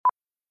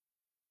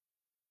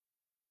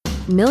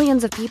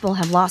Millions of people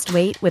have lost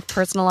weight with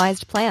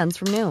personalized plans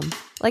from Noom.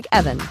 Like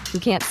Evan, who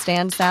can't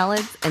stand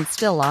salads and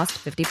still lost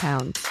 50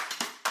 pounds.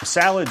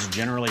 Salads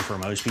generally for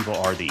most people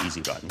are the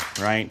easy button,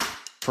 right?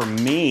 For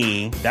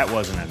me, that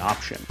wasn't an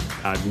option.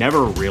 I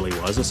never really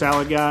was a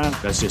salad guy.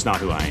 That's just not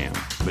who I am.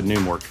 But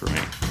Noom worked for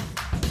me.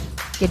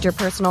 Get your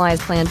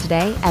personalized plan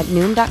today at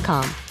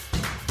Noom.com.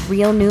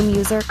 Real Noom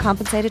user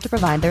compensated to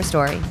provide their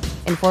story.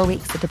 In 4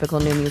 weeks, the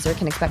typical Noom user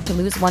can expect to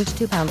lose 1 to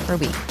 2 pounds per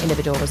week.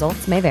 Individual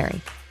results may vary.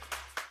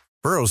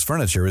 Burrow's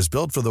furniture is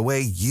built for the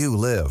way you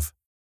live.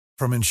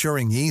 From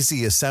ensuring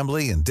easy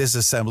assembly and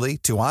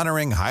disassembly to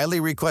honoring highly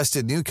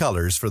requested new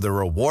colors for their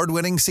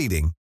award-winning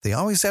seating, they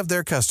always have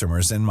their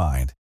customers in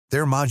mind.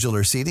 Their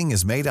modular seating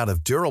is made out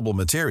of durable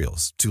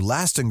materials to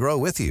last and grow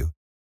with you.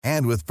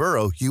 And with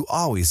Burrow, you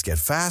always get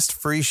fast,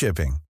 free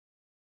shipping.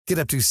 Get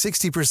up to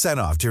 60%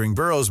 off during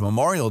Burrow's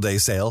Memorial Day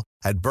sale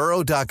at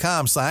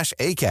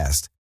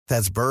burrow.com/ACAST.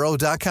 That's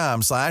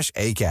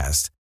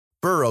burrow.com/ACAST.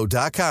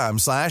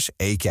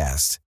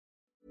 burrow.com/ACAST.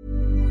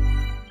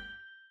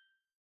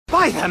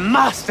 By the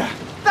master,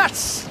 that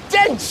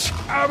stench!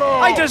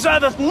 I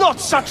deserveth not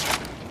such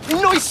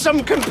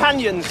noisome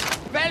companions.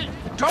 Well,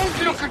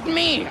 don't look at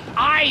me.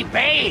 I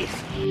bathe.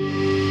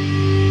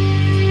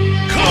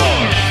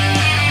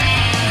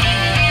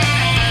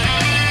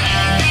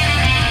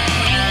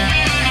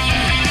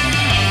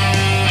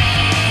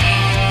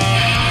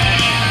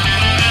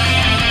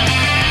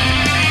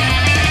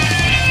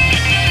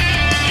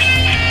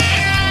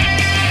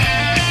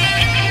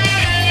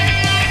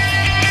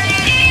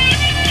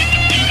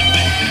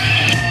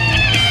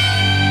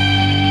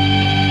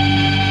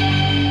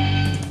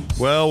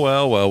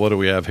 Well, what do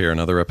we have here?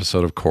 Another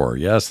episode of Core.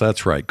 Yes,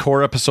 that's right.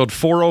 Core episode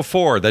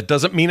 404. That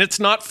doesn't mean it's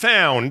not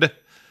found.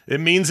 It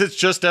means it's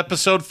just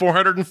episode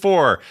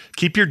 404.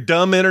 Keep your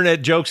dumb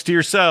internet jokes to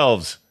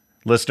yourselves,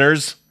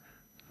 listeners.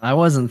 I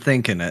wasn't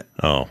thinking it.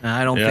 Oh.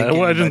 I don't think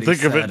I didn't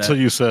think of it until until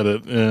you said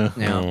it.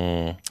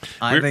 Yeah.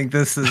 I think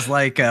this is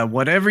like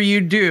whatever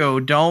you do,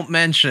 don't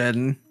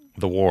mention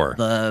the war.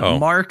 The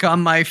mark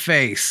on my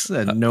face.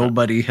 And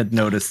nobody had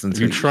noticed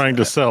until you're trying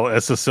to sell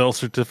SSL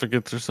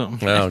certificates or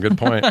something. Oh, good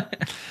point.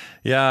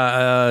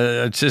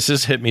 It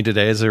just hit me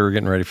today as they were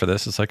getting ready for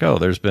this. It's like, oh,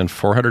 there's been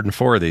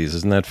 404 of these.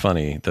 Isn't that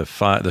funny?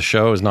 The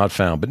show is not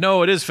found. But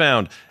no, it is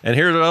found. And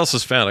here's what else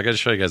is found. I got to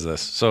show you guys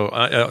this.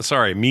 So,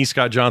 sorry, me,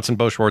 Scott Johnson,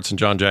 Bo Schwartz, and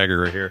John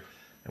Jagger are here.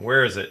 And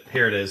where is it?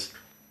 Here it is.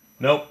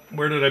 Nope.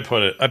 Where did I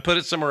put it? I put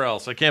it somewhere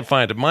else. I can't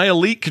find it. My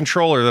Elite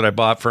controller that I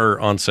bought for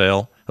on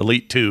sale,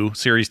 Elite 2,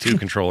 Series 2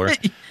 controller.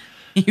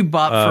 You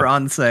bought for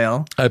on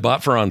sale. I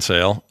bought for on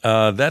sale.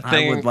 That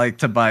thing I would like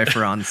to buy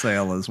for on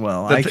sale as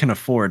well. I can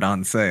afford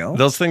on sale.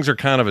 Those things are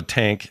kind of a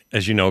tank,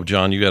 as you know,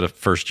 John. You got a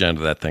first gen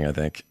to that thing, I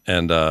think,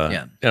 and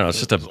it's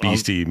just a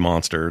beastie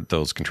monster.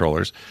 Those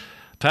controllers.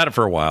 I've had it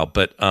for a while,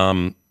 but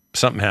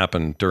something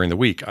happened during the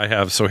week.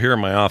 So here in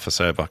my office,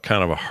 I have a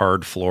kind of a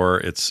hard floor.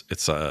 It's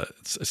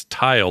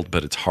tiled,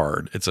 but it's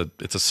hard. It's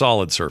a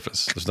solid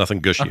surface. There's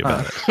nothing gushy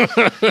about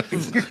it.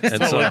 It's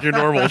not like your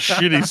normal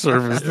shitty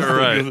surface.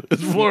 Right.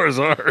 This floor is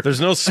hard. There's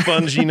no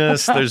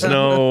sponginess. There's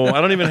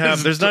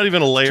not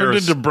even a layer. Turned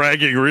into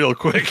bragging real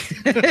quick.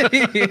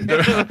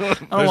 I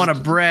don't want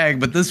to brag,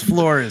 but this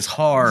floor is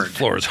hard. This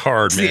floor is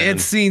hard, man.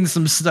 It's seen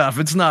some stuff.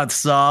 It's not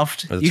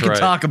soft. That's you can right.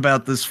 talk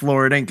about this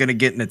floor. It ain't going to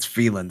get in its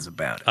feelings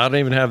about it. I don't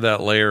even have that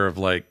layer of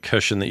like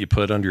cushion that you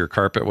put under your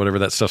carpet, whatever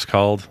that stuff's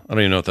called. I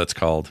don't even know what that's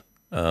called.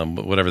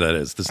 But whatever that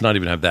is, does not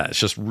even have that. It's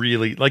just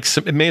really like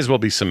it may as well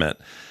be cement.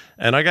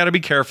 And I got to be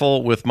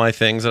careful with my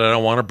things that I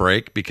don't want to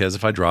break, because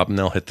if I drop them,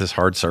 they'll hit this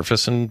hard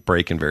surface and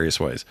break in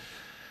various ways.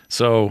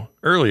 So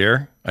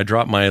earlier, I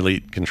dropped my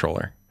Elite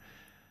controller,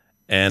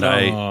 and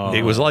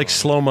it was like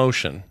slow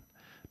motion,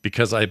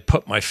 because I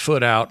put my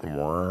foot out and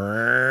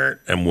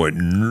went,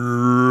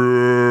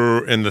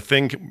 and the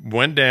thing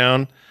went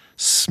down,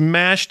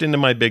 smashed into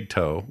my big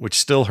toe, which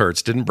still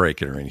hurts. Didn't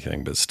break it or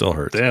anything, but it still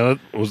hurts. Yeah,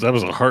 that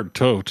was a hard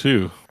toe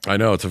too. I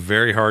know, it's a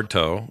very hard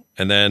toe.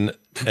 And then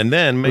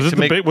was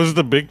it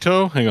the big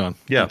toe? Hang on.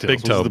 Yeah,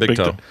 big toe. Do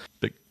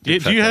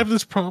you have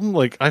this problem?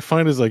 Like, I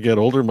find as I get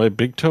older, my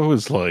big toe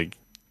is like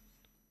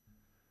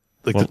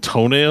the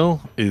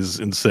toenail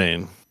is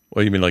insane.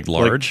 What, you mean like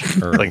large?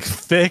 Or like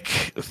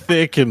thick,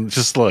 and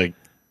just like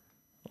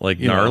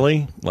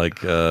gnarly?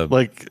 Like I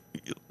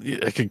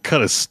could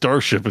cut a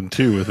starship in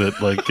two with it.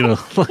 Like,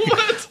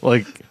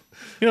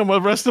 my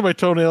rest of my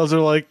toenails are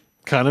like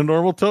kind of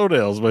normal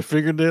toenails. My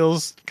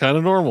fingernails kind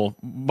of normal.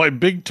 My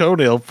big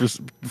toenail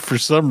for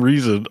some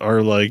reason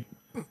are like,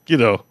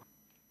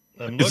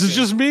 this is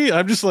just me.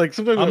 I'm just like,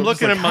 sometimes I'm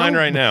looking at mine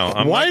right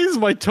now. Why is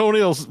my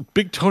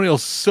big toenail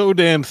so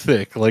damn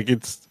thick? Like,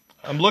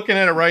 I'm looking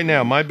at it right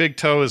now. My big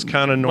toe is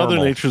kind of normal.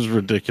 Mother Nature's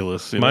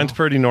ridiculous. Mine's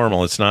pretty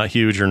normal. It's not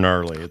huge or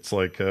gnarly. It's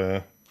like,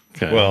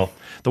 well,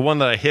 the one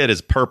that I hit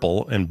is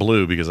purple and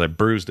blue because I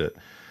bruised it.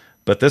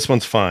 But this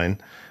one's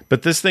fine.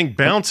 But this thing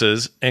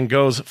bounces and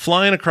goes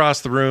flying across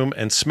the room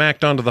and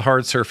smacked onto the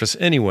hard surface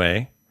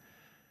anyway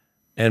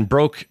and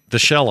broke the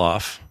shell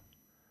off.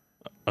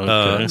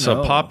 Okay.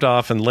 So it popped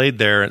off and laid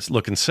there. It's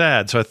looking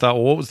sad. So I thought,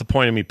 well, what was the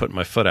point of me putting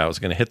my foot out? I was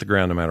going to hit the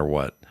ground no matter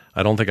what.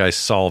 I don't think I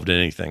solved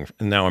anything.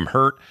 And now I'm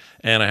hurt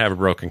and I have a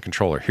broken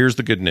controller. Here's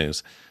the good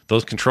news.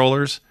 Those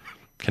controllers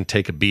can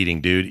take a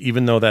beating, dude.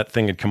 Even though that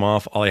thing had come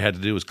off, all I had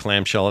to do was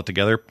clamshell it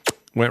together.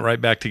 Went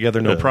right back together.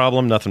 No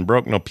problem. Nothing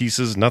broke. No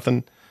pieces.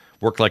 Nothing.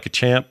 Worked like a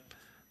champ.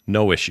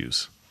 No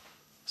issues.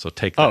 So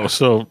take that. Oh,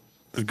 so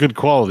good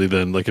quality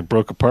then. Like it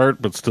broke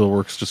apart, but still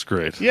works just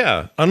great.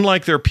 Yeah.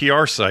 Unlike their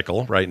PR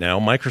cycle right now,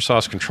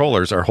 Microsoft's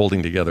controllers are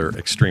holding together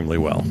extremely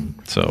well.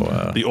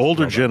 So the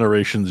older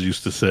generations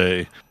used to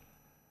say,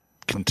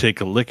 can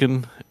take a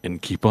licking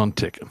and keep on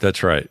ticking.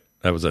 That's right.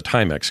 That was a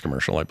Timex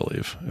commercial, I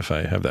believe, if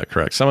I have that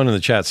correct. Someone in the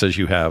chat says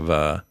you have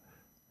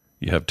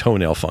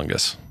toenail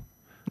fungus.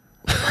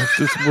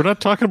 We're not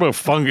talking about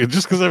fungus.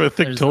 Just because I have a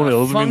thick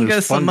toenail doesn't mean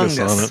there's fungus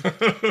on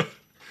it.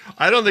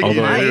 I don't think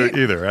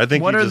either. I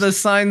think. What are the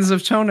signs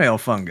of toenail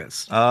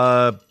fungus?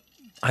 I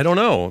don't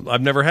know.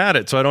 I've never had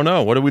it, so I don't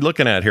know. What are we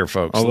looking at here,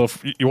 folks? Although,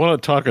 if you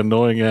want to talk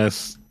annoying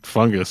ass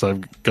fungus,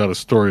 I've got a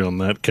story on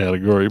that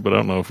category, but I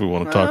don't know if we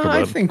want to talk about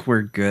it. I think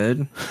we're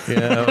good.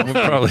 Yeah, we'll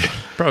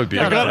probably be.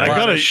 I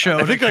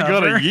think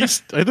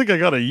I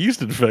got a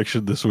yeast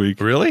infection this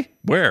week. Really?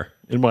 Where?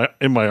 In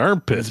my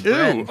armpit.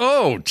 Ew.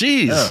 Oh,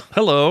 geez. Yeah.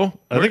 Hello.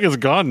 I think it's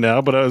gone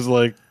now, but I was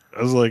like,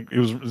 it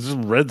was just a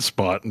red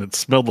spot and it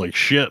smelled like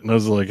shit. And I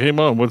was like, hey,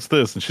 Mom, what's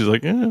this? And she's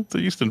like, it's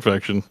a yeast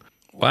infection.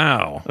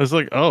 Wow. I was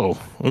like, oh,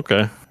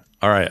 okay.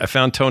 All right. I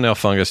found toenail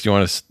fungus. Do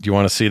you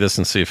want to see this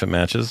and see if it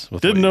matches?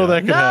 Didn't know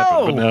that could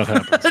happen, but now it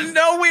happens.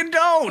 No, we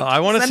don't. I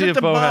want to see if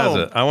Bo has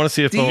it. I want to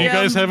see if Bo. You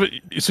guys have it.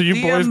 So you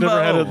boys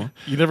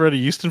never had a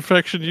yeast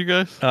infection, you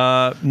guys?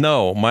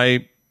 No.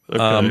 My.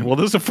 Okay. Well,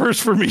 this is a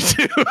first for me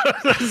too.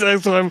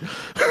 So I'm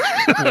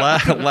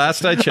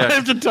last I checked, I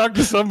have to talk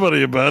to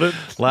somebody about it.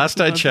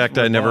 Last I checked,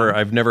 I've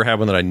never had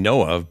one that I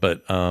know of.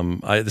 But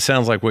it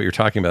sounds like what you're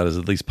talking about is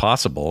at least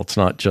possible. It's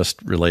not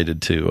just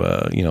related to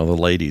the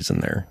ladies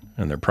in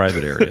their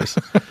private areas.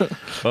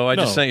 Oh, I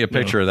just sent you a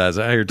picture of that. Is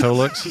that how your toe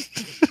looks?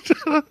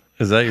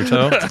 Is that your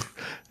toe?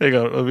 Hang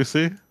on, let me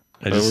see.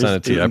 I just sent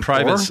it to you. I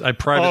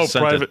private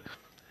sent it.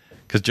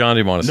 Because John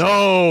didn't want to.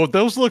 No,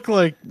 those look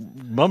like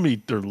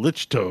mummy or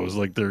lich toes.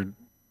 Like they're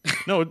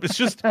it's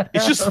just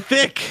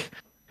thick.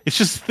 It's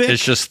just thick.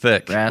 It's just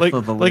thick.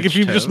 Like if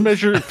you just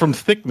measure it from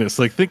thickness,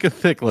 like think of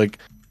thick. Like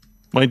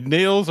my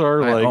nails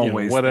are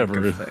like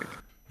whatever.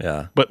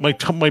 Yeah, but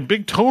my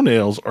big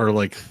toenails are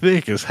like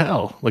thick as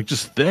hell. Like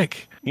just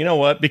thick. You know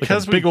what?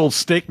 Because like a big old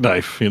steak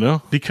knife.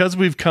 Because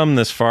we've come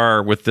this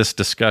far with this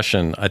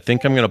discussion, I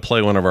think I'm going to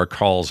play one of our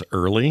calls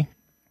early.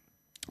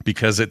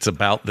 Because it's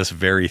about this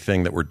very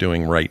thing that we're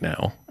doing right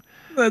now.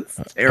 That's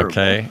terrible.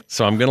 Okay,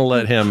 so I'm going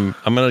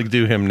to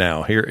do him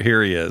now. Here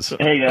he is.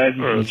 Hey guys,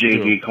 this is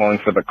JG calling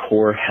for the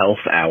Core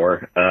Health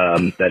Hour.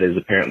 That is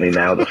apparently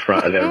now the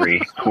front of every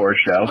Core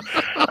show.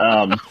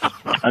 I'm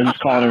just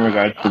calling in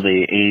regards to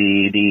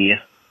the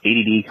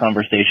ADD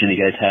conversation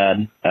you guys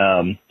had.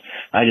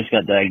 I just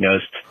got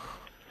diagnosed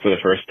for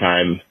the first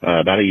time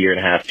about a year and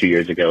a half, 2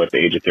 years ago at the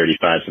age of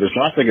 35. So there's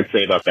lots I could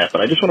say about that,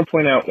 but I just want to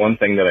point out one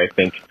thing that I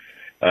think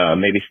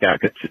maybe Scott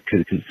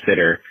could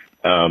consider.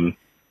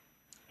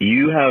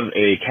 You have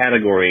a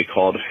category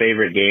called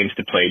favorite games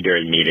to play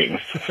during meetings.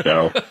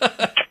 So,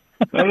 I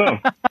don't know.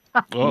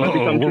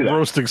 We're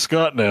roasting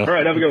Scott now. All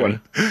right, have a good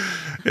one.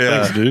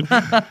 Yeah. Thanks,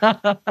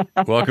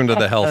 dude. Welcome to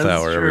the Health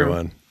Hour,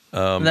 everyone.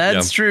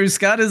 That's true.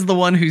 Scott is the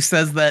one who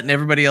says that, and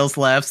everybody else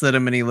laughs at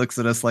him, and he looks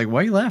at us like, "Why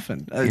are you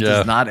laughing?"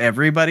 Does not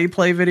everybody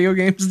play video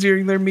games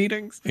during their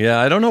meetings? Yeah,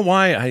 I don't know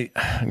why.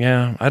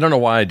 I don't know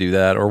why I do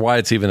that, or why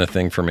it's even a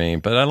thing for me.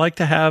 But I like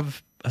to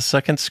have a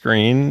second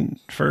screen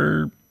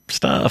for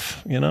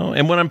stuff,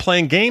 And when I'm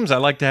playing games, I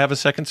like to have a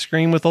second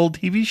screen with old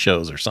TV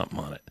shows or something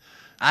on it.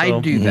 I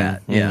do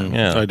that.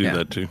 Yeah, I do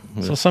that too.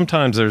 Yeah. So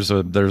sometimes there's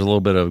a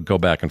little bit of go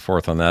back and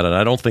forth on that, and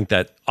I don't think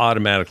that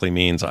automatically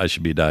means I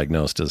should be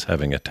diagnosed as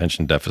having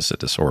attention deficit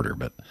disorder.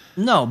 But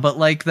no, but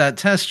like that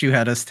test you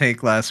had us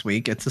take last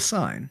week, it's a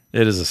sign.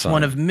 It is a sign.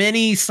 One of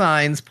many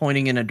signs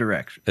pointing in a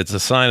direction. It's a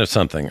sign of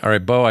something. All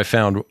right, Bo, I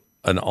found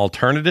an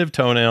alternative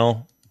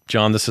toenail.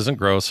 John, this isn't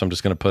gross. So I'm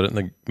just going to put it in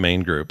the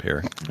main group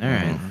here. All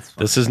right.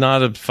 This is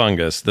not a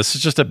fungus. This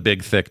is just a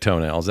big, thick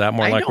toenail. Is that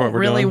more like what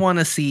we're doing? I don't really want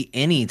to see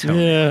any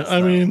toenails. Yeah,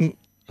 I mean...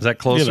 Is that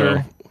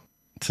closer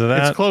to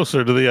that? It's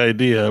closer to the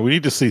idea. We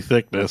need to see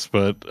thickness,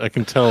 but I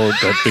can tell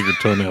that bigger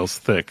toenail's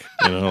thick.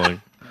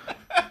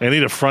 I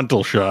need a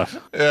frontal shot.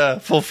 Yeah,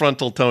 full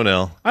frontal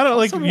toenail. I don't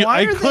like. So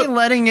why are they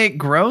letting it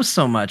grow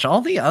so much?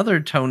 All the other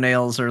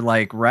toenails are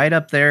like right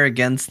up there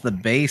against the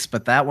base,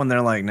 but that one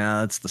they're like,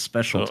 nah, it's the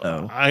special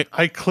toe.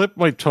 I clip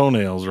my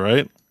toenails,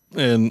 right?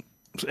 And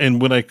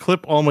when I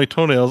clip all my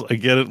toenails, I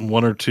get it in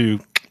one or two,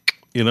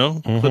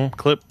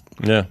 clip.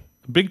 Yeah.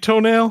 Big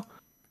toenail,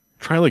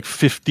 try like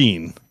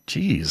 15.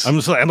 Jeez.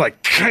 I'm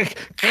like,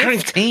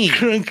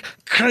 15.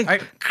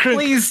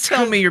 Please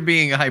tell me you're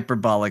being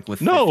hyperbolic with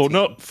 15.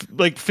 No,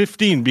 like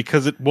 15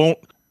 because it won't.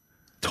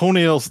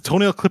 Toenail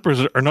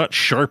clippers are not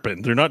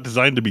sharpened. They're not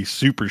designed to be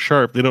super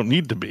sharp. They don't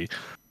need to be.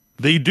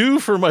 They do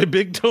for my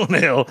big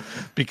toenail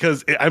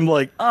because I'm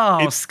like,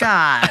 oh,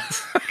 Scott,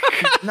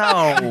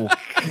 no.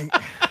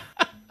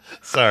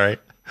 Sorry.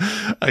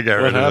 I got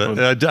rid of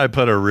it. I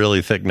put a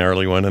really thick,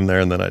 gnarly one in there,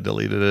 and then I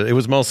deleted it. It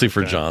was mostly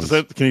for John.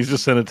 Can you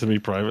just send it to me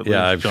privately?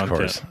 Yeah, John of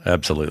course. Can't.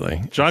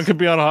 Absolutely. John could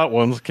be on hot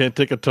ones. Can't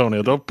take a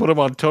toenail. Don't put him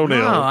on toenail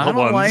No, I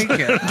don't like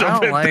it.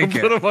 Don't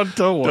put him on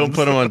toe ones. Don't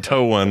put him on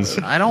toe ones.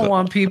 I don't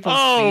want people's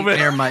feet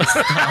near my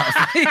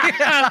stuff.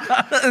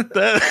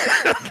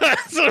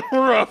 That's a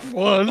rough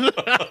one.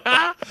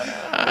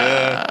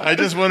 Yeah, I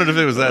just wondered if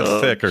it was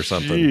that thick or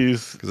something.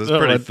 Jeez. Because it's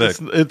pretty thick.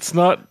 It's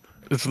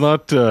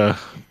not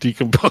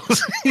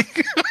decomposing.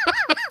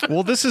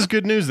 Well, this is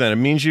good news then. It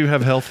means you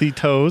have healthy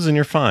toes and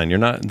you're fine.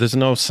 There's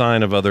no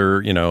sign of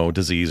other,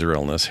 disease or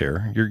illness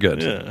here. You're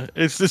good. Yeah.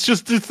 It's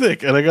just too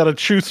thick and I got to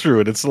chew through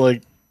it. It's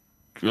like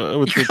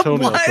with the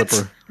toenail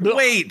clipper.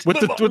 Wait.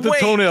 With the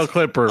toenail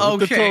clipper. Okay.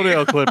 With the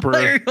toenail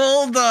clipper.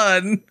 Hold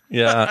on.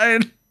 Yeah.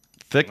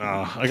 Thick.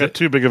 I got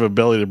too big of a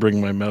belly to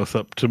bring my mouth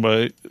up to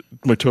my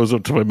toes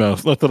up to my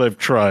mouth. Not that I've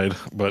tried,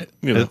 but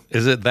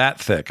Is it that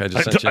thick? I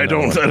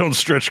don't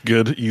stretch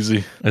good,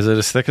 easy. Is it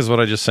as thick as what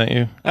I just sent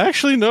you?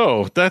 Actually,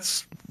 no.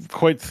 That's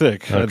quite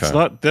thick. Okay. It's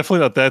definitely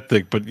not that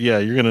thick, but yeah,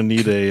 you're gonna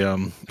need a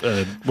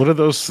what are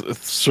those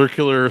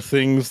circular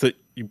things that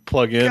you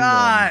plug in?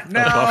 God,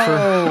 no.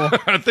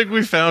 Buffer? I think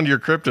we found your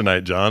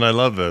kryptonite, John. I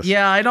love this.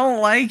 Yeah, I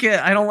don't like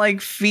it. I don't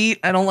like feet.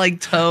 I don't like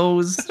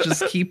toes.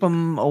 Just keep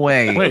them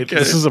away. Wait,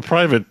 this is a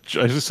private.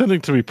 I was sending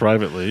to me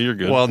privately. You're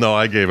good. Well, no,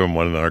 I gave him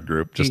one in our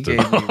group just to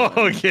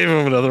gave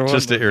him another one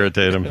just to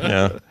irritate him.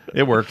 Yeah,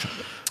 it worked.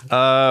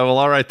 Well,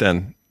 all right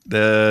then.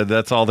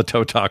 That's all the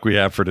toe talk we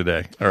have for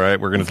today. All right,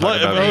 we're going to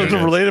talk about to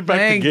relate it back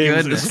Thank to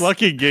games. goodness. It's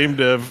lucky game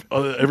dev.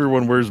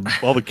 Everyone wears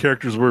all the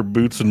characters wear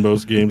boots in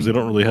most games. They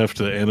don't really have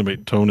to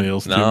animate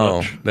toenails too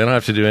much. They don't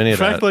have to do any In of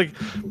fact, that. like,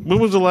 when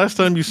was the last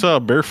time you saw a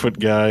barefoot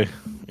guy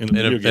in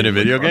a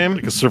video game?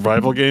 Like a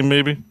survival game,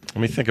 maybe. Let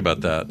me think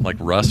about that. Like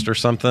Rust or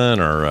something,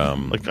 or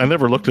like I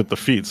never looked at the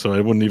feet, so I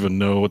wouldn't even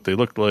know what they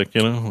looked like.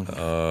 You know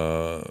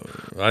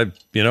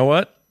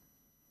what?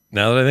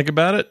 Now that I think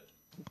about it.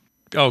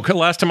 Oh,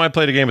 last time I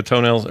played a game with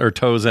toenails or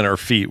toes in our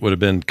feet would have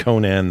been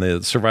Conan,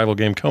 the survival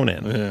game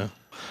Conan. Yeah.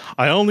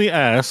 I only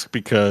ask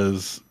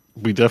because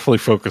we definitely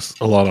focus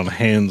a lot on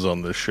hands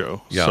on this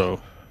show. Yeah.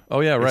 So,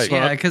 oh, yeah, right.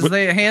 Yeah, because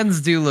the hands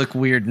do look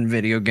weird in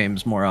video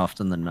games more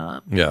often than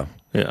not. Yeah.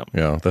 Yeah.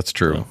 Yeah, that's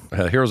true.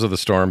 Heroes of the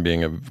Storm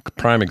being a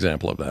prime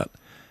example of that.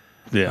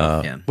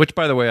 Yeah. Which,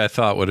 by the way, I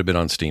thought would have been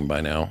on Steam by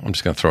now. I'm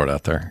just going to throw it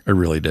out there. I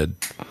really did.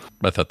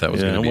 I thought that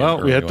was going to be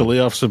well, we had to lay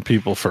off some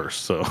people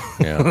first, so.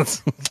 Yeah.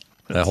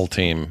 That whole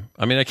team.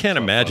 I mean, I can't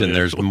imagine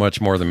there's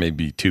much more than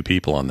maybe 2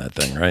 people on that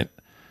thing, right?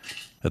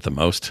 At the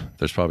most.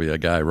 There's probably a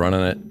guy running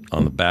it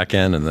on the back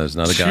end, and there's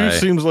another guy. 2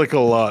 seems like a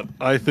lot.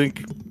 I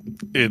think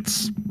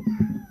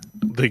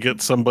they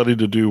get somebody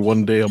to do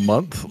 1 day a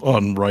month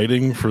on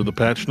writing for the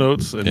patch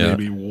notes, and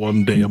maybe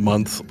 1 day a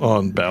month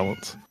on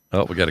balance.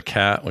 Oh, we got a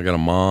cat. We got a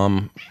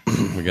mom.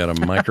 We got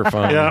a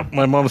microphone. Yeah,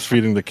 my mom's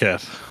feeding the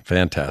cat.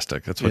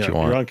 Fantastic. That's what you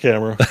want. You're on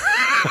camera.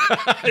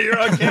 You're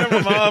on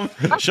camera,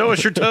 Mom. Show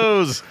us your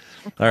toes.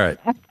 All right.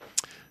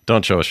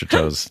 Don't show us your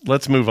toes.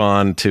 Let's move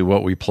on to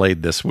what we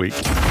played this week.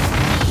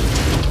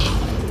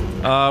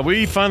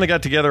 We finally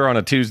got together on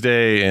a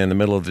Tuesday in the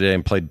middle of the day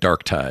and played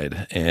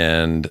Darktide.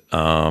 And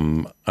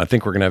I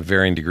think we're going to have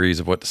varying degrees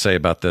of what to say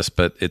about this,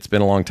 but it's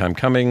been a long time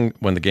coming.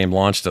 When the game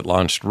launched, it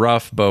launched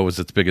rough. Bo was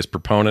its biggest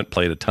proponent,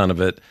 played a ton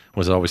of it,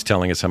 was always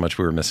telling us how much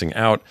we were missing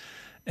out.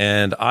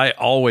 And I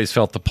always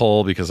felt the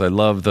pull because I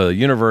love the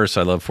universe.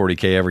 I love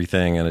 40K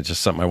everything, and it's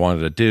just something I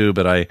wanted to do.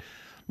 But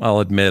I'll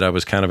admit I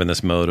was kind of in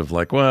this mode of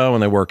like, well,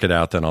 when they work it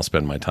out, then I'll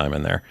spend my time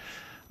in there.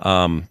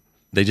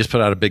 They just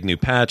put out a big new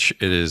patch.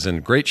 It is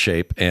in great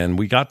shape, and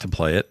we got to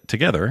play it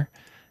together.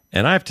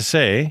 And I have to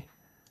say,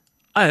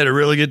 I had a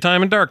really good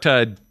time in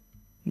Darktide.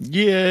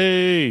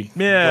 Yay!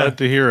 Yeah. Glad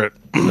to hear it.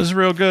 It was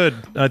real good.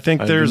 I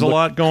think there's a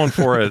lot going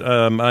for it.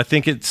 I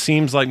think it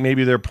seems like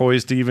maybe they're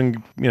poised to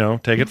even,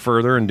 take it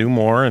further and do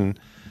more and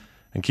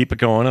keep it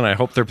going. And I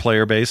hope their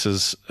player base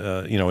is,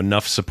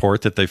 enough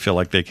support that they feel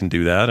like they can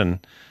do that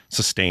and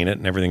sustain it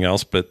and everything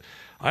else. But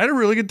I had a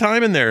really good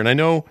time in there. And I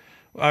know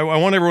I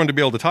want everyone to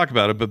be able to talk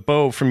about it. But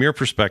Bo, from your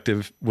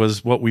perspective,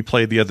 was what we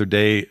played the other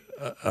day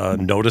a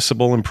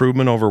noticeable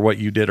improvement over what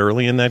you did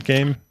early in that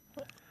game?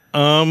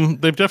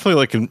 They've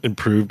definitely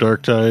improved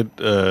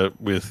Darktide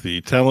with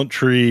the talent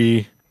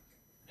tree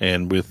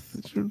and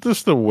with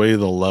just the way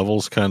the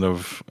levels kind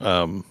of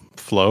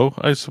flow,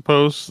 I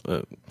suppose.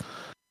 A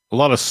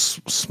lot of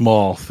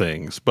small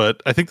things,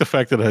 but I think the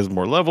fact that it has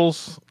more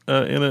levels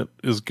in it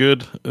is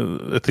good.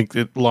 I think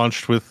it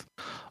launched with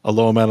a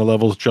low amount of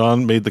levels.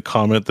 John made the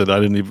comment that I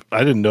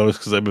didn't notice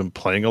because I've been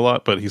playing a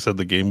lot, but he said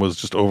the game was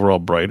just overall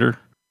brighter.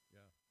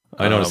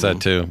 I noticed that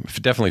too.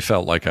 It definitely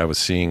felt like I was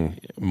seeing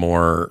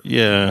more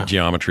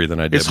geometry than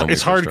I did.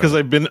 It's hard because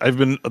I've been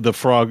the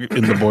frog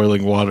in the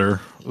boiling water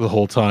the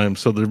whole time,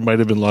 so there might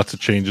have been lots of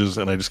changes,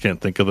 and I just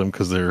can't think of them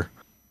because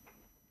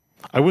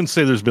I wouldn't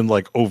say there's been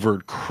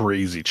overt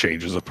crazy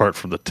changes apart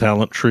from the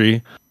talent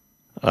tree.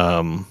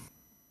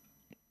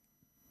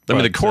 I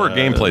mean, the core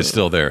gameplay is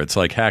still there. It's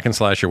like hack and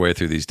slash your way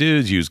through these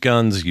dudes, use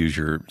guns, use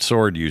your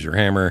sword, use your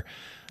hammer,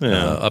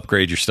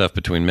 upgrade your stuff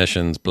between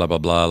missions, blah, blah,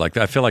 blah. Like,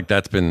 I feel like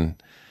that's been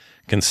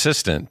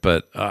consistent.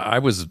 But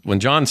when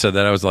John said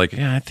that, I was like,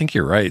 yeah, I think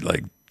you're right.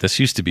 Like, this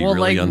used to be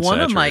really unsaturated. One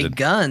of my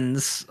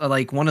guns,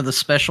 like one of the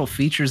special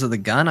features of the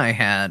gun I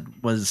had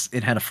was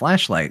it had a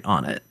flashlight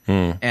on it.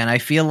 And I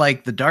feel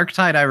like the Dark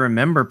Tide I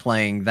remember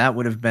playing, that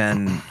would have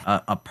been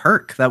a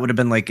perk. That would have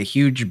been like a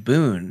huge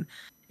boon.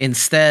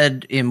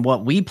 Instead, in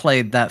what we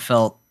played, that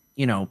felt,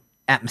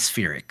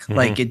 atmospheric.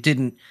 Like it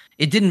didn't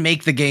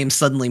make the game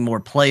suddenly more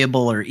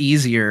playable or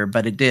easier,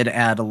 but it did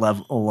add a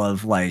level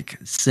of like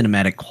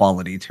cinematic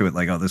quality to it.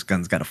 Like, oh, this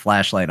gun's got a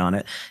flashlight on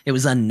it. It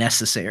was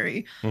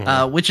unnecessary,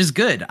 which is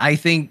good. I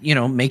think,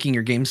 making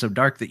your game so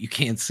dark that you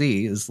can't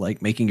see is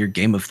like making your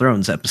Game of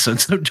Thrones episode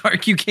so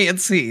dark you can't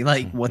see.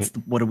 Like,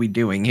 what are we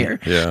doing here?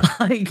 Yeah.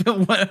 Like,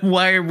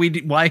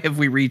 why have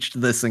we reached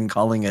this and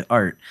calling it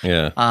art?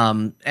 Yeah.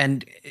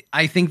 And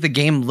I think the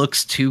game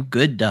looks too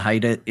good to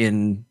hide it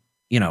in,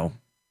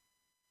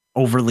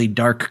 overly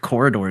dark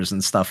corridors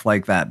and stuff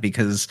like that,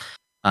 because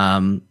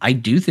I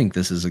do think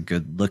this is a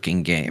good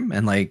looking game.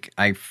 And like,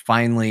 I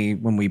finally,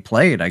 when we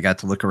played, I got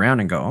to look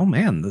around and go, oh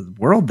man, the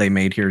world they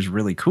made here is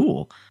really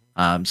cool.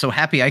 So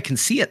happy I can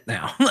see it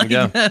now.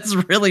 That's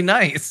really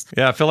nice.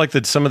 Yeah, I feel like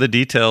that some of the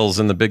details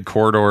in the big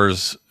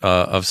corridors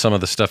of some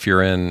of the stuff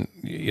you're in,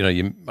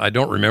 I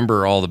don't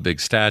remember all the big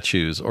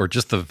statues or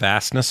just the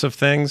vastness of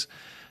things.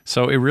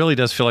 So it really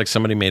does feel like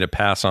somebody made a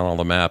pass on all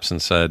the maps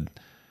and said,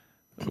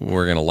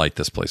 we're going to light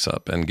this place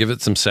up and give it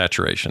some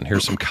saturation.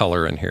 Here's some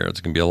color in here. It's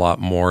going to be a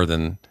lot more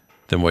than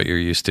what you're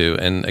used to.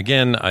 And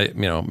again,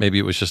 maybe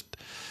it was just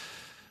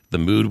the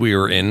mood we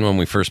were in when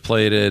we first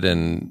played it,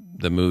 and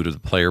the mood of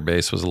the player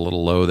base was a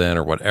little low then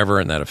or whatever,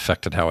 and that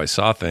affected how I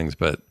saw things.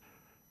 But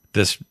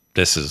this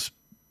is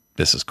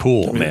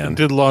cool, man. It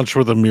did launch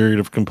with a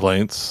myriad of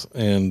complaints,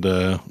 and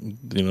the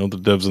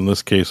devs in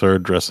this case are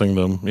addressing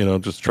them.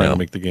 Just trying to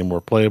make the game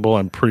more playable.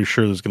 I'm pretty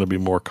sure there's going to be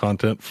more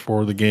content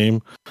for the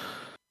game.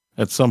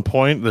 At some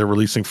point, they're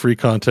releasing free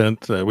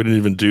content. We didn't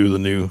even do the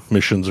new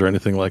missions or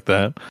anything like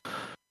that.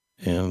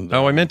 And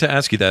I meant to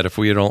ask you that if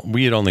we had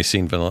only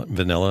seen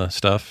vanilla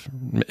stuff,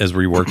 as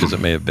reworked as it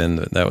may have been,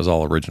 that was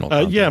all original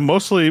content. Yeah,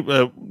 mostly.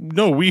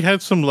 No, we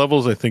had some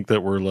levels I think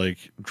that were like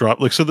dropped.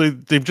 Like, so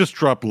they've just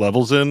dropped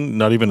levels in,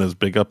 not even as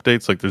big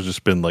updates. Like, there's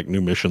just been like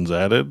new missions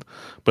added.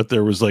 But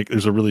there's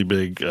a really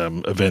big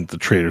event, the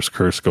Trader's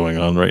Curse, going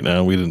on right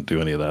now. We didn't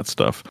do any of that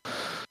stuff.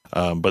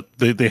 But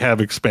they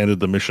have expanded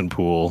the mission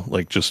pool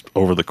like just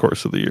over the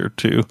course of the year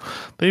too.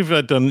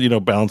 They've done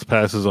bounce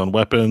passes on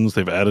weapons.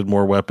 They've added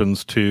more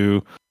weapons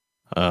too.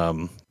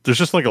 There's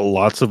just like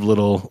lots of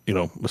little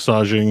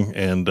massaging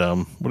and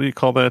what do you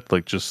call that?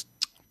 Like just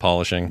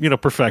polishing.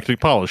 Perfecting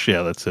polish.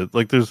 Yeah, that's it.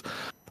 Like there's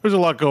a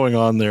lot going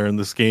on there, and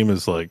this game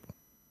is like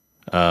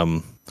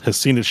has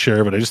seen its share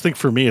of it. I just think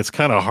for me it's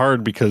kind of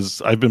hard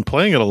because I've been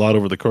playing it a lot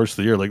over the course of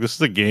the year. Like this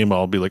is a game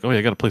I'll be like, oh yeah,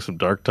 I got to play some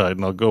Dark Tide,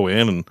 and I'll go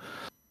in and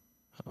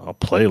I'll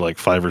play like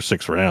 5 or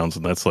 6 rounds,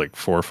 and that's like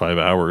 4 or 5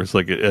 hours.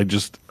 Like I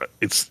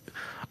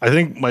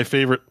think my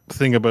favorite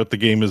thing about the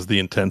game is the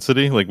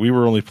intensity. Like we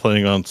were only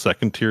playing on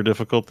 2nd tier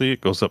difficulty.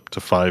 It goes up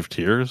to 5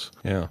 tiers.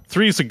 Yeah.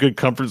 3 is a good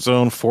comfort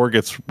zone. 4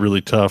 gets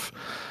really tough.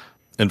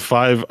 And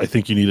 5, I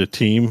think you need a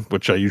team,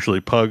 which I usually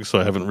pug. So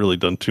I haven't really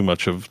done too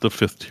much of the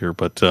 5th tier,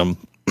 but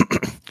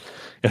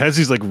it has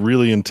these like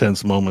really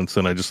intense moments,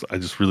 and I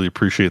just really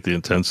appreciate the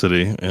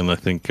intensity. And I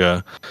think,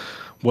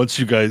 once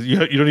you guys, you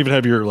don't even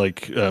have your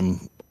like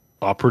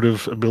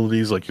operative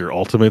abilities, like your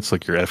ultimates,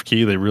 like your F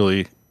key. They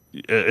really,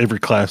 every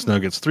class now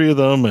gets 3 of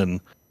them,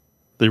 and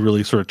they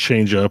really sort of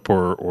change up.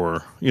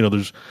 Or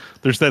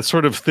there's that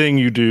sort of thing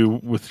you do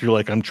with your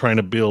like, I'm trying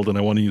to build, and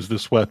I want to use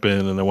this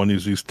weapon, and I want to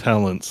use these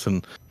talents,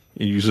 and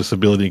you use this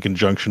ability in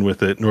conjunction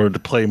with it in order to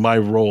play my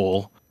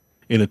role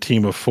in a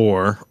team of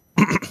 4.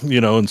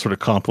 And sort of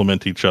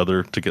complement each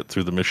other to get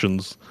through the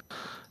missions.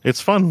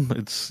 It's fun.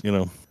 It's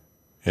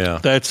Yeah,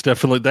 that's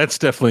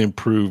definitely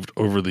improved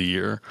over the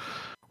year.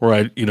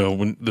 Where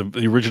when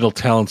the original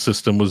talent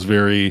system was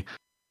it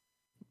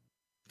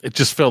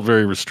just felt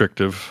very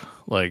restrictive.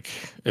 Like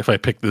if I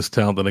pick this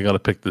talent, then I got to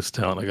pick this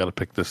talent. I got to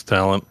pick this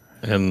talent,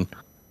 and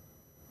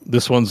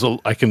this one's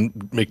I can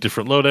make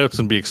different loadouts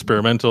and be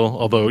experimental.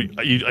 Although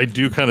I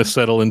do kind of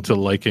settle into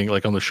liking,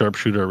 like on the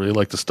sharpshooter, I really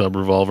like the stub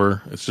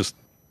revolver. It's just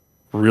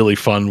really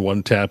fun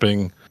one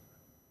tapping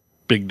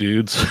big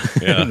dudes,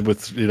 yeah.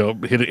 with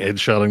hitting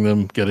headshotting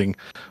them, getting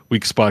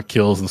weak spot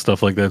kills and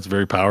stuff like that. It's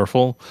very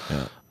powerful.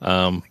 Yeah.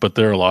 But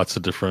there are lots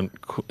of different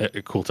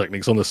cool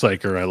techniques. On the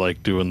Psyker, I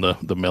like doing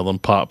the melon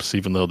pops,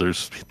 even though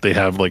they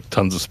have like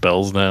tons of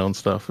spells now and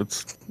stuff.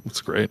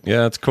 It's great.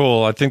 Yeah, it's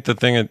cool. I think the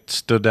thing that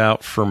stood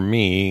out for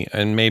me,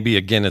 and maybe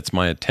again it's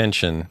my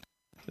attention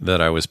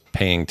that I was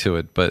paying to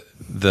it, but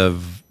the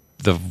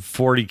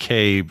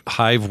 40K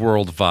Hive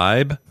World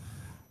vibe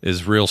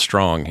is real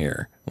strong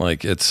here.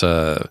 Like it's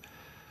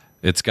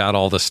got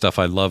all the stuff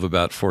I love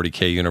about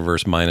 40K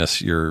universe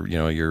minus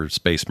your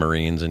Space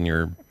Marines and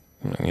your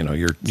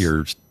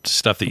your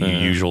stuff that you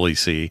usually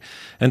see.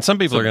 And some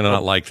people are going to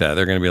not like that.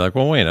 They're going to be like,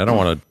 well, wait, I don't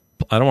want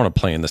to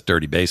play in this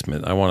dirty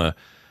basement. I want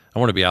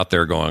to be out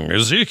there going,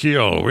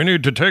 Ezekiel, we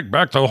need to take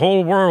back the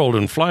whole world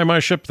and fly my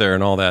ship there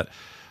and all that.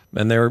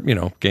 And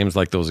games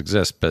like those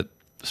exist, but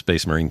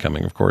Space Marine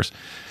coming, of course.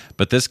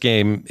 But this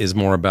game is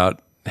more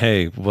about,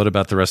 hey, what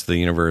about the rest of the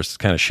universe? It's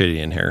kind of shitty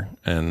in here.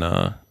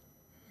 And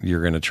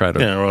you're going to try to...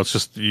 Yeah, well, it's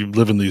just you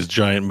live in these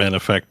giant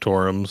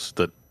manufactorums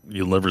that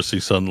you'll never see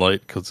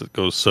sunlight because it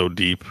goes so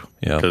deep.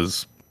 Yeah.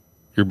 Because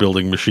you're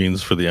building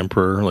machines for the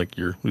Emperor. Like,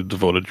 you've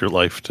devoted your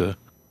life to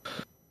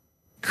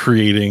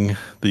creating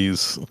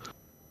these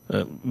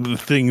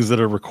things that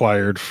are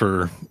required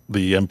for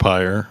the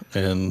Empire.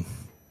 And...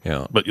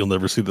 Yeah, but you'll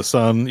never see the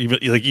sun.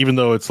 Even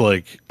though it's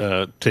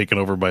taken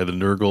over by the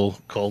Nurgle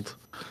cult,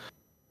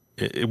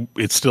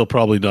 it's still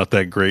probably not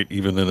that great.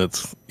 Even in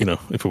its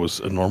if it was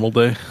a normal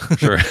day,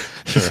 sure.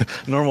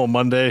 Normal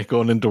Monday,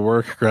 going into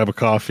work, grab a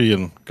coffee,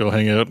 and go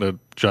hang out in a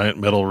giant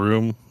metal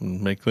room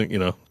and make things.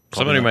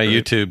 Somebody in my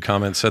YouTube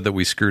comment said that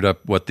we screwed up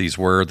what these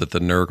were. That the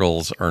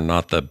Nurgles are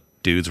not the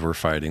dudes we're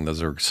fighting.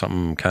 Those are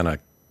some kind of...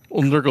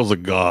 Well, Nurgle's a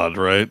god,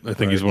 right? I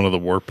think he's one of the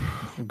warp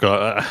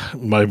god.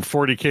 My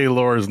 40K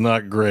lore is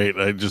not great.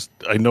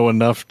 I know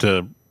enough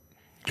to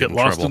get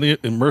lost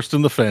immersed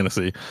in the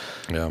fantasy.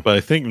 Yeah, but I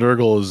think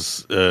Nurgle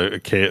is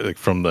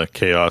from the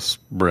Chaos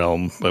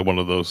realm, like one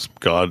of those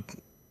god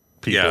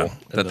people. Yeah,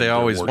 that they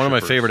always... One of my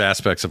favorite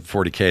aspects of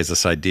 40K is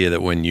this idea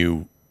that when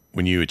you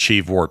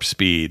achieve warp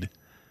speed,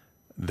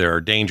 there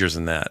are dangers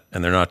in that,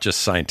 and they're not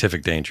just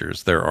scientific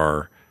dangers.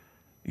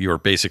 You're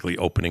basically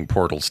opening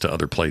portals to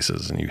other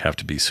places, and you have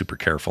to be super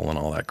careful and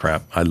all that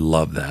crap. I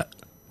love that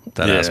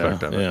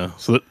aspect of it. Yeah,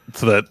 so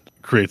that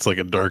creates like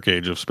a dark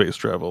age of space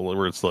travel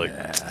where it's like,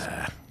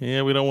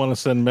 we don't want to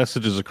send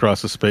messages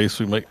across the space.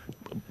 We might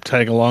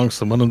tag along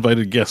some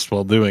uninvited guests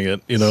while doing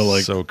it.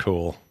 So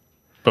cool.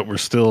 But we're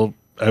still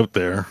out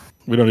there.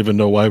 We don't even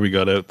know why we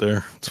got out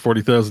there. It's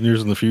 40,000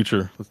 years in the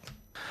future.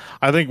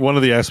 I think one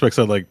of the aspects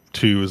I like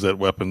too is that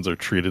weapons are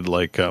treated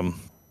like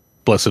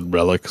blessed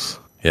relics.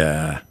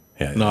 Yeah.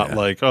 Not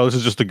like, oh, this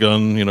is just a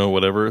gun,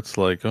 whatever. It's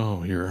like,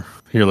 oh, here,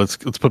 let's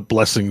put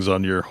blessings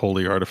on your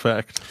holy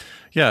artifact.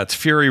 Yeah, it's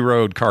Fury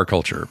Road car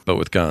culture, but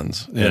with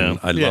guns. And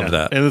I love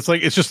that. And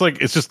it's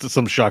just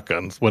some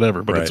shotguns,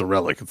 whatever, but it's a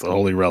relic. It's a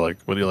holy relic.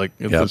 What do you like?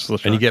 It's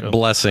and you get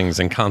blessings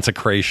and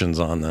consecrations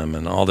on them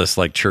and all this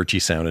like churchy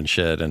sounding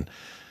shit. And,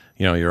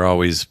 you're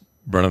always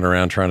running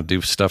around trying to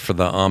do stuff for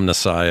the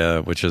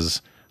Omnissiah, which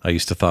is... I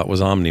used to thought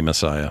was Omni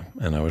Messiah,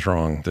 and I was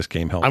wrong. This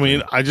game helped. I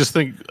mean, I just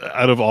think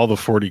out of all the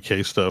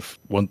 40K stuff,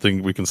 one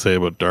thing we can say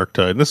about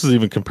Darktide, and this is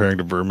even comparing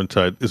to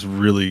Vermintide, is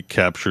really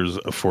captures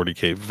a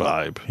 40K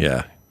vibe.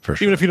 Yeah, for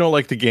sure. Even if you don't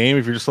like the game,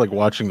 if you're just like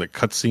watching the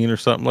cutscene or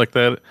something like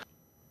that,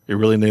 it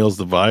really nails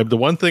the vibe. The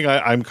one thing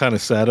I'm kind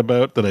of sad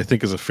about that I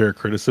think is a fair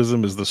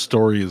criticism is the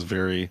story is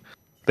they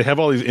have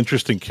all these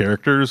interesting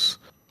characters,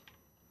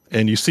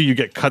 and you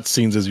get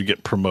cutscenes as you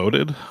get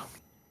promoted,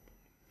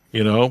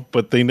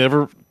 but they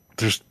never...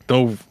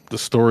 the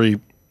story.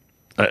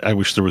 I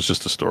wish there was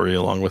just a story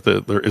along with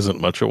it. There isn't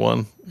much of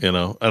one, and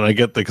I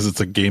get that because it's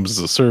a games as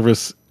a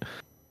service.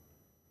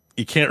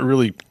 You can't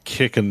really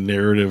kick a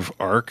narrative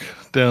arc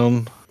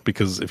down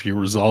because if you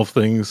resolve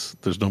things,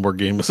 there's no more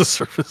game as a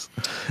service.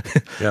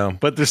 Yeah,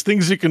 but there's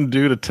things you can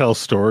do to tell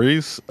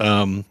stories,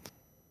 and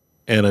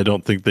I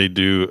don't think they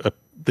do.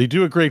 They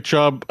do a great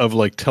job of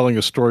like telling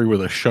a story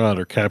with a shot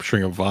or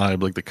capturing a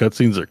vibe. Like the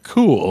cutscenes are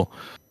cool.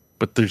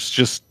 But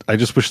I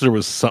just wish there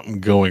was something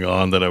going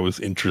on that I was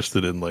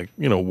interested in, like,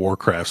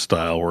 Warcraft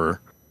style,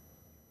 where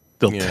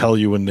they'll tell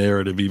you a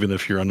narrative, even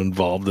if you're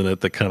uninvolved in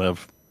it, that kind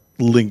of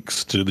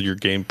links to your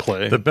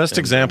gameplay. The best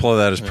example of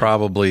that is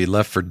probably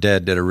Left 4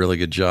 Dead did a really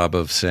good job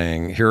of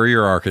saying, here are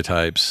your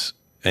archetypes,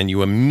 and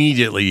you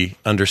immediately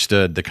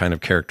understood the kind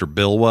of character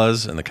Bill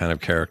was and the kind of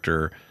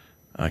character,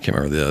 I can't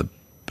remember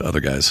the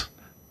other guys,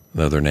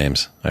 the other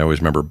names. I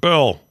always remember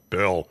Bill.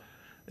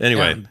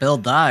 Anyway, Bill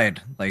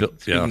died.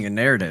 Speaking of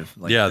narrative,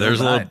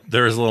 there's a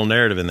little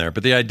narrative in there.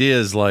 But the idea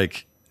is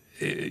like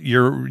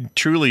you're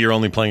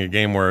only playing a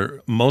game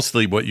where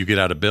mostly what you get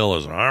out of Bill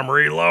is I'm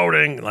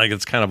reloading. Like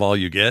it's kind of all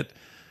you get.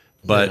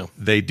 But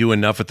they do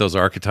enough with those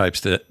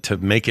archetypes to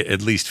make it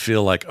at least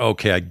feel like,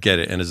 okay, I get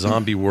it. In a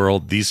zombie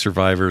world, these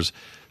survivors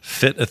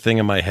fit a thing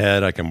in my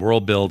head. I can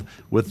world build.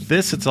 With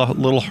this, it's a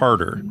little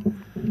harder.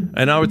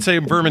 And I would say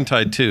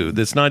Vermintide too.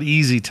 It's not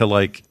easy to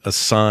like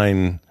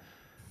assign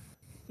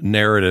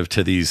narrative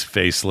to these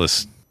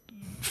faceless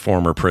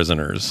former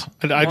prisoners.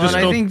 And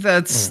I think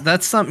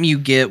that's something you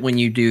get when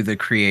you do the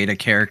create a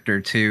character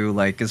too.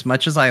 Like as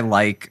much as I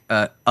like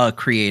a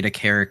create a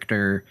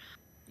character,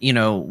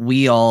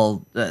 we all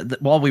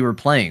while we were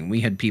playing,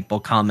 we had people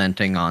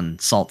commenting on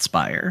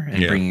Saltspire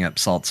and bringing up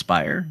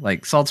Saltspire.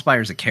 Like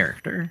Saltspire's a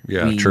character.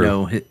 Yeah, we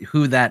know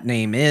who that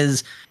name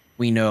is.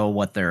 We know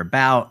what they're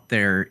about.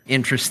 They're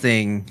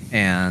interesting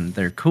and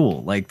they're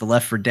cool. Like the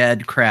Left 4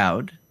 Dead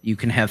crowd. You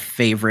can have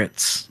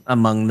favorites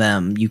among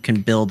them. You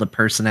can build a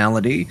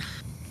personality.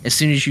 As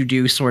soon as you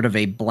do sort of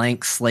a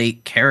blank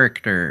slate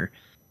character,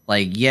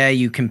 like, yeah,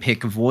 you can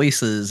pick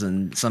voices,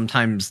 and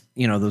sometimes,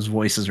 you know, those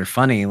voices are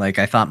funny. Like,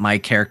 I thought my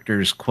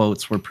character's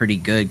quotes were pretty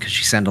good because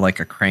she sounded like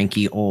a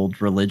cranky old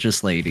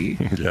religious lady.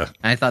 Yeah.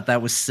 And I thought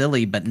that was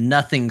silly, but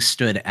nothing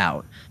stood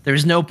out.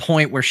 There's no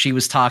point where she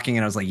was talking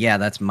and I was like, yeah,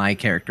 that's my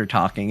character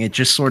talking. It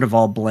just sort of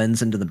all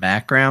blends into the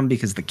background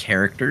because the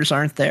characters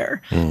aren't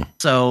there.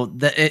 So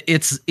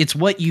it's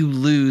what you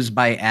lose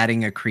by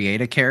adding a create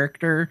a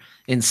character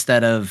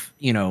instead of,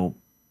 you know,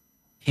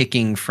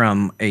 picking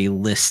from a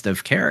list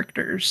of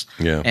characters.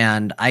 Yeah.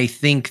 And I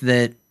think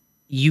that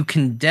you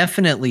can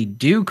definitely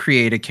do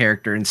create a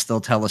character and still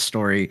tell a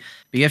story,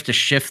 but you have to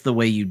shift the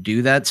way you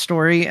do that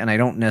story. And I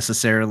don't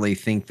necessarily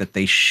think that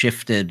they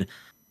shifted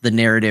the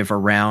narrative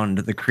around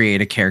the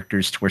create a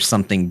characters to where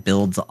something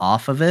builds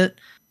off of it.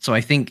 So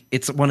I think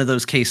it's one of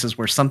those cases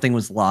where something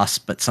was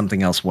lost, but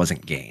something else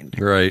wasn't gained.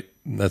 Right.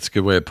 That's a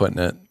good way of putting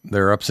it.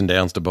 There are ups and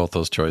downs to both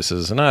those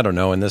choices. And I don't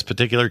know, in this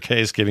particular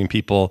case, giving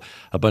people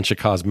a bunch of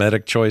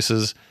cosmetic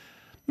choices,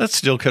 that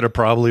still could have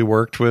probably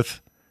worked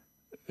with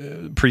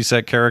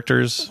preset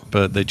characters,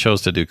 but they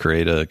chose to do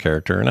create a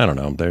character. And I don't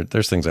know,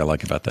 there's things I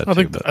like about that I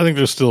too. think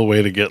there's still a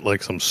way to get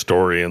like some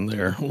story in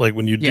there. Like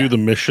when you do the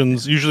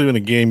missions, usually in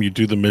a game you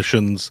do the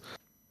missions,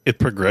 it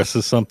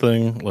progresses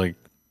something like.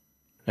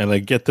 And I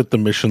get that the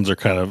missions are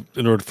kind of,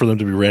 in order for them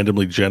to be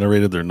randomly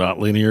generated, they're not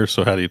linear.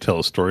 So how do you tell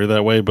a story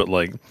that way? But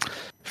like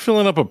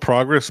filling up a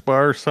progress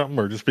bar or something,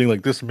 or just being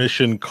like, this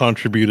mission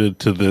contributed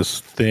to this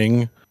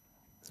thing.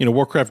 You know,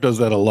 Warcraft does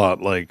that a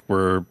lot, like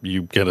where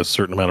you get a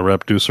certain amount of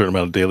rep, do a certain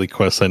amount of daily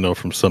quests. I know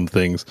from some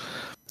things,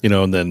 you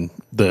know, and then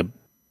the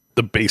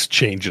base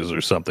changes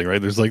or something,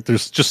 right?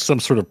 There's just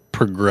some sort of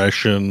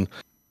progression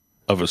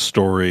of a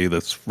story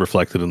that's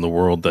reflected in the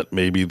world that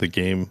maybe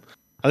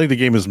I think the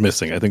game is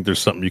missing. I think there's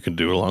something you can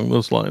do along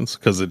those lines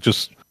because it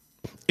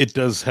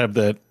does have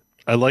that.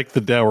 I like the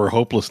dour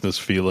hopelessness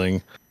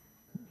feeling,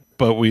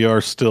 but we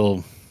are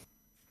still,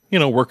 you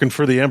know, working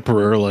for the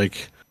Emperor.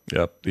 Like,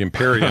 yep, the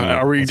Imperium.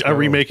 Are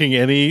we making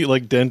any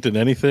like dent in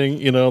anything?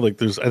 You know,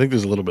 like I think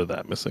there's a little bit of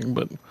that missing,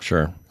 but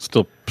sure,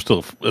 still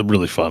a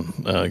really fun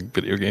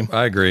video game.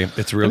 I agree.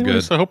 It's real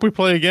good. I hope we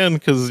play again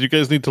because you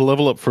guys need to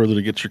level up further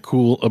to get your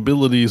cool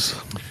abilities.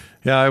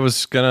 Yeah, I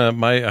was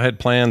I had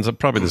plans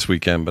probably this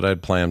weekend, but I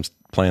had plans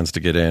to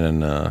get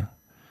in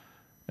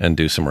and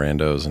do some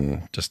randos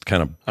and just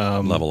kind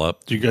of level up.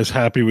 You guys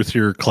happy with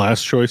your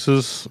class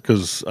choices?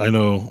 Because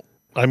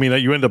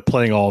you end up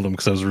playing all of them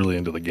because I was really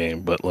into the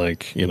game, but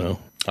like, you know,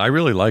 I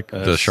really like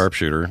the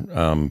sharpshooter.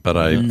 But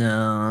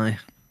no.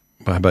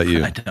 How about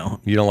you? I don't.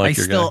 You don't like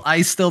your guy?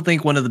 I still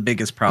think one of the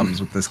biggest problems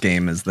with this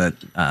game is that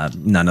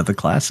none of the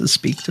classes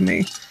speak to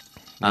me.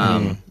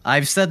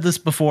 I've said this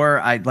before.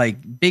 I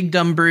like Big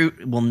Dumb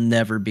Brute will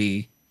never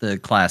be the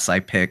class I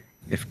pick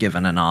if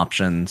given an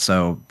option.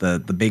 So the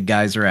big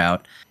guys are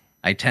out.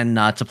 I tend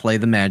not to play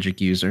the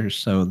magic users,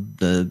 so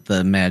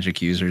the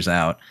magic users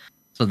out.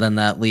 So then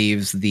that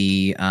leaves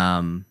the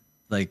kind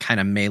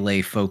of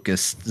melee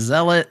focused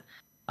zealot.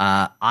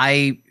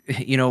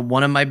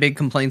 One of my big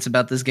complaints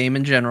about this game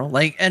in general,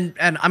 like, and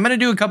I'm going to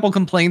do a couple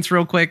complaints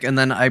real quick, and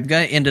then I'm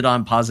going to end it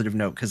on a positive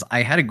note because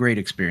I had a great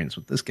experience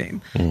with this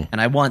game,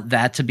 and I want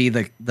that to be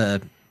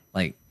the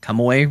come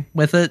away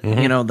with it.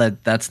 You know,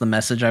 that's the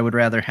message I would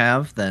rather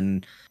have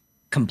than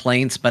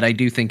complaints, but I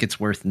do think it's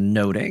worth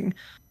noting.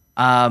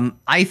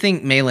 I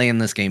think melee in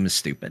this game is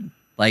stupid.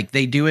 Like,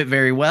 they do it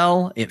very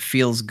well. It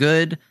feels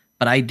good.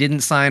 But I didn't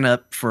sign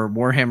up for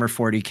Warhammer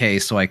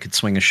 40K so I could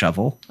swing a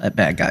shovel at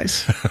bad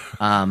guys.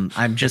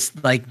 I'm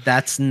just like,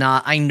 that's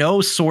not... I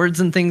know swords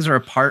and things are a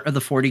part of the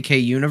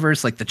 40K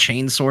universe, like the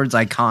chain sword's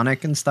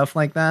iconic and stuff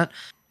like that.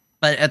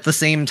 But at the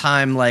same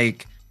time,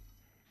 like,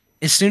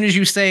 as soon as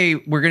you say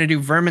we're going to do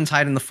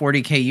Vermintide in the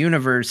 40K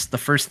universe, the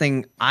first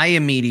thing I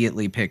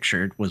immediately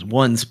pictured was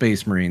 1,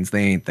 Space Marines.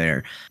 They ain't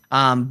there.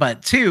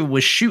 But 2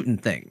 was shooting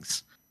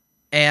things.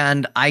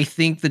 And I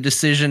think the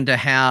decision to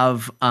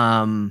have...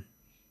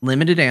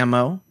 limited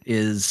ammo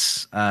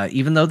is,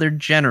 even though they're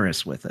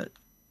generous with it,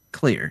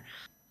 clear.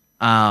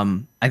 I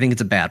think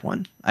it's a bad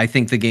one. I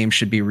think the game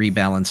should be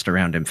rebalanced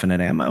around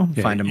infinite ammo.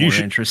 Yeah, Find a more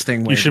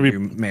interesting way to do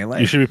melee.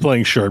 You should be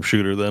playing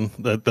Sharpshooter then.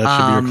 That should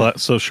be your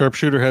class. So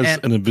Sharpshooter has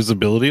an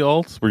invisibility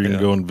alt where you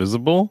can go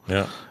invisible.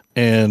 Yeah.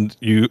 And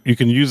you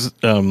can use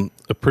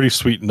a pretty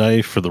sweet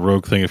knife for the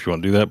rogue thing if you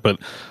want to do that. But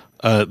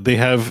they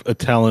have a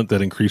talent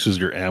that increases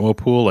your ammo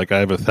pool. Like I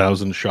have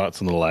 1,000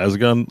 shots in the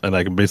lasgun, and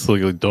I can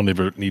basically don't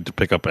even need to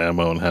pick up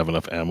ammo and have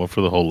enough ammo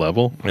for the whole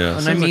level. Yeah,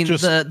 and I mean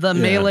the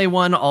melee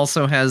one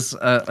also has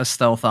a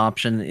stealth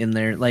option in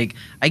there. Like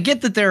I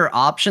get that there are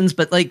options,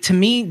 but like to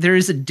me, there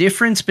is a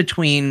difference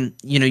between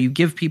you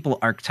give people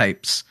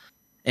archetypes,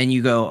 and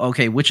you go,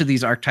 okay, which of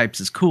these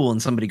archetypes is cool?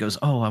 And somebody goes,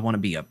 oh, I want to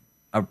be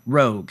a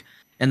rogue,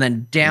 and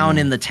then down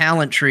in the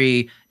talent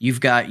tree,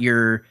 you've got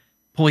your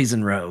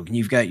poison rogue, and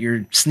you've got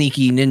your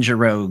sneaky ninja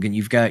rogue, and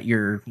you've got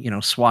your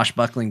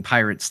swashbuckling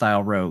pirate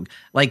style rogue.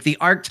 Like the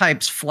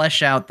archetypes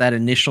flesh out that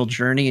initial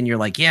journey, and you're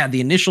like, yeah, the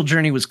initial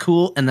journey was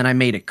cool, and then I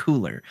made it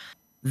cooler.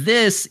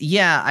 This,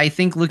 yeah, I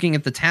think looking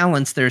at the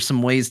talents, there's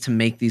some ways to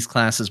make these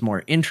classes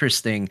more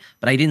interesting,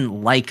 but I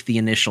didn't like the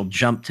initial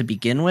jump to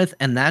begin with,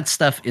 and that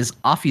stuff is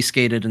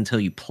obfuscated until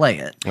you play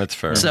it. That's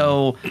fair.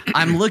 So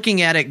I'm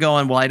looking at it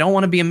going, well, I don't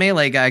want to be a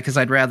melee guy because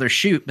I'd rather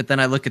shoot, but then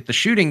I look at the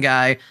shooting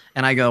guy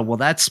and I go, well,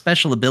 that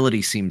special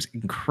ability seems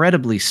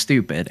incredibly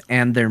stupid,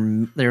 and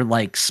their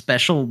like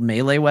special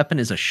melee weapon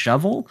is a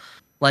shovel.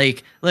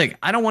 Like, look,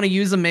 I don't want to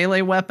use a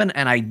melee weapon,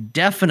 and I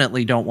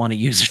definitely don't want to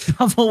use a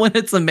shovel when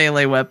it's a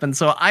melee weapon.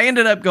 So I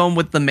ended up going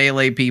with the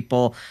melee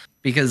people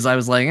because I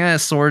was like,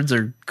 swords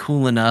are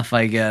cool enough,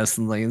 I guess.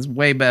 And like, it's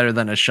way better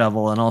than a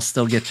shovel, and I'll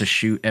still get to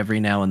shoot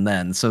every now and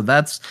then. So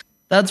that's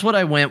what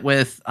I went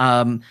with.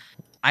 I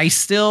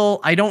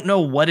don't know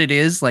what it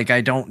is. Like,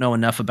 I don't know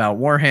enough about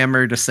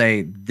Warhammer to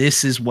say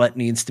this is what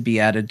needs to be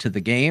added to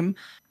the game.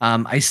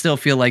 I still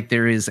feel like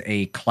there is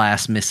a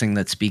class missing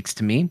that speaks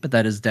to me, but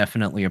that is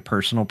definitely a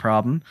personal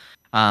problem.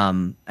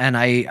 And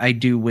I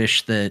do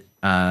wish that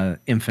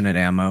infinite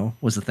ammo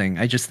was a thing.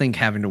 I just think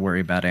having to worry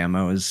about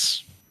ammo I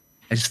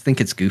just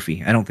think it's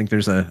goofy. I don't think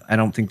there's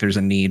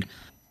a need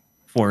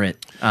for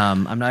it.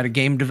 I'm not a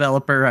game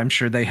developer. I'm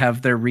sure they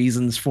have their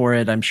reasons for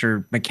it. I'm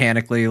sure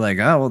mechanically, like,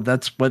 oh, well,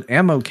 that's what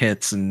ammo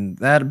kits and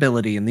that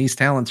ability and these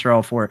talents are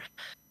all for.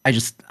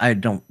 I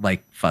don't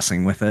like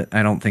fussing with it.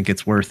 I don't think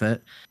it's worth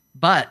it.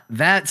 But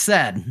that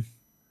said,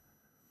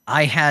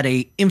 I had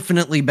a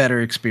infinitely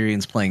better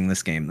experience playing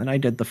this game than I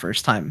did the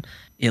first time.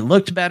 It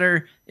looked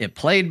better. It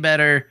played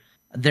better.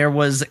 There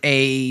was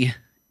you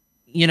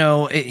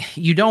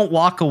don't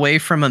walk away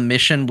from a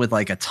mission with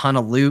like a ton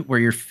of loot where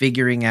you're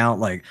figuring out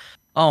like,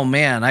 oh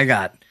man, I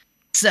got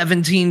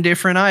 17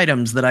 different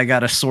items that I got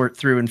to sort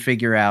through and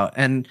figure out.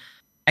 And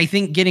I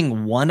think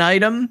getting one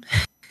item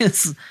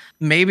is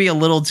maybe a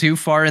little too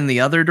far in the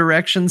other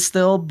direction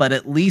still, but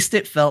at least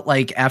it felt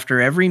like after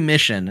every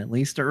mission, at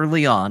least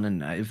early on,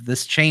 and if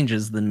this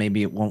changes, then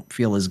maybe it won't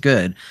feel as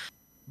good.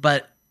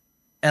 But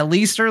at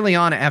least early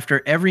on,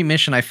 after every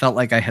mission, I felt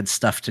like I had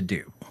stuff to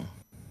do.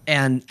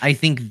 And I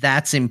think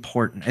that's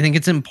important. I think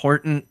it's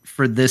important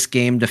for this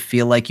game to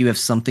feel like you have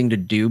something to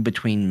do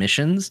between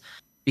missions,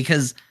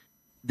 because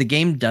the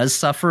game does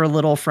suffer a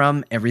little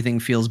from everything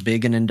feels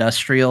big and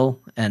industrial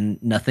and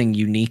nothing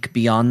unique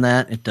beyond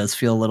that. It does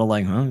feel a little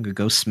like, I'm gonna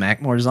go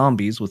smack more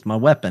zombies with my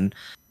weapon.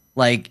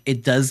 Like,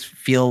 it does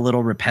feel a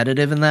little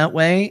repetitive in that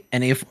way.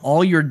 And if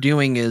all you're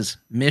doing is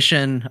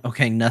mission,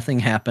 okay, nothing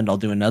happened, I'll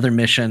do another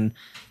mission.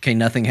 Okay,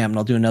 nothing happened,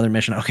 I'll do another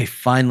mission. Okay,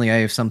 finally I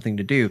have something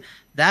to do.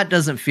 That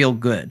doesn't feel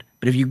good.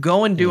 But if you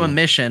go and do a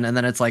mission and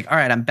then it's like, all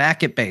right, I'm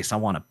back at base. I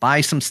want to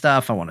buy some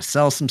stuff. I want to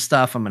sell some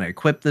stuff. I'm going to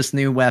equip this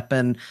new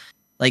weapon.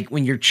 Like,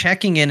 when you're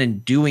checking in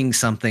and doing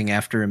something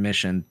after a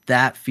mission,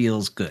 that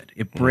feels good.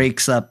 It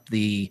breaks up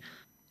the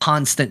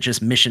constant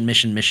just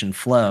mission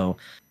flow.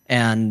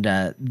 And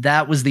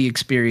that was the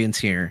experience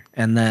here.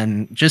 And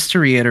then just to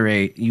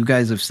reiterate, you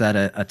guys have said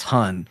a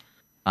ton.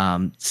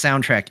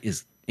 Soundtrack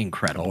is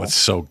incredible. Oh, it's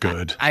so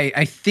good.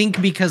 I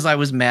think because I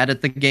was mad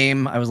at the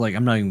game, I was like,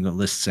 I'm not even going to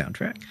list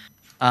soundtrack.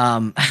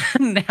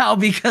 Now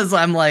because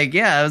I'm like,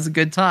 yeah, it was a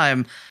good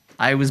time,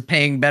 I was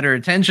paying better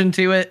attention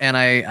to it, and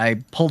I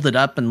pulled it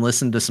up and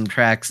listened to some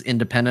tracks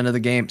independent of the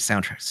game.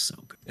 Soundtrack's so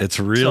good. It's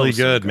really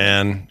good,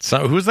 man.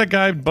 So who's that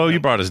guy, Bo? You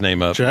brought his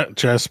name up.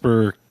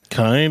 Jasper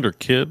Kind or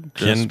Kid?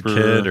 Kid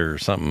or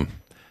something.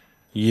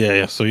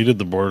 Yeah. So he did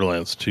the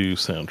Borderlands 2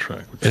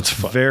 soundtrack. It's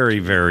very,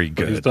 very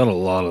good. But he's done a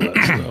lot of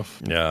that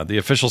stuff. Yeah, the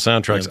official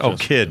soundtracks. Yeah,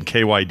 Kid,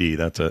 KYD.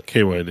 That's it.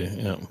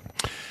 KYD. Yeah.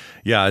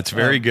 Yeah, it's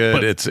very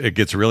good. It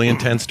gets really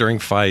intense during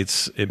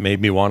fights. It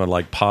made me want to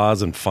like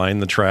pause and find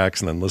the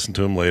tracks and then listen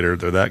to them later.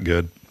 They're that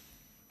good.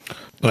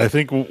 But I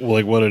think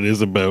like what it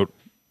is about,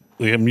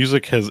 like,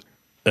 music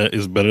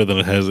is better than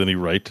it has any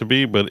right to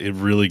be, but it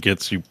really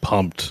gets you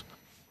pumped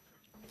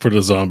for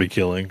the zombie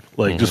killing.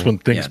 Like just when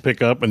things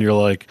pick up and you're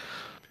like,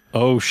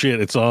 oh shit,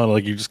 it's on.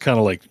 Like you just kind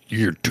of like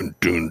you're dun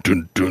dun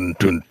dun dun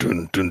dun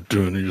dun dun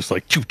dun. And you're just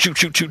like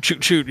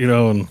shoot, you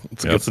know, and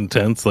it gets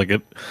intense. Like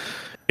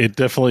it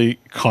definitely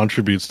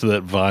contributes to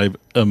that vibe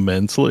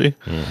immensely.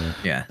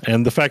 Mm-hmm. Yeah.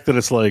 And the fact that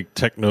it's like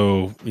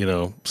techno,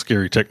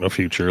 scary techno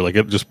future, like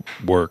it just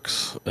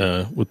works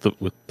with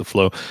the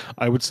flow.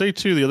 I would say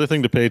too, the other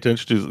thing to pay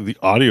attention to is the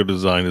audio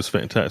design is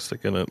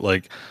fantastic. And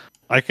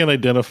I can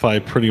identify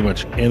pretty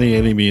much any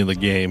enemy in the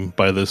game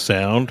by the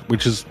sound,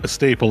 which is a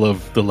staple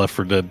of the Left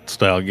 4 Dead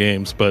style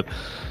games. But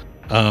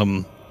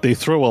they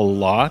throw a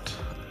lot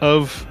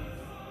of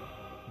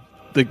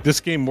this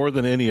game more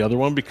than any other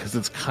one, because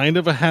it's kind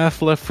of a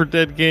half Left 4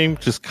 Dead game,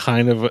 just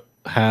kind of a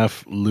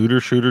half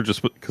looter shooter,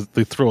 just because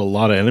they throw a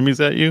lot of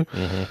enemies at you.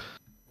 Mm-hmm.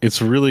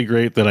 It's really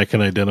great that I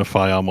can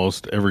identify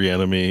almost every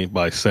enemy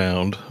by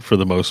sound for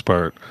the most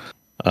part,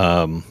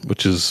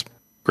 which is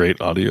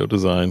great audio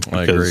design,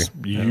 because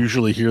you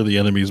usually hear the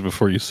enemies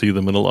before you see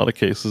them in a lot of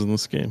cases in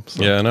this game.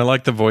 So. Yeah, and I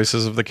like the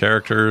voices of the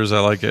characters. I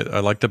like it.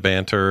 I like the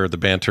banter. The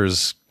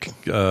banter's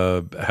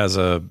has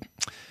a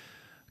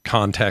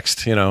context,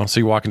 so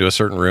you walk into a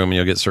certain room and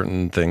you'll get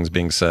certain things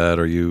being said,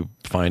 or you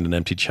find an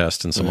empty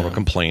chest and someone will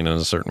complain in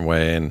a certain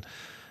way, and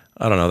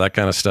I don't know, that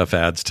kind of stuff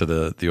adds to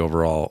the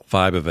overall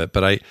vibe of it.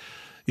 But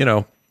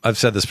I've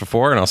said this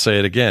before and I'll say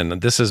it again.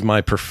 This is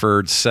my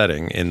preferred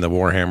setting in the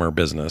Warhammer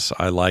business.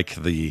 I like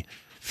the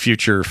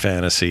future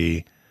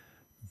fantasy,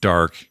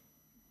 dark,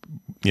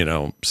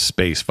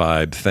 space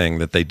vibe thing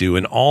that they do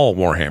in all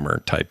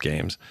Warhammer type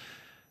games.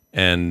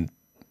 And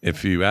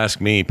if you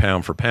ask me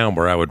pound for pound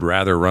where I would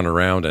rather run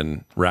around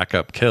and rack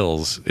up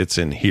kills, it's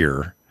in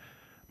here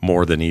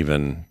more than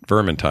even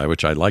Vermintide,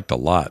 which I liked a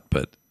lot,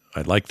 but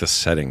I like the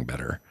setting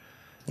better.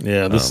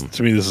 Yeah,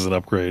 to me, this is an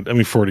upgrade. I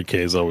mean, 40K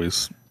is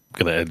always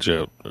going to edge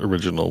out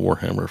original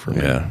Warhammer for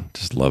me. Yeah,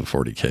 just love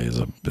 40K as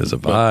a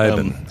vibe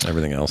and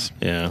everything else.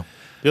 Yeah.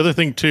 The other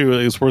thing, too,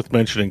 is worth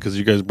mentioning because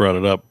you guys brought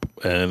it up,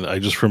 and I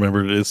just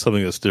remembered it is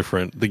something that's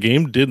different. The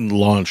game didn't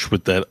launch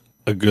with a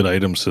good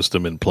item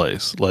system in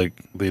place.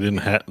 Like, they didn't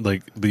have,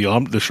 like,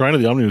 the Shrine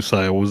of the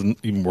Omnibusi wasn't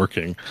even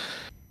working.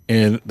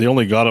 And they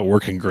only got it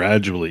working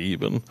gradually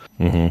even.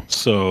 Mm-hmm.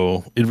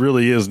 So it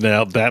really is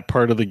now that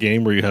part of the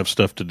game where you have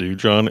stuff to do,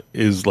 John,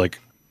 is like,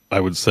 I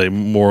would say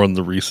more on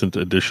the recent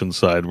edition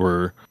side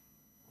where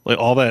like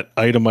all that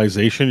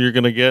itemization you're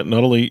going to get,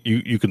 not only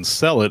you can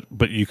sell it,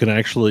 but you can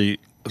actually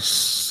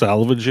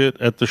salvage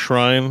it at the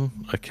shrine.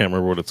 I can't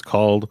remember what it's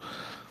called,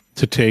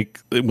 to take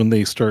when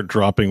they start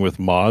dropping with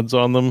mods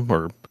on them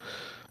or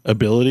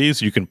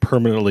abilities, you can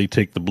permanently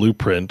take the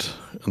blueprint,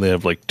 and they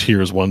have like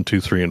tiers 1, 2,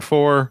 3, and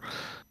 4.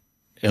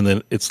 And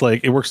then it's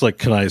like, it works like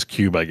Kanai's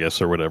Cube, I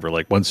guess, or whatever.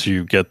 Like once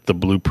you get the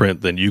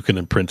blueprint, then you can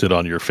imprint it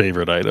on your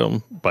favorite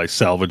item by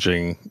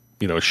salvaging,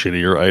 a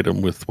shittier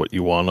item with what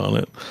you want on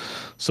it.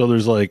 So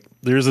there's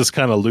this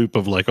kind of loop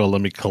of like, oh,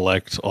 let me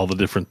collect all the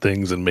different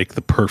things and make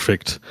the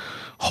perfect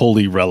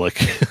holy relic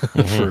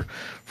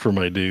for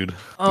my dude.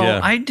 Oh, yeah.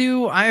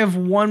 I have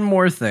one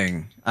more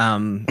thing.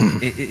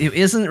 It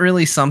isn't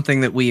really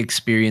something that we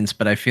experience,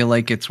 but I feel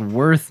like it's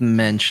worth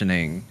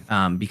mentioning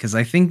because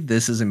I think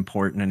this is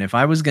important. And if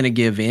I was going to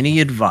give any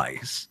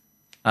advice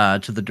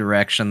to the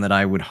direction that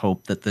I would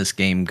hope that this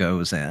game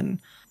goes in,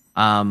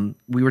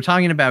 we were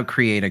talking about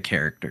creative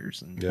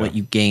characters and what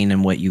you gain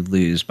and what you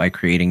lose by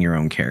creating your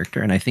own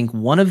character. And I think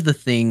one of the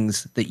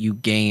things that you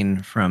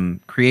gain from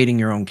creating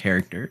your own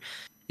character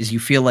is you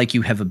feel like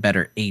you have a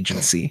better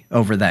agency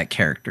over that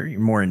character. You're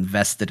more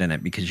invested in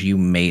it because you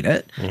made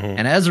it. Mm-hmm.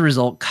 And as a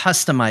result,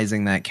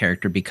 customizing that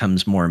character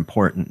becomes more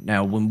important.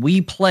 Now, when we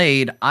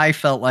played, I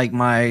felt like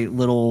my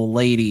little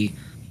lady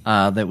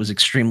that was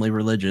extremely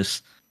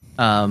religious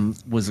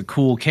was a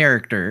cool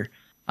character.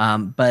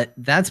 But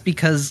that's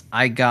because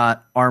I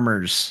got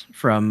armors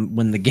from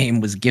when the game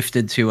was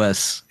gifted to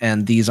us,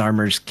 and these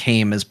armors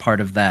came as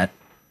part of that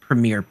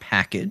premiere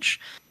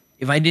package.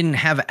 If I didn't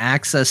have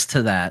access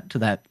to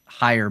that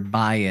higher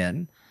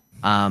buy-in,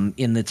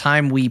 in the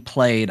time we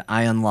played,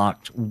 I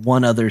unlocked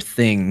one other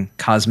thing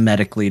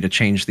cosmetically to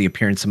change the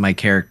appearance of my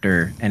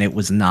character, and it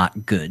was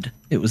not good.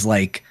 It was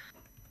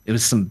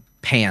some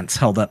pants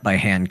held up by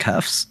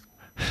handcuffs.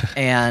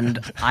 And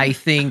I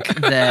think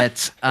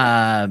that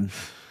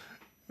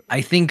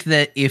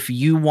if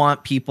you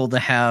want people to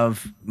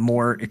have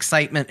more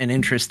excitement and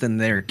interest in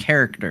their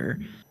character,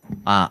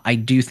 I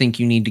do think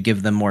you need to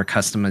give them more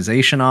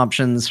customization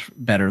options,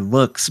 better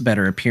looks,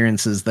 better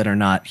appearances that are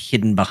not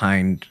hidden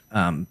behind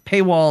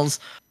paywalls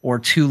or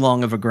too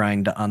long of a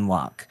grind to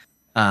unlock.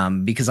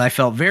 Because I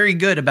felt very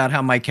good about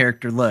how my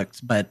character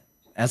looked, but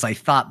as I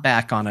thought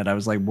back on it, I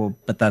was like, well,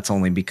 but that's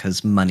only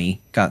because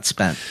money got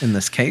spent in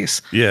this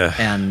case. Yeah.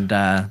 And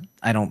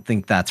I don't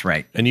think that's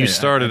right. And you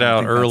started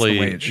out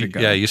early.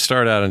 Yeah, you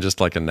start out in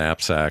just like a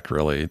knapsack,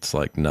 really. It's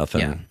like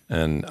nothing. Yeah.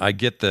 And I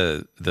get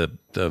the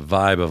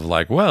vibe of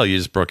like, well,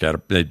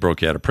 they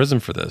broke you out of prison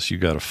for this. You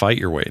got to fight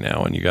your way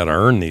now, and you got to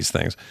earn these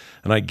things.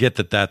 And I get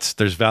that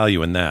there's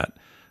value in that.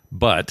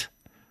 But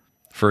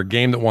for a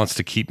game that wants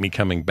to keep me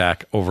coming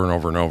back over and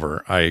over and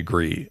over, I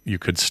agree. You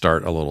could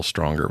start a little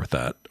stronger with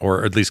that,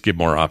 or at least give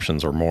more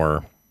options or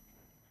more.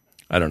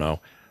 I don't know.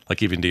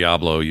 Like even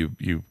Diablo, you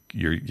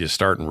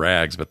start in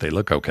rags, but they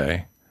look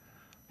okay.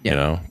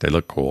 Yeah. They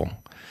look cool.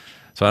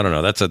 So I don't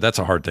know. That's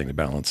a hard thing to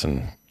balance,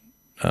 and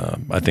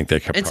I think they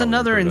could. It's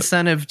another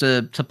incentive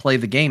to play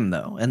the game,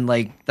 though, and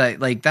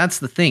that's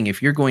the thing.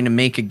 If you're going to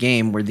make a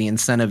game where the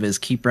incentive is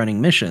keep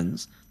running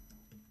missions,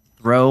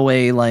 throw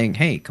away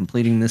hey,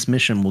 completing this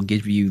mission will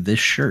give you this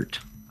shirt.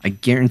 I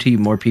guarantee you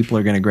more people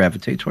are going to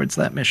gravitate towards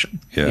that mission.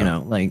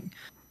 Yeah.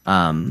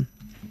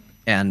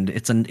 And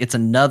it's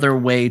another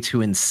way to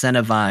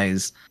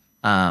incentivize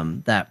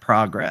that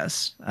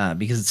progress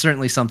because it's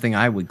certainly something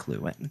I would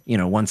clue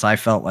in. Once I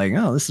felt like,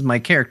 oh, this is my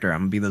character,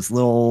 I'm gonna be this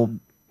little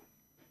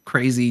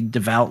crazy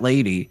devout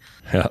lady.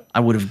 Yeah. I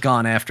would have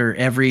gone after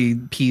every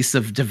piece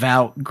of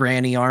devout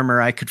granny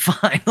armor I could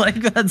find.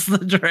 That's the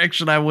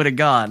direction I would have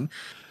gone.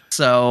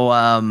 So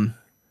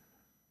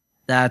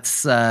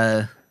that's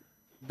kind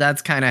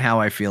of how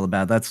I feel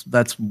about it.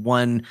 That's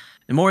one.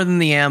 And more than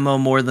the ammo,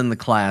 more than the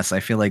class,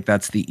 I feel like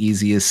that's the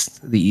easiest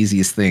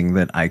thing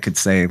that I could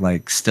say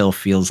still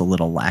feels a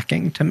little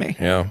lacking to me.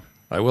 Yeah.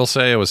 I will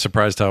say I was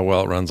surprised how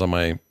well it runs on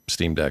my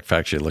Steam Deck.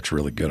 Actually, it looks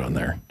really good on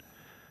there.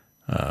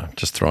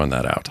 Just throwing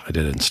that out. I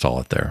did install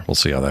it there. We'll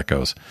see how that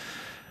goes.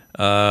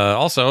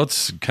 Also,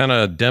 it's kind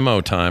of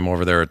demo time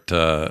over there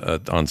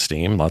on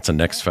Steam. Lots of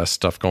Next Fest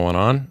stuff going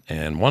on,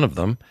 and one of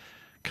them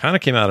kind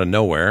of came out of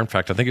nowhere. In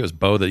fact, I think it was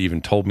Bo that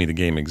even told me the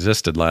game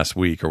existed last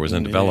week or was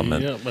in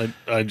development. Yeah,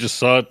 I just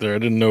saw it there. I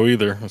didn't know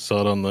either. I saw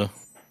it on the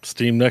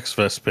Steam Next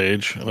Fest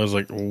page, and I was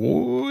like,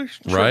 "Whoa,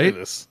 right?"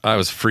 This. I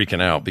was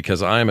freaking out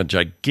because I'm a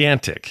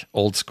gigantic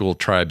old school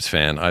Tribes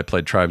fan. I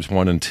played Tribes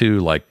 1 and 2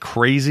 like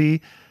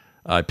crazy.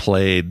 I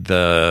played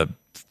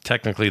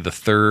technically the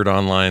third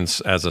online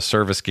as a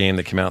service game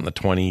that came out in the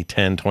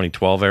 2010,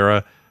 2012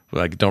 era.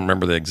 I don't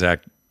remember the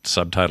exact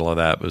subtitle of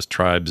that. It was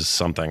Tribes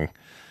something.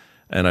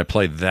 And I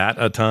played that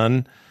a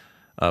ton.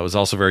 It was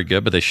also very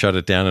good, but they shut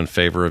it down in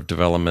favor of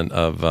development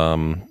of,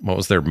 what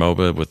was their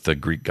MOBA with the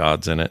Greek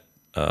gods in it?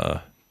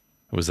 It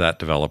was that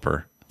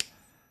developer.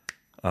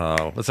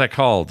 What's that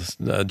called?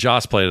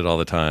 Joss played it all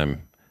the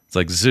time. It's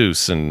like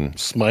Zeus and...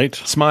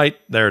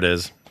 Smite, there it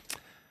is.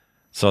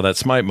 So that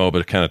Smite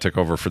MOBA kind of took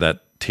over for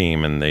that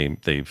team, and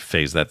they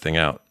phased that thing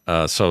out.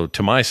 So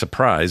to my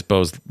surprise,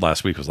 Bo's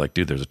last week was like,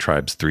 dude, there's a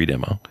Tribes 3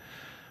 demo.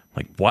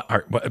 I'm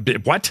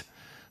like, what?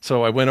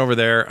 So I went over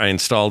there, I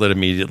installed it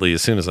immediately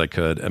as soon as I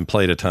could, and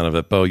played a ton of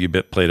it. Bo, you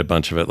played a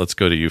bunch of it. Let's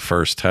go to you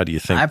first. How do you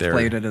think I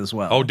played it as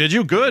well. Oh, did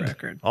you?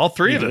 Good. All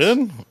three of us.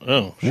 Did?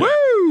 Oh, sure.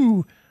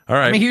 Woo! All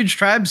right. I'm a huge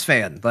Tribes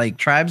fan. Like,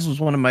 Tribes was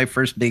one of my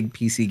first big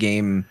PC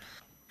game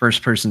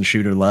first-person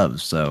shooter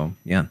loves. So,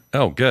 yeah.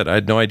 Oh, good. I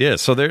had no idea.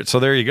 So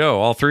there you go.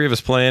 All three of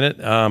us playing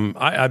it.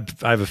 I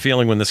have a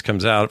feeling when this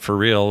comes out for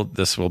real,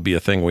 this will be a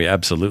thing we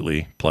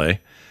absolutely play.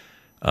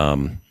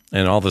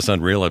 And all this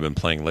Unreal I've been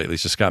playing lately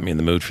has just got me in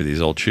the mood for these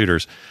old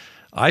shooters.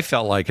 I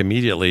felt like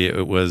immediately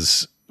it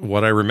was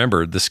what I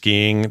remembered: the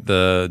skiing,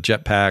 the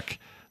jetpack,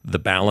 the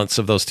balance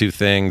of those two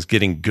things,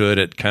 getting good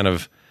at kind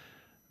of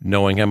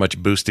knowing how much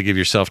boost to give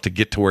yourself to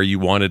get to where you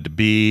wanted to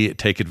be,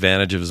 take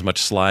advantage of as much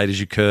slide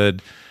as you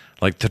could.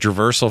 Like the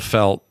traversal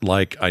felt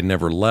like I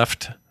never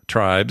left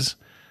Tribes.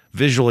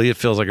 Visually, it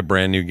feels like a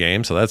brand new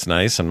game, so that's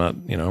nice. I'm not,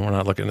 we're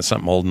not looking at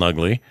something old and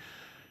ugly.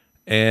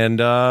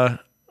 And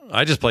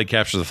I just played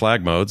Capture the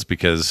Flag modes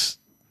because,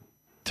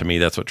 to me,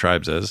 that's what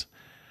Tribes is.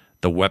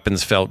 The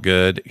weapons felt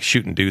good.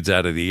 Shooting dudes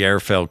out of the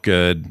air felt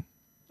good.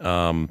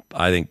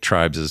 I think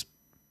Tribes is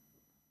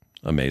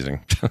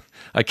amazing.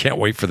 I can't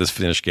wait for this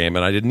finished game,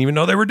 and I didn't even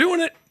know they were doing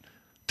it.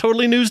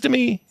 Totally news to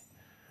me.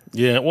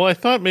 Yeah, well, I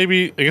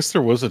guess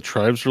there was a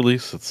Tribes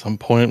release at some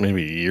point,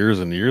 maybe years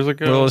and years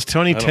ago. Well, it was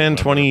 2010,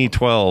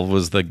 2012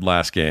 was the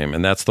last game,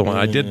 and that's the one.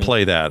 I did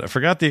play that. I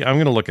forgot I'm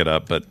going to look it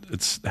up, but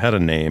it's had a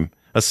name.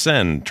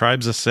 Ascend.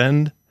 Tribes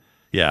Ascend?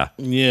 Yeah.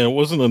 Yeah, it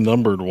wasn't a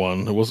numbered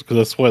one. It was, because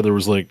that's why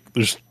there's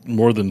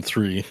more than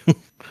 3.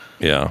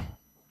 Yeah.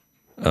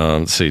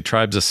 Let's see.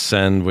 Tribes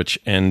Ascend, which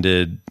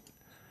ended...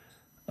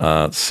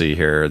 let's see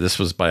here. This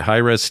was by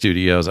Hi-Rez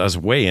Studios. I was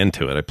way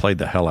into it. I played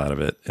the hell out of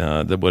it.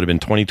 That would have been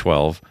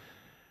 2012.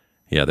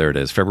 Yeah, there it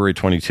is. February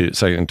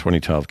 2nd,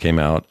 2012 came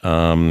out.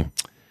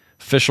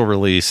 Official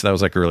release, that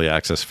was like early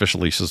access. Official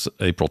release was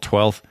April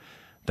 12th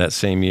that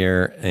same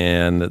year.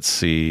 And let's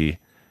see...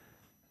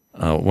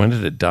 when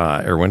did it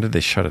die, or when did they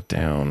shut it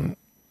down?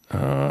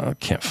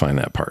 Can't find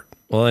that part.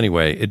 Well,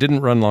 anyway, it didn't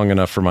run long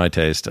enough for my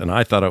taste, and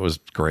I thought it was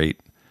great.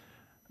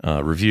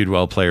 Reviewed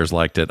well, players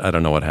liked it. I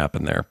don't know what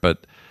happened there,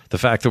 but the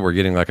fact that we're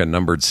getting like a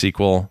numbered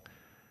sequel,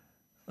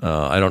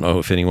 I don't know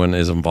if anyone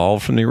is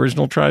involved from the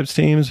original Tribes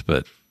teams,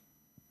 but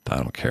I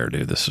don't care,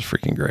 dude. This is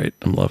freaking great.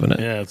 I'm loving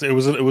it. Yeah, it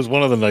was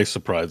one of the nice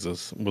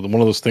surprises. One of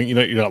those things,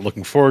 you're not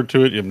looking forward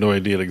to it. You have no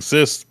idea it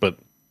exists, but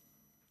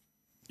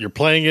you're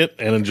playing it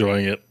and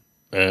enjoying it.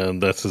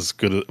 And that's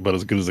about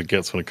as good as it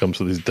gets when it comes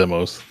to these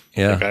demos.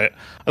 Yeah. I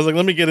was like,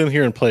 let me get in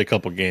here and play a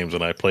couple games,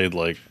 and I played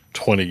like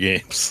 20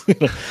 games.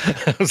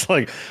 I was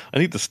like, I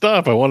need to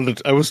stop. I went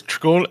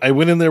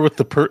in there with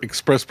the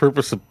express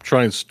purpose of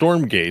trying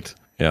Stormgate.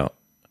 Yeah.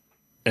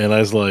 And I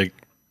was like,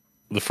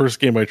 the first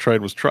game I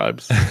tried was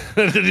Tribes. I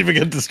didn't even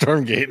get to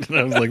Stormgate, and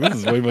I was like, this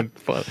is way more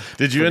fun.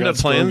 Did you end up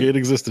playing Stormgate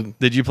existed?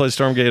 Did you play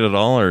Stormgate at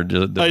all, or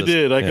I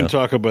did. I can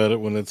talk about it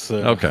when it's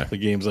okay. The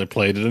games I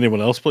played. Did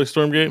anyone else play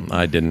Stormgate?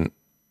 I didn't.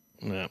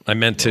 Yeah. I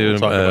meant to,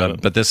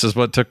 but this is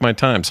what took my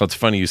time. So it's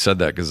funny you said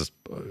that, because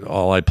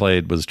all I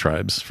played was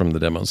Tribes from the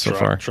demos so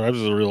far. Tribes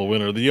is a real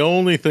winner. The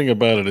only thing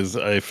about it is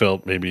I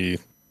felt maybe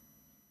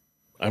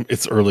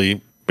it's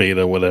early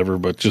beta, whatever,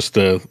 but just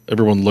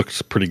everyone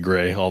looks pretty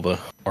gray, all the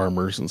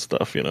armors and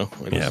stuff,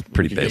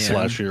 pretty basic.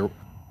 Flashier.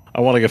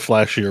 I want to get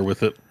flashier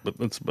with it, but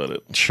that's about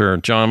it. Sure.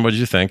 John, what did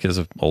you think as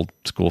an old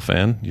school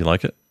fan? You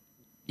like it?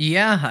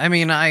 Yeah, I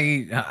mean,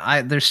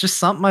 I there's just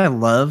something I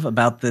love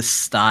about this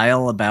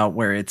style, about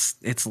where it's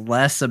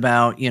less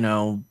about,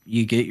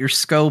 you get your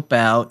scope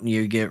out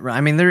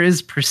and there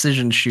is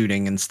precision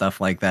shooting and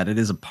stuff like that. It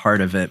is a part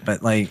of it,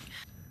 but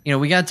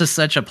we got to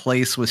such a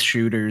place with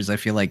shooters. I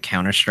feel like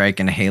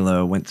Counter-Strike and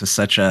Halo went to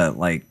such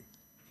a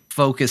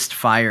focused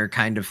fire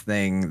kind of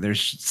thing.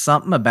 There's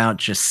something about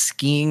just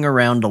skiing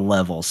around a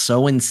level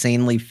so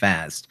insanely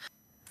fast,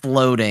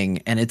 floating,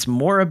 and it's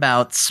more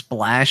about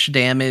splash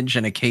damage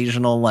and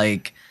occasional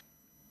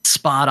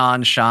spot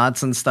on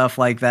shots and stuff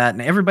like that.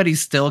 And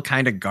everybody's still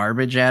kind of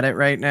garbage at it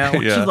right now,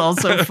 which is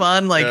also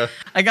fun. Like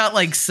I got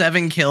like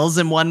 7 kills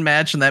in one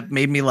match and that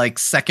made me like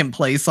second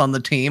place on the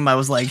team. I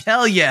was like,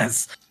 hell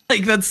yes.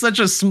 Like that's such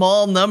a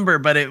small number,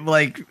 but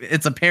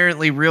it's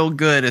apparently real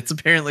good. It's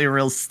apparently a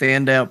real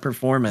standout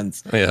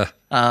performance. Yeah.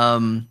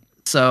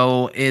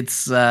 So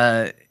it's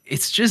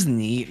just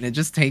neat. And it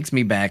just takes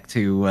me back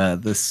to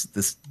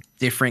this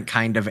different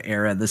kind of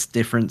era, this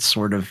different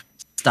sort of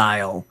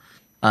style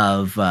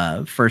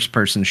of first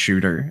person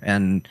shooter.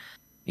 And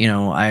you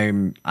know, I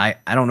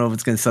don't know if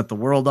it's going to set the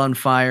world on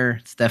fire.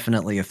 It's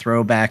definitely a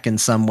throwback in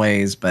some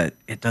ways, but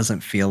it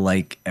doesn't feel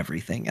like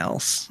everything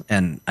else,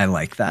 and I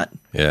like that.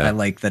 Yeah, I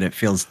like that it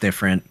feels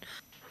different,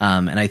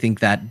 and I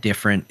think that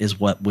different is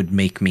what would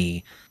make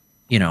me,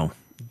 you know,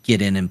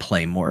 get in and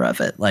play more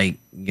of it. Like,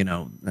 you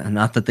know,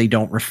 not that they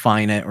don't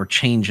refine it or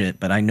change it,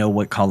 but I know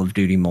what Call of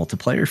Duty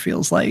multiplayer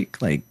feels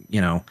like. Like, you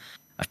know,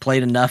 I've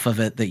played enough of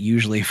it that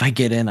usually if I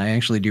get in, I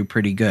actually do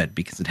pretty good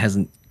because it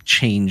hasn't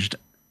changed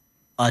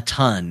a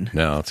ton.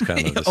 No, it's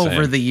kind of the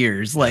over same. the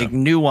years. Like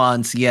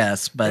nuance,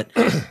 yes, but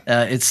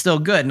it's still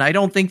good. And I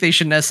don't think they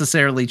should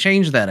necessarily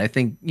change that. I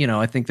think, you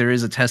know, I think there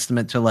is a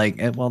testament to like,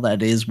 well,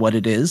 that is what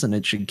it is, and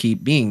it should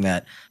keep being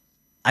that.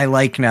 I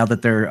like now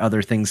that there are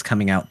other things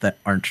coming out that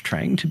aren't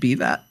trying to be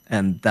that,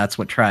 and that's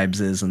what Tribes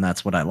is, and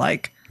that's what I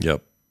like.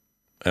 Yep,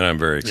 and I'm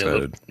very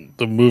excited. Yeah,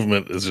 the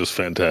movement is just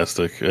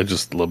fantastic. I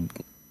just love.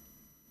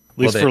 At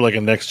least for like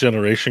a next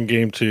generation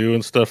game too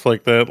and stuff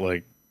like that,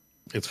 like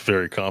it's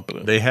very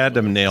competent. They had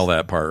to nail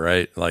that part,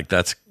 right? Like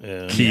that's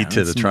key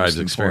to the Tribes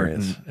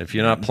experience. If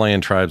you're not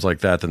playing Tribes like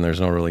that, then there's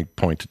no really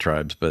point to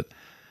Tribes. But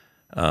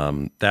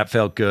that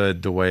felt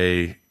good. The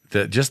way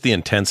that just the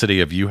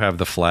intensity of you have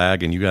the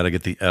flag and you got to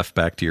get the F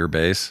back to your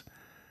base.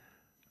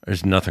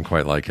 There's nothing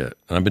quite like it.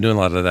 And I've been doing a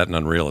lot of that in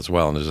Unreal as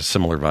well. And there's a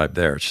similar vibe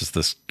there. It's just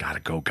this gotta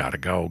go,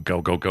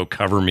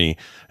 cover me.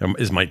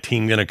 Is my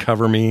team going to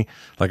cover me?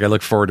 Like I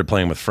look forward to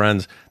playing with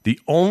friends. The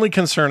only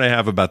concern I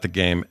have about the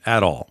game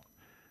at all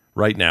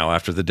right now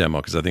after the demo,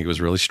 because I think it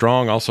was really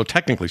strong, also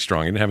technically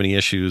strong. It didn't have any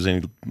issues,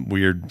 any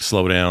weird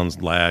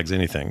slowdowns, lags,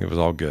 anything. It was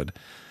all good.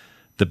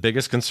 The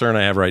biggest concern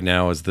I have right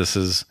now is this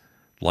is,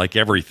 like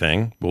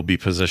everything, will be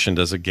positioned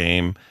as a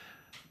game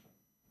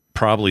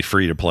probably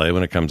free to play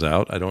when it comes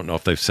out. I don't know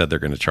if they've said they're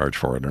going to charge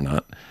for it or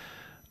not.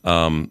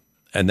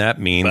 And that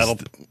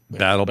means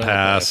Battle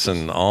Pass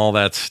and all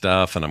that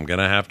stuff. And I'm going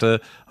to have to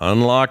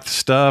unlock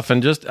stuff.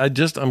 And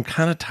I'm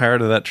kind of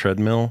tired of that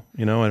treadmill.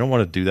 You know, I don't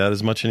want to do that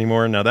as much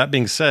anymore. Now, that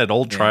being said,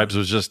 old Tribes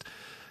was just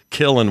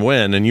kill and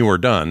win and you were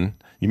done.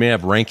 You may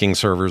have ranking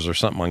servers or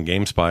something on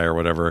GameSpy or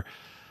whatever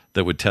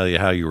that would tell you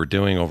how you were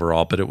doing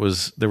overall. But there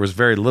was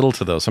very little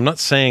to those. I'm not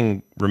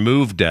saying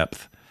remove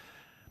depth,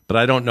 but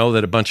I don't know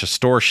that a bunch of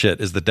store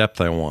shit is the depth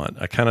I want.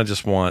 I kind of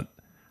just want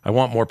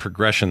more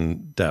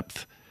progression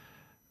depth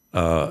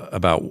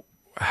about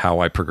how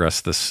I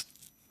progress this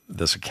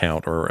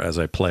account, or as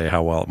I play,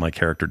 how well my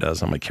character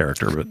does on my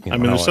character. But you know, I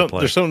mean,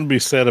 there's something to be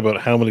said about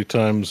how many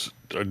times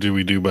do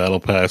we do battle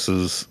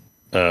passes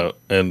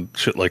and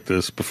shit like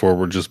this before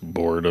we're just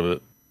bored of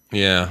it.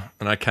 Yeah,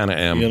 and I kind of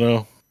am. You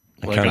know,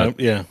 I'm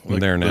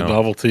there now. The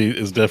novelty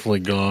is definitely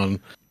gone.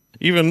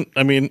 Even,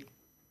 I mean,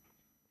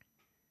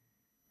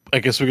 I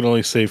guess we can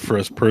only say for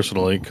us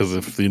personally, because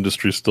if the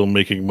industry's still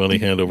making money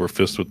hand over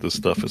fist with this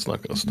stuff, it's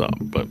not going to stop.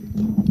 But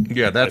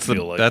yeah, that's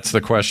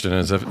the question: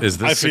 is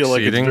this? I feel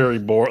like it's very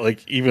boring.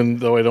 Like, even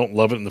though I don't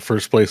love it in the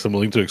first place, I'm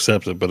willing to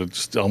accept it, but it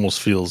just almost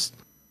feels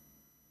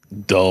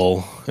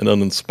dull and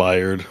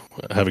uninspired,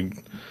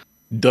 having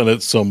done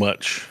it so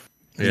much.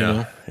 Yeah, you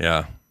know?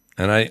 Yeah.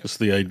 And just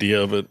the idea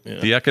of it. Yeah.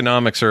 The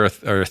economics are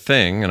a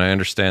thing, and I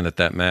understand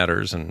that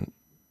matters. And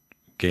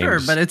games. Sure,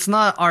 but it's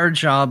not our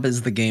job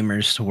as the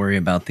gamers to worry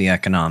about the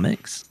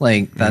economics.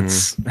 Like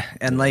that's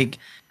and like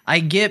I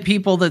get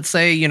people that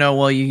say, you know,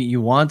 well,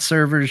 you want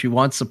servers, you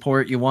want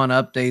support, you want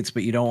updates,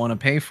 but you don't want to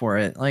pay for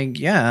it. Like,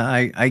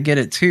 yeah, I get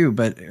it too,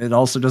 but it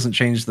also doesn't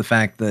change the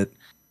fact that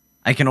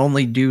I can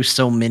only do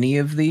so many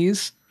of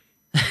these,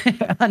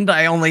 and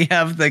I only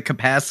have the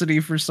capacity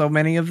for so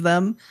many of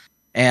them.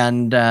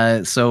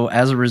 And so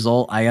as a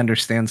result, I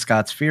understand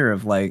Scott's fear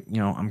of like, you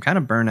know, I'm kind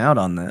of burnt out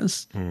on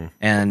this.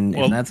 And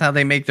that's how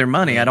they make their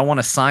money. I don't want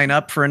to sign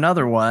up for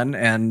another one.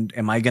 And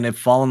am I going to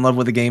fall in love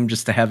with a game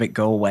just to have it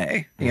go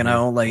away? You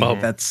know, like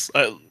that's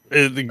a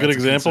good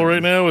example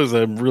right now is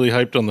I'm really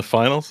hyped on the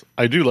finals.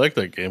 I do like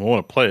that game. I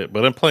want to play it,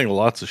 but I'm playing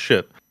lots of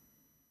shit.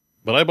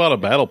 But I bought a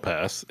battle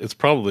pass. It's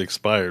probably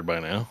expired by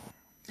now.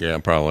 Yeah,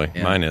 probably.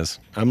 Yeah. Mine is.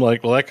 I'm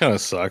like, well, that kind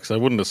of sucks. I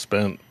wouldn't have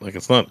spent, like,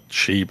 it's not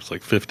cheap. It's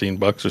like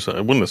 $15 or something. I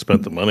wouldn't have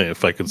spent the money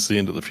if I could see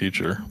into the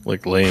future.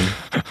 Like, lame.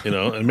 You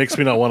know, it makes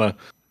me not want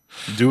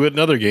to do it in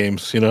other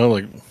games, you know?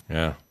 Like,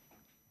 yeah.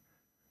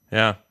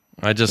 Yeah.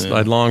 I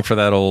long for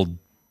that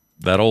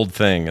old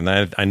thing. And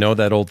I know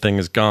that old thing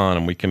is gone,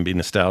 and we can be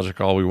nostalgic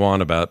all we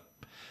want about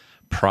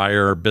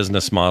prior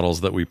business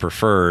models that we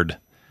preferred,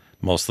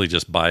 mostly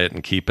just buy it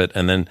and keep it.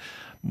 And then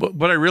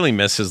what I really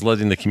miss is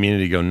letting the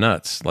community go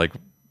nuts. Like,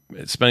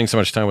 spending so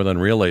much time with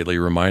Unreal lately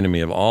reminded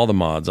me of all the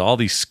mods, all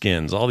these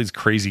skins, all these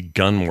crazy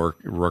gun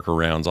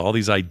workarounds, all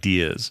these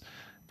ideas,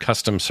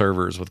 custom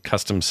servers with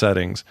custom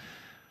settings.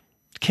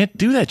 Can't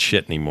do that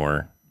shit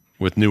anymore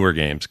with newer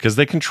games because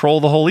they control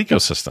the whole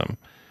ecosystem.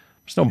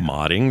 There's no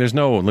modding. There's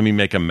no, let me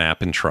make a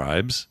map in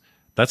tribes.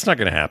 That's not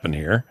going to happen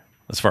here,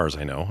 as far as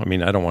I know. I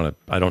mean, I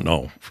don't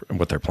know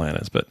what their plan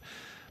is, but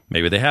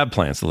maybe they have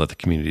plans to let the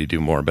community do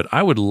more. But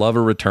I would love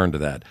a return to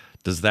that.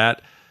 Does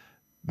that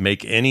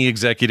make any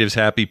executives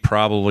happy?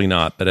 Probably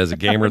not. But as a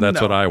gamer, that's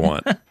what I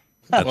want.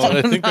 Well,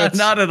 I think that's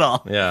not at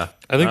all. Yeah.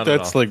 I think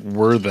that's like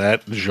where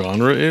that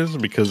genre is,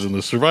 because in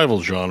the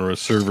survival genre,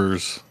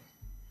 servers,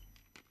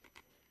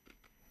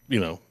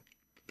 you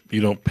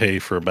don't pay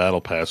for a battle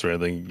pass or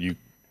anything. You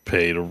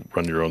pay to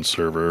run your own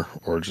server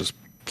or just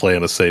play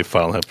in a save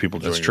file and have people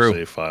join your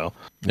save file.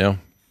 Yeah.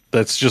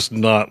 That's just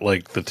not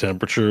like the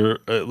temperature.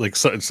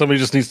 Somebody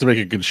just needs to make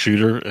a good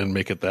shooter and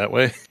make it that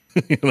way.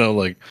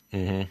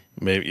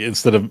 Maybe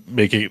instead of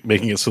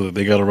making it so that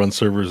they got to run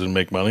servers and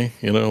make money,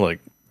 like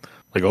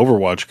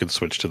Overwatch could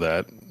switch to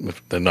that.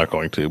 If they're not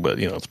going to, but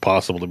it's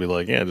possible to be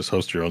like, yeah, just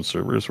host your own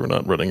servers. We're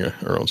not running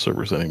our own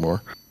servers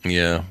anymore.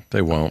 Yeah,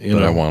 they won't,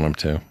 but I want them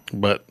to.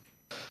 But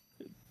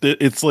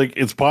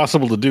it's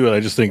possible to do it. I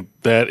just think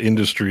that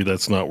industry,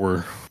 that's not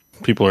where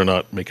people are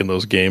not making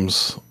those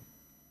games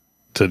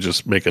to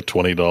just make a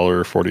 $20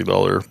 or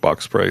 $40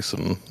 box price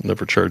and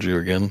never charge you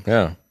again.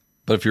 Yeah.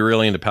 But if you're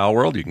really into Pal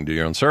World, you can do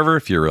your own server.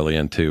 If you're really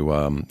into,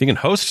 you can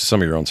host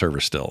some of your own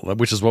servers still,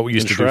 which is what we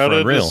used to do for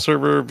Unreal.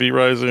 Server,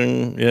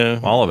 V-Rising, yeah.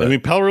 All of it. I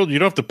mean, Pal World, you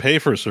don't have to pay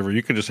for a server.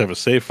 You can just have a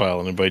save file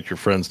and invite your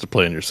friends to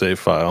play in your save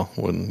file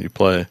when you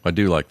play. I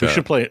do like that. We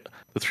should play,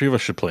 the three of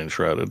us should play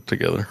Enshrouded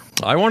together.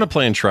 I want to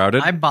play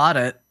Enshrouded. I bought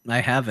it. I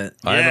have it.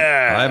 I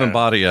haven't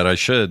bought it yet. I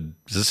should.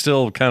 Is it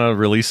still kind of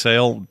release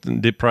sale,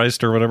 dip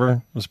priced or whatever?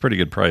 It was a pretty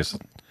good price.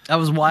 That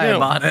was why I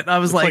bought it. I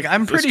was like,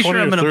 I'm pretty sure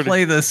I'm going to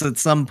play this at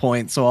some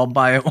point, so I'll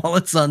buy it while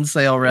it's on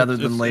sale rather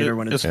than later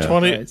when it's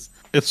 20. Price.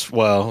 It's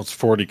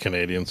 40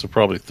 Canadian, so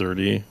probably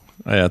 30.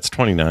 Yeah, it's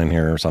 29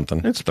 here or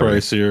something. It's 30.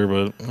 Pricier,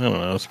 but I don't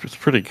know. It's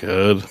pretty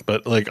good.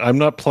 But like, I'm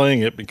not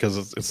playing it because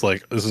it's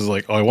like, this is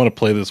like, oh, I want to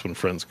play this when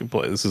friends can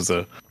play. This is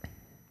a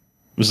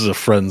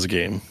friends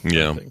game.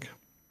 Yeah. I think.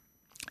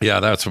 Yeah,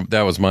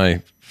 that was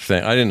my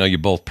thing. I didn't know you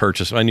both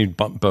purchased. I knew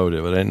Bo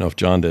did, but I didn't know if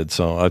John did.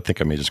 So I think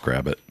I may just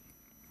grab it.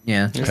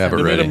 Yeah, have it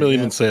ready. They made $1 million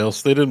in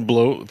sales. They didn't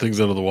blow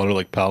things out of the water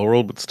like Pal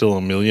World, but still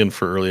 $1 million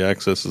for early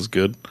access is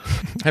good.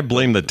 I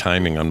blame the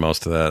timing on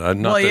most of that.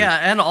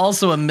 And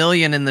also $1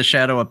 million in the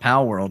shadow of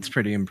Pal World's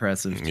pretty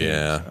impressive too.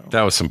 Yeah, so.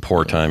 That was some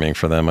poor timing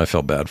for them. I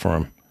felt bad for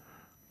them.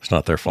 It's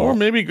not their fault. Or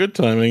maybe good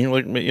timing,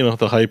 like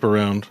the hype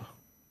around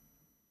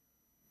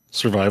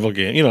survival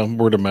game,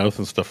 word of mouth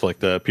and stuff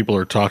like that. People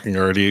are talking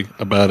already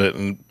about it,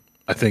 and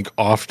I think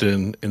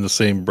often in the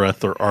same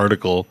breath or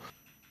article,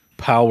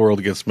 Pal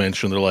World gets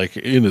mentioned. They're like,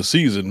 in a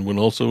season when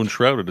also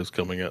Enshrouded is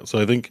coming out. So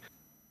I think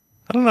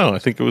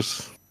it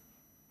was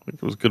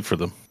good for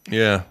them.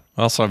 Yeah.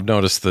 Also, I've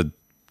noticed the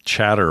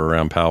chatter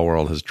around Pal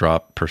World has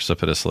dropped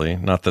precipitously.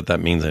 Not that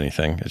means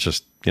anything. It's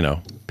just,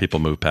 people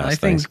move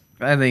past things.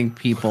 I think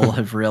people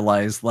have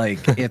realized, like,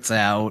 it's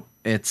out.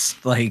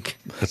 It's like,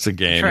 it's a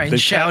game. Try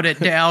and shout it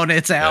down.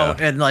 It's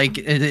out, and like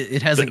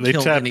it hasn't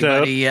killed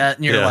anybody yet.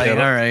 And you're all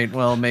right,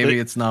 well, maybe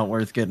it's not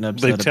worth getting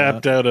upset. They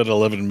tapped out at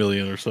 11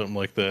 million or something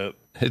like that.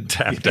 It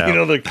tapped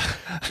out.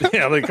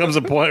 There comes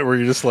a point where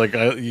you're just like,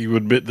 you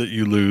admit that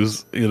you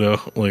lose.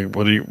 Like,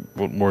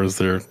 what more is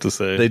there to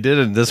say? They did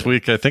it this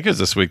week. I think it was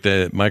this week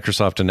that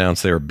Microsoft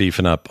announced they were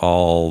beefing up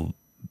all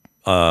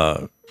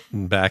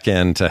back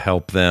end to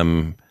help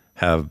them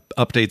have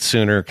updates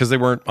sooner because they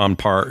weren't on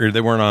par, or they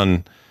weren't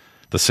on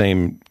the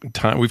same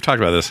time. We've talked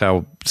about this,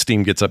 how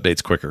Steam gets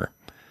updates quicker,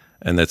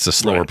 and that's a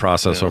slower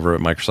process over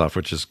at Microsoft,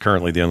 which is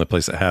currently the only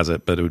place that has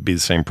it, but it would be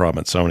the same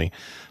problem at Sony.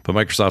 But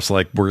Microsoft's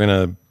like, we're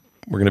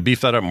gonna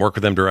beef that up and work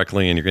with them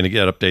directly, and you're gonna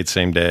get updates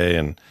same day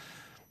and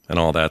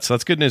all that. So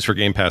that's good news for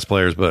Game Pass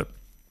players, but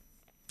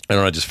I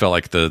don't know, I just felt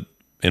like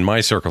in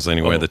my circles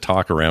anyway, the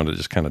talk around it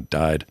just kind of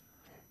died.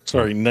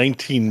 Sorry,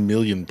 19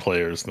 million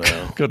players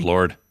now. Good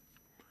Lord.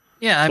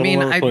 Yeah, I mean,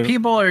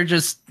 people are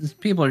just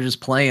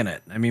playing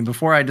it. I mean,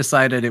 before I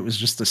decided it was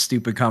just a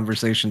stupid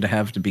conversation to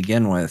have to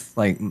begin with,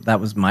 like,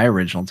 that was my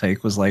original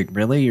take, was like,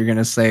 really? You're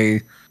going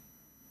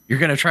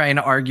to try and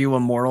argue a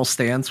moral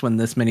stance when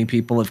this many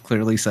people have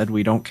clearly said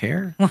we don't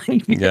care?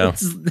 Like, yeah.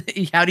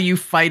 How do you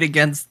fight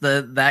against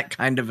that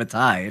kind of a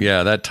tide?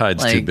 Yeah, that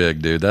tide's too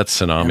big, dude. That's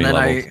tsunami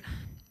level.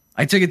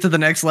 I took it to the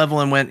next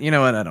level and went, you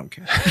know what? I don't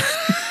care.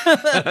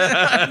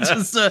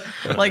 Just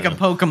like a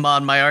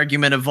Pokemon, my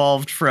argument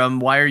evolved from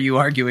why are you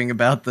arguing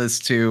about this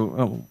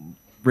to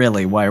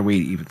really, why are we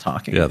even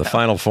talking about the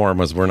final form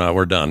was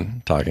we're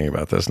done talking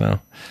about this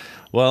now.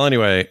 Well,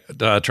 anyway,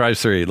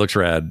 Tribes 3 looks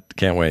rad.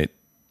 Can't wait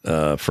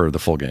for the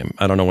full game.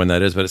 I don't know when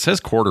that is, but it says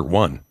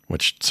Q1,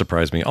 which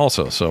surprised me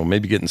also. So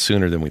maybe getting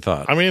sooner than we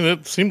thought. I mean,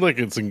 it seemed like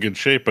it's in good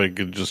shape. I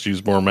could just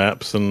use more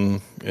maps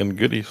and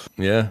goodies.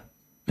 Yeah.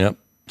 Yep.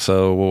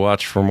 So we'll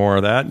watch for more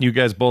of that. You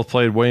guys both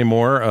played way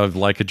more of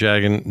Like a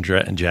Jagger. Yeah,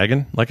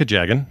 like a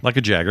Jagoff.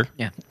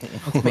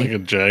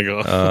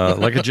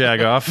 Like a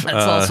Jagoff.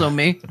 That's also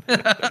me.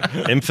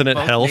 Infinite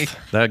Both health. me.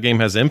 That game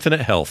has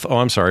infinite health. Oh,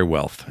 I'm sorry,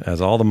 wealth.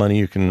 Has all the money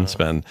you can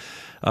spend.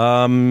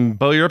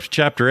 Bo, you're up to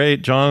chapter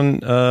 8.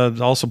 John,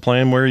 also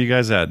playing. Where are you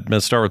guys at?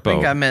 Let's start with I Bo.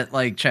 think I'm at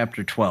like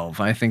chapter 12.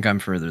 I think I'm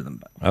further than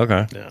Bo.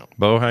 Okay. Yeah.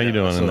 Bo, how you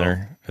doing in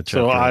there? At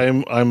So chapter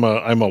 8?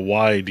 I'm a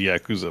wide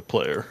Yakuza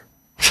player.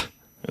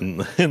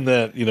 And in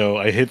that,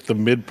 I hit the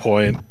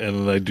midpoint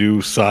and I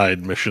do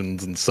side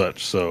missions and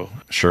such. So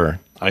Sure.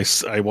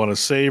 I want to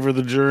savor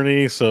the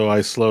journey, so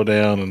I slow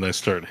down and I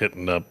start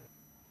hitting up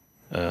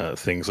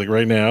things like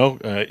right now.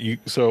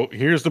 So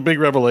here's the big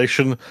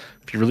revelation.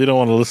 If you really don't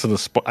want to listen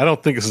to I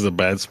don't think this is a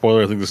bad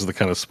spoiler. I think this is the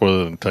kind of spoiler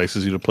that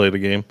entices you to play the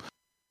game.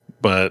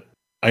 But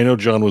I know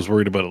John was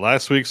worried about it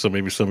last week, so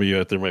maybe some of you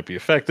out there might be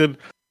affected.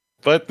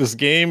 But this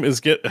game has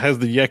the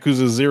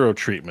Yakuza 0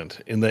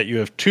 treatment in that you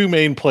have 2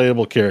 main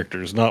playable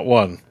characters, not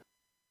one.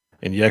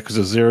 In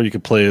Yakuza 0, you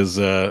can play as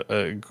Goro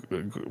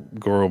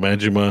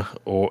Majima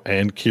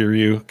and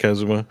Kiryu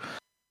Kazuma.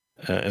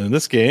 And in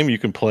this game, you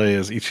can play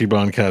as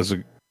Ichiban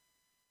Kazuma.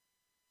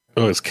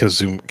 Oh, it's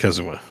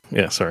Kazuma.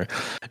 Yeah, sorry.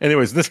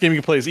 Anyways, in this game, you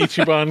can play as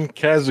Ichiban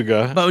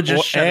Kazuga. Bo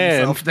just shut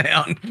himself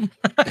down.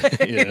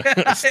 Yeah,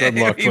 I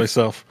stun-locked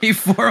myself. He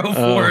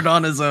 404'd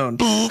on his own.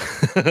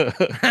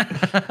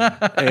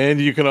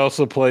 And you can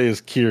also play as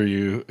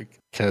Kiryu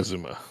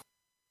Kazuma.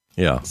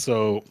 Yeah.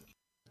 So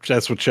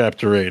that's what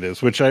chapter 8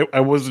 is, which I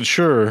wasn't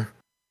sure.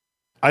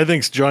 I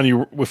think, John,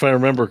 if I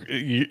remember,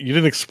 you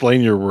didn't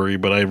explain your worry,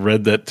 but I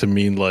read that to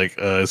mean like,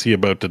 is he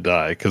about to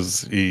die?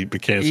 Because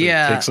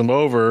cancer takes him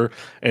over,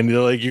 and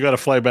you're like, you got to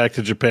fly back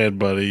to Japan,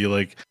 buddy. You're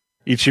like,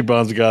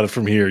 Ichiban's got it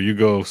from here. You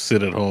go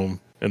sit at home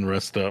and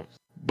rest up.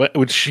 But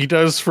which he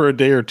does for a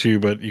day or two,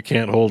 but you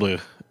can't hold a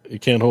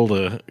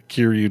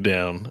Kiryu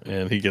down,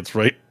 and he gets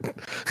right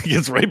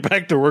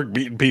back to work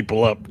beating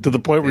people up to the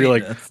point where you're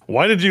like,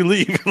 why did you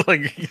leave?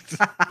 Like,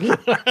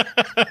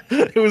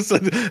 it was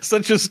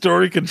such a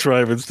story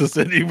contrivance to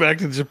send you back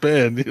to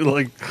Japan.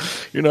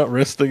 You're not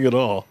resting at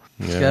all.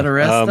 He's got to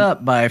rest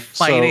up by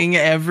fighting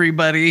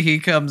everybody he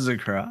comes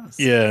across.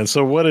 Yeah, and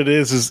so what it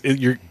is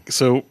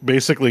so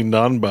basically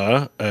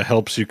Nanba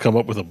helps you come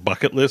up with a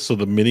bucket list. So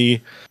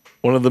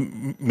one of the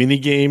mini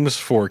games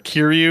for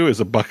Kiryu is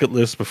a bucket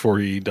list before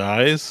he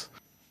dies,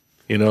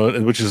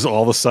 which is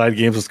all the side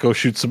games. Let's go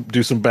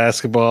do some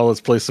basketball. Let's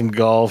play some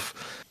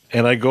golf.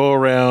 And you go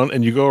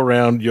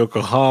around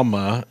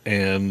Yokohama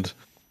and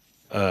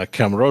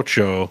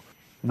Kamurocho,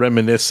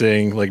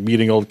 reminiscing, like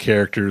meeting old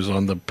characters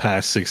on the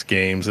past 6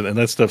 games. And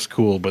that stuff's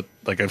cool. But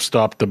like I've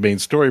stopped the main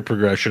story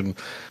progression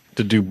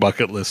to do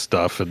bucket list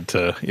stuff and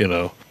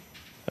to,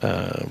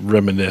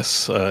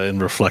 reminisce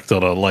and reflect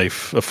on a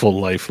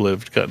full life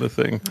lived kind of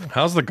thing.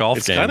 How's the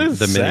golf game? Kind of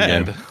the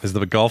sad. mini game is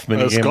the golf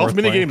mini game. Golf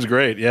mini game's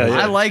great. Yeah,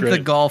 I like the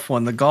golf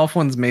one. The golf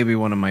one's maybe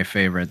one of my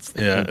favorites.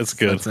 Yeah, it's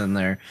good. It's in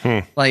there.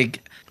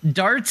 Like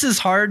darts is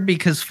hard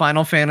because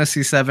Final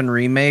Fantasy VII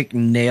Remake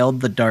nailed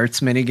the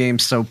darts mini game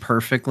so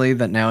perfectly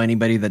that now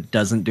anybody that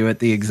doesn't do it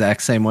the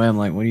exact same way, I'm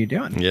like, what are you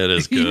doing? Yeah, it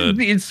is good.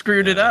 You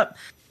screwed it up.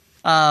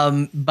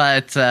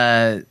 But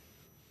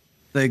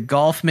the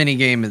golf mini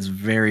game is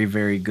very,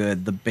 very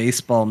good. The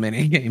baseball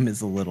mini game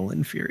is a little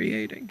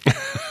infuriating.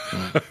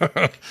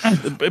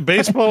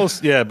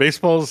 Baseball's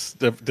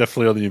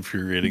definitely on the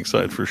infuriating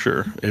side for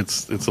sure.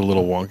 It's a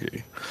little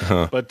wonky.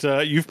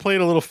 But you've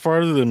played a little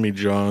farther than me,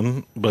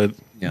 John. But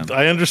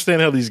I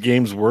understand how these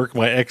games work.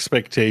 My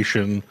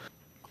expectation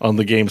on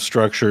the game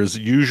structure is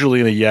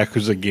usually in a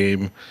Yakuza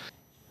game,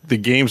 the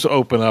games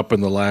open up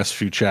in the last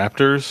few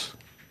chapters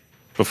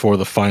before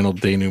the final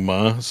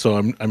denouement. So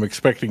I'm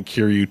expecting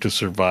Kiryu to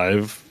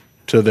survive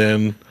to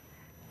then.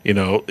 In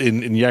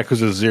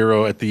Yakuza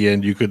 0 at the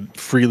end, you could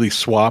freely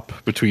swap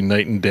between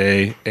Night and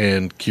Day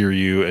and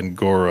Kiryu and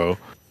Goro.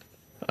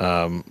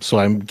 So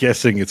I'm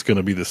guessing it's going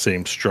to be the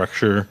same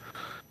structure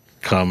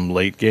come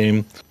late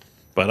game.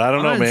 But I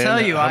don't know,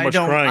 man. How much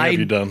crying have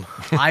you done?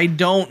 I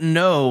don't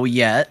know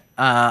yet.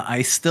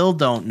 I still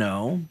don't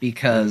know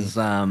because...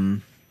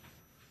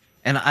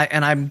 And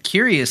I'm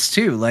curious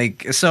too.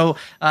 Like, so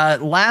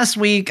last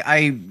week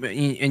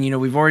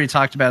we've already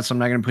talked about it, so I'm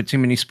not going to put too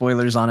many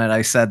spoilers on it.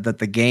 I said that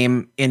the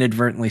game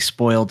inadvertently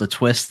spoiled a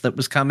twist that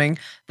was coming.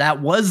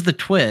 That was the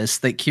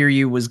twist, that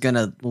Kiryu was going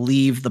to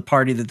leave the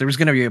party, that there was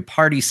going to be a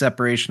party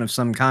separation of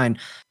some kind.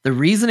 The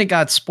reason it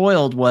got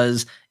spoiled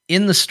was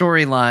in the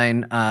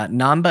storyline,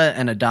 Nanba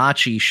and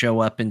Adachi show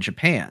up in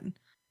Japan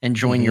and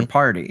join your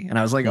party. And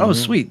I was like, oh,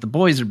 sweet. The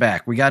boys are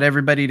back. We got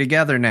everybody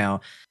together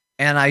now.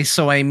 And I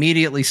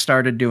immediately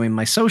started doing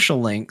my social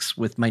links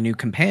with my new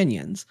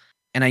companions,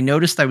 and I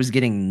noticed I was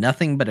getting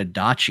nothing but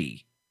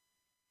Adachi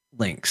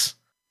links,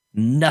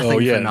 nothing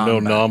for Nanba. No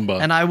Nanba.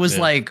 And I was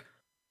like,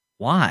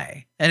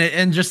 why?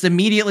 And just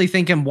immediately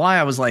thinking why,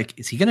 I was like,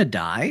 is he gonna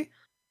die?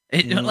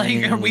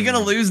 Are we gonna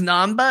lose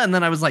Nanba? And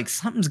then I was like,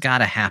 something's got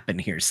to happen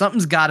here.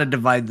 Something's got to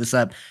divide this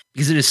up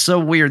because it is so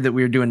weird that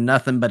we were doing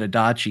nothing but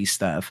Adachi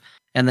stuff.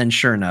 And then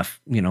sure enough,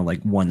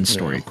 like one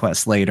story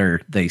quest later,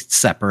 they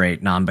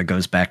separate. Namba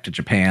goes back to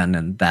Japan,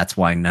 and that's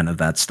why none of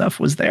that stuff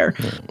was there.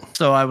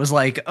 So I was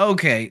like,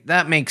 okay,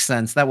 that makes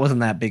sense. That wasn't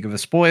that big of a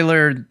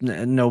spoiler.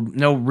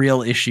 No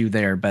real issue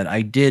there, but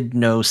I did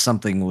know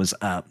something was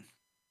up.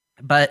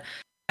 But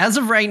as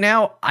of right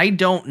now, I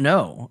don't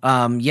know.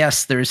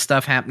 Yes, there's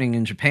stuff happening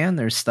in Japan.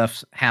 There's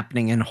stuff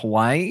happening in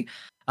Hawaii.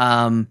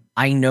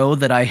 I know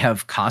that I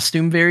have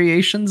costume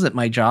variations at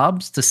my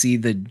jobs to see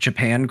the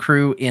Japan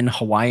crew in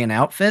Hawaiian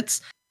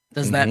outfits.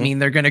 Does that mean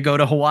they're going to go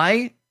to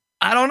Hawaii?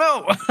 I don't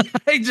know.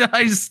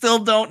 I still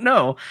don't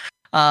know.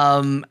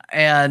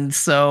 And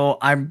so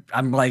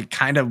I'm like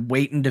kind of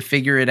waiting to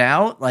figure it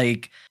out.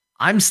 Like,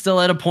 I'm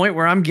still at a point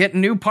where I'm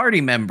getting new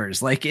party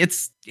members. Like,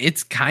 it's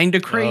kind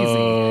of crazy.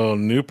 Oh,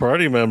 new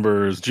party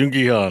members.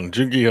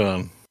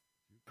 Jungihan.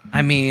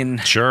 I mean,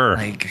 sure.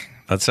 Like,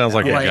 that sounds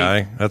like a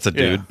guy. That's a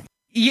dude.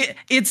 Yeah,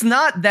 it's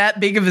not that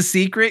big of a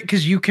secret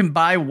because you can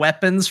buy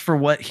weapons for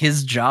what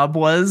his job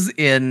was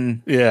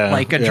in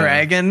Like a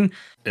Dragon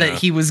that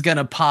he was going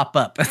to pop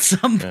up at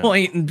some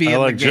point and be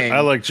in the game. I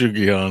like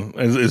Jungihan.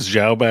 Is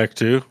Zhao back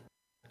too?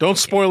 Don't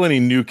spoil any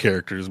new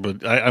characters,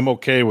 but I'm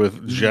okay with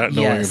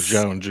knowing of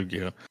Zhao and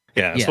Jungihan.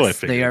 Yeah, that's what I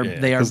figured.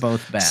 They are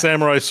both back.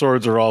 Samurai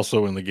swords are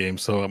also in the game,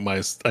 so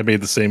I made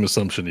the same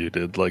assumption you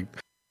did. Like,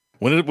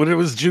 when it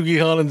was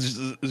Jungihan and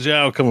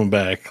Zhao coming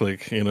back,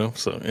 like,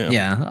 so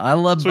yeah, I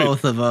love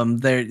both of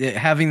them.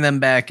 Having them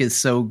back is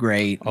so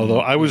great. Although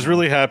I was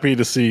really happy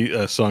to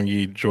see Song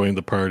Yi join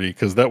the party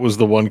because that was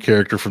the one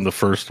character from the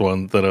first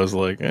one that I was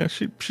like,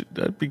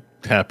 I'd be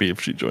happy if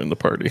she joined the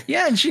party.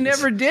 Yeah, and she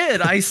never did.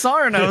 I saw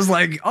her and I was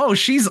like, oh,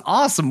 she's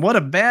awesome. What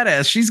a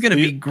badass. She's going to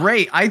be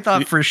great. I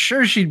thought for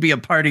sure she'd be a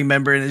party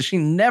member, and she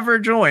never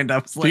joined. I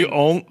was like,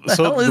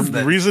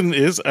 the reason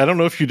is, I don't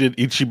know if you did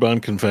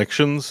Ichiban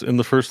Confections in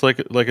the first like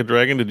a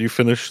Dragon. Did you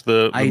finish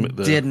I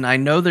didn't. I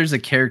know there's a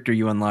character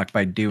you unlock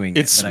by doing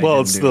it. It's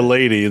the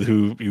lady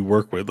who you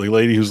work with. The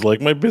lady who's like,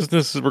 my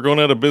business, we're going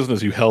out of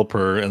business. You help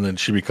her, and then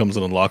she becomes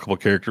an unlockable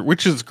character,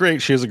 which is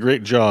great. She has a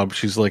great job.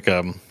 She's like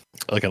an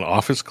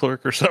office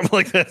clerk or something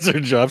like that. That's her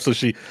job. So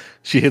she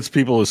hits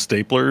people with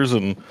staplers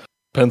and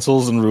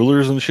pencils and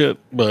rulers and shit.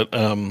 But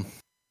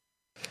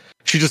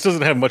she just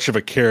doesn't have much of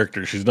a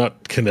character. She's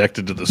not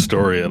connected to the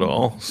story at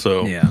all.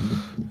 So yeah.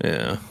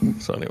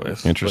 So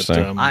anyways,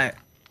 interesting. But,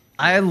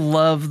 I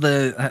love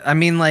I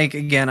mean, like,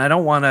 again, I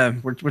don't want to.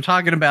 We're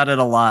talking about it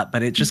a lot,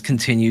 but it just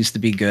continues to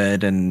be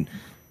good. And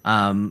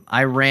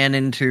I ran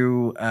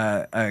into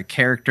a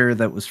character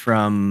that was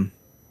from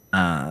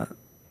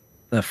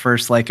the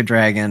first Like a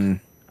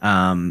Dragon,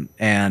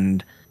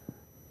 and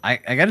I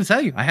got to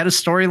tell you, I had a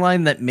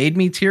storyline that made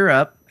me tear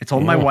up. I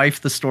told my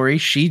wife the story;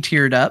 she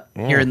teared up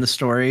hearing the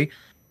story.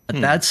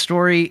 But that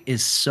story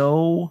is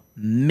so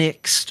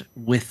mixed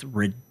with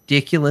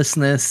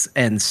ridiculousness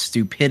and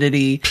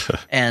stupidity,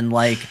 and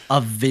like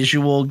a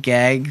visual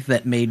gag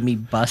that made me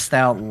bust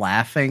out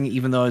laughing,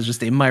 even though I was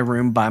just in my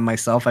room by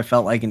myself. I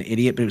felt like an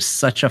idiot, but it was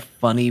such a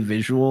funny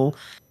visual.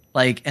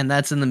 Like, and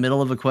that's in the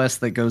middle of a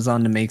quest that goes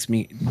on to make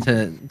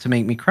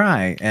me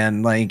cry,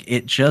 and like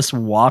it just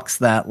walks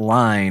that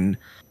line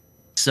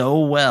so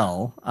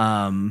well.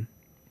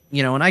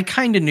 And I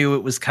kind of knew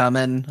it was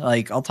coming.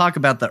 Like, I'll talk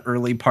about the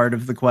early part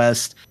of the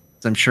quest.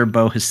 I'm sure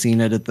Bo has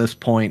seen it at this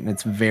point, and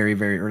it's very,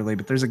 very early.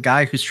 But there's a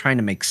guy who's trying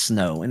to make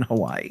snow in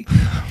Hawaii.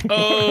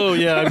 Oh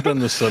yeah, I've done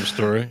the sub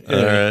story. Yeah.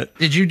 All right.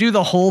 Did you do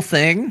the whole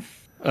thing?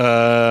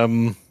 I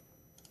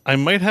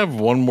might have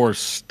one more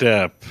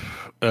step.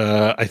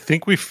 I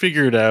think we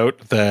figured out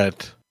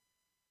that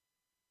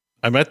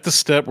I'm at the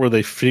step where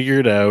they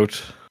figured out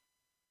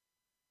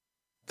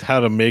how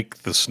to make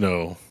the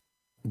snow,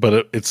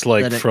 but it's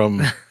like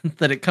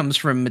that it comes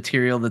from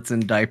material that's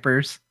in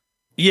diapers.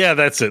 Yeah,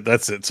 that's it.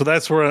 So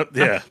that's where,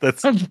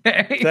 that's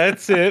okay.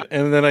 That's it.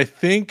 And then I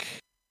think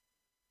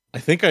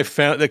I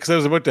found that because I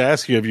was about to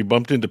ask you, have you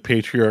bumped into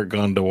Patriarch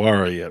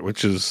Gondawara yet?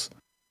 Which is,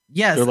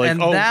 yes, they're like,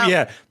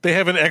 they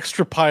have an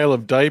extra pile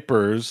of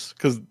diapers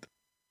because.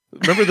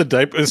 Remember the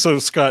diaper? So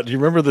Scott, do you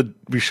remember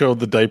we showed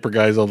the diaper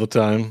guys all the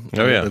time?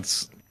 Oh yeah,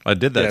 I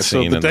did that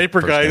scene. So the diaper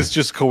guys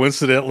just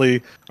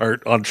coincidentally are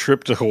on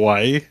trip to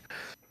Hawaii,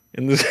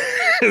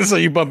 so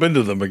you bump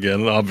into them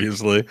again,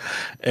 obviously,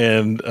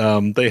 and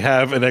they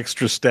have an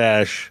extra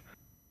stash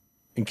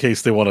in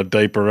case they want to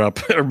diaper up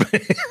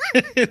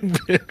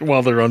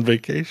while they're on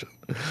vacation.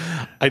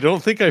 I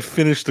don't think I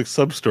finished the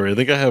sub story. I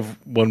think I have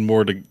one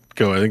more to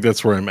go. I think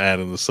that's where I'm at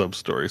in the sub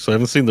story. So I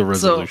haven't seen the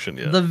resolution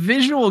yet. The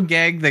visual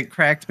gag that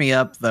cracked me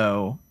up,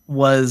 though,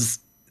 was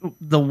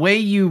the way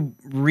you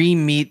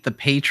re-meet the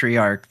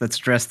patriarch that's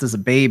dressed as a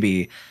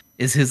baby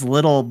is his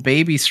little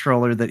baby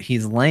stroller that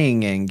he's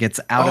laying in gets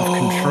out of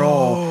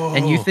control,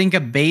 and you think a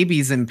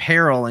baby's in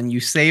peril, and you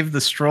save the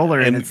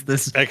stroller, and it's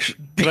this.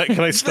 Can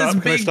I stop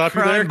you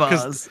there?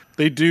 Because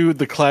they do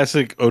the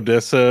classic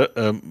Odessa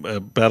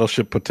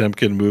Battleship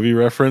Potemkin movie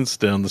reference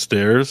down the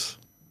stairs.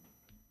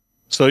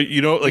 So like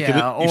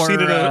you've seen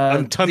it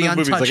on a ton of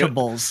movies.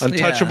 Untouchables. Like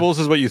Untouchables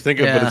is what you think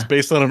of, but it's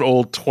based on an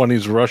old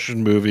 20s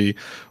Russian movie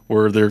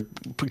where they're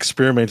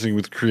experimenting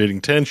with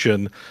creating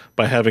tension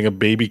by having a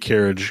baby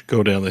carriage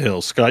go down the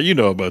hill. Scott, you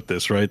know about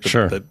this, right?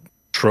 Sure. That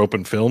trope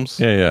in films.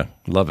 Yeah,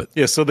 love it.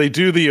 Yeah, so they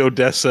do the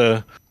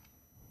Odessa,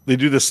 they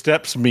do the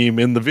Steps meme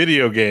in the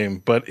video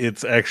game, but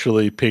it's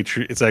actually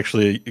it's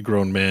actually a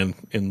grown man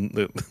in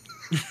the.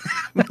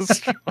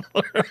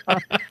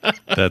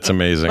 That's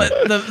amazing.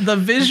 But the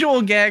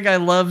visual gag I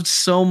loved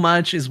so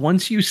much is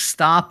once you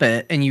stop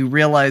it and you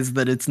realize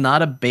that it's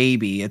not a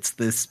baby, it's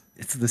this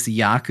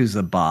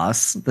Yakuza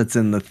boss that's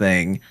in the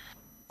thing.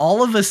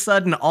 All of a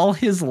sudden, all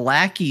his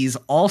lackeys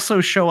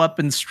also show up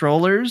in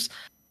strollers,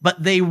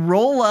 but they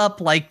roll up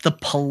like the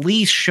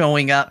police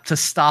showing up to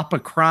stop a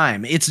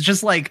crime. It's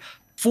just like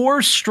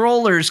 4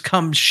 strollers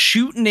come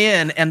shooting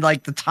in and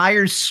like the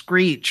tires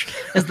screech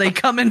as they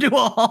come into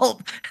a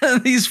halt.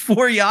 And these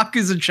 4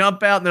 Yakuza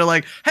jump out and they're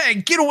like, hey,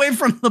 get away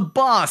from the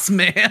boss,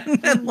 man.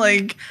 And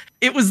like,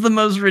 it was the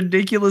most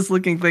ridiculous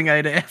looking thing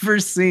I'd ever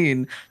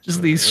seen.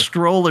 Just these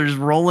strollers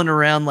rolling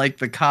around like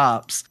the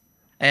cops.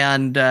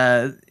 And,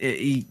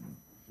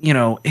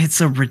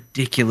 it's a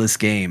ridiculous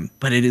game,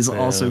 but it has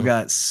also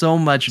got so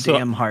much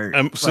damn heart.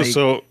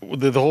 So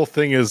the whole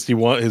thing is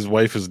his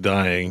wife is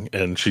dying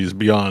and she's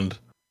beyond.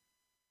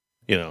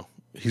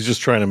 He's just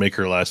trying to make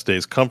her last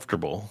days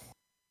comfortable,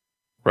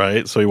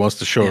 right? So he wants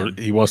to show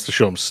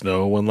him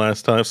snow one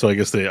last time. So I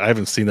guess I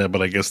haven't seen that,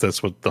 but I guess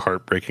that's what the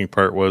heartbreaking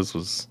part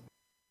was.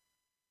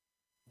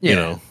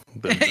 You're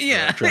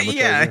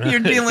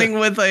dealing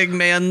with a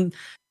man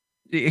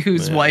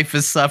whose wife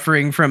is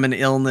suffering from an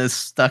illness,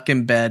 stuck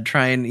in bed.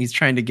 He's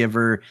trying to give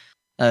her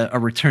a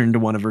return to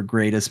one of her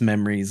greatest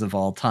memories of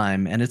all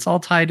time. And it's all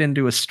tied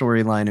into a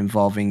storyline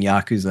involving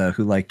Yakuza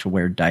who like to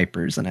wear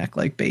diapers and act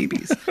like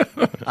babies.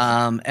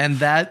 And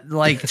that,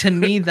 like, to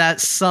me,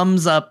 that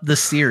sums up the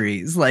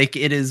series. Like,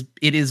 it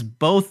is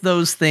both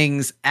those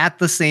things at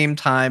the same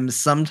time,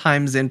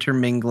 sometimes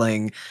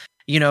intermingling.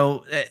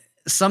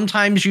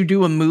 Sometimes you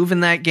do a move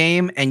in that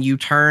game and you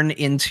turn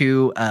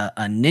into a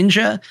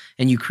ninja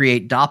and you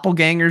create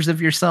doppelgangers of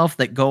yourself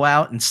that go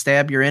out and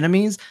stab your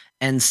enemies.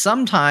 And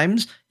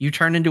sometimes you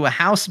turn into a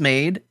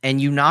housemaid and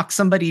you knock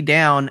somebody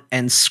down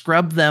and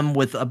scrub them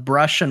with a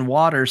brush and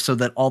water so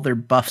that all their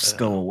buffs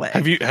go away.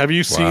 Have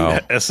you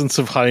seen Essence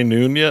of High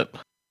Noon yet?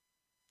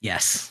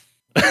 Yes.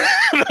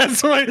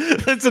 That's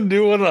a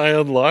new one I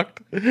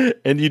unlocked.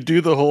 And you do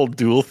the whole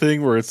duel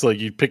thing where it's like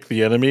you pick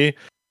the enemy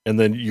and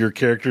then your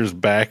character's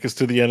back is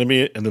to the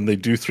enemy, and then they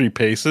do 3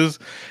 paces,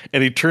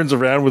 and he turns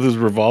around with his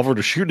revolver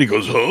to shoot, and he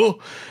goes, oh!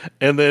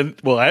 And then,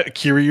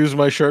 Kiryu's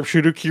my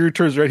sharpshooter. Kiryu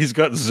turns around, he's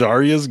got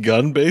Zarya's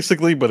gun,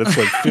 basically, but it's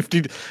like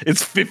 50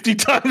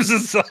 times the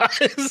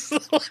size.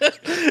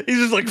 He's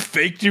just, like,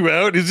 faked you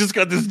out. He's just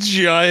got this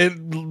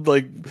giant,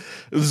 like,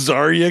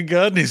 Zarya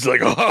gun. He's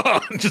like, oh!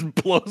 And just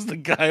blows the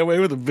guy away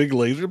with a big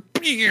laser.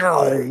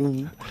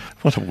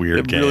 What a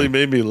weird game. It really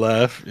made me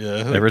laugh.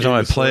 Yeah. Every time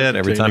I play it,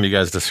 every time you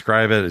guys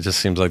describe it, it just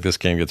seems like this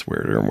game gets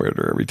weirder and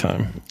weirder every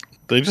time.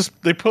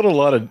 They put a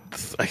lot of,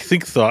 I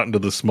think, thought into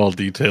the small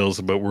details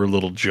about where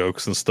little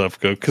jokes and stuff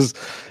go, because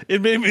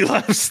it made me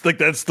laugh. Like,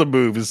 that's the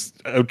move, is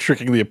out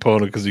tricking the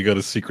opponent because you got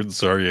a secret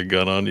Zarya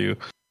gun on you.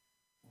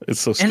 It's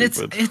so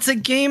stupid. And it's a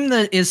game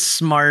that is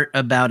smart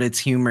about its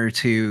humor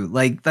too.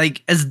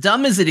 Like as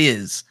dumb as it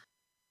is,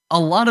 a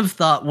lot of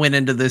thought went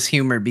into this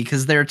humor,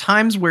 because there are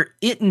times where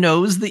it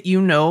knows that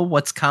you know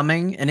what's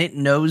coming and it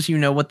knows you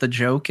know what the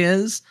joke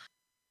is.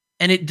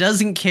 And it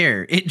doesn't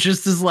care. It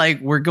just is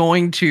like, we're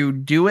going to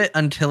do it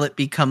until it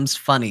becomes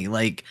funny.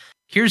 Like,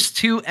 here's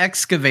 2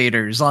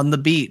 excavators on the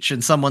beach.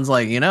 And someone's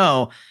like,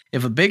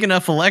 if a big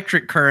enough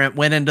electric current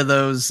went into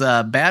those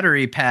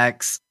battery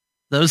packs,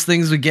 those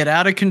things would get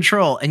out of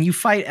control. And you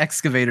fight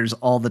excavators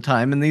all the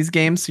time in these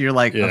games. So you're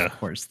like, of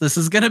course, this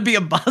is going to be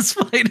a boss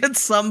fight at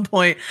some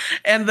point.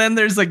 And then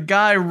there's a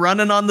guy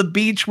running on the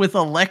beach with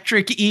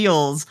electric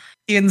eels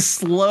in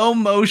slow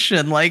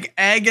motion, like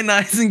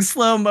agonizing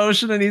slow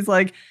motion. And he's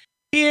like,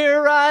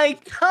 here I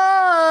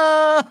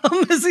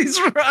come, as he's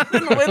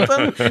running with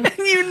them. And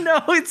you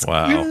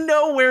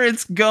know where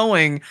it's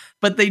going,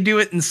 but they do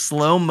it in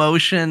slow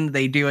motion.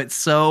 They do it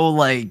so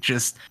like,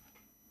 just,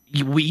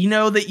 we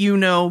know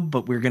that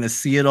but we're going to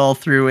see it all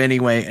through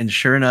anyway. And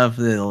sure enough,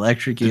 the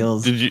electric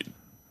eels,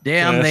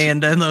 they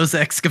end in those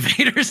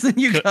excavators, and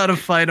you got to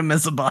fight them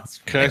as a boss.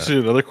 Can I ask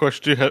you another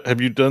question? Have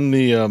you done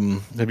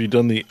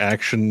the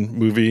action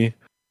movie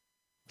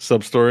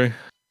sub-story?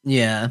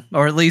 Yeah,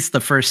 or at least the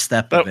first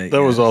step of it.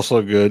 That was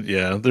also good,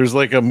 yeah. There's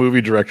like a movie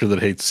director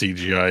that hates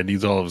CGI,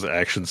 needs all of his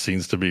action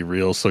scenes to be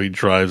real, so he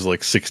drives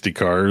like 60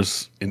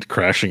 cars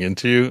crashing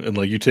into you, and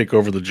like you take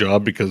over the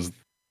job because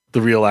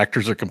the real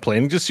actors are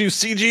complaining, just use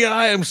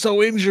CGI, I'm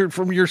so injured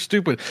from your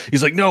stupid.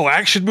 He's like, no,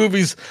 action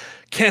movies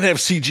can't have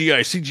CGI.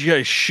 CGI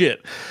is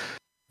shit.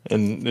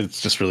 And it's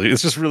just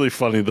really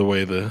funny the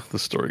way the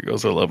story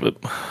goes. I love it.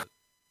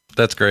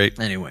 That's great.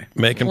 Anyway,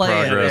 making play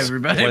progress. It,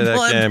 everybody. Play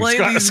that game.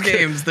 Play these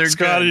games. They're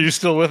Scott, good. are you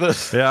still with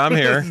us? Yeah, I'm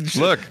here.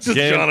 Look,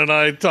 John and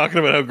I talking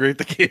about how great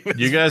the game is.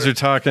 You guys are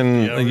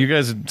talking. You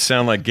guys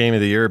sound like Game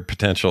of the Year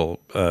potential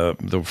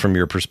from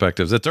your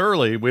perspectives. It's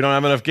early. We don't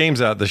have enough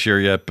games out this year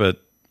yet,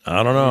 but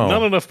I don't know.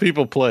 Not enough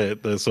people play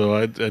it, so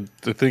I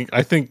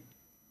think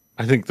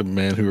the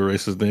Man Who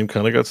Erased His Name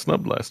kind of got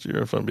snubbed last year,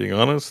 if I'm being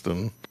honest.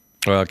 And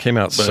well, it came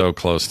out so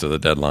close to the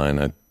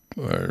deadline,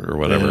 or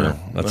whatever. Yeah,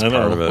 that's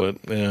part of it.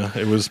 But yeah,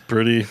 it was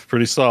pretty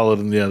solid,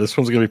 and yeah, this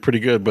one's gonna be pretty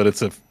good. But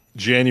it's a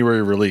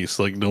January release.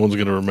 Like no one's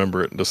gonna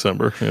remember it in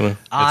December.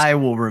 I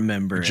will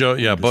remember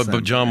it.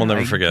 But John will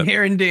never forget.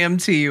 Here in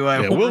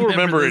DMT, we'll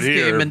remember it this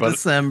here game in but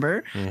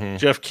December.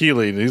 Jeff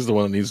Keighley, he's the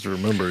one that needs to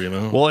remember.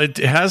 Well, it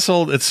has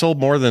sold. It's sold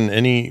more than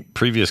any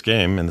previous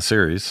game in the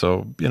series.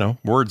 So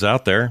word's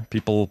out there.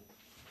 People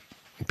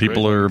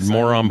are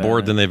more on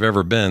board than they've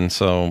ever been.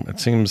 So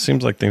it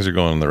seems like things are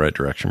going in the right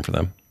direction for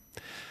them.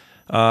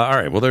 All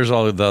right. Well, there's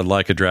all the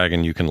Like a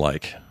Dragon you can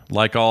like.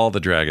 Like all the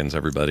dragons,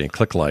 everybody.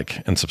 Click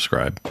like and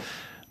subscribe.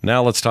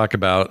 Now let's talk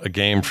about a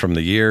game from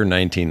the year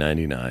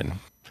 1999.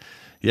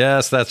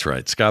 Yes, that's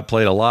right. Scott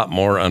played a lot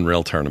more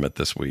Unreal Tournament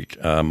this week,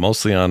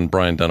 mostly on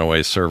Brian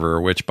Dunaway's server,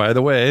 which, by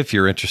the way, if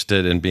you're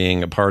interested in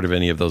being a part of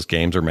any of those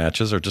games or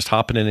matches or just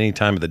hopping in any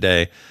time of the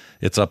day,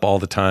 it's up all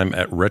the time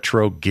at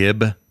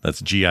RetroGib.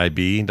 That's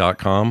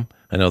GIB.com.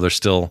 I know there's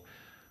still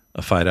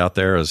a fight out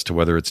there as to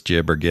whether it's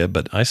Gib or Gib,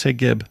 but I say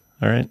Gib.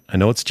 All right. I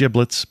know it's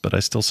giblets, but I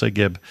still say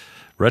Gib.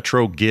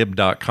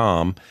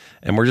 RetroGib.com.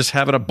 And we're just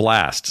having a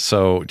blast.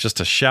 So just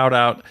a shout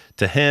out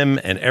to him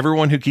and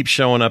everyone who keeps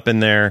showing up in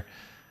there.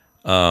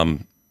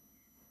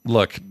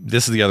 Look,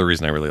 this is the other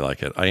reason I really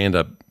like it. I end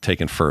up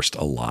taking first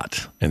a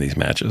lot in these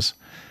matches.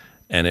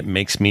 And it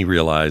makes me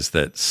realize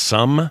that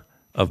some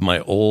of my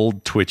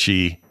old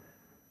twitchy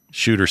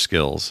shooter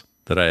skills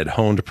that I had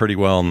honed pretty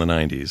well in the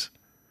 90s,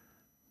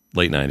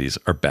 late 90s,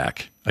 are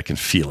back. I can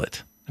feel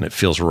it. And it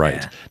feels right.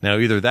 Yeah. Now,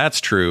 either that's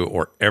true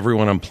or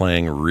everyone I'm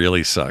playing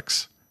really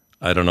sucks.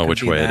 I don't know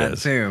which way it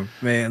is. Too.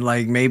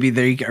 Like maybe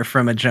they are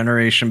from a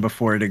generation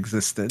before it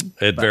existed.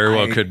 It very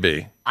well could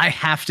be. I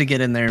have to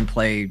get in there and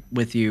play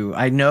with you.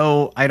 I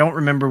know I don't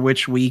remember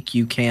which week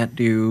you can't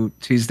do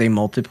Tuesday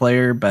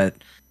multiplayer, but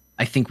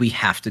I think we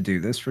have to do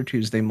this for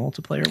Tuesday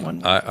multiplayer one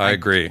week. I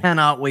agree. I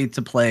cannot wait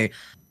to play.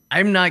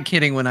 I'm not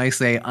kidding when I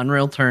say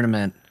Unreal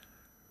Tournament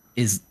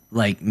is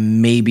like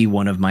maybe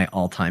one of my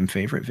all-time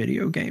favorite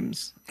video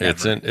games.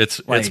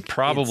 It's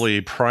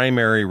probably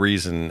primary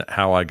reason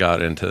how I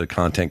got into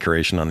content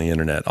creation on the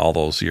internet all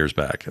those years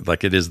back.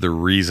 Like it is the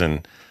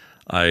reason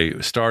I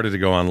started to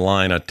go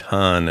online a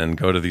ton and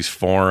go to these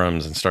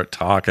forums and start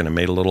talking and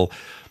made a little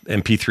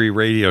MP3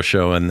 radio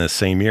show in the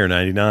same year,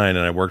 99.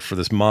 And I worked for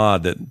this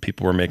mod that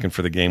people were making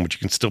for the game, which you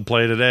can still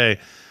play today.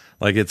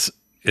 Like it's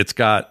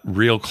got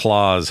real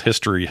claws,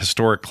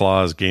 historic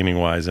claws gaming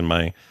wise in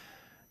my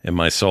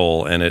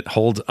soul, and it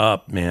holds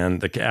up, man.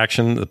 The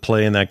action, the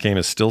play in that game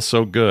is still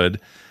so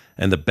good.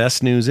 And the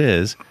best news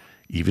is,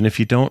 even if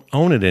you don't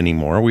own it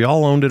anymore, we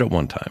all owned it at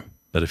one time,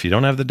 but if you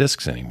don't have the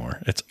discs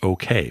anymore, it's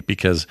okay,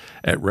 because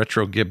at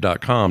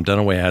RetroGib.com,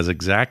 Dunaway has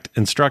exact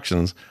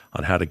instructions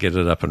on how to get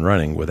it up and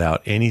running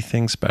without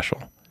anything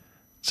special.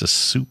 It's just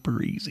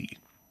super easy.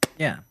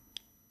 Yeah.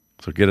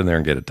 So get in there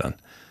and get it done.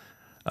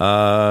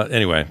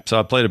 Anyway, so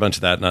I played a bunch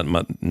of that. Not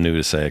much new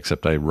to say,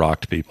 except I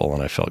rocked people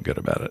and I felt good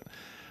about it.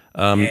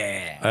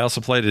 I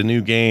also played a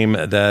new game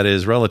that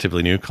is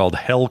relatively new called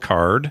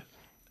Hellcard.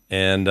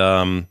 And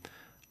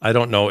I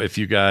don't know if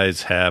you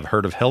guys have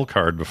heard of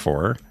Hellcard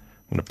before.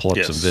 I'm going to pull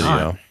up some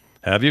video.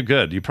 Have you?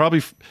 Good. You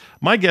probably,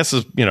 my guess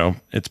is,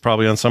 it's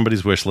probably on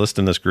somebody's wish list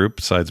in this group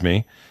besides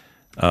me.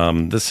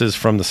 This is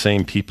from the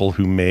same people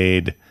who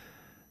made,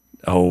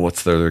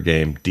 what's their other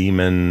game?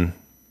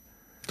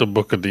 The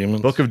Book of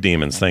Demons. Book of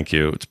Demons, thank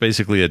you. It's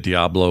basically a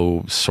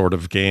Diablo sort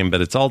of game, but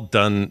it's all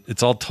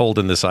told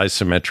in this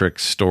isometric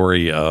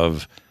story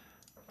of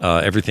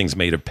everything's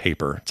made of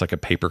paper. It's like a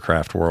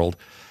papercraft world.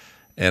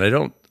 And I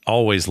don't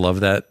always love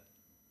that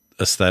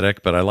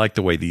aesthetic, but I like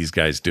the way these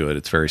guys do it.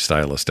 It's very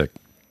stylistic.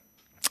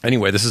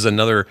 Anyway, this is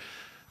another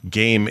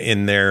game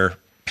in their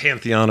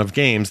pantheon of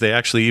games. They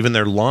actually, even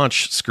their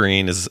launch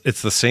screen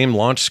it's the same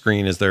launch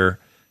screen as their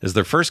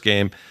first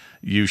game.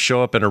 You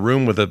show up in a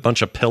room with a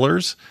bunch of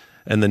pillars,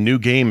 and the new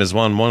game is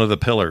on one of the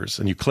pillars,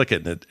 and you click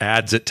it, and it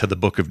adds it to the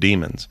Book of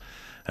Demons.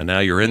 And now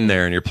you're in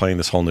there, and you're playing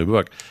this whole new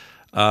book.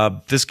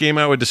 This game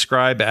I would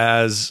describe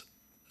as,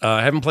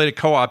 I haven't played it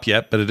co-op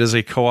yet, but it is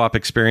a co-op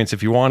experience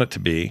if you want it to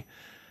be.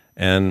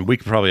 And we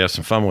could probably have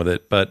some fun with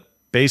it. But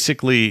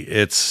basically,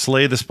 it's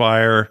Slay the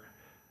Spire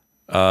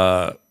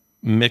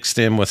mixed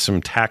in with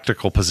some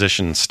tactical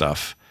position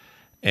stuff.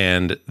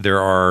 And there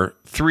are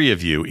 3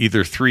 of you,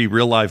 either 3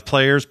 real-life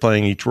players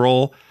playing each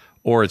role,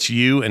 or it's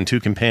you and 2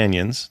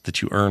 companions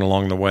that you earn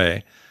along the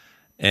way.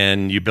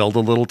 And you build a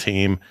little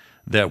team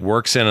that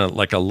works in a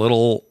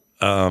little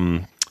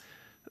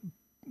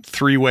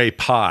 3-way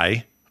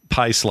pie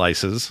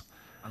slices.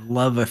 I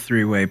love a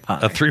 3-way pie.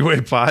 A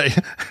 3-way pie?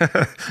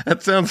 That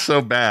sounds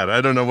so bad. I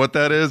don't know what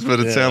that is, but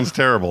it sounds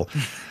terrible.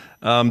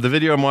 The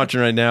video I'm watching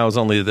right now is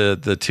only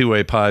the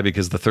two-way pie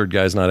because the third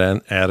guy's not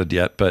added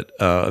yet, but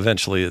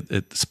eventually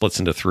it splits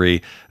into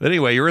 3. But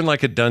anyway, you're in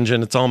like a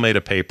dungeon. It's all made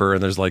of paper,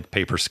 and there's like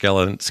paper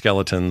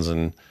skeletons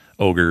and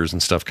ogres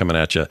and stuff coming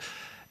at you.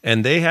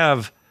 And they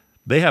have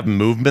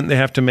movement they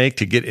have to make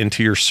to get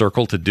into your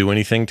circle to do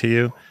anything to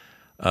you.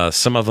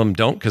 Some of them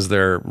don't because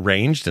they're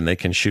ranged and they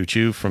can shoot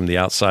you from the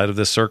outside of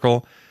this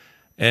circle.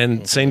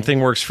 And same thing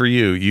works for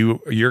you.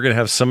 You're going to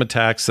have some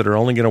attacks that are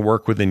only going to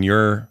work within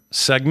your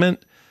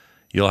segment.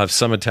 You'll have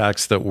some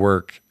attacks that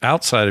work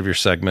outside of your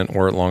segment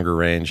or at longer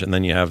range. And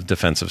then you have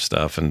defensive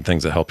stuff and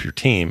things that help your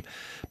team.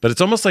 But it's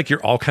almost like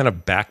you're all kind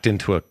of backed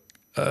into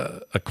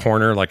a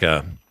corner, like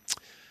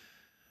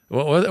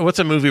what's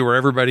a movie where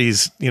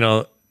everybody's,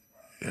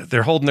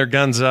 they're holding their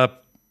guns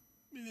up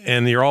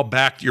and you're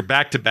back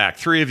to back.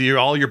 3 of you,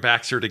 all your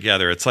backs are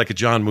together. It's like a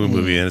John Woo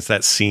movie. And it's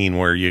that scene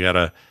where you're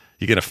going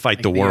to fight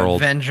like the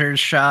world. Avengers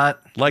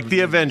shot. Like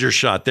the Avengers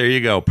shot. There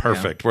you go.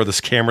 Perfect. Yeah. Where this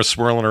camera's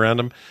swirling around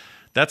them.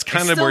 That's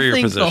kind of where you're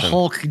positioned. I think the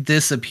Hulk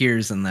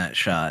disappears in that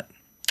shot.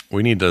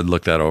 We need to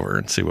look that over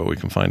and see what we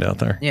can find out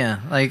there. Yeah.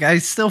 Like, I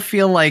still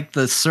feel like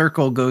the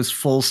circle goes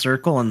full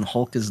circle and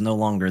Hulk is no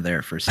longer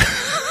there for some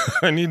reason.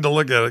 I need to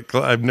look at it.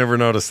 I've never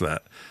noticed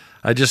that.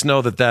 I just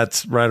know that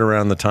that's right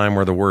around the time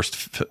where the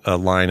worst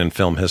line in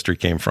film history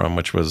came from,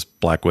 which was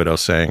Black Widow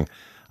saying,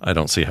 "I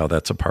don't see how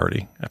that's a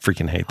party." I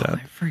freaking hate that.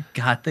 I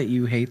forgot that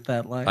you hate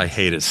that line. I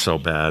hate it so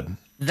bad.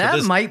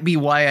 That might be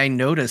why I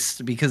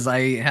noticed, because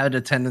I had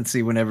a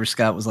tendency whenever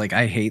Scott was like,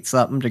 I hate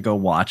something, to go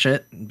watch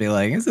it and be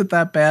like, is it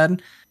that bad?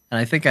 And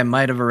I think I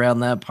might have around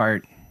that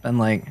part been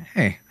like,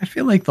 hey, I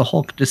feel like the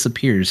Hulk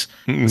disappears.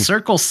 The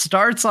circle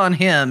starts on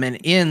him and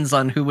ends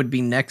on who would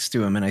be next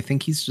to him. And I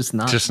think he's just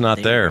not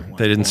there.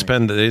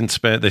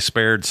 They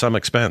spared some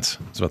expense.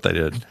 Is what they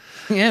did.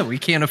 Yeah, we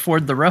can't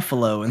afford the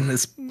Ruffalo in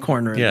this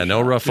corner. Yeah,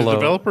 no Ruffalo. The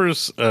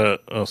developers,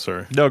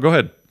 sorry. No, go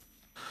ahead.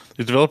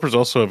 The developers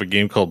also have a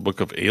game called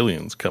Book of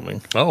Aliens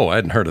coming. Oh, I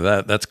hadn't heard of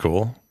that. That's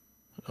cool.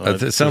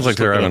 It sounds like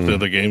they're on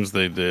the games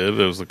they did.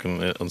 I was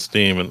looking on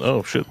Steam, and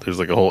oh shit, there's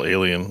like a whole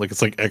alien. Like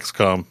it's like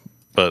XCOM,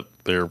 but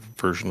their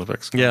version of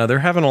XCOM. Yeah, they're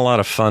having a lot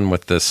of fun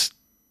with this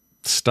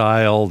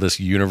style, this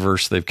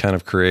universe they've kind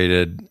of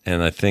created,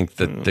 and I think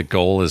that the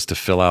goal is to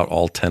fill out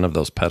all 10 of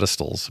those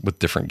pedestals with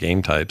different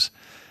game types.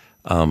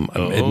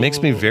 It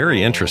makes me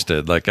very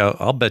interested. Like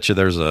I'll bet you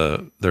there's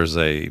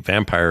a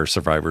Vampire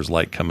Survivors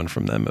like coming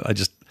from them. I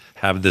just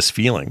have this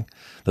feeling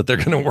that they're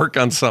going to work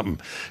on something,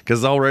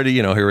 because already,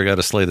 here we got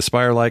a Slay the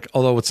Spire like.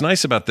 Although what's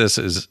nice about this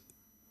is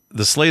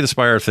the Slay the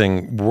Spire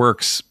thing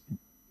works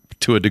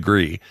to a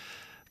degree,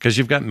 because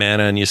you've got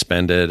mana and you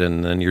spend it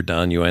and then you're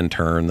done. You end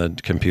turn, the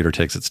computer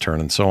takes its turn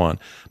and so on.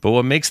 But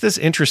what makes this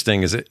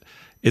interesting is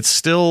it's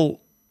still,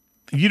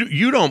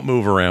 you don't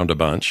move around a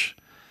bunch,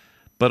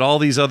 but all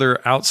these other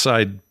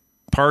outside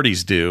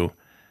parties do.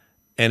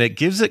 And it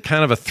gives it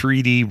kind of a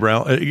 3D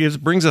realm.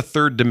 It brings a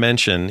third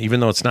dimension,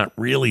 even though it's not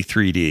really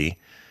 3D.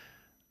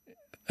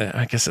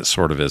 I guess it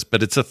sort of is,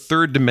 but it's a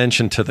third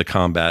dimension to the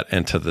combat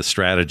and to the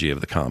strategy of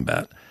the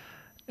combat.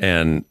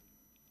 And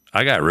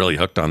I got really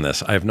hooked on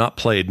this. I have not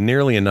played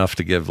nearly enough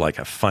to give like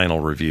a final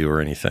review or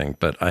anything,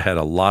 but I had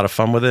a lot of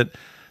fun with it.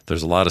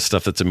 There's a lot of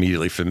stuff that's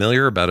immediately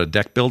familiar about a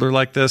deck builder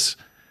like this.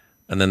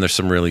 And then there's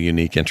some really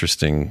unique,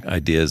 interesting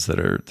ideas that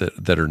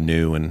are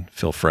new and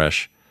feel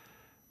fresh.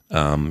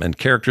 And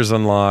characters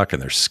unlock,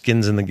 and there's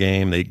skins in the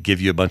game. They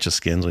give you a bunch of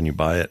skins when you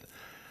buy it.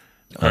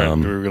 All right,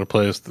 we're going to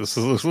play this. This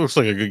looks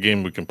like a good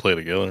game we can play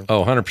together.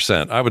 Oh,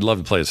 100%. I would love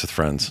to play this with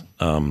friends.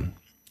 I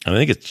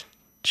think it's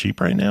cheap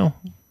right now.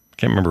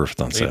 Can't remember if it's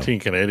on sale. 18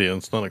 Canadian.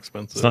 It's not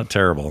expensive. It's not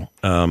terrible.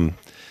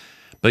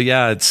 But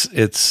yeah,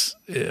 it's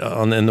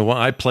on the one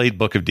I played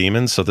Book of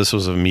Demons, so this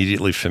was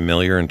immediately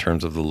familiar in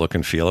terms of the look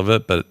and feel of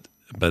it. But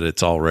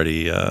it's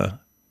already kind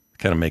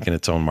of making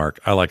its own mark.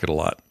 I like it a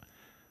lot.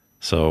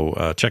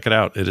 So check it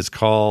out. It is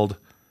called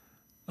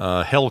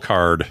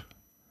Hellcard.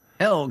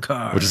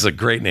 Hellcard. Which is a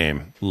great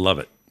name. Love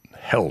it.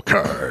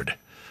 Hellcard.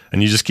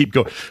 And you just keep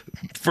going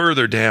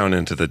further down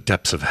into the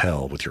depths of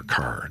hell with your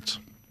cards,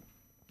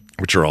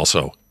 which are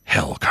also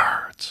hell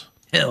cards.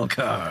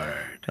 Hellcard.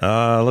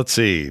 Let's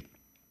see.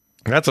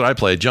 That's what I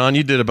played. John,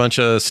 you did a bunch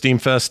of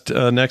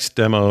Steamfest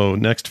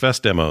Next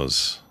Fest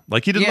demos.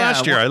 Like you did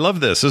last year. I love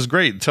this. This is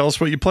great. Tell us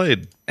what you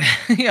played.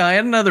 Yeah, I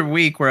had another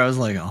week where I was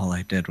like, all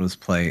I did was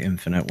play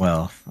Infinite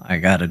Wealth. I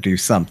got to do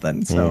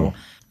something. So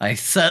I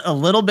set a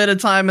little bit of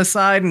time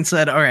aside and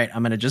said, all right,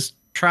 I'm going to just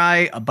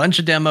try a bunch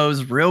of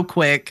demos real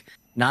quick,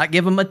 not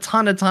give them a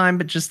ton of time,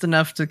 but just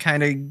enough to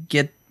kind of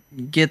get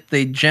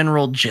the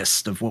general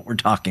gist of what we're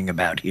talking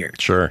about here.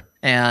 Sure.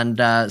 And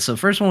so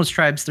first one was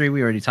Tribes 3.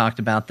 We already talked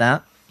about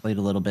that. Played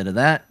a little bit of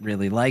that.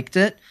 Really liked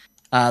it.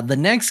 The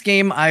next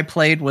game I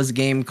played was a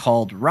game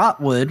called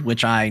Rotwood,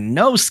 which I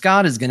know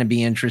Scott is going to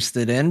be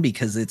interested in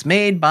because it's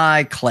made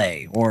by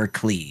Clay or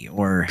Klee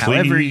or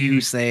however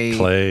you say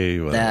Clay,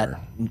 that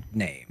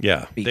name.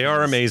 Yeah, they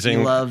are amazing.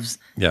 He loves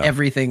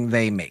everything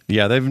they make.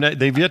 Yeah,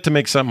 they've yet to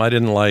make something I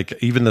didn't like.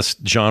 Even the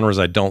genres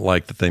I don't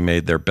like that they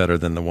made, they're better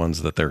than the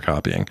ones that they're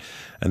copying.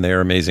 And they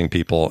are amazing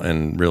people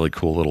and really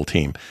cool little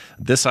team.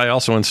 This I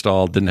also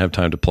installed, didn't have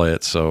time to play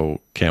it, so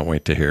can't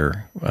wait to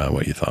hear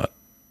what you thought.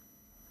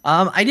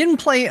 I didn't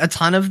play a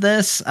ton of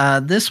this.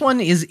 This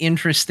one is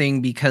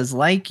interesting because,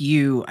 like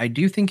you, I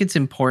do think it's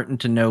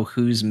important to know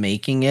who's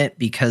making it,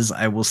 because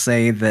I will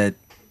say that,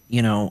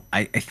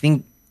 I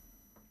think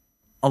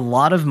a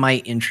lot of my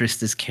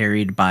interest is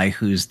carried by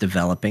who's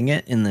developing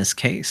it in this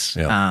case.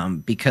 Yeah.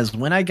 Because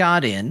when I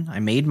got in, I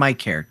made my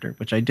character,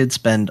 which I did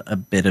spend a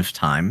bit of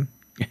time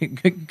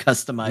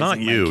customizing. Not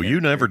you. You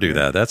never do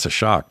that. That's a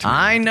shock to me.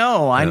 I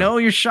know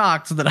you're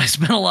shocked that I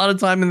spent a lot of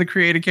time in the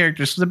creative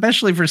characters,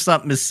 especially for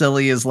something as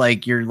silly as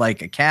like you're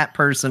like a cat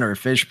person or a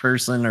fish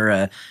person or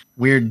a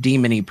weird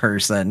demon-y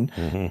person.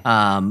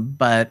 Mm-hmm.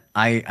 But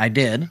I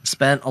did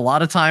spent a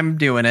lot of time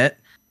doing it.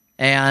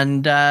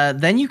 And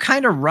then you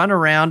kind of run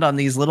around on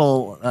these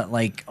little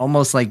like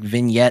almost like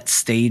vignette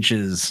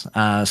stages,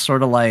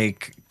 sort of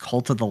like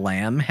Cult of the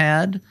Lamb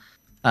had.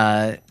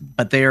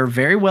 But they are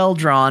very well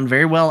drawn,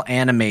 very well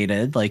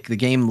animated. Like the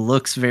game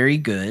looks very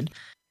good.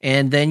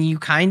 And then you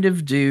kind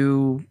of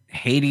do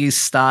Hades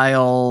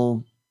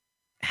style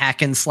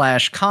hack and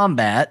slash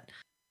combat.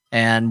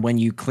 And when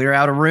you clear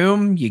out a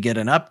room, you get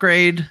an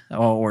upgrade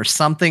or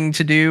something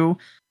to do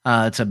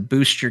to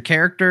boost your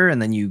character.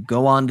 And then you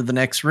go on to the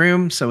next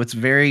room. So it's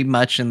very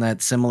much in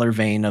that similar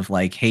vein of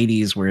like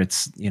Hades, where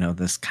it's,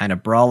 this kind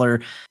of brawler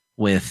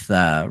with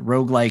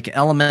roguelike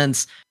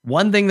elements.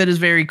 One thing that is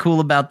very cool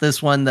about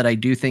this one that I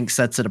do think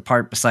sets it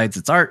apart, besides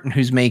its art and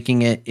who's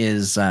making it,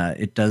 is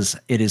it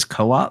is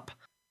co-op.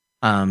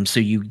 So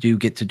you do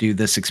get to do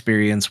this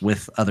experience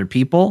with other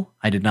people.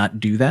 I did not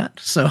do that.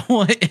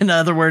 So in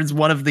other words,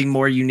 one of the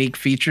more unique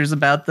features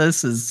about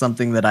this is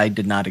something that I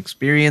did not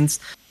experience.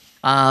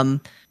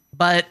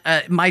 But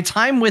my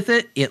time with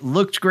it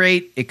looked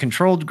great. It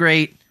controlled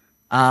great.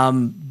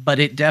 But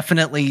it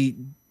definitely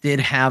did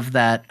have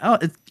that,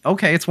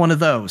 it's one of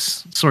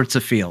those sorts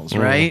of feels,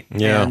 right?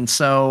 Yeah. And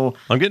so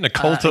I'm getting a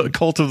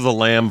Cult of the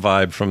Lamb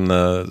vibe from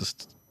the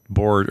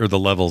board or the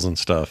levels and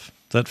stuff.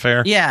 Is that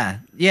fair? Yeah.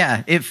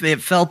 It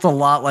felt a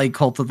lot like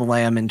Cult of the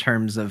Lamb in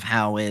terms of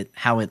how it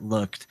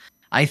looked.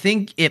 I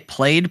think it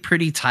played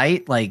pretty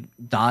tight, like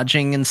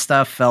dodging and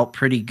stuff felt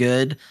pretty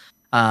good.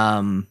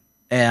 And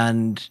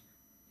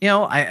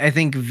I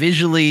think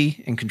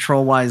visually and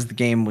control-wise, the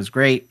game was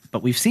great,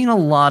 but we've seen a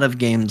lot of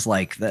games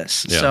like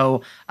this. Yeah.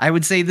 So I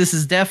would say this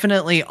is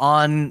definitely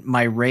on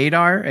my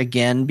radar,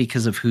 again,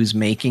 because of who's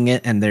making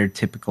it and their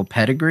typical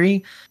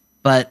pedigree,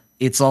 but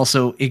it's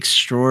also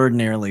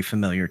extraordinarily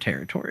familiar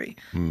territory.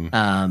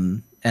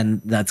 And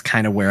that's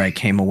kind of where I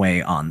came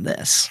away on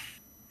this.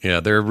 Yeah,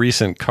 their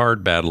recent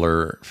Card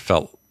Battler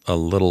felt a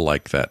little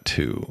like that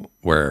too,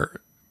 where,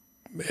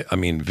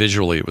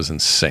 visually it was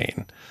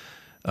insane.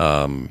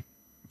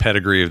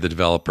 Pedigree of the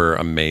developer,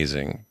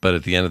 amazing, but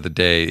at the end of the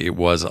day, it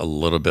was a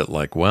little bit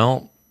like,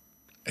 well,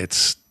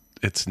 it's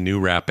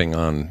new wrapping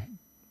on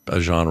a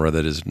genre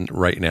that is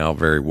right now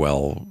very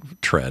well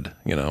tread.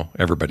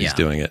 Everybody's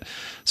doing it,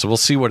 so we'll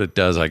see what it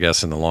does, I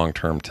guess, in the long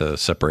term to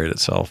separate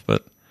itself.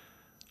 But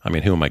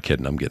who am I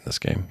kidding? I'm getting this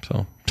game,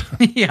 so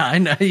yeah, I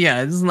know.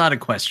 Yeah, this is not a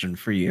question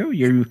for you.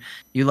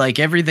 You like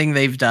everything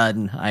they've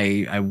done.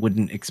 I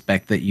wouldn't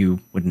expect that you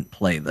wouldn't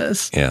play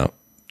this. Yeah,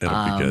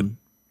 it'll be good.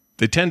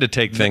 They tend to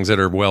take things that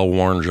are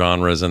well-worn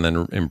genres and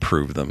then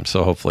improve them.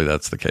 So hopefully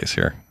that's the case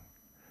here.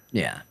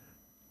 Yeah.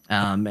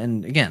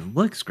 And again,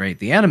 looks great.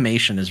 The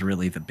animation is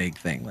really the big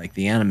thing. Like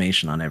the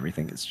animation on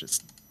everything is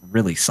just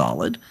really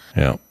solid.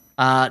 Yeah.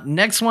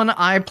 Next one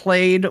I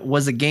played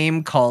was a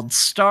game called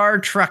Star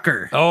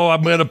Trucker. Oh,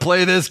 I'm going to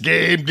play this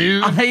game,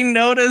 dude. I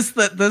noticed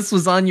that this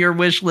was on your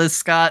wish list,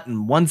 Scott.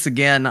 And once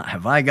again,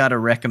 have I got a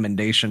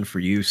recommendation for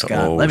you,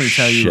 Scott? Let me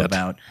tell you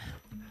about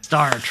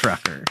Star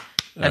Trucker.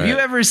 Have you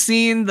ever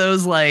seen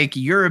those like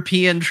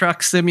European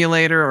Truck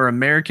Simulator or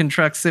American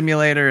Truck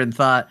Simulator and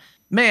thought,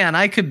 man,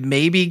 I could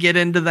maybe get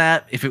into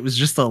that if it was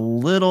just a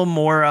little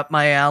more up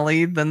my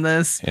alley than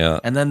this? Yeah.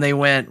 And then they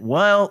went,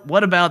 well,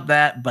 what about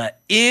that, but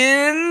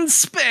in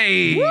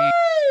space?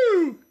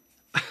 Woo!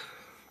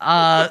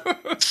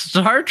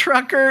 Star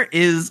Trucker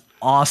is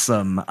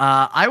awesome.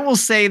 I will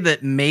say that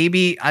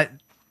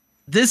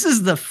this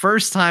is the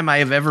first time I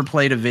have ever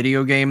played a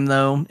video game,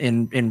 though,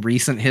 in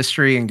recent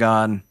history and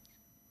gone,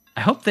 I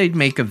hope they'd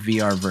make a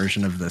VR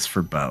version of this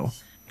for Bo.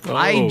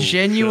 I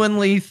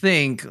genuinely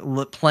think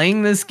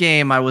playing this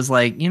game, I was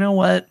like, you know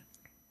what?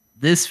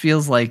 This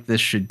feels like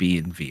this should be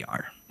in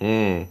VR.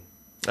 I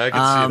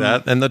can see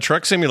that. And the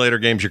truck simulator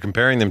games you're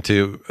comparing them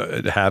to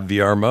have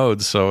VR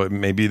modes, so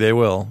maybe they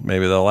will.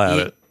 Maybe they'll add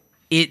it.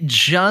 It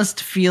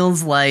just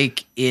feels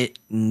like it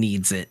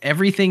needs it.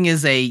 Everything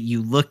is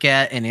you look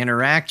at and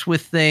interact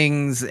with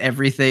things.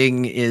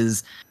 Everything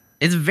is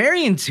It's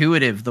very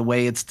intuitive the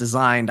way it's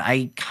designed.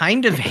 I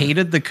kind of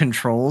hated the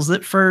controls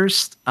at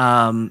first.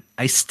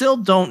 I still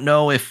don't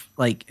know if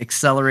like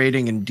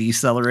accelerating and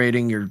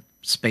decelerating your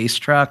space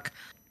truck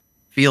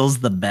feels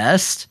the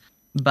best,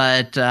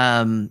 but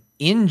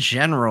in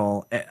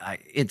general,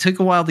 it took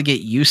a while to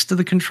get used to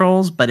the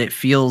controls, but it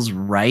feels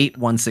right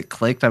once it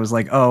clicked. I was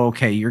like, oh,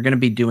 okay, you're going to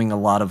be doing a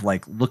lot of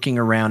like looking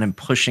around and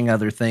pushing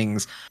other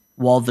things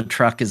while the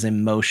truck is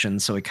in motion.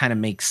 So it kind of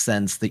makes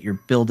sense that you're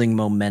building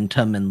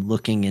momentum and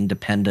looking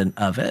independent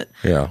of it.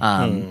 Yeah.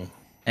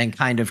 And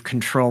kind of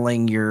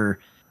controlling your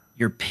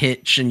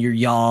pitch and your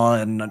yaw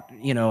and,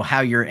 you know, how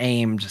you're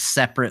aimed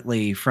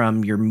separately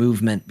from your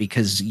movement,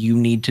 because you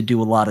need to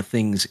do a lot of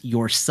things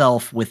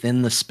yourself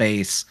within the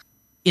space,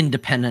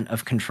 independent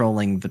of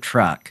controlling the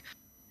truck.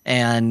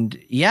 And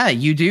yeah,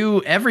 you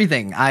do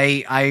everything.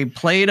 I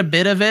played a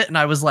bit of it and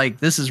I was like,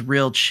 this is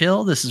real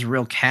chill. This is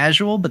real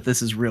casual, but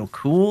this is real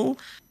cool.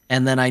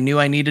 And then I knew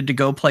I needed to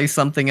go play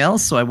something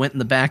else. So I went in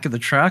the back of the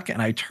truck and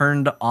I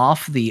turned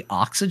off the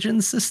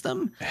oxygen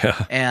system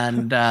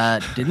and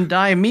didn't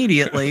die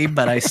immediately,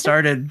 but I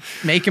started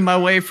making my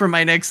way for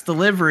my next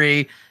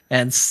delivery,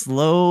 and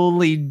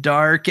slowly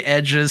dark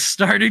edges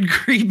started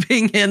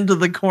creeping into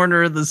the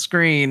corner of the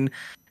screen.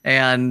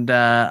 And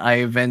I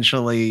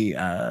eventually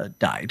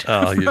died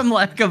from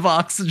lack of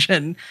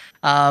oxygen.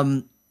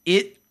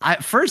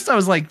 At first I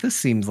was like, this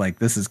seems like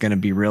this is going to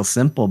be real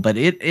simple, but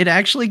it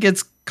actually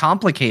gets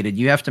complicated.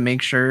 You have to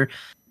make sure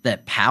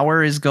that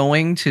power is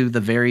going to the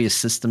various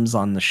systems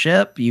on the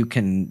ship. You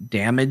can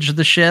damage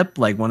the ship.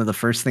 Like one of the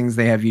first things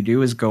they have you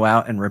do is go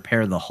out and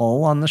repair the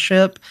hull on the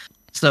ship.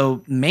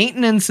 So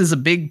maintenance is a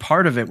big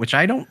part of it, which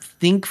I don't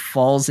think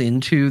falls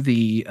into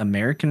the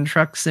American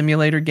Truck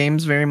Simulator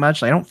games very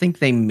much. I don't think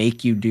they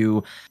make you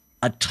do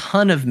a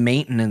ton of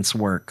maintenance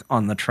work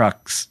on the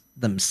trucks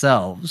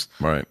themselves.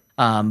 Right.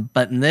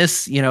 But in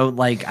this, you know,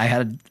 like I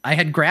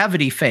had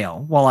gravity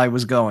fail while I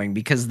was going,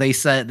 because they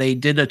said they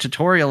did a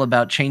tutorial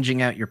about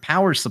changing out your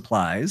power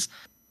supplies.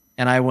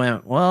 And I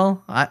went,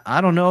 well,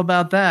 I don't know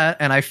about that.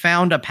 And I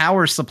found a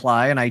power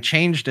supply and I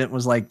changed it,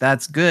 was like,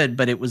 that's good.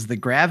 But it was the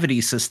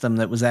gravity system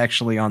that was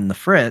actually on the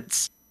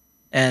fritz.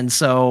 And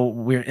so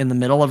we're in the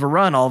middle of a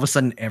run. All of a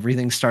sudden,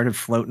 everything started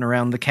floating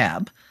around the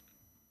cab.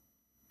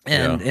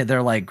 And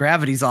they're like,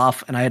 gravity's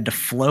off. And I had to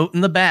float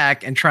in the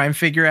back and try and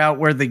figure out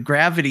where the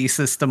gravity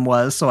system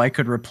was so I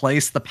could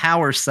replace the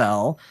power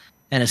cell.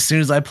 And as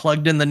soon as I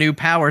plugged in the new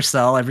power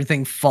cell,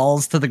 everything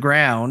falls to the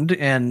ground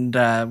and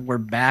we're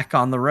back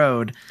on the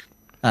road,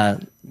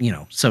 you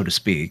know, so to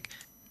speak.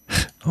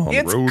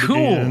 It's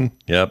cool. Again.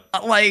 Yep.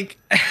 Like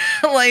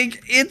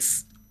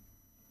it's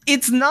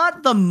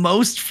not the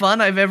most fun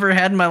I've ever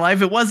had in my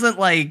life. It wasn't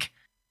like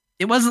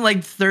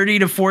 30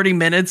 to 40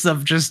 minutes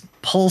of just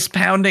pulse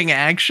pounding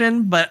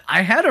action, but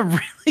I had a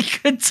really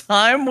good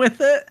time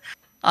with it.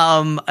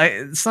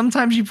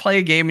 Sometimes you play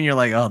a game and you're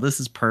like, oh, this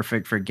is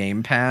perfect for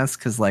Game Pass,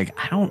 because like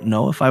I don't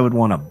know if I would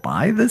want to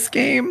buy this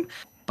game,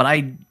 but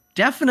I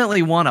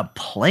definitely want to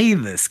play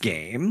this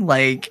game.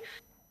 Like,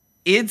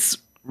 it's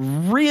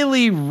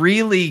really,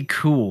 really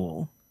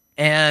cool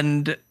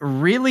and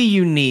really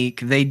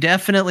unique. They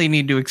definitely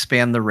need to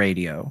expand the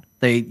radio.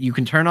 You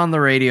can turn on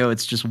the radio.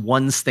 It's just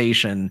one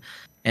station.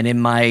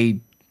 And I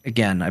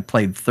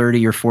played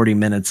 30 or 40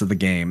 minutes of the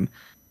game.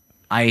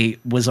 I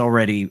was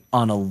already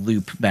on a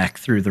loop back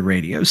through the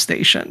radio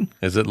station.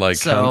 Is it like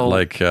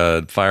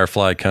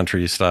Firefly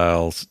country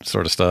style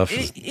sort of stuff?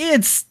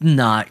 It's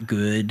not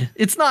good.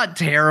 It's not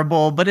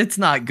terrible, but it's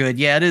not good.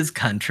 Yeah, it is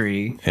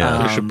country.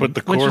 Yeah. We should put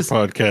the core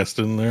podcast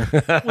in there.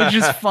 Which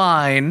is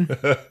fine.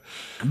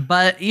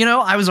 But, you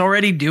know, I was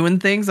already doing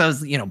things. I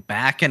was, you know,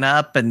 backing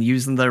up and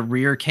using the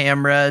rear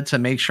camera to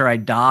make sure I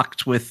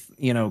docked with,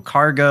 you know,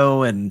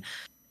 cargo and,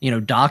 you know,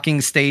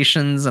 docking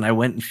stations, and I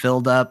went and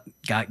filled up,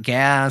 got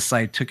gas.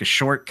 I took a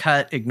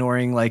shortcut,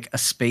 ignoring like a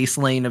space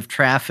lane of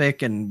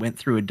traffic, and went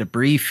through a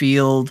debris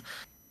field,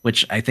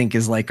 which I think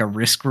is like a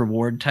risk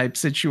reward type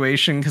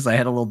situation, because I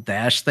had a little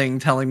dash thing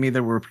telling me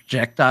there were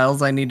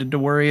projectiles I needed to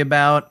worry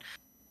about,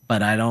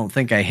 but I don't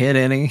think I hit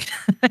any.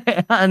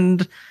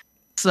 And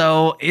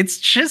so it's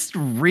just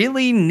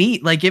really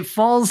neat. Like I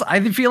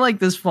feel like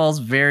this falls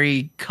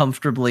very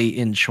comfortably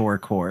in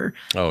chorecore.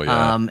 Oh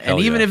yeah. And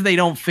even if they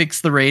don't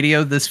fix the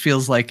radio, this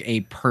feels like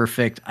a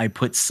perfect, I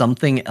put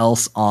something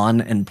else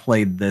on and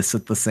played this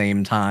at the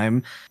same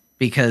time,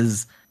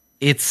 because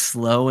it's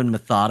slow and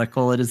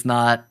methodical.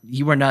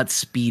 You are not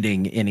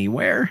speeding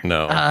anywhere.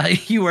 No.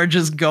 You are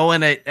just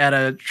going at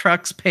a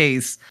truck's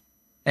pace.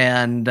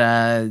 And,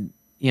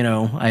 you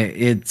know,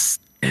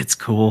 it's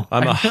cool.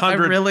 I'm I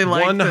really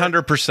like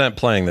 100%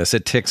 playing this.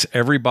 It ticks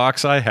every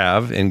box I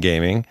have in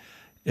gaming.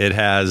 It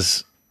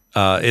has,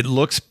 it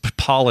looks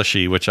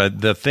polishy, which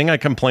the thing I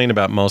complain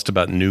about most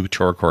about new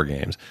chorecore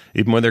games,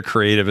 even when they're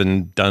creative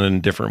and done in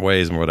different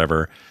ways and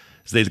whatever,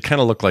 is they kind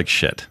of look like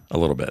shit a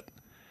little bit.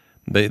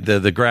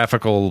 The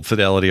graphical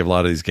fidelity of a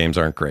lot of these games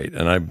aren't great.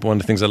 And one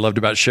of the things I loved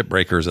about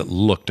Shipbreaker is it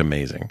looked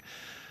amazing.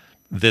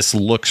 This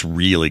looks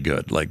really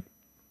good. Like,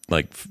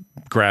 Like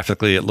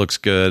graphically, it looks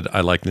good.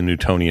 I like the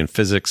Newtonian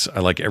physics. I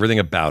like everything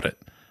about it.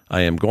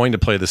 I am going to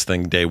play this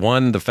thing day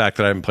one. The fact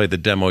that I haven't played the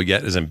demo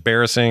yet is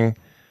embarrassing.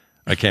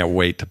 I can't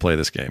wait to play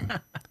this game.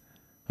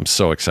 I'm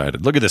so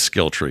excited. Look at this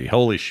skill tree.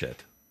 Holy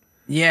shit.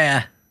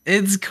 Yeah,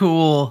 it's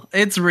cool.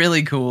 It's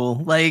really cool.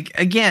 Like,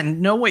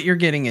 again, know what you're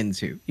getting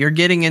into. You're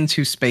getting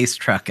into space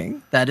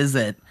trucking. That is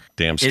it.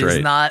 Damn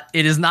straight.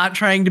 It is not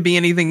trying to be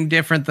anything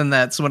different than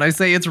that. So when I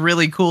say it's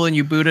really cool and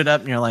you boot it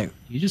up and you're like,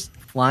 you just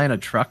flying a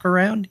truck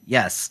around?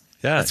 Yes.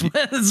 Yeah.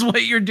 That's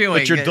what you're doing.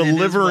 But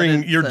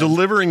you're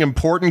delivering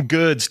important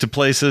goods to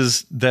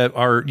places that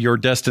are your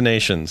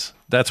destinations.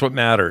 That's what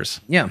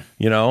matters. Yeah.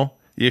 You know?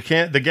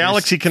 The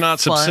galaxy cannot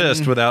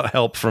subsist without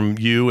help from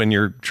you and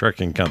your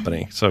trucking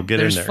company. So get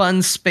in there. There's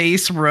fun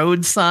space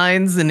road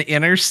signs and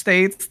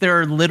interstates.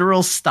 There are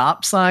literal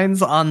stop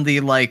signs on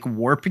the like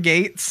warp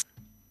gates.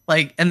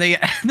 Like, and they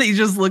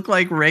just look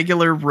like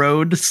regular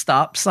road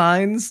stop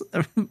signs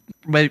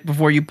right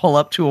before you pull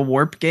up to a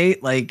warp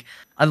gate. Like,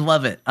 I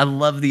love it. I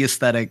love the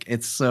aesthetic.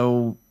 It's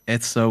so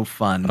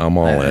fun. I'm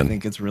all in. I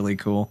think it's really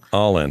cool.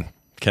 All in.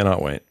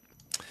 Cannot wait.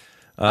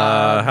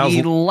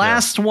 The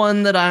last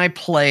one that I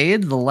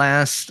played, the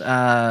last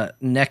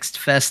Next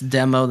Fest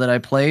demo that I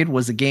played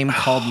was a game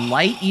called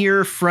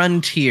Lightyear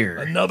Frontier.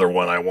 Another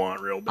one I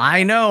want real bad.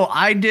 I know.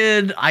 I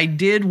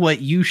did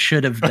what you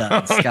should have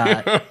done,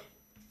 Scott.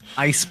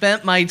 I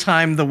spent my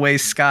time the way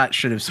Scott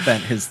should have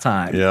spent his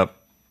time. Yep.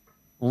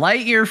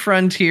 Lightyear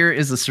Frontier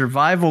is a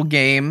survival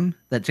game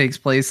that takes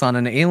place on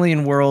an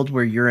alien world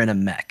where you're in a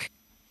mech.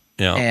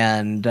 Yeah.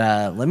 And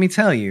let me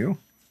tell you,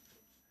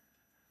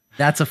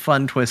 that's a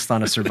fun twist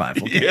on a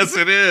survival game. Yes,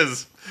 it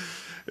is.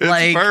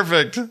 It's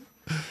perfect.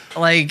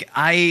 Like,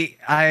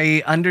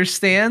 I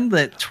understand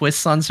that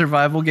twists on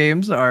survival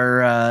games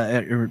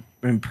are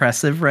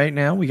impressive right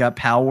now. We got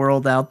Pal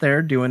World out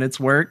there doing its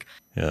work.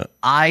 Yeah.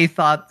 I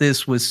thought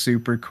this was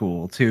super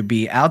cool to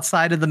be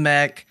outside of the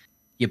mech.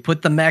 You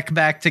put the mech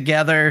back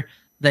together,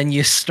 then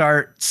you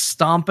start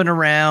stomping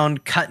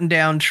around, cutting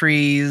down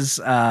trees,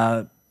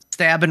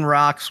 stabbing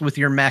rocks with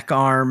your mech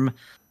arm.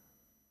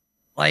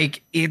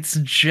 Like, it's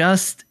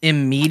just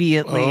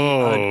immediately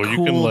a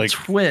cool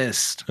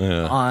twist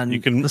on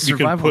the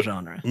survival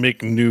genre.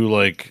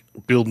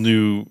 Build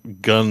new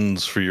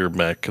guns for your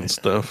mech and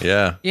stuff.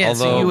 Yeah. Yeah,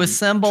 so you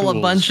assemble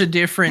a bunch of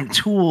different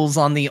tools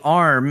on the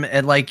arm,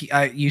 and like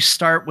you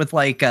start with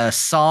like a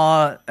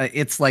saw.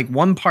 It's like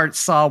 1 part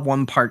saw,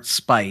 1 part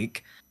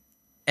spike.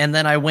 And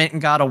then I went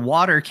and got a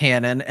water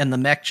cannon, and the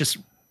mech just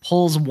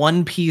pulls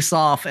one piece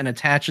off and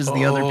attaches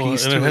the other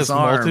piece to his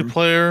arm.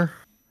 Multiplayer?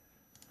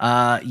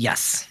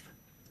 Yes.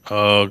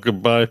 Oh,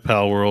 goodbye,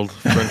 Pal World.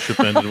 Friendship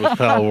ended with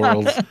Pal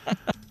World.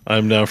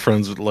 I'm now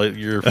friends with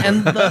Lightyear.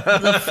 And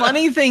the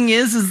funny thing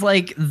is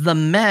like the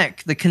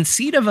mech, the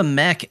conceit of a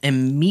mech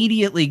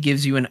immediately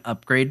gives you an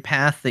upgrade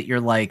path that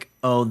you're like,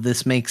 oh,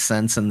 this makes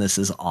sense and this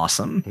is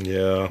awesome.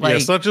 Yeah.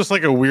 It's not just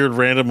like a weird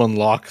random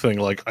unlock thing.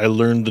 Like, I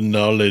learned the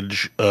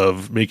knowledge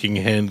of making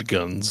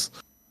handguns.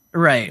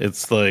 Right.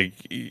 It's like,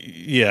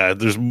 yeah,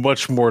 there's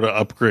much more to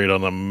upgrade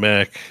on a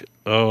mech.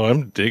 Oh,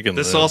 I'm digging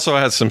this. This also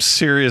has some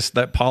serious,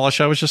 that polish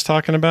I was just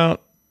talking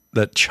about,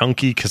 that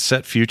chunky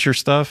cassette future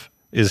stuff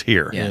is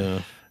here.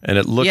 Yeah. And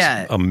it looks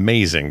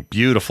amazing.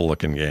 Beautiful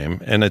looking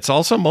game. And it's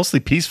also mostly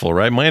peaceful,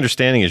 right? My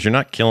understanding is you're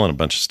not killing a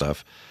bunch of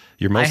stuff.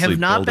 You're mostly I have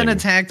not been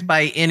attacked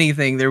by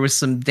anything. There was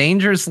some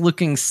dangerous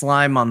looking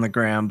slime on the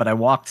ground, but I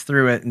walked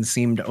through it and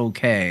seemed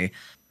okay.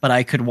 But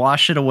I could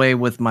wash it away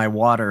with my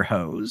water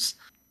hose.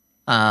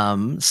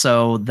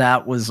 So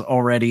that was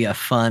already a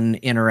fun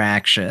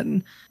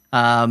interaction.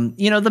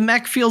 The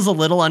mech feels a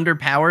little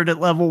underpowered at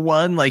level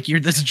 1. Like, you're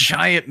this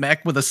giant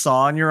mech with a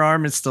saw in your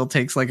arm. It still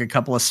takes like a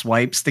couple of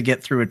swipes to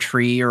get through a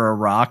tree or a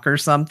rock or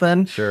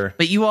something. Sure.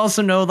 But you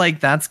also know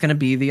like that's going to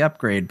be the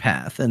upgrade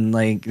path, and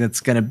like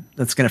that's going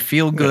to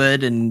feel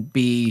good and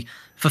be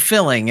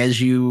fulfilling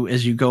as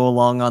you go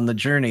along on the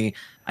journey.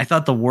 I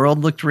thought the world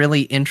looked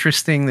really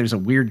interesting. There's a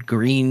weird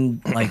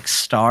green like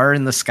star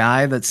in the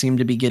sky that seemed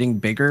to be getting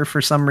bigger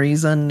for some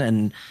reason,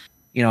 and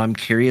I'm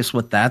curious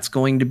what that's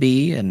going to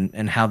be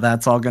and how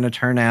that's all going to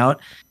turn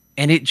out.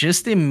 And it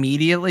just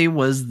immediately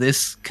was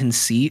this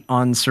conceit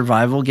on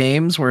survival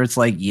games where it's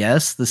like,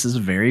 yes, this is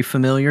very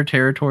familiar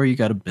territory. You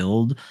got to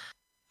build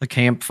a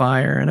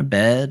campfire and a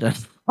bed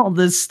and all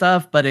this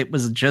stuff. But it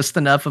was just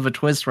enough of a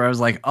twist where I was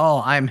like,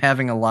 oh, I'm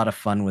having a lot of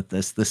fun with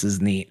this. This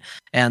is neat.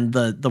 And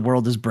the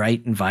world is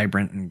bright and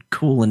vibrant and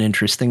cool and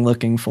interesting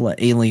looking, full of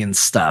alien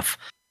stuff.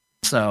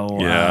 So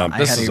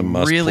I had a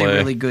really,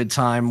 really good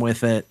time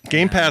with it.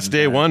 Game Pass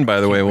day one, by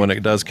the way, when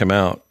it does come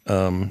out.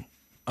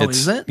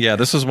 Is it? Yeah,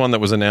 this is one that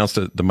was announced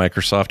at the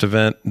Microsoft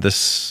event.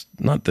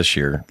 Last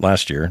year,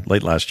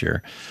 late last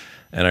year.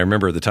 And I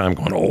remember at the time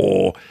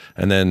going,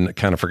 and then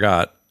kind of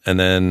forgot. And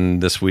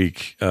then this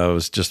week I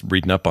was just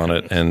reading up on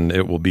it, and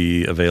it will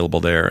be available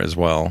there as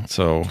well.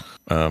 So,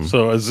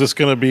 so is this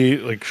going to be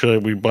like,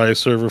 should we buy a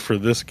server for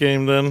this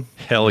game then?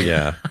 Hell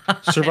yeah.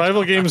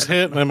 Survival games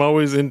hit, and I'm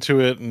always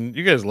into it. And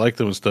you guys like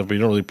them and stuff, but you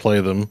don't really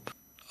play them.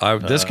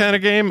 This kind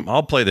of game,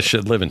 I'll play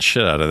the living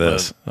shit out of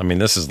this. I mean,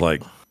 this is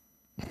like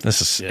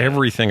This is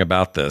everything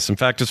about this. In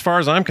fact, as far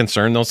as I'm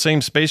concerned, those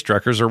same space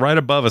truckers are right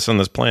above us on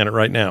this planet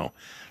right now.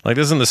 Like,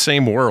 this is in the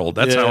same world.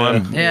 That's how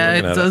I'm. Yeah,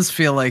 it does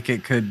feel like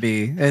it could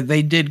be.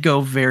 They did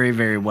go very,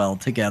 very well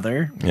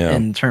together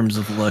in terms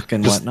of look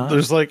and whatnot.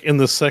 There's like in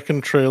the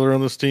second trailer on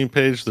the Steam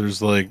page,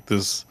 there's like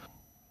this,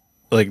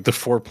 like the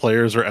 4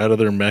 players are out of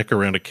their mech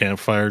around a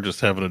campfire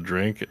just having a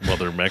drink while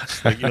their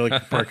mechs, like, like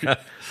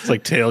it's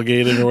like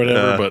tailgating or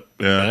whatever, but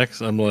mechs.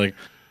 I'm like,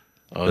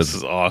 oh, this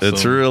is awesome.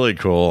 It's really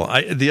cool.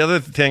 The other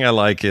thing I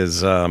like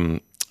is, this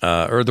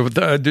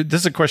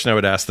is a question I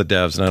would ask the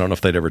devs, and I don't know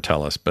if they'd ever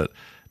tell us, but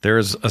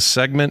there's a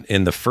segment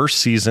in the first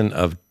season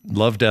of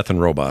Love, Death,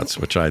 and Robots,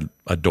 which I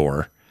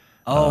adore.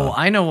 Oh,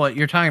 I know what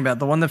you're talking about.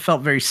 The one that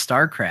felt very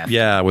StarCraft.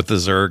 Yeah, with the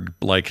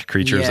Zerg-like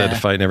creatures that had to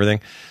fight and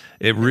everything.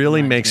 It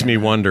really makes me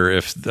wonder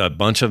if a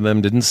bunch of them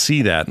didn't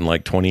see that in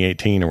like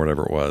 2018 or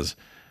whatever it was,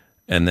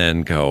 and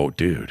then go,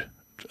 dude,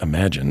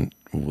 imagine,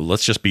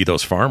 let's just be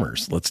those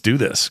farmers. Let's do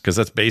this, because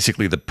that's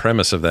basically the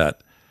premise of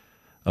that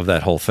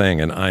whole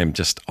thing, and I'm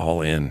just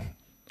all in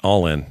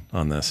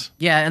on this.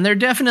 Yeah, and they're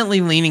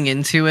definitely leaning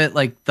into it.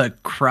 Like the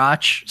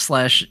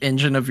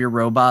crotch/engine of your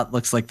robot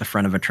looks like the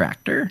front of a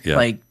tractor. Yeah.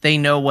 Like they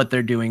know what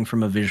they're doing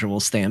from a visual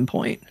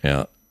standpoint.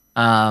 Yeah.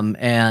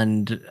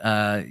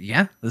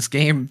 This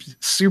game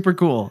super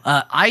cool.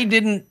 I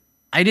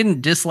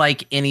didn't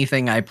dislike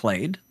anything I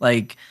played.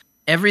 Like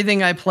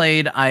everything I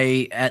played,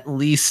 I at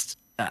least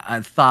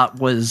I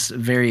thought was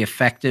very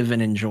effective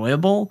and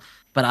enjoyable.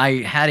 But I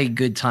had a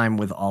good time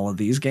with all of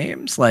these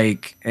games.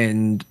 Like,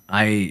 and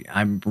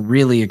I'm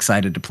really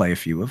excited to play a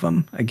few of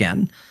them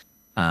again.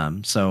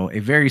 So a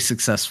very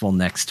successful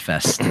Next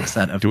Fest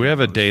set of. Do we have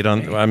a date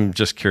on? I'm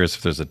just curious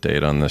if there's a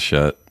date on this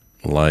yet.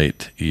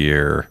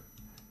 Lightyear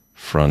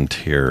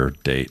Frontier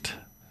date.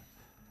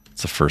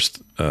 It's the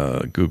first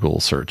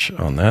Google search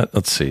on that.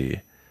 Let's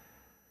see.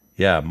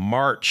 Yeah,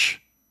 March.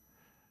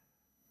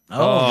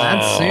 Oh,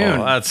 that's soon.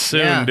 That's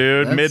soon,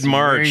 dude.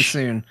 Mid-March. Very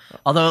soon.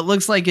 Although it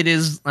looks like it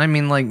is, I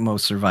mean, like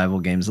most survival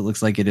games, it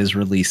looks like it is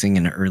releasing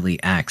in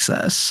early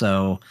access.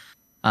 So,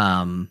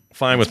 fine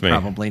with me.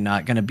 Probably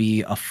not going to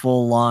be a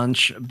full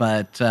launch,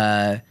 but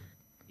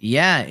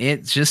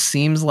it just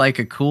seems like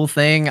a cool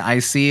thing. I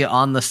see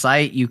on the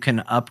site you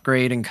can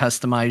upgrade and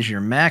customize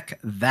your mech.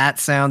 That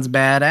sounds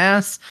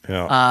badass.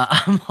 Yeah.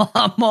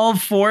 I'm all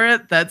for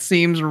it. That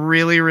seems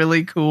really,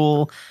 really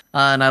cool.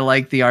 And I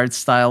like the art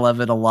style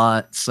of it a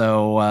lot.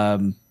 So,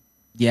 I'm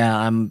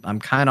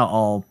kind of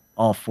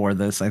all for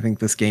this. I think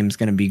this game's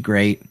going to be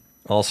great.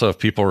 Also, if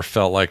people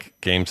felt like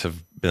games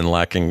have been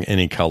lacking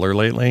any color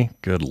lately,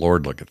 good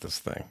Lord, look at this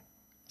thing.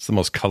 It's the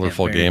most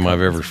colorful game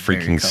I've ever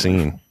freaking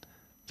seen.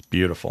 It's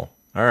beautiful.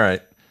 All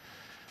right.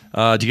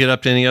 Did you get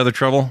up to any other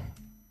trouble?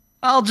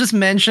 I'll just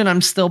mention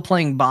I'm still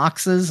playing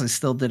boxes. I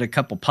still did a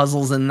couple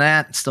puzzles in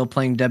that. Still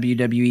playing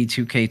WWE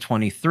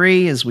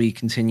 2K23 as we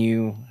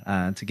continue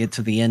to get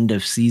to the end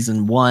of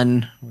season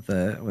 1 with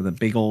a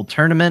big old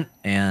tournament.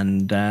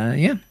 And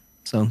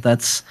so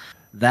that's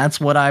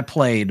what I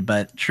played.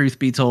 But truth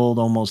be told,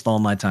 almost all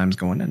my time's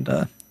going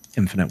into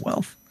Infinite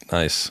Wealth.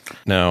 Nice.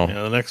 Now,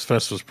 the Next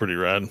Fest was pretty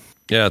rad.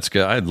 Yeah, it's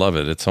good. I love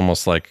it. It's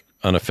almost like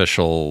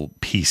unofficial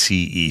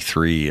PC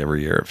E3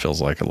 every year. It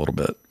feels like a little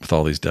bit with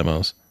all these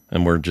demos.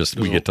 And we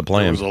get to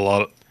play them. There's a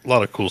lot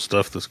of cool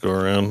stuff this go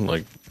around.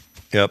 Like,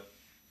 yep,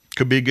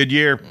 could be a good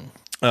year.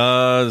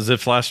 As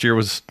if last year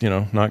was,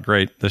 not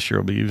great. This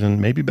year will be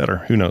even maybe better.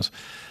 Who knows?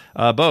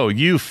 Bo,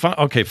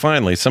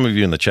 finally, some of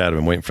you in the chat have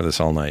been waiting for this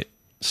all night.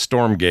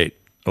 Stormgate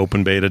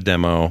open beta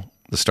demo.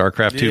 The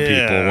StarCraft 2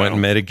 people went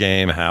and made a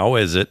game. How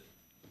is it?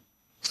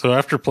 So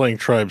after playing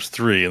Tribes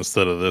 3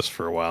 instead of this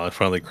for a while, I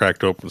finally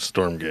cracked open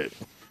Stormgate.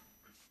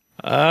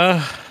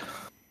 Uh-oh.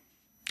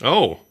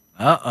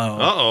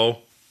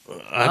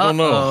 I don't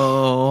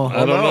know.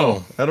 I don't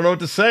know. I don't know what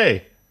to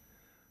say.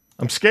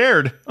 I'm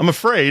scared. I'm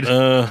afraid.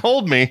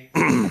 Hold me.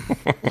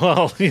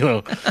 Well,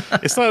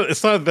 it's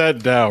not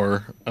that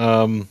dour.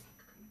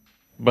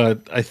 But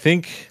I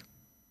think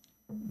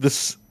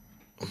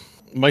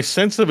my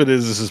sense of it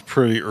is this is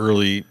pretty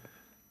early.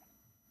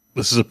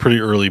 This is a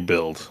pretty early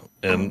build,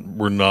 and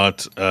we're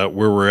not where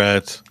we're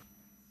at.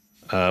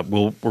 Where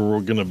we're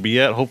going to be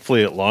at,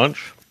 hopefully at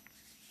launch.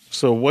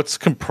 So what's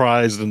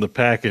comprised in the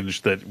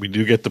package that we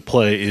do get to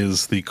play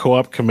is the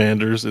co-op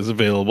Commanders is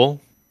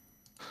available.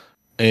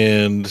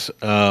 And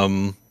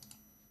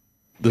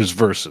there's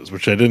Versus,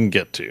 which I didn't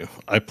get to.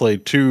 I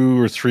played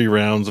 2 or 3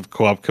 rounds of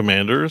co-op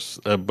Commanders,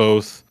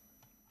 both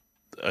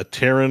a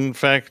Terran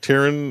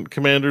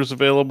Commanders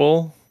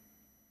available,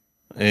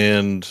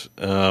 and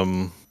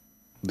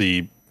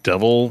the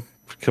Devil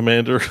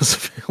Commander is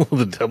available.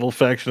 The Devil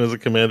faction has a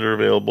commander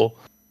available.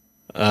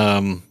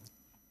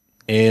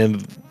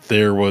 And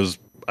there was,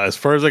 as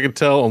far as I could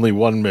tell, only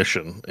one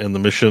mission. And the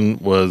mission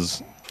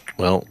was,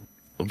 well,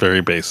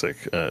 very basic.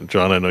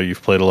 John, I know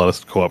you've played a lot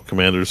of co-op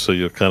Commanders, so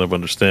you'll kind of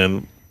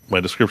understand my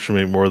description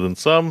maybe more than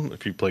some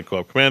if you play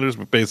co-op Commanders.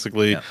 But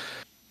basically,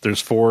 there's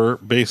 4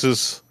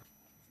 bases.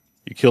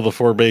 You kill the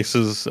 4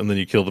 bases, and then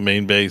you kill the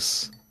main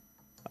base.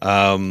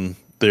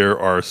 there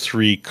are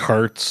 3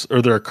 carts,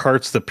 or there are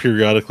carts that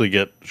periodically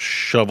get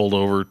shoveled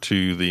over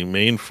to the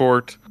main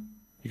fort.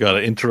 You got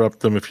to interrupt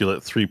them. If you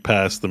let 3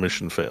 pass, the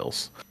mission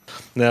fails.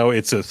 Now,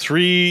 it's a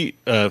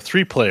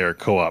 3-player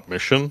co-op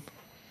mission.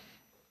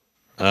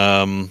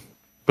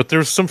 But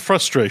there's some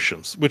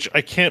frustrations, which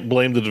I can't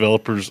blame the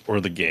developers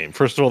or the game.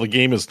 First of all, the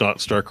game is not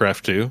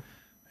StarCraft 2.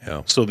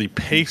 Yeah. So the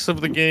pace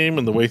of the game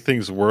and the way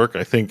things work,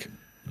 I think,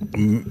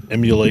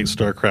 emulate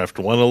StarCraft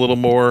 1 a little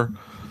more,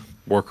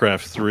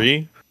 Warcraft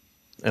 3.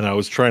 And I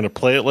was trying to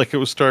play it like it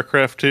was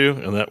StarCraft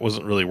 2, and that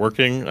wasn't really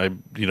working. I,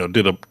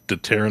 did the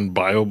Terran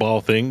bio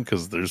ball thing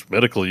because there's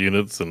medical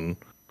units and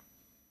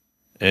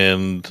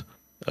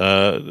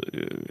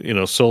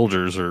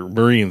soldiers or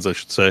Marines, I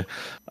should say.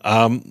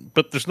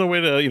 But there's no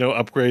way to,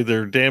 upgrade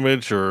their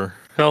damage or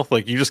health.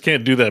 Like, you just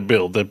can't do that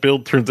build. That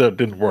build turns out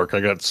didn't work.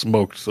 I got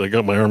smoked. So I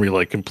got my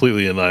army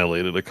completely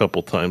annihilated a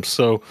couple times.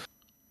 So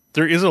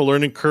there is a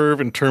learning curve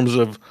in terms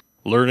of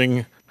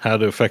learning how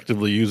to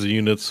effectively use the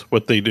units,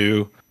 what they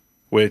do,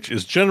 which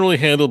is generally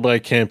handled by a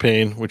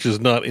campaign, which is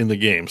not in the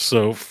game.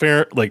 So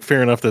fair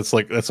enough.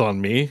 That's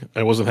on me.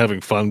 I wasn't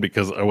having fun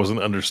because I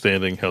wasn't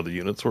understanding how the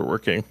units were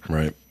working.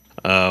 Right.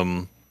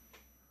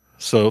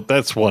 So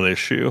that's one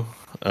issue,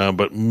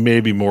 but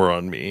maybe more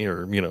on me,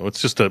 or,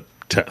 it's just a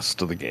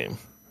test of the game.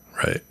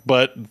 Right.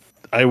 But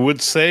I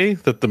would say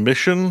that the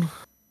mission,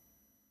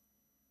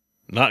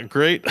 not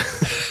great.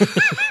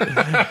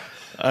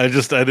 I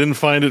didn't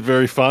find it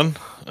very fun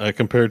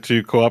compared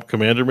to co-op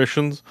commander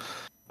missions.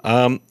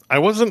 I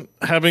wasn't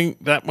having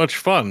that much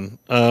fun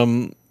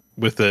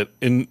with it,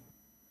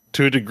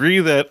 to a degree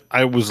that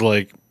I was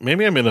like,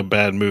 maybe I'm in a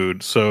bad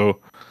mood. So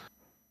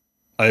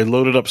I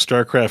loaded up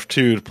StarCraft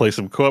 2 to play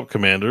some co-op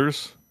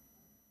commanders,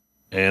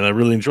 and I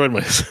really enjoyed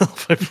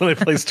myself. I played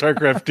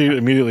StarCraft 2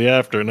 immediately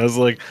after, and I was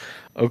like,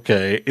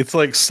 okay, it's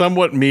like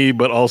somewhat me,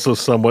 but also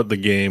somewhat the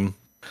game.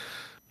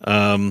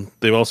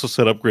 They've also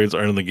said upgrades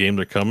aren't in the game,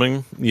 they're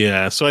coming.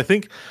 Yeah, so I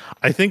think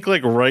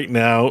like right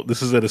now,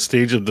 this is at a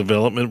stage of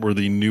development where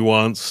the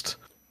nuanced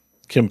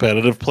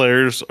competitive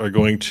players are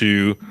going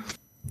to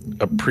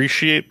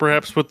appreciate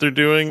perhaps what they're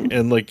doing,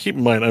 and keep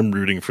in mind, I'm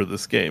rooting for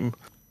this game.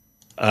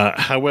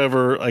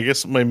 However, I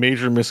guess my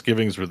major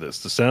misgivings were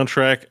this: the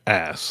soundtrack,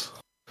 ass.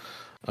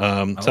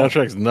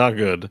 Soundtrack's not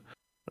good.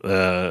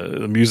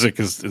 The music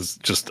is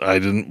just, I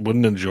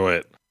wouldn't enjoy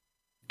it.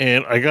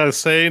 And I gotta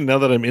say, now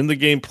that I'm in the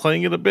game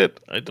playing it a bit,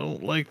 I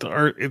don't like the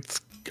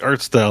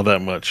art style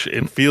that much.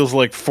 It feels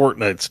like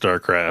Fortnite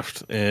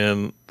StarCraft,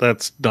 and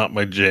that's not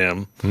my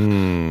jam.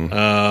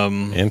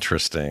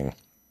 Interesting.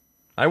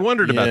 I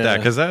wondered about that,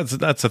 because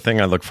that's a thing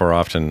I look for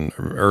often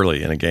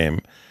early in a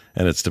game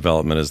and its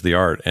development, is the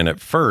art. And at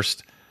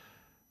first,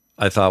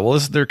 I thought, well,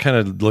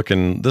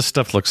 this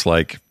stuff looks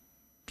like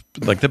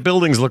the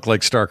buildings look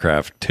like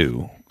StarCraft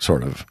 2,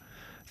 sort of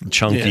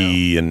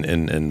chunky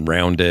and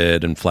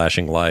rounded and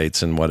flashing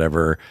lights and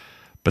whatever.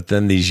 But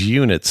then these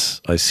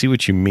units, I see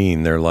what you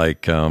mean. They're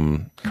like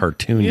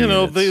cartoon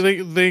units.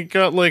 They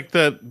got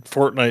that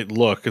Fortnite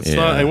look. It's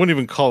not. I wouldn't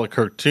even call it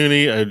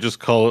cartoony. I just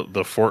call it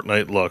the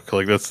Fortnite look.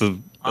 That's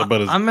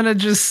I'm gonna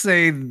just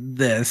say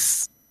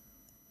this.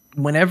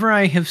 Whenever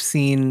I have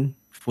seen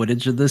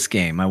footage of this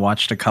game, I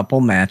watched a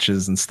couple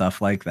matches and stuff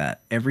like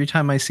that. Every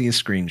time I see a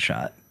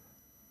screenshot,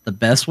 the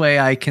best way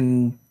I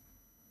can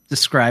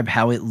describe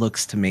how it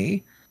looks to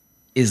me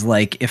is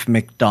like if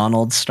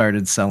McDonald's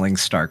started selling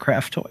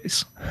StarCraft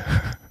toys.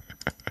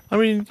 I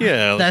mean,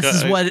 yeah.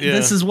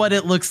 This is what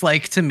it looks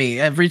like to me.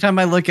 Every time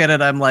I look at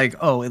it, I'm like,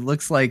 oh, it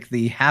looks like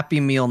the Happy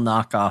Meal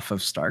knockoff of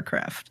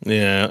StarCraft.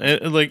 Yeah,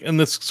 and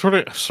this sort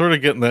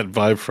of getting that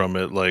vibe from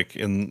it.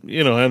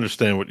 I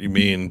understand what you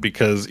mean,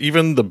 because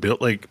even the build,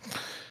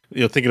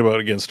 thinking about,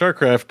 again,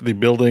 StarCraft, the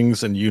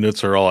buildings and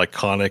units are all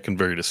iconic and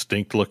very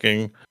distinct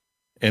looking.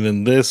 And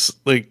in this,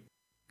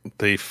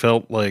 they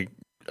felt like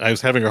I was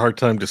having a hard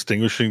time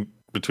distinguishing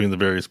between the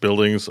various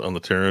buildings on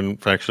the Terran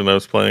faction I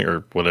was playing,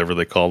 or whatever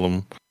they call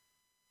them.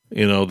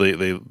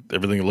 They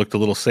everything looked a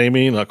little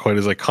samey, not quite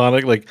as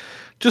iconic,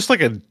 just like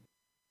a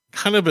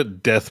kind of a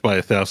death by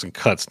 1,000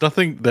 cuts.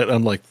 Nothing that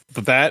I'm like,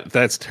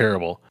 that's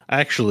terrible.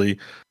 Actually,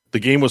 the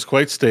game was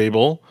quite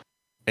stable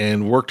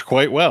and worked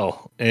quite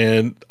well.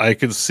 And I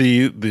could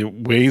see the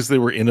ways they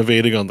were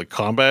innovating on the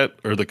combat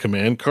or the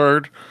command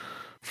card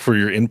for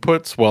your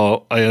inputs.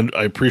 While I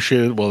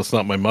appreciated, it's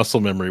not my muscle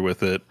memory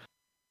with it,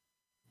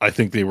 I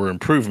think they were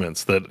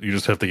improvements that you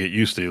just have to get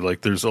used to.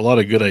 There's a lot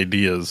of good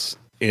ideas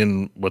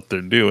in what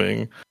they're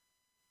doing,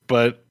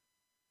 but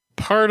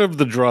part of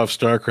the draw of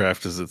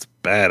StarCraft is it's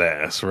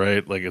badass,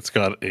 right? It's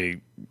got a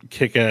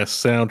kick-ass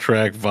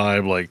soundtrack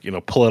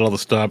vibe, pull out all the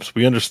stops.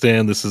 We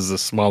understand this is a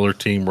smaller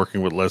team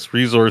working with less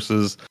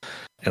resources,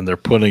 and they're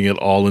putting it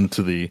all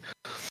into the,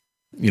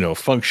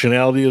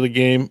 functionality of the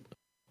game.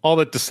 All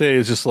that to say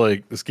is just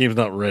this game's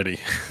not ready.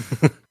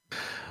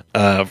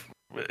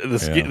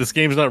 This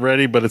game's not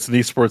ready, but it's an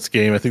esports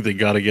game. I think they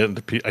got to get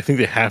into. I think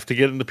they have to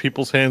get into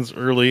people's hands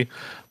early,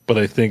 but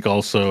I think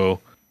also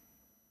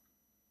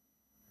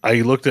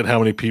I looked at how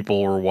many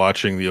people were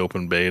watching the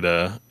open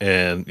beta,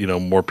 and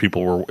more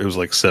people were. It was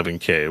like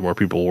 7K. More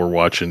people were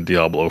watching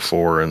Diablo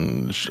 4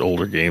 and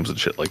older games and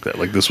shit like that.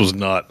 Like this was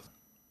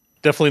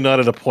definitely not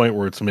at a point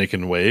where it's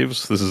making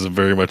waves. This is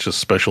very much a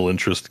special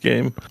interest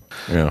game.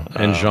 Yeah,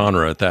 and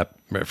genre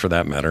for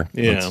that matter.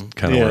 Yeah,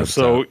 kind of where it's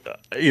so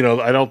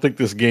I don't think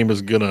this game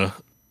is gonna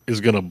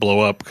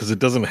blow up because it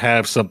doesn't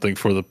have something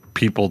for the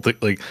people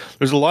that like.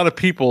 There's a lot of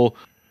people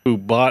who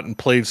bought and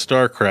played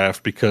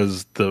StarCraft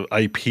because the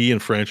IP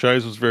and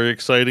franchise was very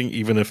exciting,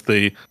 even if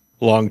they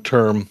long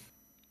term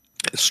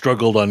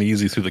struggled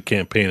uneasy through the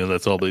campaign, and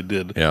that's all they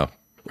did. Yeah.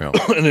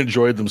 And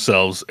enjoyed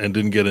themselves and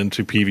didn't get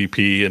into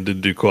PvP and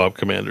didn't do co-op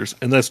commanders.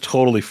 And that's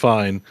totally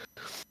fine.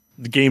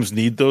 The games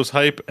need those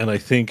hype, and I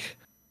think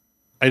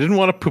I didn't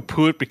want to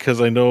poo-poo it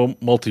because I know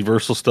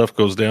multiversal stuff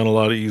goes down a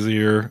lot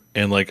easier,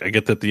 and like I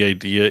get that the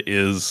idea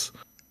is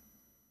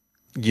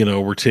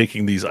we're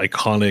taking these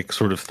iconic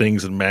sort of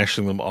things and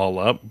mashing them all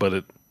up,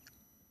 but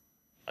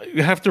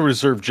you have to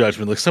reserve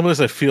judgment. Like some of this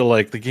I feel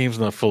like the game's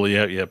not fully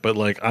out yet, but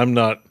like I'm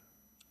not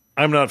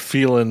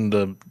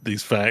feeling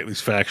these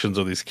factions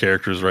or these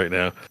characters right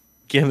now.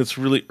 Again, it's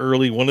really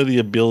early. One of the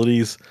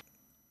abilities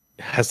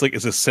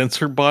is a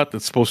sensor bot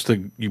that's supposed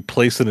to, you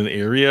place in an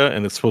area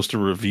and it's supposed to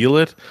reveal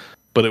it,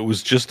 but it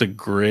was just a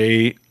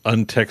gray,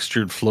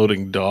 untextured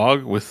floating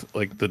dog with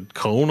like the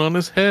cone on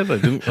his head. I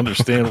didn't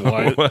understand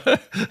why.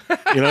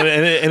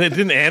 And it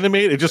didn't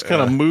animate. It just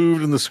kind of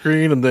moved in the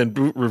screen and then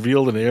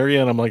revealed an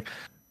area. And I'm like,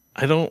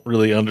 I don't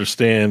really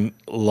understand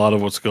a lot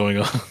of what's going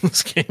on in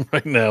this game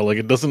right now. Like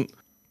it doesn't.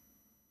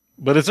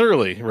 But it's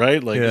early,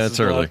 right? Like it's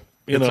early.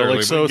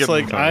 It's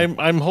like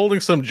I'm holding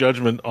some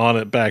judgment on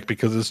it back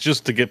because it's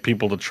just to get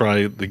people to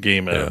try the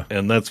game out,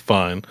 and that's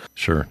fine.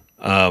 Sure.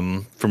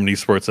 From an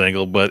esports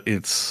angle, but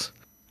it's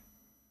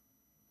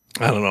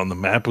I don't know. The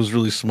map was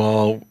really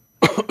small.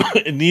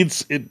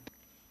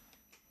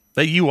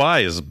 That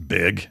UI is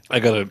big. I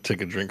gotta take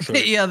a drink.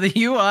 Sorry. Yeah, the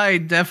UI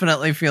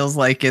definitely feels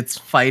like it's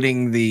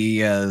fighting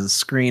the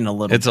screen a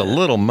little. It's a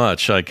little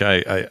much. Like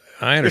I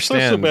understand. It's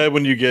not so bad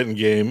when you get in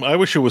game. I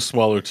wish it was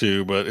smaller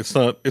too, but it's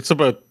not. It's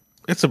about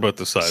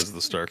the size of the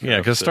StarCraft. Yeah,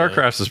 because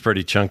StarCraft is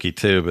pretty chunky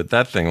too, but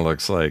that thing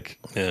looks like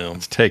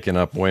it's taking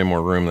up way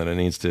more room than it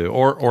needs to.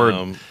 Or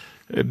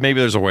maybe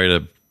there's a way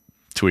to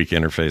tweak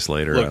interface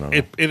later. Look, I don't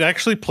know. It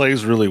actually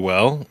plays really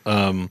well.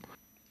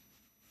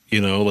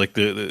 Like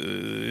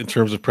in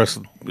terms of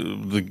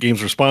the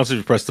game's responsive.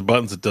 You press the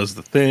buttons, it does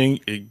the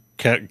thing.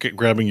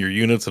 Grabbing your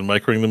units and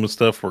microing them and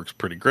stuff works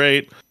pretty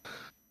great.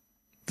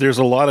 There's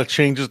a lot of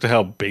changes to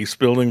how base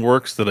building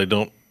works that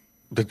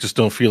just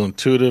don't feel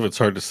intuitive. It's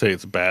hard to say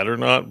it's bad or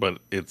not, but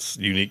it's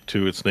unique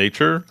to its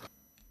nature.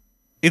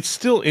 It's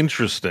still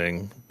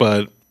interesting,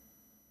 but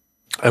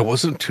I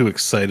wasn't too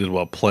excited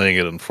while playing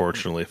it,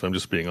 unfortunately, if I'm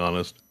just being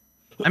honest.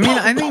 I mean,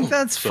 I think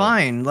that's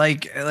fine.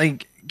 Like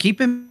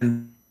keep it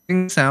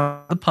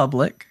out the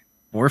public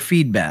or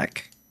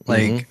feedback.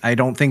 Like, I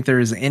don't think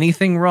there's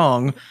anything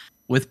wrong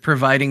with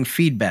providing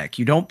feedback.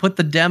 You don't put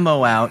the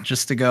demo out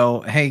just to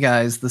go, hey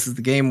guys, this is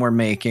the game we're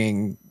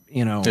making.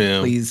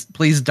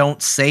 Please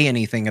don't say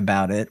anything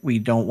about it. We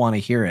don't want to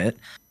hear it.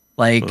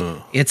 Like,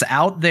 it's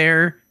out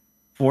there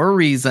for a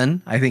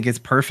reason. I think it's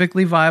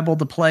perfectly viable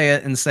to play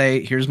it and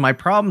say, here's my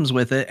problems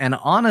with it. And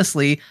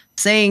honestly,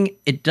 saying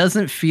it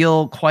doesn't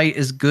feel quite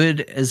as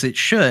good as it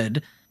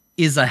should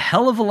is a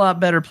hell of a lot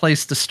better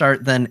place to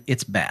start than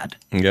it's bad.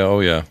 Yeah,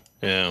 oh yeah.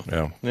 Yeah.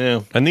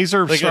 And these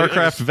are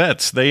StarCraft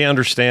vets. They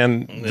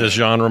understand the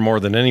genre more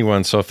than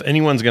anyone. So if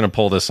anyone's going to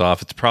pull this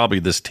off, it's probably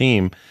this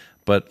team.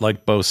 But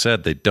like Bo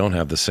said, they don't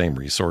have the same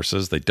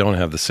resources. They don't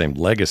have the same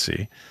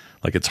legacy.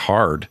 Like, it's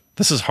hard.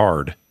 This is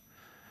hard.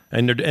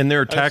 And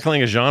they're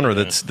tackling a genre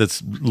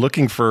that's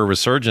looking for a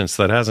resurgence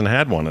that hasn't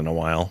had one in a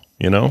while,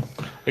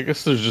 I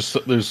guess there's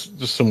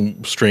just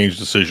some strange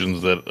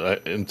decisions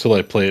that until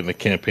I play it in a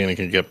campaign and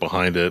can get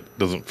behind it,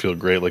 doesn't feel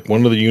great. Like,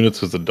 one of the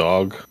units is a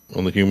dog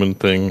on the human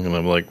thing, and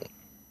I'm like,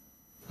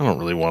 I don't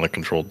really want to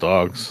control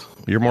dogs.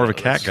 You're more of a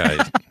cat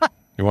guy.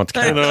 You want the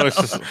cat?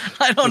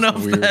 I don't know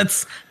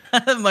if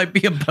that might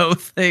be a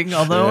both thing,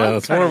 although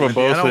it's more of a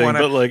both thing.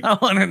 But like, I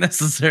don't want to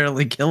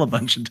necessarily kill a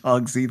bunch of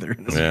dogs either.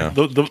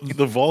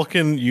 The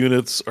Vulcan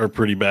units are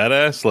pretty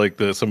badass, like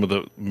some of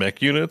the mech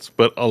units,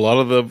 but a lot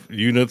of the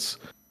units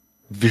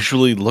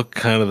visually look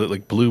kind of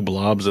like blue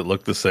blobs that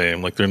look the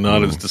same. Like, they're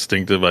not as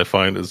distinctive, I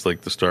find, as like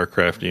the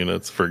StarCraft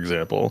units, for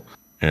example.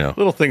 Yeah,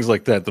 little things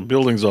like that. The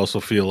buildings also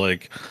feel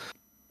like,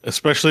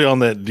 especially on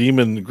that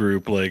demon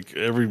group, like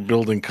every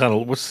building kind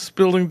of, what's this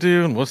building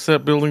do and what's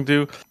that building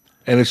do?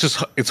 And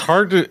it's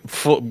hard to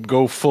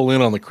go full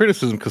in on the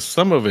criticism because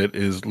some of it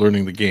is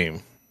learning the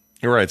game.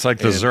 You're right. It's like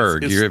the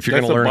Zerg. If you're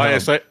going to learn how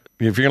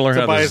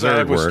the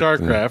Zerg with works,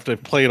 StarCraft,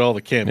 I've played all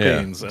the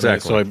campaigns,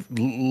 exactly. So I've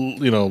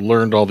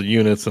learned all the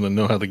units and I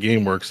know how the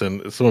game works.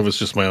 And some of it's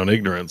just my own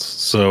ignorance.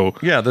 So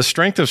yeah, the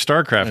strength of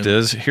StarCraft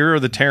is here are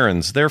the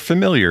Terrans. They're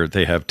familiar.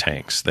 They have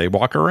tanks. They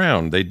walk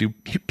around. They do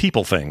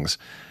people things.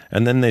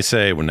 And then they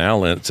say, well, now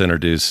let's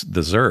introduce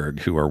the Zerg,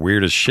 who are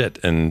weird as shit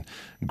and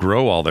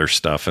grow all their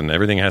stuff, and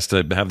everything has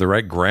to have the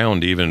right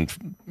ground to even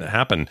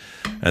happen.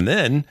 And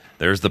then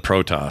there's the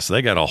Protoss.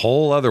 They got a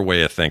whole other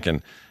way of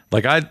thinking.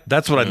 Like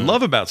that's what I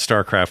love about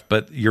StarCraft,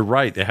 but you're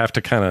right. They have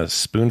to kind of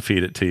spoon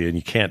feed it to you, and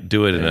you can't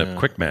do it in a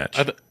quick match.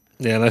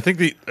 And I think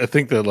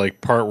the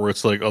like part where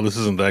it's like, oh, this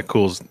isn't that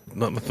cool is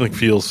nothing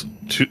feeling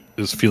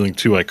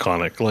too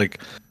iconic.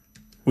 Like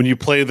when you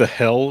play the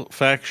Hell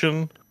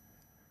faction,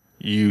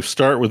 you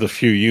start with a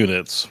few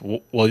units.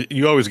 Well,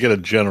 you always get a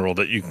general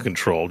that you can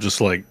control, just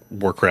like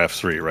Warcraft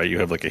 3, right? You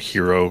have like a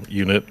hero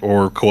unit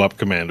or co-op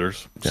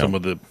commanders. Yeah. Some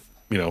of the,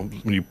 when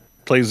you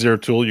play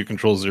Zeratul, you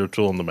control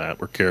Zeratul on the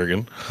map, or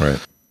Kerrigan.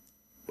 Right.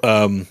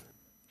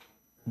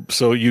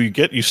 So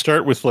you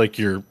start with like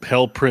your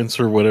Hell Prince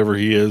or whatever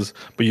he is,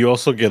 but you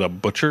also get a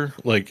butcher.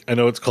 Like, I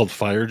know it's called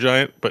Fire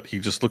Giant, but he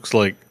just looks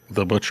like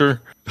the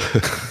butcher.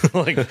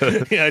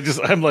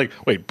 I'm like,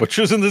 wait,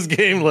 butcher's in this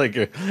game, like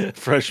a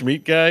fresh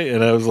meat guy?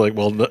 And I was like,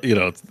 well,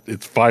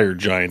 it's Fire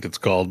Giant, it's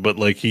called, but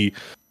like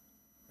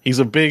he's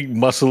a big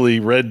muscly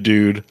red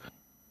dude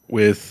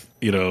with,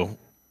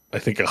 I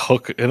think a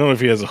hook. I don't know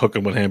if he has a hook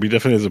in one hand, but he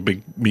definitely has a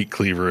big meat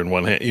cleaver in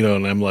one hand,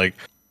 and I'm like,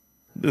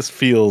 this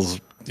feels,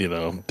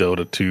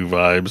 Dota 2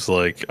 vibes.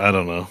 Like, I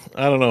don't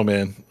know,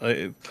 man.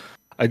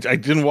 I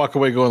didn't walk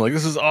away going like,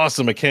 this is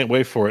awesome, I can't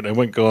wait for it. I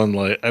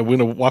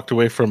walked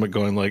away from it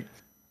going like,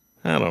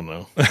 I don't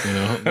know.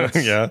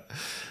 Yeah.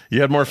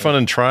 You had more fun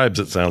in Tribes,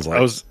 it sounds like.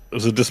 I was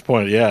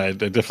disappointed. Yeah, I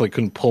definitely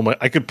couldn't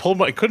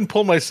couldn't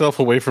pull myself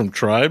away from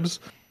Tribes,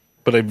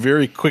 but I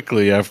very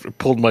quickly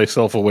pulled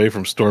myself away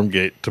from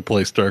Stormgate to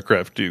play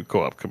StarCraft 2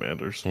 co-op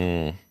commanders.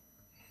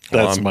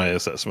 That's my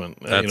assessment.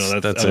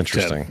 That's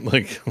interesting.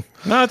 Like,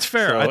 no, it's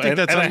fair. I think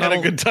I had a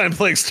good time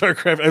playing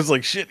StarCraft. I was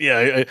like, shit,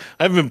 yeah,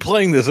 I haven't been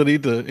playing this. I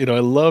need to,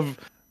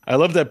 I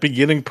love that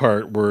beginning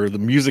part where the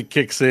music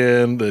kicks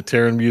in, the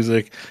Terran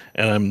music,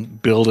 and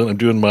I'm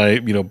doing my,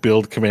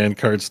 build command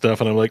card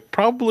stuff, and I'm like,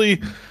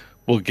 probably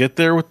we'll get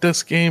there with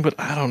this game, but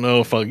I don't know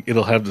if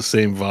it'll have the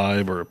same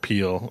vibe or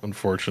appeal,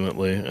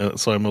 unfortunately.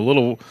 So I'm a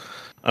little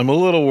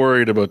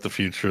worried about the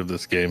future of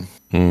this game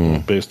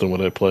based on what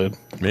I played.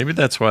 Maybe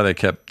that's why they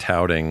kept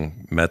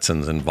touting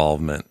Metzen's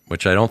involvement,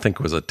 which I don't think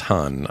was a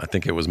ton. I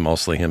think it was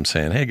mostly him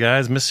saying, hey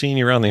guys, miss seeing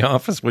you around the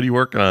office. What are you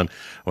working on?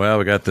 Well,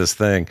 we got this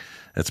thing.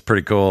 It's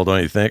pretty cool,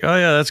 don't you think? Oh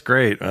yeah, that's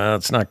great.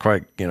 It's not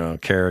quite,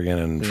 Kerrigan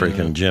and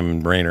freaking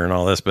Jim Raynor and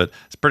all this, but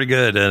it's pretty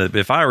good. And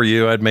if I were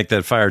you, I'd make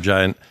that Fire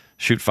Giant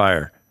shoot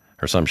fire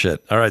or some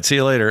shit. All right, see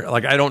you later.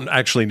 Like, I don't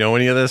actually know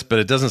any of this, but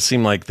it doesn't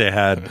seem like they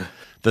had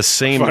the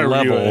same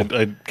level.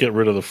 I'd get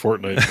rid of the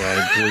Fortnite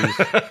vibe, please.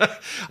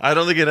 I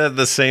don't think it had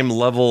the same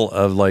level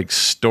of like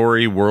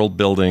story world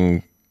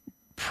building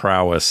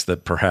prowess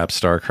that perhaps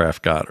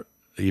StarCraft got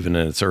even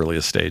in its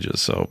earliest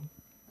stages. So,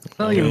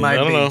 my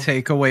big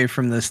takeaway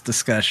from this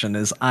discussion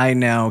is I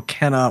now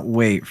cannot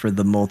wait for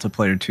the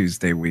multiplayer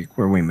Tuesday week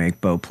where we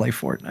make Bo play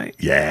Fortnite.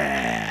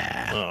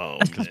 Yeah. Oh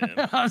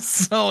man, I'm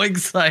so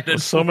excited.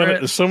 There's so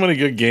many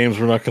good games.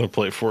 We're not going to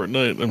play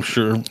Fortnite, I'm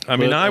sure. I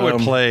mean, I would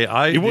play.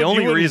 You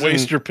wouldn't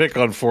waste your pick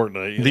on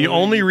Fortnite. The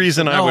only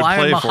reason I would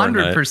play Fortnite. I'm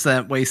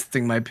 100%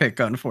 wasting my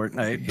pick on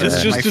Fortnite.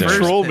 It's just to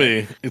troll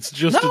me. It's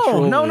just to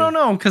troll me.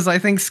 No, because I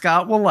think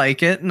Scott will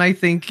like it, and I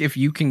think if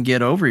you can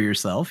get over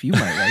yourself, you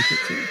might like it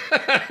too.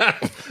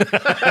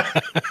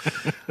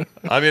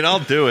 I mean, I'll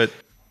do it,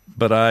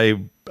 but I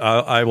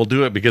will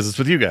do it because it's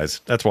with you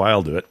guys. That's why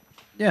I'll do it.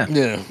 Yeah,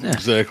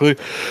 exactly.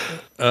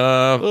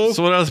 So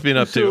what else been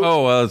up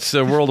to? It's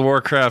World of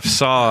Warcraft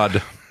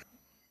SOD.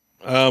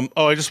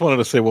 I just wanted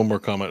to say one more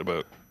comment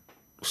about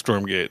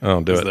Stormgate.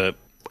 Oh, do it. That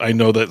I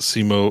know that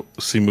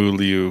Simu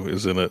Liu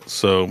is in it,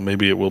 so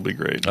maybe it will be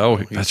great. Oh,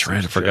 that's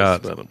right. I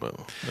forgot.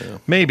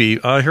 Maybe.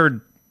 I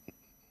heard...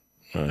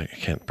 I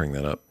can't bring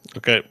that up.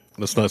 Okay,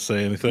 let's not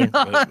say anything.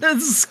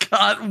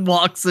 Scott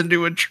walks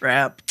into a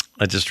trap.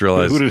 I just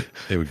realized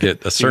they would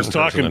get a certain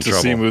person in trouble. He was talking to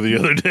Simu the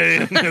other day.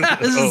 I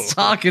was just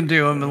talking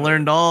to him and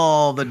learned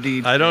all the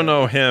details. I don't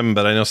know him,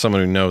 but I know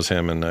someone who knows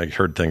him, and I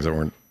heard things that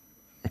weren't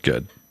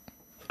good.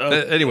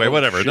 Anyway,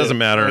 whatever. Shit. It doesn't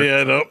matter.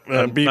 Yeah, no.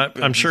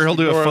 I'm sure he'll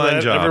do a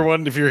fine job.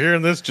 Everyone, if you're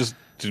hearing this, just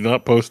do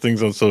not post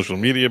things on social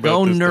media about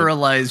Don't this.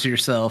 neuralize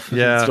yourself.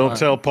 Yeah. Don't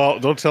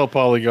tell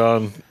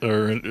Polygon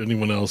or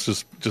anyone else.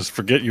 Just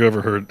forget you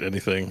ever heard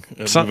anything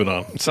and move it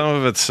on. Some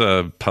of it's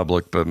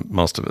public, but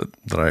most of it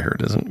that I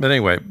heard isn't. But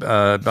anyway,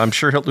 I'm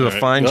sure he'll do a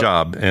fine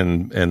job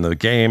in the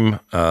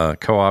game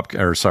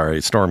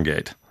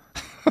Stormgate.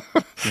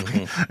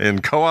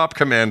 In Co-op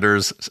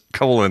Commanders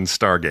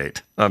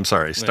Stargate. I'm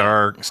sorry,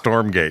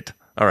 Stormgate.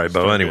 All right,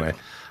 Bo. Anyway,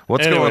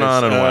 what's going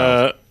on in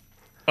WoW?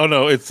 Oh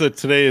no,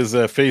 today is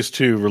Phase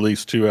 2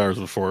 released 2 hours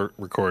before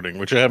recording,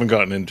 which I haven't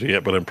gotten into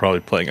yet, but I'm probably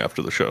playing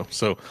after the show.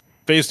 So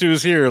Phase 2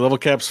 is here, level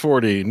caps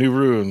 40, new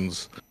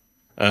runes,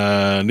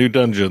 new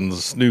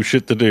dungeons, new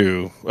shit to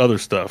do, other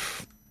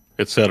stuff,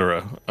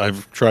 etc.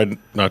 I've tried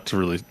not to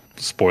really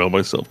spoil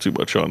myself too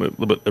much on it,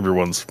 but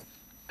everyone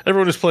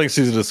who's playing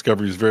Season of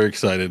Discovery is very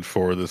excited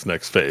for this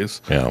next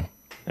phase. Yeah.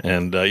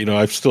 And,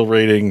 I'm still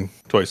raiding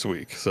twice a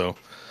week, so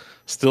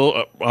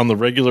still on the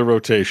regular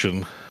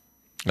rotation.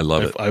 I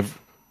love it.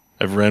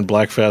 I've ran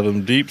Black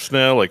Fathom Deeps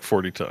now like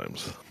 40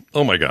 times.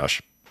 Oh my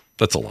gosh,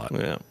 that's a lot.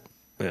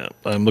 Yeah.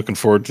 I'm looking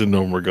forward to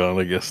No More Gone,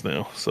 I guess,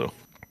 now. So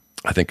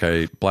I think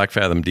Black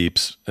Fathom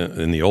Deeps,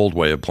 in the old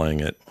way of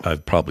playing it,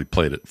 I've probably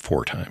played it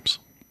 4 times.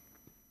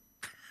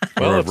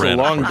 Well, it's a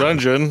long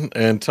dungeon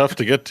and tough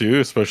to get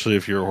to, especially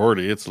if you're a Horde.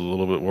 It's a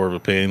little bit more of a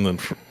pain than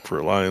for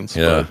Alliance.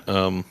 Yeah.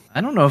 But,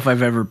 I don't know if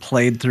I've ever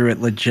played through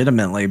it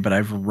legitimately, but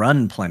I've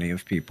run plenty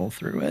of people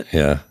through it.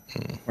 Yeah.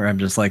 Where I'm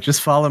just like,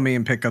 just follow me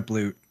and pick up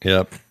loot.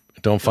 Yep.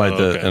 Don't fight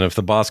and if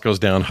the boss goes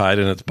down, hide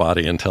in its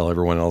body until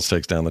everyone else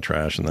takes down the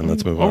trash, and then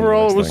let's move on.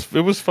 Overall,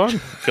 it was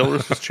fun.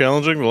 Killers was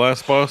challenging. The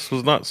last boss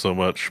was not so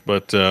much,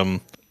 but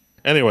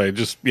anyway,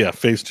 just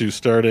phase 2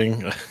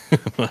 starting.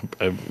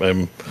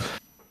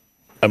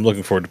 I'm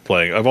looking forward to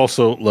playing. I've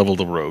also leveled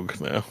a rogue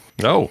now.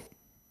 Oh,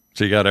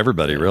 so you got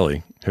everybody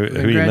really? Who are you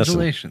missing?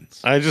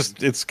 Congratulations!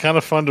 It's kind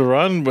of fun to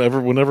run.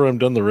 Whenever I'm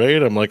done the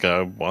raid, I'm like,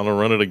 I want to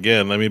run it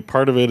again. I mean,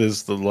 part of it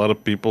is a lot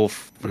of people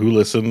who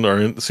listen are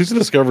in. Season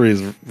Discovery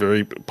is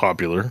very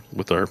popular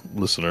with our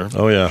listener.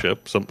 Oh yeah,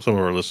 some of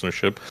our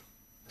listenership.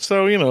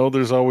 So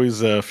there's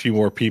always a few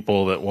more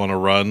people that want to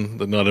run.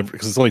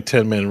 Because it's only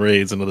 10-man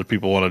raids, and other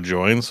people want to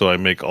join. So I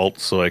make alts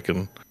so I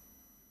can,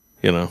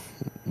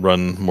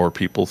 run more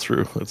people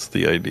through. That's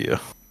the idea.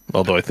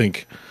 Although I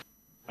think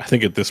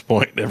at this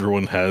point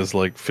everyone has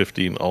like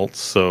 15 alts,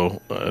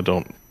 so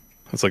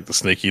it's like the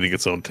snake eating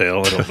its own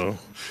tail. I don't know.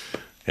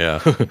 Yeah,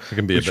 it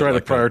can be. We try to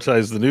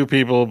prioritize the new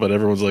people, but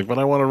everyone's like, "But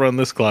I want to run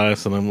this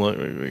class," and I'm like,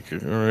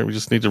 "All right, we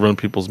just need to run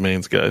people's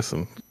mains, guys,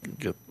 and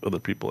get other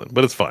people in."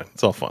 But it's fine.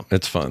 It's all fun.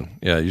 It's fun.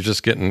 Yeah, you're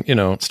just getting.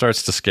 It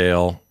starts to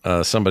scale.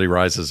 Somebody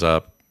rises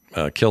up,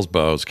 kills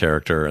Bo's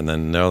character, and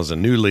then there's a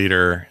new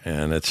leader,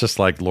 and it's just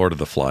like Lord of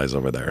the Flies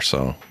over there.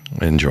 So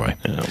enjoy.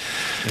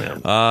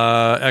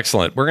 Yeah.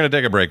 Excellent. We're going to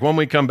take a break. When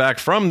we come back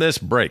from this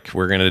break,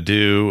 we're going to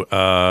do.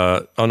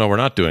 Oh no, we're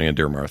not doing a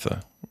Dear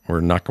Martha. We're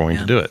not going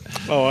to do it.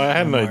 Oh, I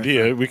had an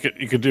idea. You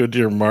could do a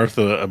Dear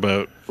Martha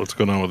about what's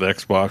going on with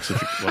Xbox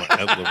if you want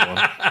to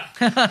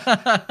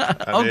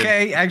add one.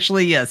 Okay,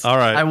 actually, yes. All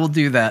right. I will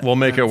do that. We'll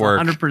make it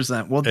work.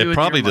 100%. We'll do it. It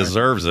probably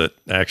deserves it,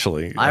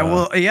 actually. I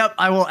will. Yep,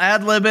 I will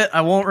ad-lib it.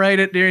 I won't write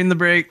it during the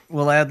break.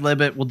 We'll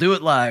ad-lib it. We'll do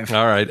it live.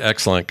 All right,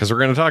 excellent. Because we're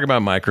going to talk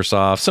about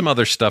Microsoft, some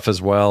other stuff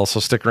as well. So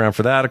stick around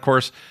for that. Of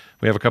course,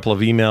 we have a couple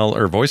of email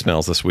or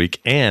voicemails this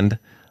week and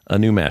a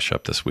new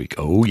mashup this week.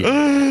 Oh,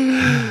 yeah.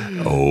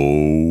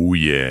 Oh,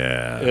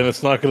 yeah. And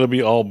it's not going to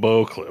be all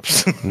Bo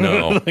clips.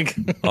 No.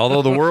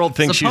 Although the world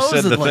thinks you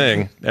said the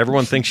thing.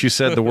 Everyone thinks you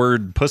said the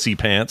word pussy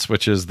pants,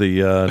 which is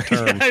the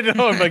term. I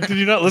know. I'm like, did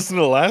you not listen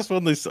to the last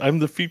one? I'm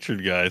the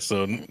featured guy,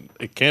 so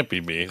it can't be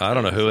me. I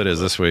don't know who it is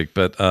this week,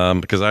 but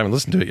because I haven't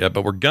listened to it yet.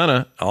 But we're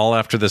gonna, all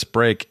after this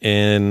break,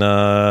 in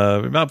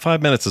about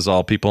 5 minutes is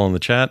all people in the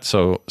chat.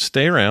 So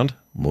stay around.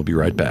 We'll be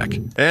right back.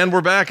 And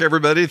we're back,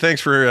 everybody.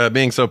 Thanks for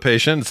being so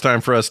patient. It's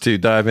time for us to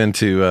dive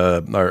into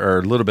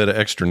our little bit of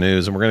extra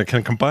news, and we're going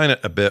to combine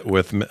it a bit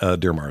with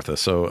Dear Martha.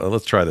 So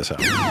let's try this out.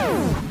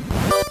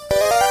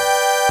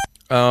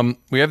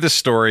 We have this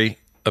story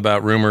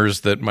about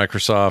rumors that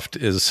Microsoft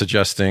is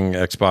suggesting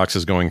Xbox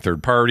is going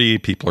third party.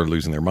 People are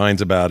losing their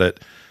minds about it.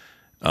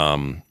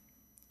 We're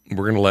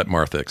going to let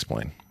Martha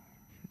explain.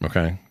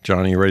 Okay.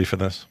 Johnny, you ready for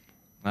this?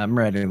 I'm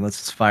ready.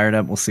 Let's fire it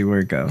up. We'll see where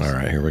it goes. All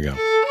right, here we go.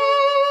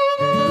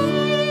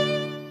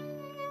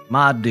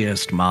 My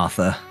dearest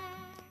Martha,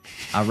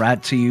 I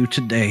write to you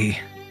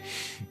today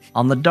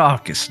on the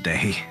darkest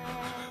day.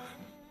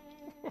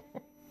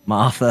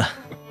 Martha,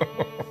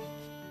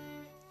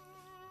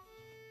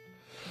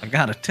 I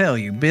gotta tell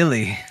you,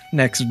 Billy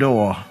next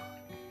door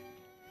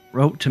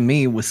wrote to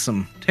me with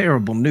some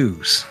terrible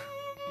news.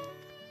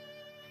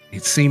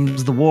 It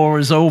seems the war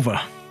is over.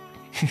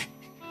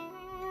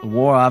 The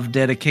war I've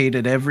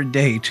dedicated every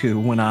day to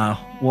when I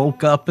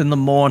woke up in the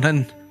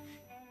morning,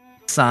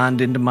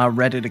 signed into my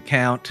Reddit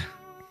account,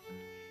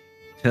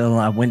 till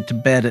I went to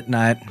bed at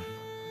night,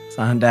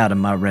 signed out of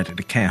my Reddit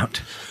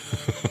account.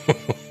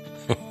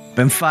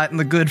 Been fighting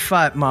the good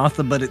fight,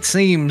 Martha, but it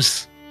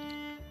seems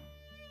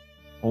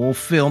old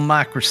Phil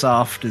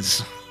Microsoft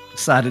has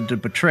decided to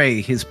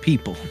betray his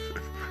people.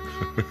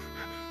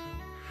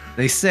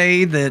 They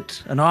say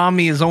that an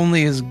army is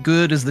only as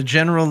good as the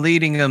general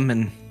leading them,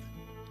 and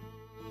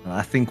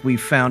I think we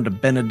found a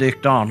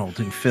Benedict Arnold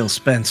in Phil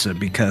Spencer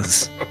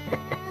because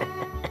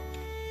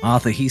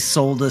Martha, he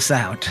sold us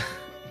out.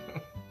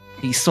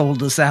 He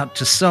sold us out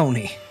to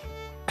Sony.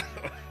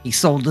 He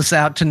sold us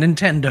out to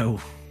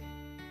Nintendo.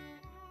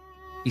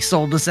 He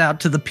sold us out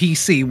to the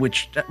PC,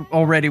 which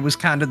already was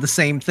kind of the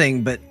same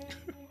thing, but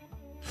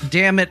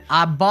damn it,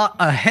 I bought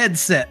a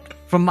headset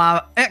for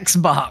my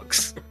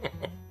Xbox.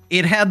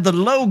 It had the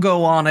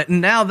logo on it, and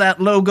now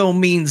that logo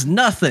means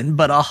nothing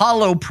but a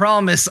hollow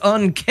promise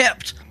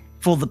unkept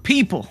for the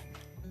people.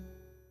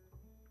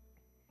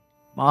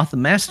 Martha,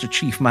 Master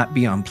Chief might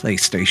be on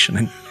PlayStation,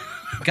 and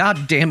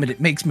god damn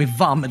it makes me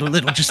vomit a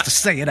little just to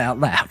say it out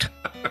loud.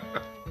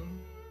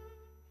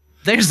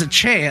 There's a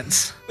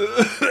chance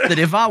that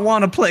if I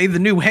want to play the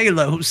new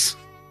Halos,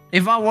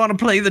 if I want to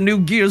play the new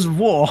Gears of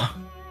War,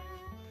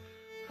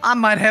 I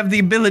might have the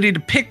ability to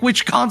pick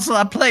which console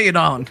I play it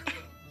on.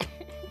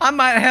 I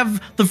might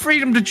have the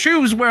freedom to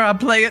choose where I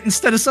play it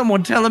instead of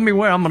someone telling me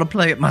where I'm going to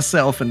play it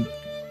myself. And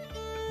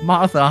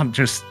Martha,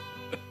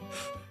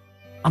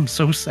 I'm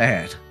so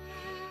sad.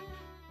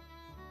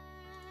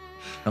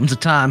 Comes a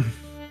time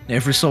in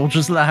every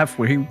soldier's life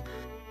where he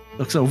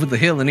looks over the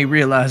hill and he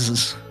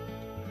realizes,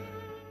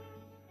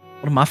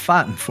 what am I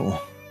fighting for?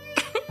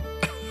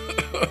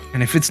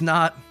 And if it's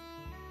not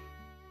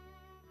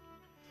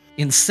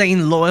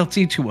insane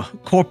loyalty to a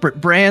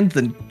corporate brand,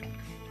 then I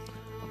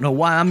don't know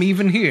why I'm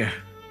even here.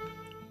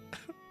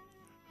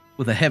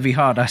 With a heavy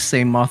heart, I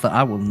say, Martha,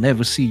 I will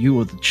never see you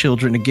or the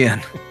children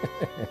again.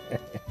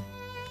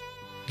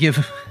 Give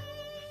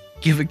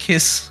a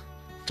kiss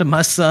to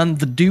my son,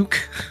 the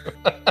Duke.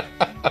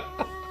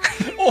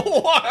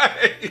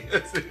 Why?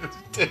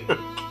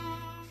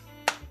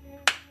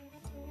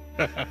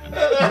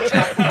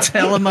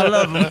 Tell him I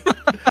love him.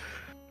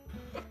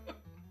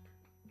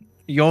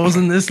 Yours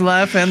in this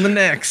life and the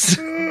next.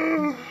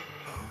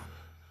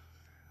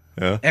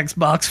 Yeah.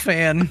 Xbox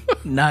fan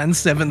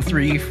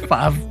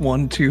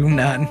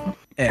 9735129X.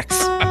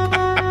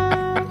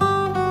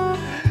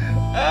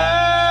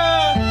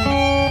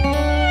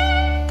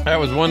 That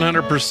was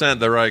 100%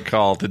 the right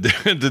call to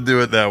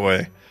do it that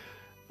way.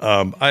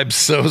 I'm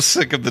so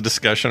sick of the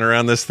discussion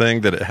around this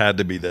thing that it had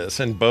to be this.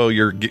 And Bo,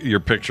 your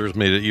pictures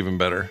made it even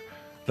better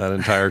that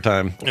entire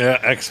time. Yeah,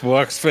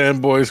 Xbox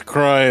fanboys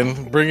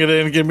crying. Bring it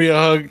in, give me a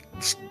hug.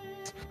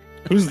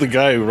 Who's the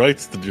guy who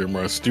writes the Dear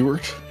Mar?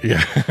 Stewart?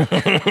 Yeah.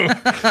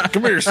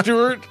 Come here,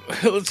 Stewart.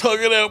 Let's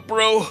hug it out,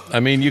 bro. I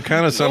mean, you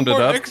kind of summed it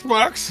up.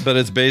 Xbox. But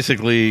it's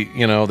basically,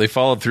 they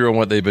followed through on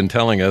what they've been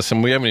telling us,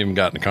 and we haven't even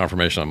gotten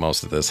confirmation on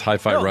most of this.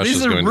 Hi-Fi Rush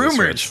is going to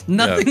Switch.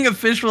 Nothing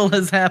official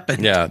has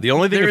happened. Yeah, the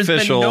only thing There's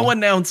official... been no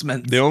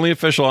announcements. The only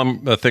official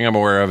thing I'm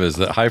aware of is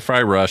that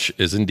Hi-Fi Rush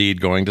is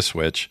indeed going to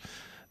Switch.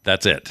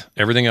 That's it.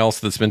 Everything else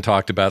that's been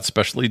talked about,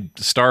 especially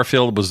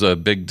Starfield was a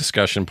big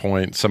discussion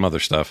point, some other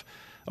stuff.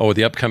 Oh,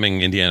 the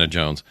upcoming Indiana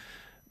Jones.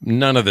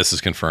 None of this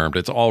is confirmed.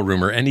 It's all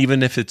rumor. And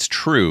even if it's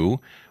true,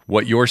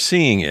 what you're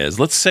seeing is,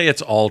 let's say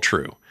it's all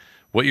true.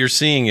 What you're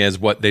seeing is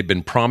what they've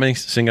been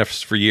promising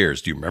us for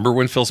years. Do you remember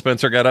when Phil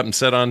Spencer got up and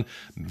said on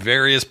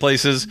various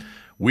places,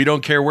 we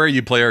don't care where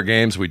you play our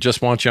games, we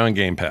just want you on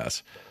Game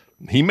Pass?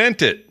 He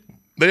meant it.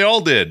 They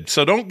all did.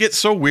 So don't get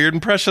so weird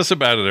and precious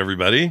about it,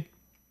 everybody.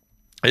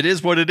 It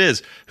is what it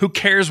is. Who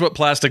cares what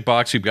plastic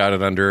box you've got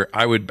it under?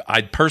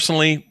 I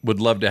personally would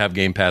love to have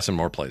Game Pass in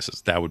more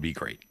places. That would be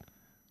great.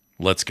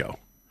 Let's go.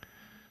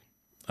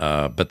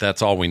 But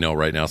that's all we know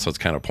right now, so it's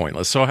kind of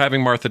pointless. So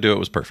having Martha do it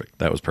was perfect.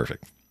 That was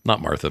perfect.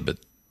 Not Martha, but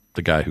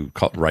the guy who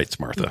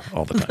writes Martha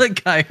all the time. The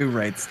guy who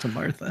writes to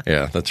Martha.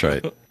 Yeah, that's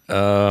right.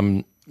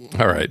 All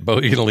right, Bo,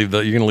 you're gonna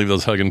leave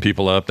those hugging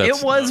people up.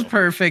 It was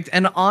perfect,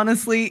 and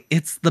honestly,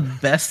 it's the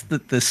best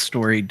that this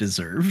story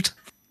deserved.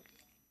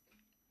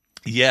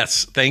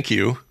 Yes, thank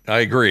you.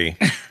 I agree.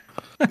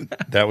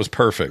 That was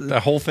perfect.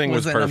 That whole thing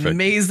was perfect. An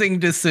amazing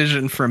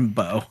decision from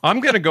Bo.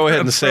 I'm going to go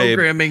ahead and say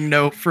programming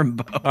note from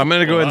Bo. I'm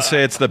going to go ahead and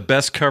say it's the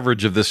best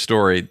coverage of this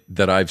story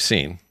that I've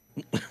seen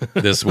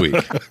this week.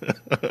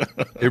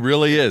 It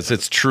really is.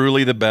 It's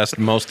truly the best,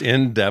 most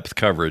in-depth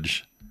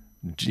coverage.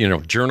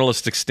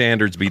 Journalistic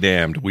standards be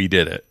damned. We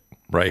did it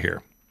right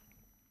here.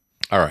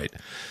 All right.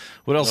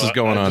 What else is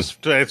going on? Just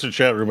to answer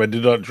chat room, I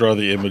did not draw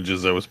the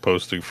images I was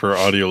posting. For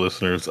audio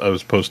listeners, I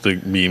was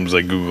posting memes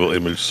I Google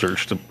image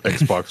search to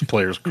Xbox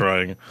players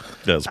crying.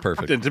 That's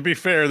perfect. And to be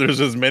fair, there's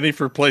as many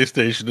for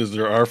PlayStation as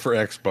there are for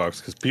Xbox,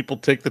 because people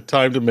take the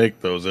time to make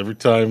those. Every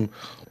time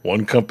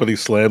one company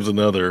slams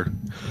another,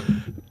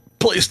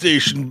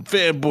 PlayStation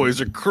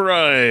fanboys are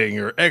crying,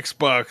 or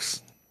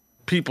Xbox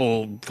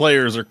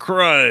players are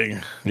crying.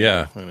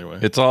 Yeah. Anyway.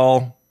 It's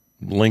all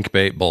link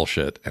bait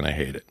bullshit, and I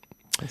hate it.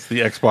 It's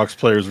the Xbox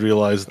players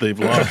realize they've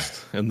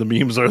lost, and the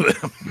memes are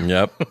them.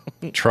 Yep.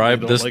 The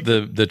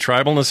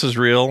tribalness is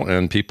real,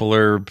 and people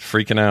are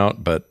freaking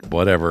out. But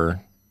whatever.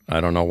 I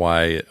don't know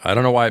why. I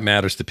don't know why it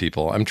matters to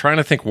people. I'm trying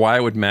to think why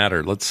it would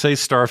matter. Let's say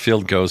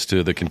Starfield goes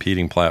to the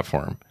competing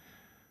platform.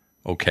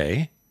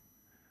 Okay.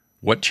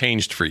 What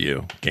changed for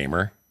you,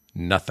 gamer?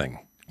 Nothing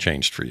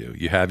changed for you.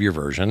 You have your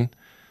version,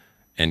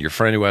 and your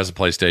friend who has a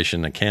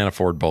PlayStation and can't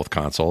afford both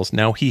consoles,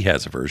 now he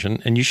has a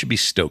version, and you should be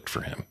stoked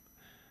for him.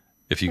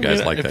 If you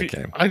guys like that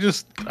game. I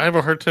have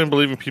a hard time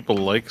believing people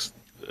like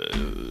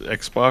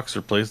Xbox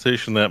or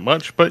PlayStation that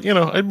much, but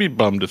I'd be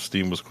bummed if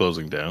Steam was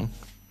closing down.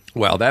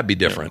 Well, that'd be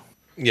different.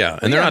 Yeah,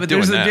 and they're not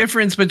doing that. There's a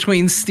difference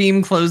between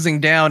Steam closing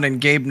down and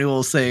Gabe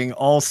Newell saying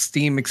all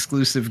Steam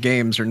exclusive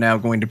games are now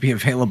going to be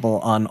available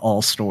on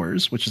all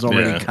stores, which is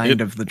already kind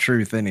of the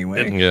truth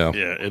anyway.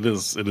 It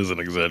is an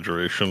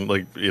exaggeration.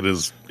 Like it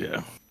is,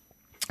 yeah.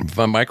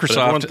 But Microsoft,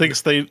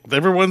 but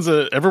everyone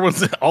thinks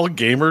everyone's all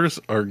gamers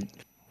are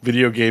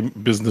video game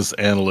business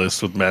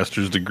analysts with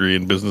master's degree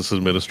in business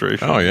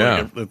administration. Oh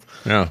yeah, that's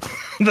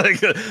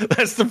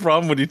the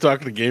problem when you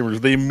talk to gamers.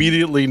 They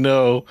immediately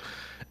know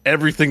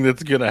everything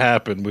that's going to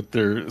happen with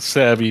their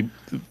savvy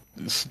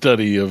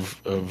study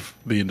of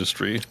the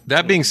industry.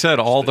 That being said,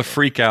 all the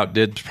freak out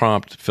did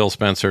prompt Phil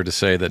Spencer to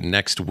say that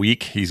next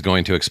week he's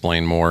going to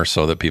explain more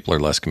so that people are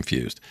less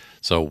confused.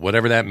 So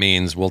whatever that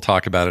means, we'll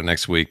talk about it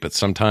next week. But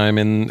sometime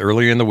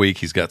earlier in the week,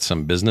 he's got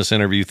some business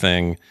interview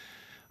thing.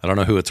 I don't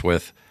know who it's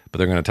with, but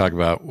they're going to talk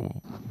about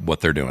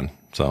what they're doing.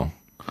 So,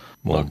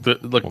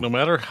 no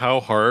matter how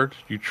hard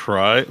you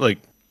try, like,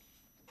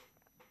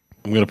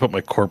 I'm going to put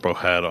my Corpo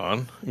hat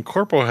on. And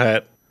Corpo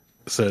hat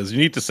says you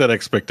need to set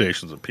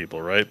expectations of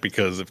people, right?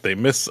 Because if they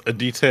miss a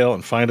detail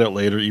and find out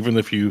later, even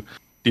if you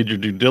did your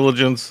due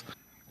diligence,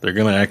 they're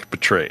going to act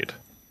betrayed.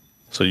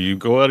 So you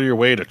go out of your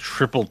way to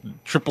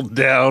triple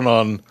down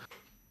on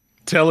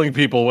telling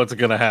people what's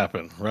going to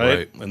happen,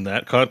 right? In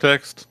that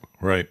context,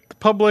 right? The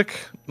public,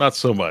 not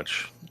so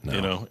much. No.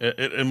 You know,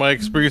 in my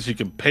experience, you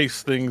can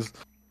paste things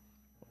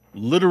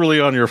literally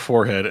on your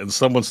forehead, and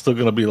someone's still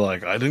going to be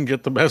like, "I didn't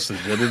get the message.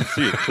 I didn't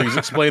see it. Please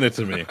explain it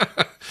to me."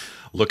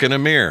 Look in a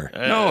mirror.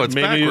 No, it's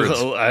maybe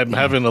backwards. I'm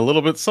having a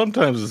little bit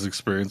sometimes this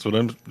experience when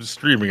I'm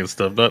streaming and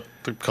stuff. Not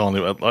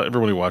calling it.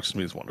 Everybody who watches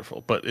me is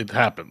wonderful, but it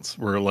happens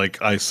where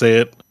like I say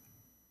it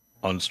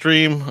on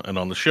stream and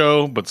on the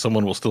show, but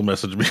someone will still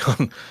message me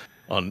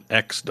on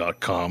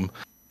X.com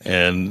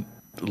and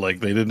like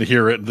they didn't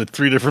hear it in the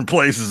 3 different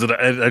places. And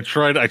I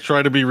try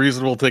to be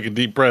reasonable, take a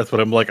deep breath, but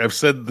I'm like, I've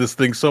said this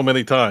thing so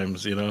many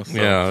times, you know. So,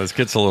 yeah, this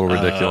gets a little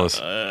ridiculous.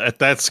 At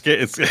that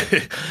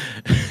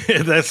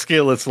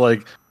scale, it's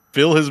like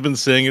Phil has been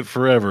saying it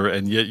forever,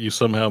 and yet you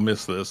somehow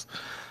miss this.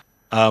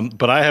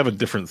 But I have a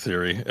different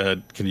theory.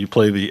 Can you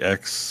play the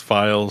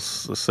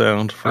X-Files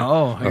sound?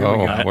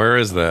 Where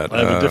is that? I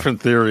have a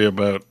different theory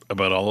about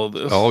all of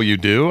this. Oh, you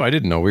do? I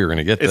didn't know we were going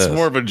to get this. It's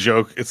more of a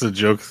joke. It's a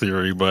joke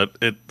theory, but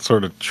it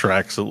sort of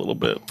tracks a little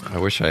bit. I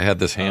wish I had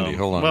this handy.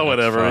 Hold on. Well,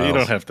 whatever. X-Files. You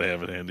don't have to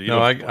have it handy.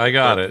 I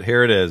got it.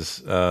 Here it is.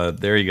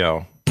 There you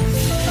go.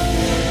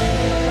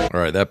 All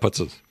right, that puts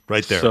us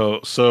right there.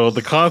 So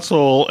the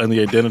console and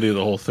the identity of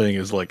the whole thing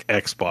is like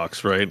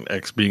Xbox, right?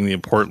 X being the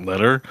important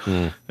letter.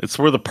 It's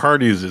where the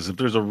parties is. If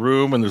there's a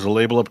room and there's a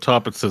label up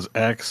top, it says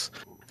X,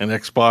 and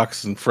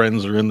Xbox and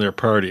friends are in there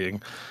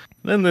partying.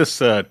 Then this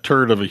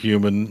turd of a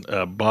human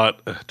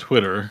bought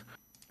Twitter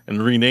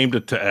and renamed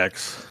it to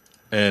X,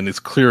 and it's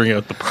clearing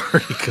out the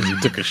party because he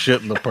took a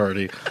shit in the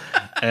party.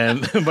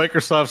 And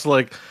Microsoft's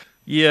like,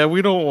 yeah,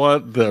 we don't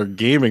want their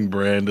gaming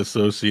brand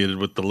associated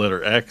with the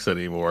letter X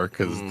anymore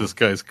because this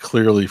guy's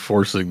clearly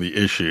forcing the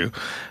issue,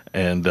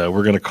 and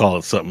we're going to call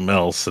it something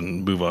else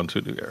and move on to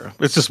a new era.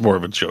 It's just more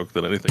of a joke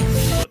than anything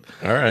else.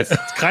 But all right,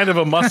 it's kind of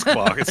a Musk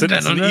box.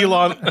 It's an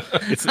Elon.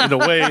 It's in a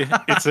way,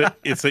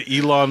 it's an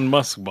Elon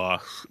Musk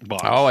box.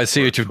 Oh, I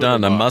see what you've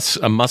done. Box.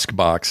 A Musk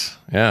box.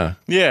 Yeah,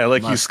 yeah,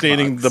 like Musk he's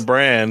stating box. the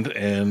brand,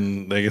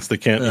 and I guess they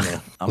can't.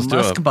 A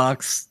Musk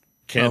box.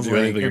 Can't do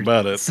anything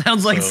about it.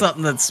 Sounds like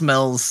something that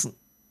smells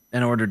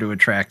in order to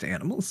attract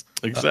animals.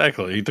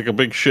 Exactly. He took a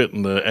big shit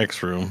in the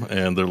X room,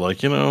 and they're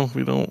like, we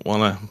don't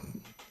want to.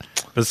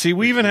 But see,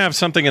 we even have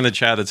something in the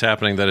chat that's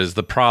happening that is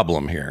the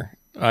problem here.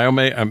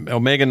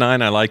 Omega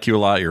 9, I like you a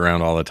lot. You're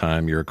around all the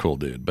time. You're a cool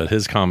dude. But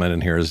his comment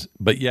in here is,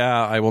 but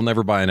yeah, I will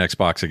never buy an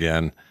Xbox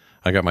again.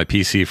 I got my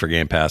PC for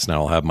Game Pass.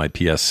 Now I'll have my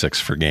PS6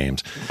 for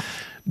games.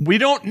 We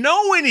don't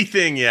know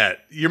anything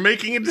yet. You're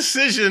making a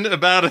decision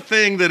about a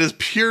thing that is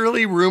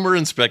purely rumor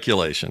and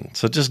speculation.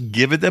 So just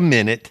give it a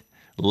minute.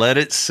 Let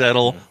it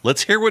settle.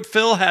 Let's hear what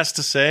Phil has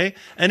to say.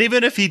 And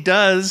even if he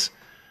does,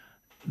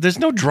 there's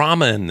no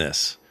drama in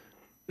this.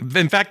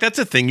 In fact, that's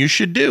a thing you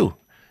should do.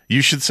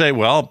 You should say,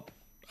 well,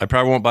 I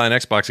probably won't buy an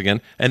Xbox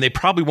again. And they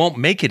probably won't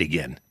make it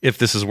again if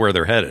this is where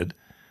they're headed.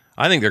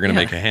 I think they're going to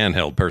make a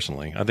handheld,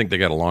 personally. I think they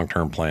got a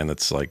long-term plan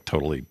that's like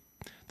totally...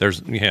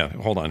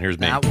 hold on. Here's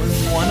me. That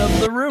was one of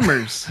the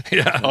rumors.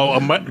 Yeah. Oh,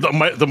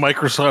 the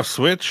Microsoft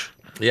Switch?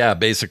 Yeah,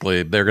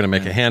 basically, they're going to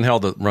make a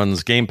handheld that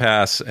runs Game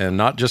Pass and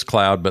not just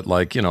cloud, but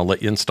like,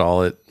 let you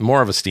install it.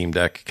 More of a Steam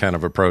Deck kind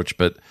of approach,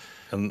 but...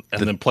 And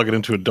then plug it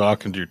into a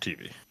dock into your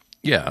TV.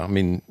 Yeah, I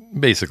mean,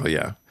 basically,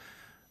 yeah.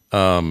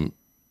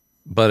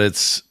 But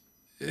it's...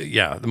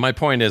 Yeah, my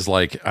point is,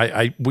 like,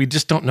 we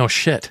just don't know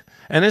shit.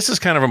 And this is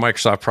kind of a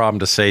Microsoft problem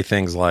to say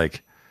things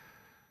like...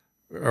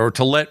 Or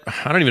to let,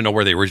 I don't even know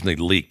where they originally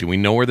leaked. Do we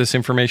know where this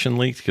information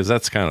leaked? Because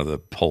that's kind of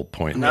the whole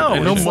point. No,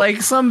 it's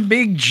like some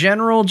big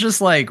general, just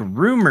like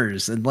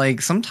rumors. And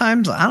like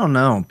sometimes, I don't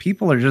know,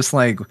 people are just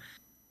like,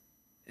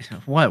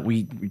 what?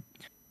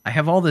 I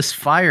have all this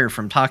fire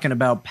from talking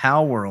about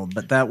Pal World,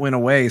 but that went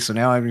away. So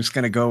now I'm just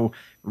going to go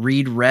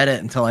read Reddit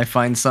until I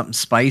find something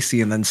spicy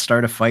and then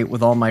start a fight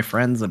with all my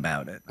friends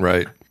about it.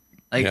 Right.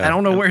 Like, I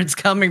don't know where it's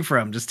coming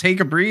from. Just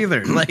take a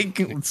breather. Like,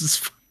 let's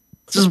just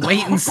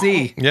wait and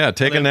see. Yeah,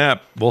 take a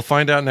nap. We'll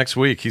find out next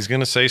week. He's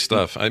going to say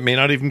stuff. It may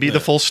not even be the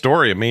full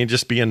story. It may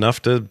just be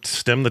enough to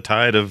stem the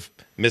tide of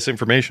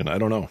misinformation. I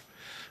don't know.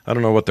 I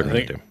don't know what they're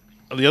going to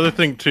do. The other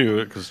thing,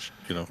 too, because,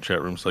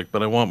 chat room's like,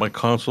 but I want my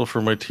console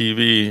for my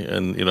TV.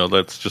 And,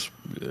 that's just,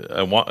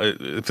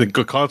 if the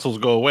good consoles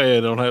go away, I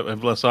don't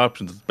have less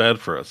options. It's bad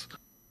for us.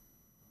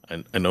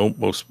 I know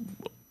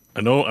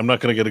I'm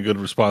not going to get a good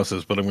response to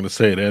this, but I'm going to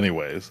say it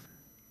anyways.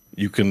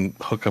 you can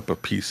hook up a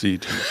PC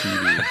to your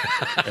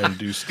TV and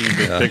do Steam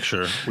Big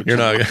Picture. Which You're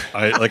not.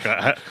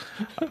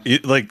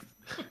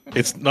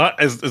 It's not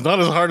as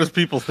hard as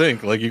people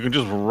think. Like, you can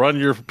just run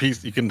your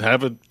PC. You can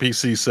have a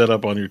PC set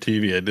up on your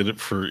TV. I did it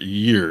for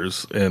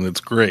years, and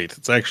it's great.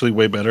 It's actually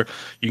way better.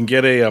 You can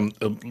get a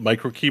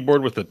micro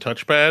keyboard with a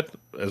touchpad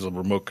as a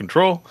remote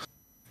control,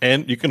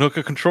 and you can hook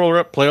a controller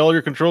up, play all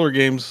your controller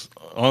games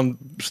on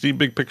Steam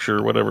Big Picture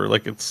or whatever.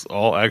 Like, it's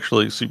all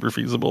actually super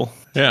feasible.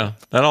 Yeah,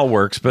 that all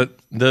works. But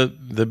the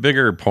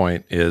bigger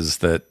point is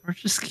that, or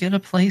just get a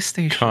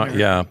PlayStation.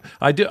 Yeah,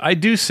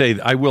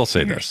 I will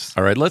say this.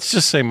 All right, let's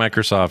just say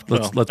Microsoft.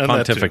 Let's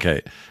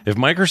pontificate. If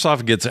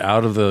Microsoft gets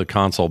out of the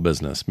console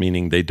business,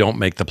 meaning they don't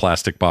make the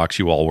plastic box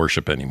you all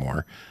worship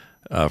anymore,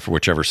 for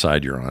whichever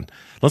side you're on.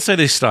 Let's say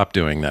they stop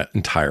doing that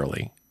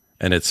entirely,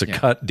 and it's a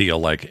cut deal,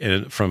 like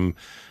from,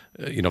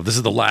 this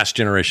is the last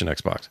generation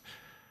Xbox.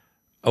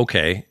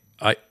 Okay,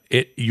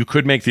 you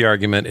could make the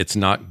argument it's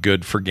not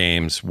good for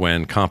games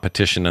when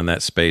competition in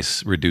that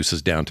space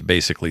reduces down to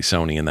basically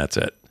Sony, and that's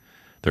it.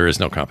 There is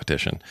no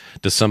competition.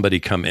 Does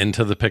somebody come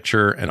into the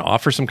picture and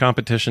offer some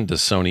competition?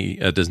 Does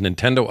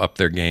Nintendo up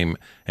their game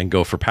and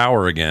go for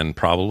power again?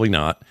 Probably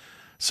not.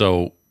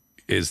 So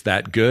is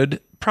that good?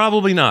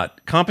 Probably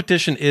not.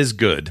 Competition is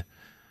good.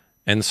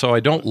 And so I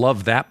don't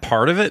love that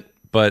part of it,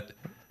 but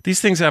these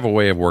things have a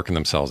way of working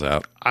themselves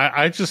out.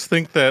 I just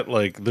think that,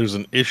 like, there's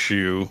an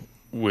issue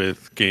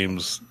with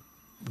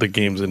the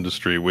games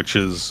industry, which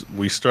is,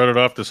 we started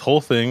off this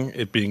whole thing,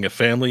 it being a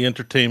family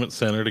entertainment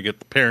center to get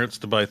the parents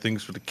to buy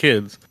things for the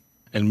kids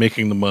and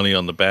making the money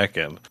on the back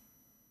end.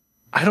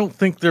 I don't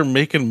think they're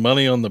making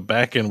money on the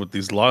back end with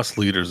these loss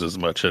leaders as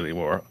much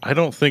anymore. I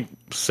don't think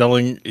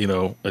selling, a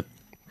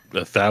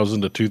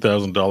 $1,000 to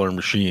 $2,000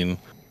 machine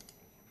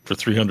for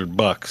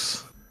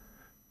 $300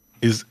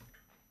 is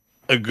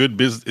a good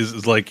business,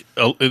 is like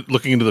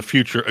looking into the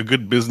future, a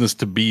good business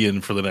to be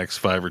in for the next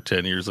 5 or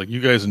 10 years. Like, you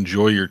guys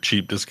enjoy your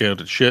cheap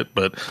discounted shit,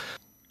 but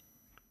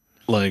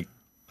like,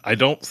 I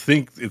don't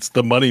think it's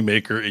the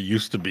moneymaker it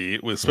used to be,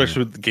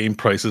 especially with the game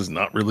prices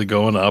not really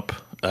going up,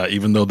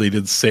 even though they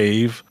did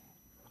save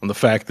on the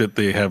fact that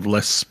they have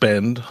less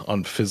spend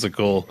on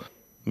physical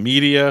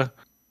media.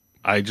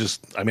 I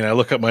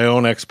look at my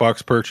own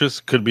Xbox purchase,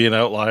 could be an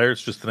outlier,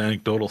 it's just an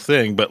anecdotal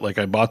thing, but like,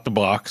 I bought the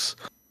box,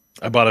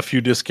 I bought a few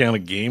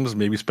discounted games,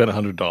 maybe spent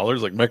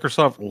 $100. Like,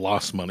 Microsoft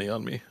lost money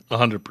on me,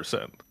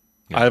 100%.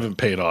 Yeah. I haven't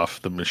paid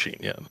off the machine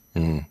yet.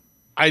 Mm.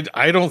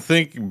 I don't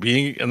think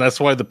and that's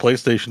why the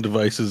PlayStation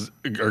devices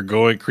are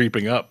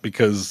creeping up,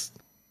 because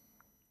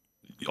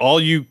all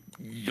you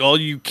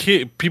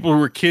people who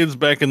were kids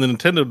back in the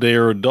Nintendo day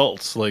are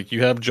adults. Like,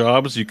 you have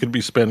jobs, you could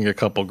be spending a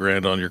couple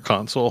grand on your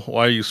console.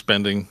 Why are you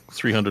spending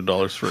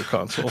 $300 for a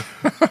console?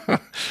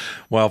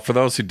 Well, for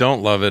those who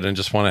don't love it and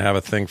just want to have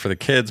a thing for the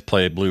kids,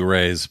 play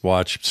Blu-rays,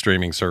 watch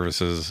streaming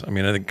services. I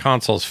mean, I think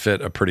consoles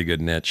fit a pretty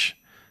good niche,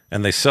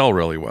 and they sell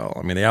really well.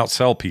 I mean, they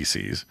outsell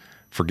PCs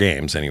for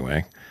games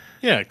anyway.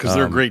 Yeah, because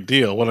they're a great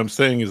deal. What I'm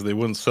saying is they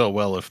wouldn't sell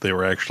well if they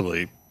were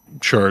actually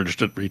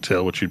charged at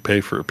retail what you'd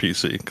pay for a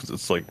PC, because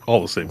it's like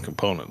all the same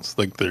components.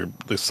 Like,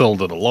 they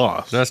sold at a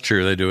loss. That's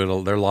true. They do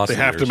it. They're loss. They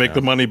have to make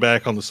the money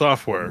back on the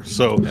software.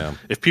 So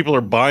if people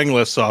are buying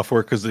less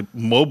software because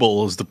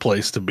mobile is the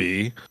place to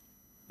be,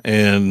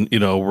 and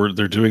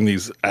they're doing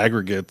these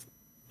aggregate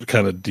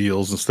kind of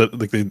deals instead,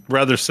 like, they'd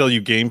rather sell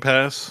you Game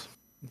Pass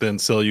than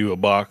sell you a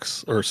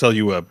box or sell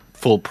you a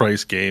full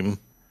price game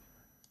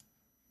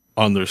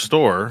on their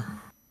store.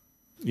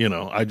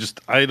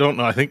 I don't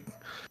know. I think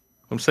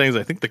what I'm saying is,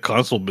 I think the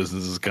console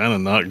business is kind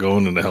of not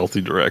going in a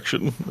healthy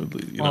direction.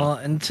 Well,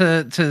 and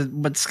to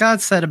what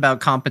Scott said about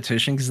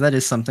competition, because that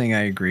is something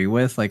I agree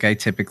with. Like, I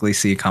typically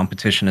see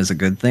competition as a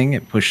good thing.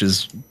 It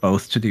pushes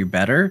both to do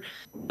better.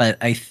 But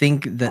I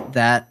think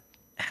that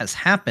has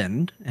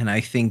happened, and I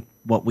think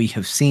what we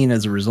have seen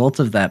as a result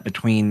of that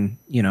between,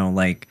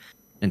 like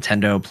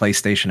Nintendo,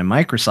 PlayStation, and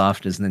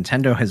Microsoft is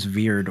Nintendo has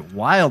veered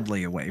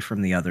wildly away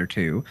from the other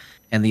two,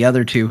 and the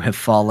other two have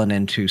fallen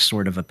into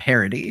sort of a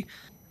parity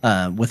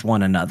with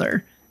one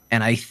another.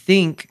 And I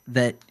think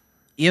that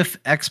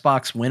if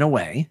Xbox went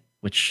away,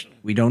 which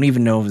we don't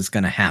even know if it's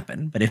going to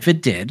happen, but if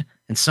it did,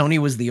 and Sony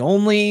was the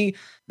only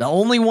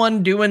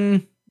one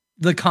doing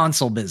the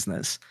console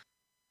business,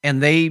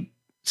 and they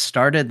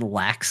started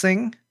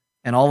laxing,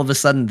 and all of a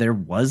sudden there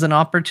was an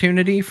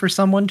opportunity for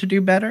someone to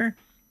do better,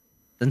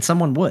 then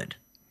someone would.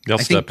 I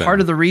think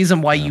part of the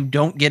reason why you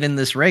don't get in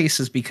this race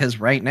is because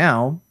right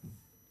now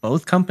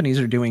both companies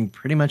are doing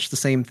pretty much the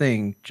same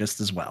thing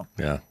just as well.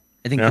 Yeah.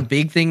 I think the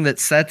big thing that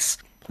sets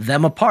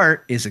them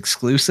apart is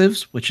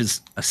exclusives, which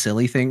is a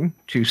silly thing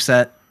to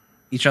set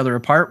each other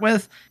apart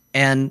with,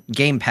 and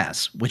Game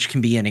Pass, which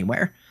can be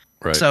anywhere.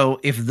 Right. So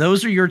if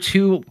those are your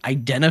two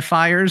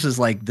identifiers as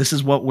like, this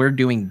is what we're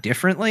doing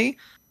differently,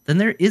 then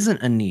there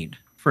isn't a need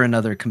for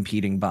another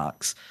competing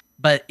box.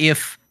 But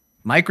if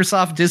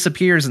Microsoft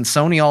disappears and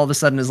Sony all of a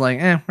sudden is like,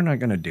 we're not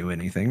going to do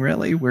anything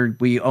really.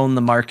 We own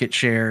the market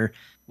share.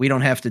 We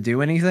don't have to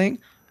do anything.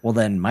 well,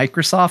 then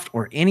Microsoft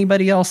or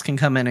anybody else can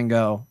come in and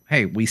go,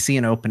 hey, we see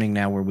an opening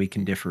now where we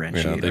can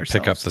differentiate they ourselves.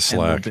 pick up the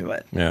slack. And we'll do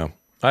it. Yeah,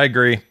 I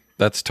agree.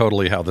 That's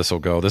totally how this will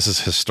go. This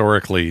is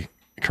historically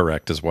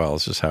correct as well.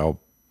 It's just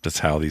that's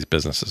how these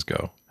businesses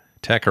go,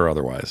 tech or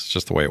otherwise. It's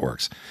just the way it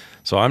works.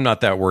 So I'm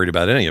not that worried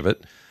about any of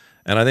it.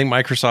 And I think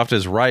Microsoft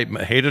is right.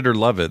 Hate it or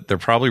love it, they're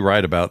probably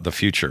right about the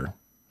future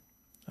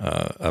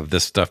of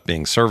this stuff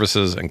being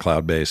services and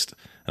cloud-based.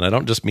 And I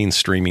don't just mean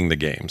streaming the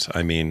games.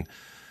 I mean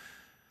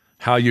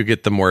how you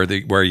get them,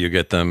 where you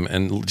get them,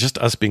 and just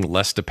us being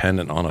less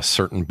dependent on a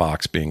certain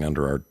box being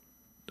under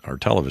our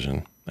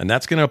television. And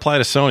that's going to apply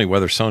to Sony,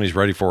 whether Sony's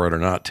ready for it or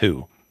not,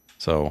 too.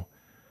 So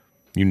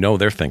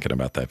they're thinking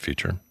about that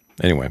future.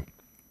 Anyway.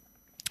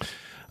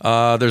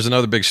 There's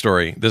another big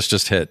story. This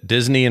just hit.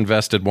 Disney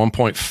invested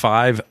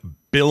 $1.5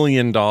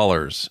 billion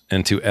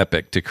into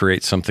Epic to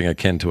create something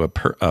akin to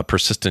a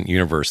persistent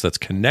universe that's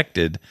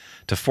connected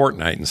to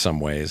Fortnite in some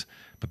ways.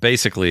 But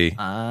basically...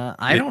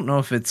 I don't know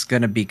if it's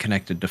going to be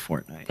connected to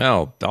Fortnite.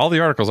 Oh, all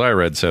the articles I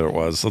read said it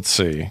was. Let's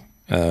see.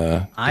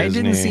 I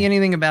didn't see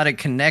anything about it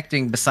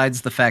connecting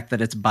besides the fact that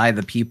it's by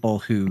the people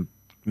who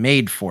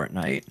made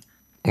Fortnite.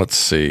 Let's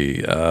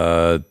see.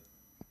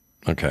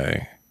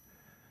 Okay.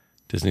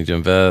 Disney to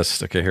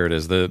invest. Okay, here it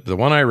is. The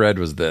one I read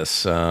was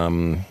this.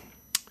 Oh,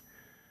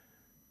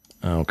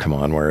 come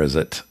on. Where is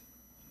it?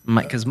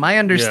 Because my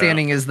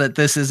understanding is that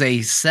this is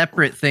a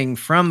separate thing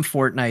from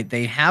Fortnite.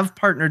 They have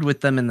partnered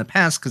with them in the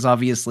past because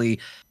obviously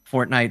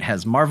Fortnite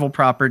has Marvel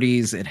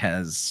properties. It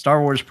has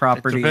Star Wars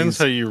properties. It depends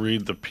how you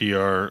read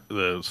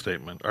the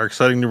statement. Our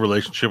exciting new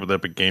relationship with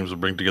Epic Games will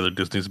bring together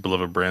Disney's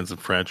beloved brands and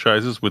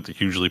franchises with the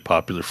hugely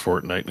popular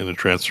Fortnite in a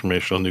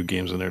transformational new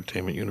games and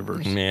entertainment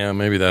universe. Yeah,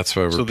 maybe that's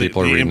why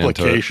people are reading into it.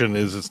 The implication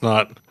is it's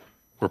not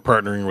we're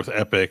partnering with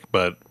Epic,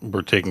 but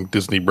we're taking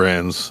Disney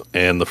brands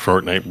and the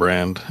Fortnite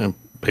brand and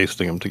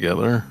pasting them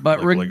together.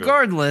 But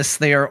regardless,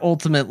 they are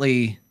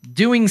ultimately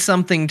doing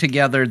something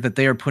together that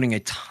they are putting a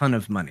ton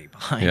of money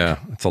behind. Yeah,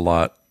 it's a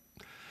lot.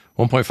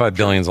 1.5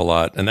 billion is a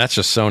lot, and that's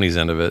just Sony's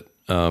end of it.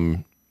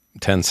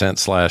 10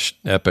 cent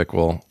 / Epic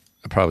will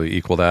probably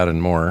equal that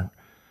and more.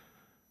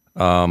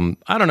 I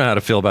don't know how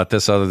to feel about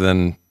this other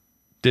than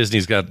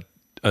Disney's got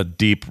a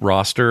deep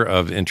roster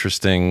of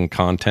interesting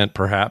content,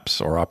 perhaps,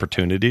 or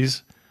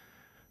opportunities,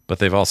 but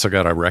they've also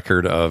got a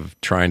record of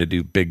trying to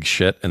do big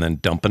shit and then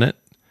dumping it.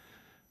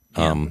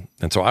 And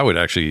so I would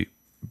actually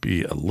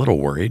be a little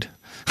worried.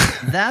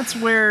 That's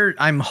where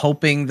I'm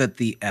hoping that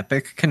the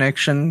Epic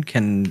connection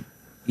can,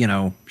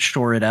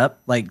 shore it up.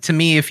 Like, to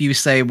me, if you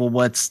say, well,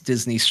 what's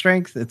Disney's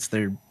strength? It's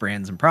their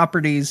brands and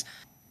properties.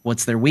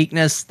 What's their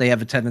weakness? They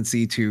have a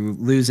tendency to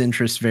lose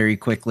interest very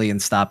quickly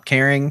and stop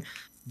caring.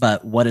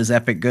 But what is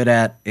Epic good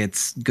at?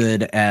 It's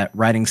good at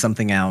writing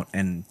something out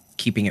and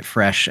keeping it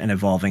fresh and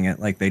evolving it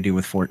like they do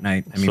with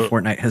Fortnite. I mean,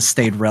 Fortnite has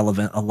stayed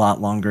relevant a lot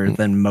longer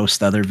than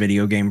most other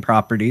video game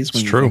properties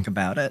when you think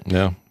about it.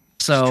 Yeah.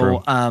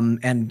 So,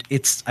 and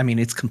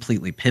it's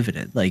completely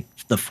pivoted. Like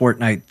the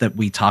Fortnite that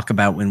we talk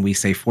about when we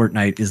say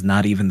Fortnite is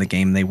not even the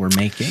game they were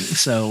making.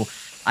 So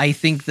I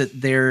think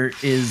that there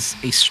is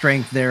a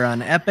strength there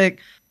on Epic.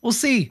 We'll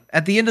see.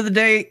 At the end of the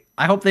day,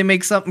 I hope they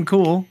make something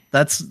cool.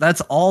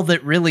 That's all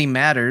that really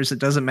matters. It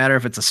doesn't matter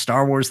if it's a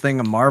Star Wars thing,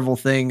 a Marvel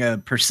thing, a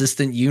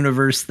persistent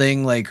universe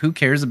thing. Like, who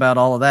cares about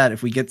all of that?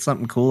 If we get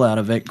something cool out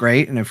of it,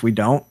 great. And if we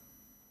don't,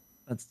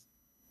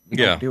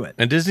 do it.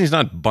 And Disney's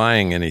not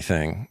buying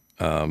anything.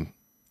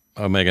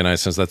 Omega Knight,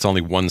 since that's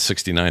only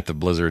 1/69th of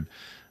Blizzard.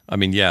 I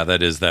mean, yeah,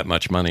 that is that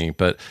much money.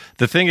 But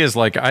the thing is,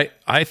 like,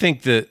 I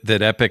think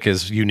that Epic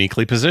is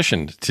uniquely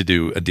positioned to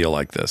do a deal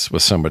like this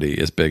with somebody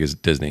as big as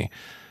Disney.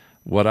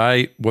 What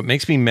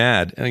makes me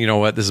mad, and you know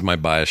what, this is my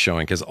bias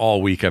showing, because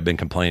all week I've been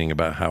complaining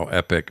about how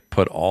Epic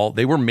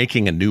they were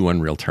making a new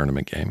Unreal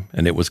Tournament game,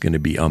 and it was going to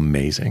be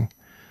amazing.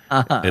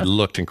 It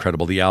looked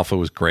incredible. The alpha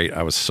was great.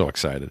 I was so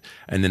excited.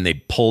 And then they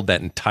pulled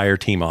that entire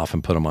team off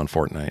and put them on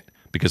Fortnite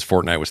because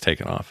Fortnite was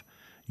taken off.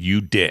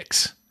 You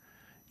dicks.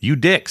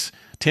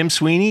 Tim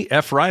Sweeney,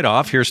 F right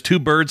off. Here's 2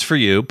 birds for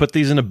you. Put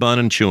these in a bun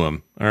and chew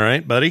them. All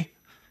right, buddy?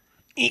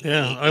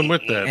 Yeah, I'm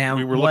with that. And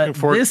we were looking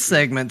for this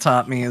segment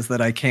taught me is that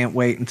I can't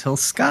wait until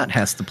Scott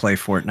has to play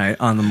Fortnite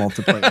on the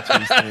multiplayer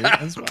Tuesday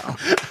as well.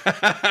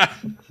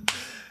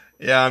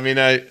 Yeah, I mean,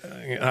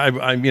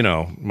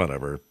 I'm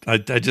whatever. I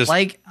just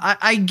like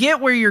I get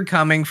where you're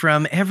coming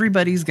from.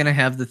 Everybody's gonna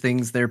have the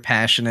things they're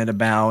passionate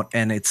about,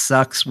 and it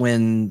sucks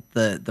when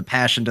the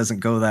passion doesn't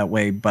go that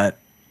way. But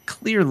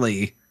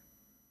clearly,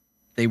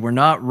 they were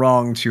not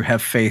wrong to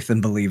have faith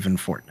and believe in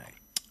Fortnite.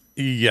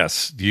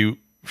 Yes,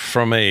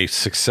 from a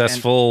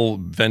successful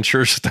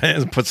venture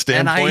standpoint.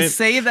 And I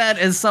say that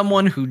as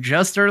someone who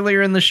just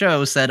earlier in the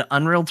show said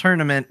Unreal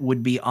Tournament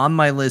would be on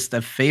my list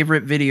of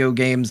favorite video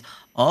games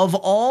of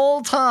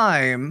all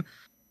time.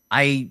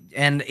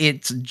 And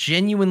it's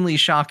genuinely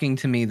shocking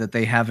to me that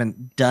they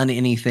haven't done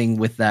anything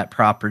with that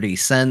property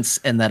since,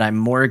 and that I'm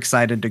more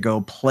excited to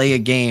go play a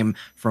game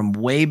from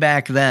way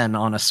back then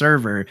on a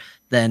server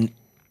than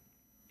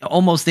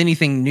almost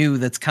anything new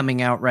that's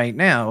coming out right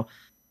now.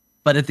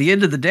 But at the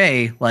end of the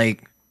day,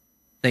 like,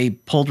 they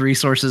pulled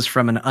resources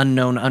from an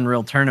unknown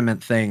Unreal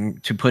Tournament thing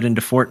to put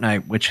into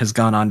Fortnite, which has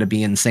gone on to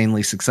be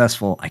insanely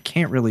successful. I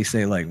can't really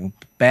say like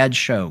bad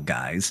show,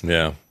 guys.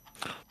 Yeah.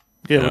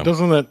 Yeah, but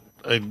doesn't that,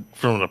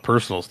 from a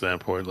personal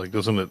standpoint, like,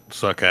 doesn't it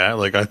suck ass?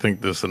 Like, I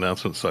think this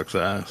announcement sucks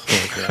ass.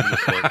 Like, I'm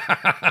just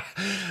like,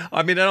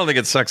 I mean, I don't think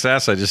it sucks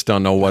ass. I just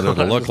don't know what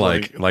it'll look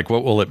like. Like,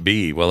 what will it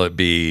be? Will it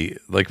be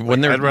like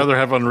when they're? I'd rather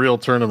have Unreal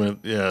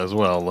Tournament, as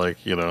well. Like,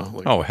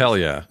 like, oh hell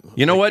yeah!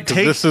 You know what?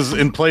 This is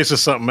in place of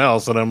something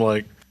else, and I'm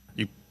like,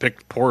 you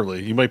picked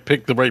poorly. You might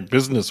pick the right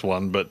business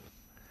one, but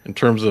in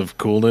terms of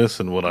coolness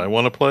and what I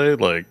want to play,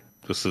 like,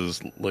 this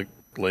is like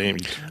lame.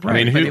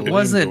 Right, I mean, it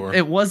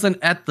wasn't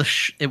at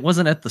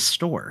the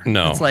store.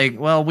 No, it's like,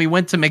 well, we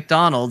went to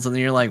McDonald's, and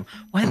then you're like,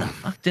 why the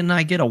fuck didn't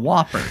I get a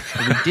Whopper?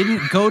 We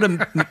didn't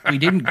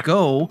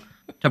go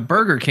to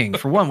Burger King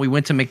for one. We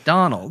went to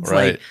McDonald's.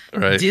 Right.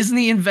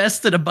 Disney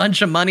invested a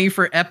bunch of money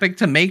for Epic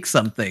to make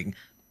something.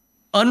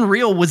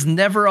 Unreal was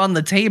never on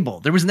the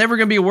table. There was never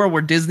going to be a world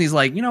where Disney's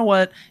like, you know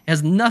what, it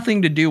has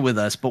nothing to do with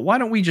us, but why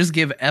don't we just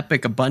give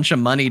Epic a bunch of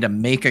money to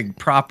make a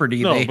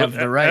property they have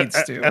the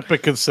rights to?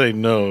 Epic could say,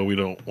 no, we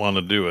don't want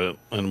to do it,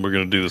 and we're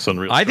going to do this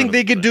Unreal. I think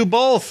they could do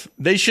both.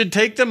 They should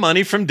take the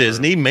money from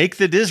Disney, make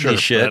the Disney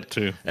shit,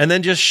 and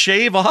then just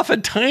shave off a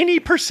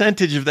tiny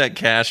percentage of that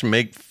cash and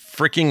make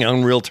freaking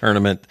Unreal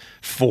Tournament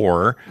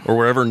 4 or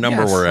wherever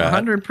number we're at.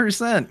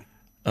 100%.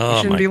 Oh,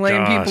 you shouldn't be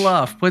laying people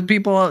off. Put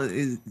people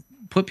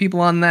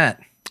on that.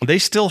 They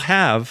still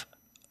have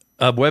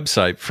a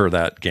website for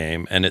that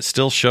game, and it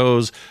still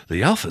shows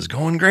the alpha's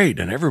going great,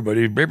 and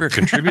everybody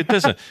contribute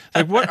this.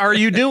 Like, what are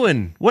you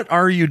doing? What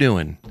are you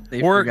doing?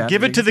 Or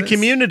give it to the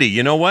community.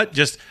 You know what?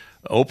 Just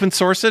open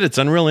source it. It's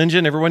Unreal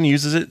Engine. Everyone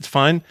uses it. It's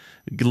fine.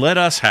 Let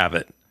us have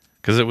it,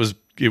 because it was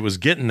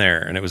getting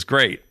there, and it was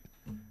great.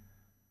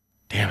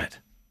 Damn it.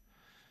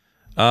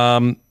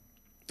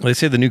 They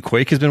say the new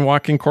Quake has been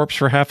walking corpse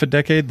for half a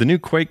decade. The new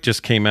Quake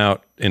just came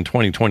out in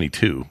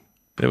 2022.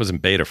 It was in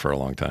beta for a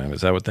long time. Is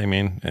that what they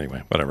mean?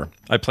 Anyway, whatever.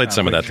 I played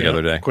some of that the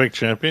other day. Quake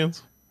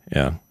Champions?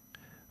 Yeah.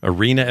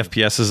 Arena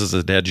FPSs is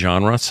a dead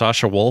genre.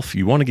 Sasha Wolf,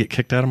 you want to get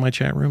kicked out of my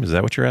chat room? Is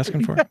that what you're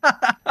asking for?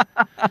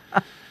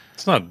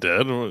 It's not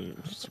dead.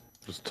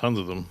 There's tons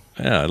of them.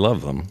 Yeah, I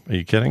love them. Are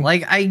you kidding?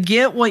 Like, I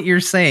get what you're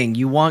saying.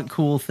 You want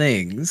cool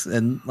things.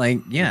 And,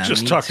 like, yeah.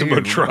 Just talking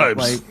about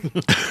Tribes.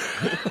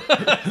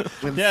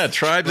 Yeah,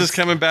 Tribes is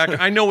coming back.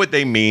 I know what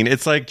they mean.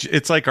 It's like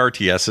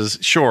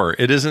RTSs. Sure,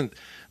 it isn't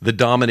the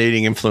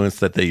dominating influence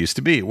that they used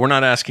to be. We're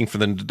not asking for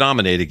them to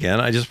dominate again.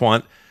 I just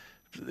want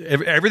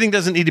everything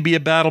doesn't need to be a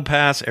battle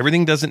pass.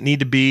 Everything doesn't need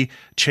to be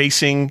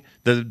chasing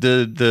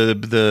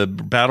the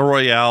battle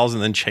royales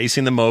and then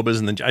chasing the MOBAs,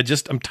 and then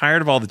I'm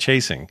tired of all the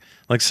chasing.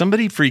 Like,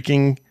 somebody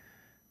freaking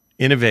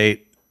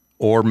innovate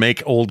or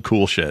make old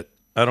cool shit.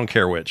 I don't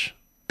care which.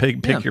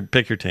 Pick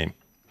your team.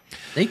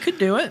 They could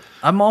do it.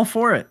 I'm all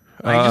for it.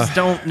 I just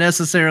don't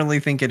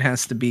necessarily think it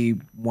has to be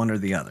one or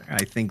the other.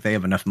 I think they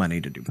have enough money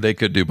to do both. They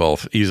could do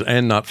both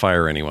and not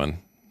fire anyone.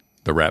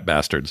 The rat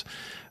bastards.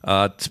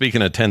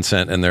 Speaking of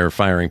Tencent and they're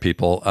firing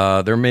people,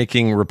 they're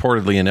making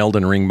reportedly an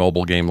Elden Ring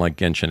mobile game like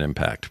Genshin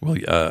Impact. Well,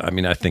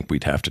 I think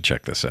we'd have to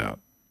check this out.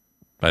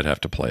 I'd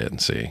have to play it and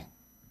see.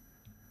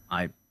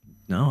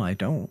 No, I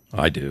don't.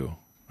 I do.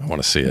 I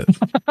want to see it.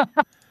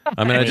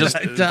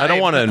 I don't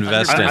want to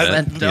invest in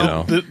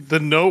it. The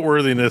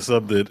noteworthiness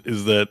of it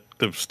is that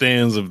the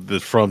stands of the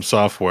From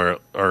Software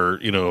are,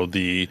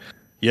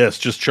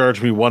 just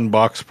charge me one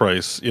box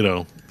price.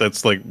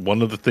 That's like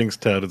one of the things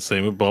touted.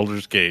 Same with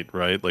Baldur's Gate,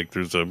 right? Like,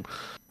 there's a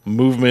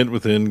movement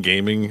within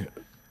gaming,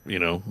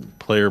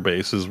 player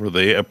bases where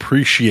they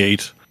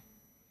appreciate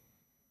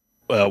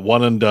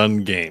one and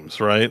done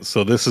games, right?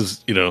 So this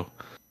is,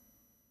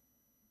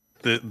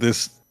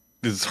 this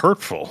is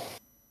hurtful.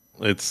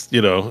 It's,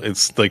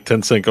 it's like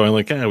Tencent going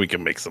like, we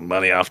can make some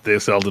money off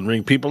this Elden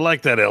Ring. People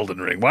like that Elden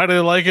Ring. Why do they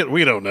like it?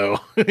 We don't know.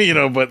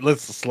 But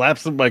let's slap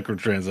some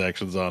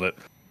microtransactions on it.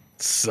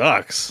 It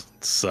sucks.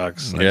 I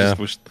just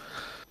wish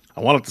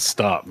I want it to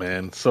stop,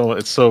 man. So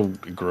it's so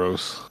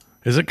gross.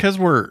 Is it because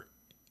we're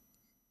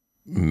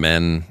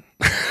men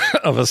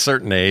of a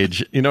certain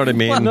age? You know what I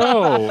mean?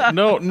 No,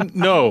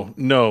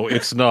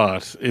 it's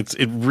not.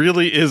 It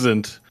really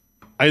isn't.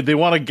 They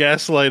want to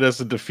gaslight us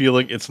into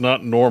feeling it's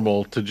not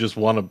normal to just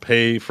want to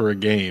pay for a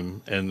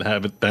game and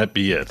have that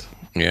be it.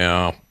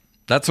 Yeah.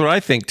 That's what I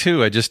think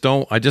too. I just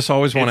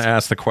always want to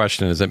ask the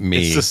question, is it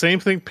me? It's the same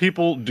thing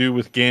people do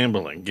with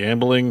gambling.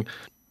 Gambling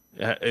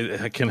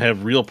can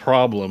have real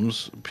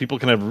problems. People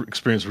can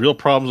experience real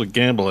problems with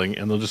gambling,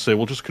 and they'll just say,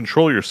 well, just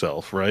control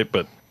yourself, right?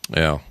 But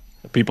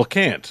people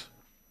can't.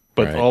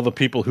 But all the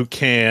people who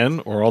can,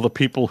 or all the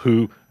people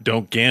who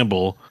don't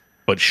gamble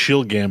but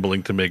shill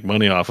gambling to make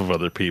money off of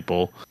other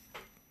people,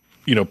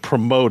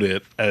 promote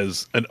it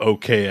as an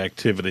okay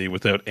activity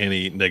without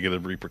any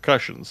negative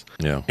repercussions.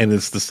 Yeah. And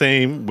it's the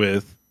same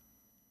with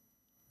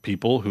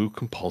people who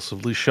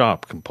compulsively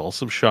shop.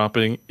 Compulsive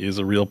shopping is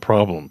a real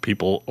problem.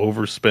 People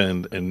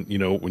overspend, and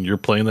when you're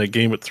playing that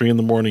game at 3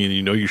 a.m. and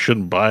you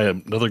shouldn't buy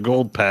another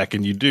gold pack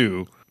and you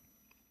do,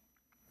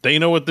 They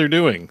know what they're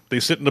doing. They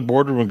sit in the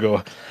boardroom and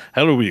go,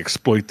 "How do we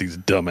exploit these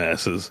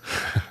dumbasses?"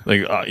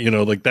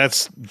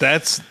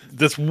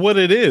 That's what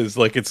it is.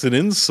 Like, it's an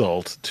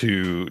insult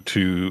to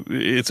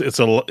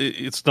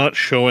it's not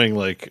showing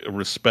like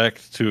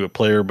respect to a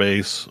player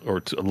base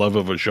or to a love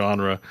of a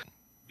genre.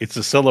 It's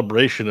a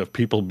celebration of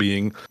people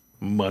being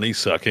money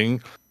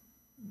sucking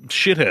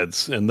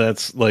shitheads, and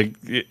that's like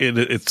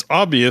it's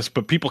obvious,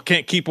 but people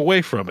can't keep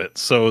away from it.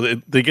 So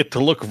they get to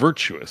look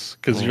virtuous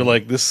because you're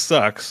like, this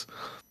sucks.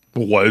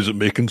 Well, why is it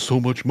making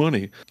so much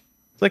money?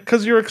 It's like,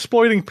 because you're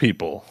exploiting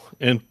people,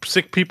 and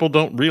sick people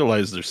don't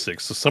realize they're sick.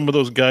 So some of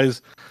those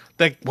guys,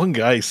 that one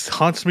guy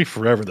haunts me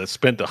forever that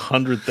spent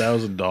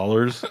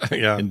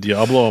 $100,000 in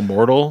Diablo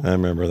Immortal. I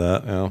remember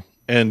that. Yeah,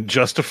 and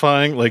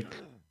justifying that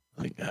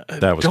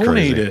was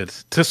donate crazy.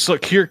 it to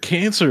cure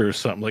cancer or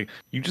something. Like,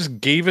 you just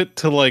gave it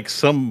to like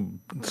some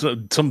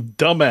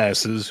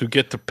dumbasses who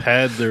get to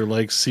pad their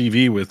like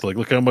CV with like,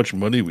 look how much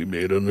money we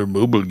made on their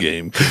mobile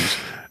game.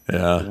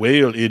 Yeah,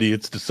 whale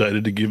idiots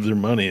decided to give their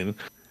money, and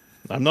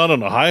I'm not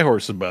on a high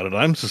horse about it.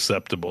 I'm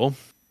susceptible,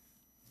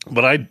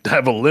 but I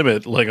have a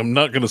limit. Like, I'm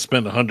not going to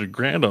spend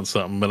 $100,000 on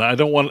something, and I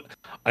don't want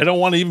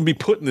to even be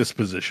put in this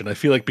position. I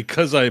feel like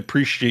because I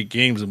appreciate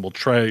games and will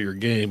try out your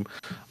game,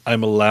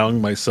 I'm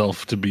allowing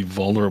myself to be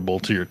vulnerable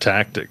to your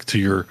tactic, to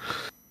your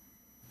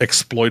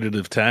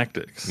exploitative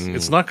tactics.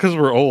 It's not because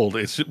we're old.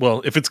 If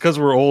it's because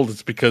we're old,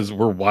 it's because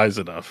we're wise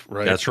enough,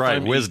 right? That's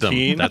right. Wisdom.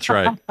 18, That's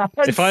right.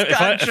 if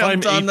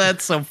I'm on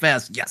that so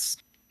fast, yes.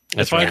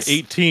 If I'm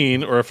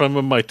 18 or if I'm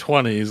in my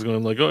 20s,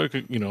 going like,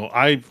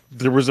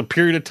 there was a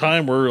period of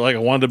time where like I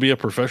wanted to be a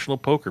professional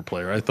poker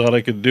player. I thought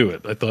I could do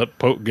it. I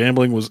thought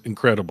gambling was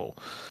incredible,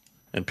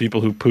 and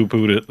people who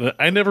poo-pooed it,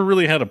 I never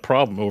really had a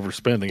problem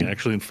overspending.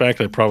 Actually, in fact,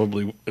 I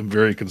probably am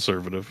very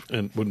conservative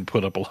and wouldn't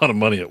put up a lot of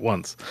money at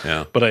once.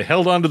 Yeah. But I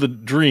held on to the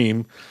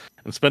dream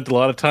and spent a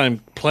lot of time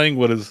playing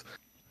what is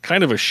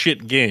kind of a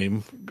shit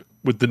game,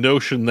 with the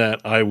notion that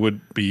I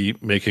would be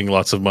making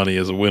lots of money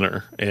as a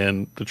winner.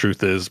 And the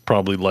truth is,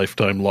 probably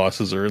lifetime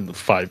losses are in the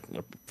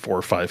 4,000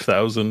 or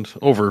 5,000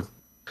 over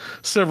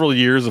several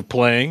years of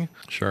playing.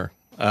 Sure.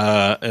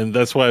 And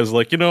that's why I was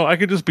like, I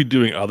could just be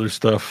doing other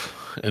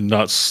stuff and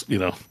not,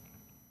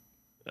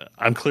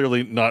 I'm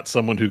clearly not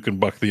someone who can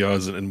buck the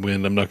odds and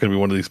win. I'm not going to be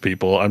one of these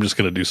people. I'm just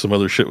going to do some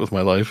other shit with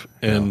my life.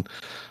 And,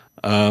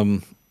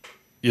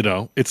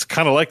 it's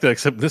kind of like that,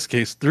 except in this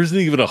case, there isn't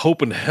even a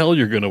hope in hell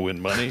you're going to win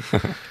money.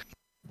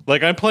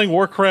 Like, I'm playing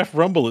Warcraft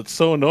Rumble. It's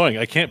so annoying.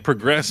 I can't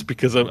progress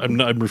because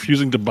I'm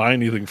refusing to buy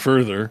anything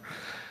further.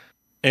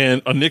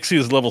 And Onyxia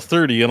is level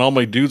 30, and all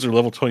my dudes are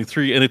level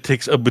 23, and it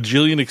takes a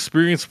bajillion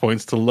experience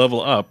points to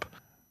level up.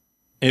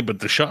 But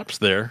the shop's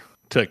there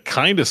to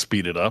kind of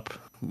speed it up.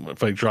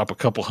 If I drop a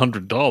couple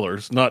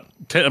 $100,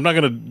 I'm not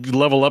going to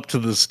level up to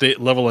the state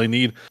level I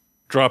need,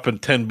 dropping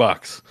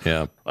 $10.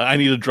 Yeah, I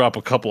need to drop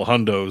a couple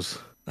hundos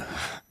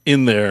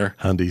in there,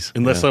 hundies,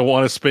 unless I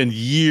want to spend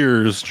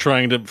years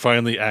trying to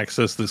finally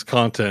access this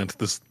content,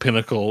 this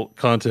pinnacle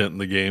content in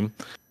the game.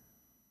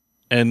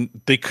 And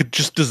they could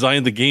just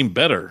design the game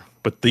better,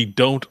 but they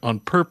don't on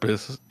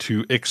purpose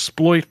to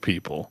exploit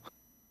people.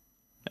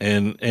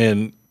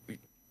 And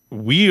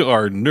we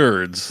are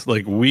nerds.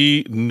 Like,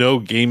 we know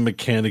game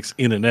mechanics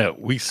in and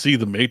out. We see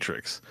the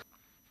Matrix.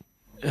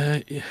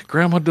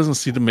 Grandma doesn't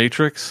see the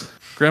Matrix.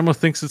 Grandma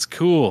thinks it's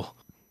cool.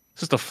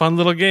 It's just a fun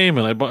little game,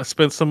 and I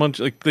spent so much.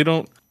 Like, they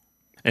don't.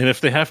 And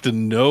if they have to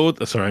know,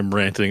 sorry, I'm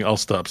ranting. I'll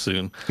stop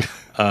soon.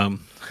 They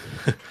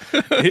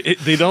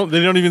don't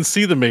even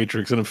see the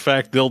Matrix, and in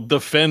fact, they'll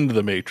defend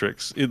the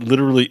Matrix. It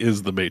literally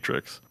is the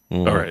Matrix.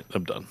 All right,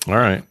 I'm done. All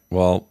right.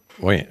 Well,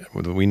 wait.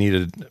 We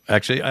needed.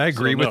 Actually, I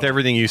agree with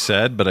everything you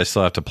said, but I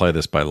still have to play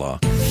this by law.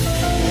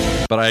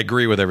 But I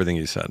agree with everything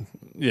you said.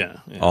 Yeah.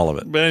 All of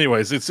it. But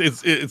anyways, it's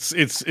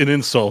an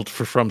insult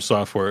for From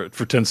Software,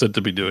 for Tencent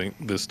to be doing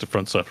this to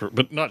From Software,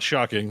 but not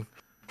shocking.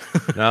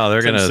 No,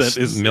 they're going to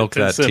milk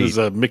that teat. Tencent is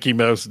a Mickey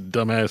Mouse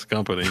dumbass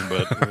company,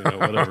 but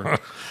whatever.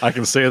 I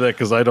can say that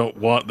because I don't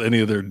want any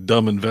of their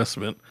dumb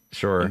investment.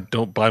 Sure. And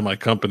don't buy my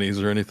companies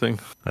or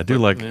anything. I do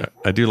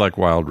like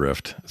Wild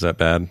Rift. Is that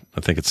bad? I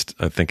think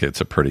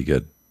it's a pretty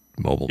good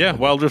mobile. Yeah,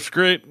 Wild Rift's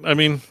great. I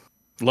mean,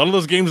 a lot of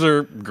those games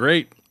are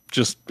great.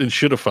 Just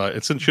enshittify.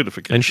 It's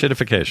enshittification.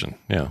 Enshittification,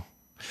 yeah.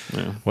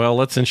 Well,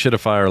 let's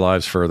enshittify our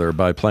lives further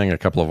by playing a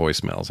couple of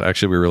voicemails.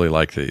 Actually, we really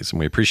like these, and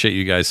we appreciate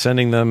you guys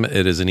sending them.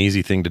 It is an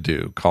easy thing to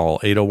do. Call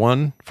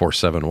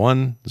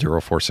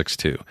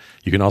 801-471-0462.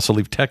 You can also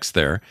leave text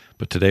there,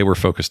 but today we're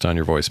focused on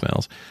your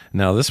voicemails.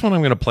 Now, this one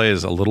I'm going to play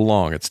is a little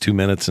long. It's 2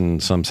 minutes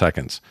and some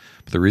seconds.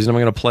 But the reason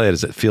I'm going to play it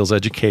is it feels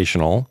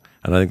educational,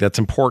 and I think that's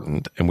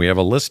important. And we have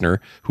a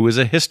listener who is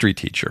a history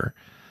teacher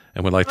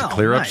and would like to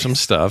clear up some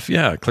stuff.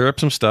 Yeah, clear up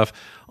some stuff.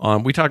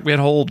 We had a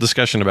whole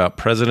discussion about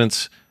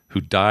presidents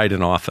who died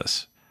in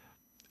office.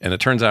 And it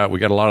turns out we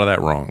got a lot of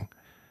that wrong.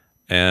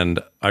 And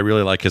I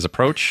really like his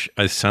approach.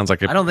 It sounds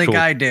like I don't think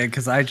I did,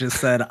 because I just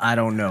said I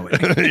don't know it.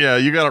 Yeah,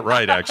 you got it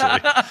right, actually.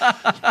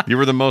 You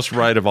were the most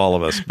right of all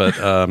of us. But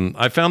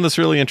I found this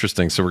really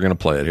interesting, so we're going to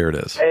play it. Here it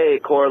is. Hey,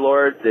 Core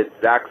Lords.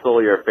 It's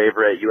Axel, your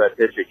favorite U.S.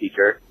 history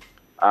teacher.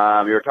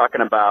 You were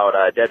talking about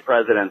dead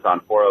presidents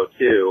on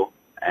 402,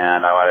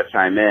 and I want to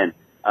chime in.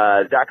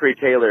 Zachary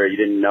Taylor, you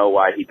didn't know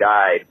why he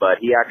died, but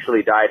he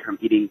actually died from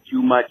eating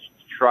too much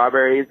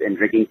strawberries and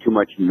drinking too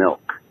much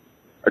milk.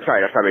 Or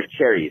sorry, not strawberries,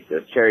 cherries. It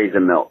was cherries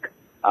and milk.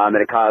 And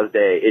it caused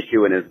a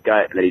issue in his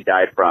gut that he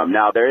died from.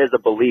 Now, there is a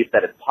belief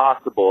that it's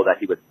possible that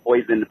he was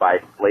poisoned by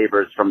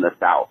slavers from the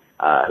South,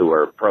 who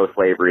were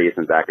pro-slavery,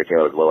 since Zachary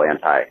Taylor was a little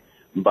anti.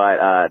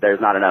 But there's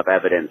not enough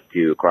evidence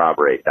to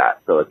corroborate that.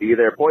 So it's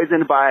either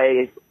poisoned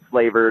by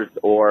slavers,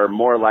 or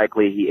more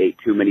likely he ate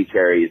too many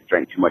cherries,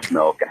 drank too much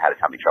milk, and had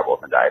tummy troubles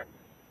and died.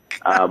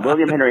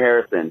 William Henry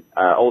Harrison,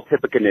 old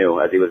Tippecanoe,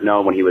 as he was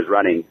known when he was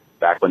running,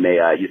 back when they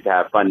used to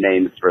have fun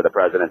names for the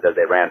presidents as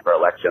they ran for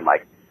election,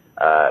 like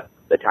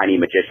the Tiny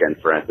Magician,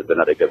 for instance,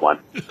 another good one.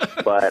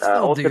 But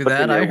old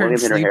Tippecanoe, William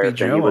Henry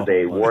Harrison, he was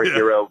a war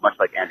hero, much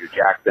like Andrew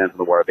Jackson from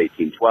the War of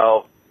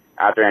 1812.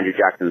 After Andrew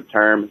Jackson's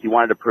term, he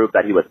wanted to prove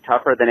that he was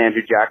tougher than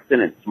Andrew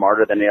Jackson and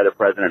smarter than the other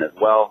president as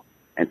well.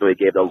 And so he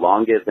gave the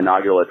longest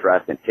inaugural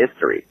address in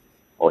history.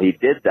 Well, he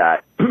did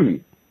that.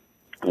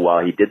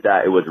 While he did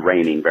that, it was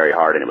raining very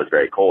hard and it was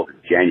very cold.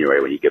 It's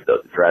January when you give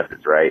those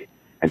addresses, right?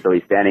 And so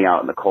he's standing out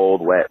in the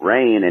cold, wet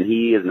rain, and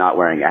he is not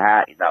wearing a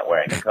hat. He's not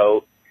wearing a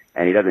coat,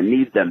 and he doesn't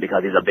need them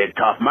because he's a big,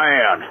 tough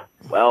man.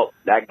 Well,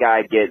 that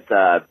guy gets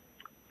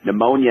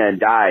pneumonia and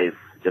dies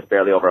just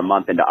barely over a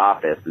month into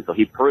office. And so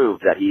he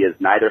proved that he is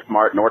neither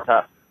smart nor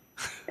tough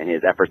in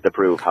his efforts to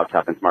prove how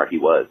tough and smart he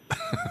was.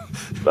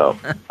 So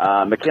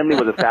McKinley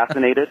was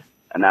assassinated,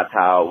 and that's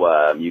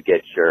how you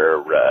get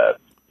your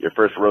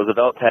first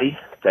Roosevelt, Teddy.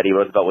 Teddy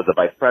Roosevelt was the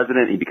vice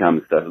president. He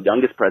becomes the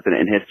youngest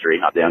president in history,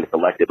 not the youngest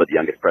elected, but the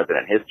youngest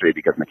president in history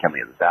because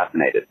McKinley is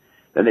assassinated.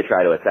 Then they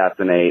try to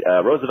assassinate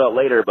Roosevelt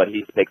later, but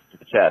he takes to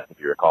the chest,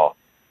 if you recall.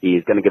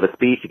 He's going to give a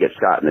speech. He gets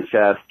shot in the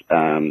chest.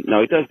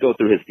 No, he does go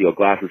through his steel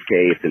glasses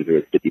case and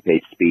through his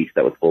 50-page speech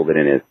that was folded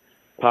in his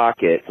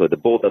pocket, so the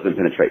bullet doesn't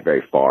penetrate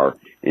very far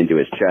into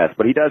his chest.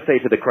 But he does say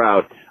to the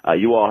crowd,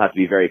 you all have to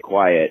be very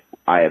quiet.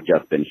 I have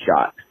just been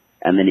shot.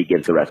 And then he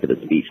gives the rest of his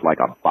speech like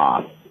a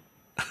boss.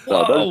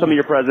 So those are some of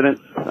your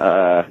presidents.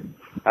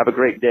 Have a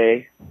great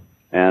day,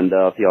 and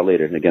I'll see y'all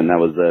later. And again,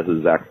 this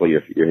is Zach,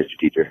 your history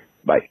teacher.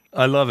 Bye.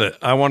 I love it.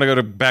 I want to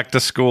go back to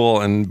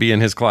school and be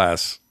in his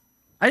class.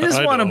 I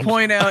just want to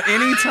point out,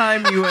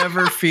 anytime you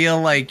ever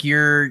feel like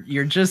you're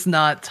just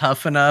not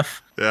tough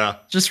enough,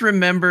 just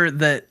remember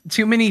that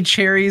too many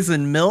cherries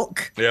and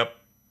milk,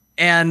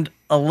 and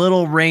a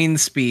little rain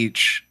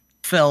speech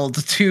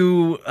felled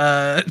two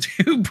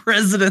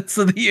presidents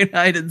of the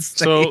United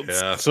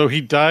States. So he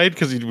died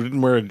because he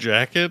didn't wear a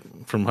jacket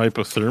from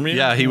hypothermia?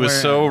 Yeah, he was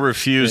so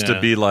refused to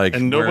be like,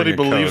 and nobody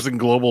believes in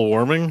global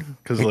warming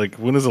because, like,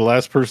 when is the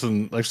last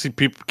person? I see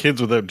kids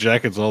without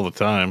jackets all the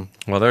time.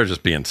 Well, they're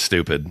just being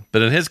stupid.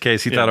 But in his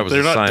case, he thought it was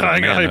a sign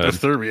of manhood.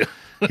 Hypothermia.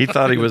 he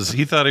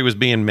thought he was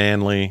being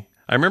manly.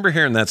 I remember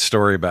hearing that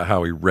story about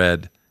how he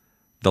read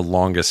the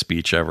longest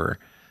speech ever,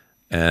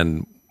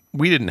 and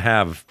we didn't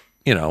have,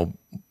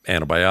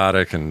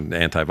 antibiotic and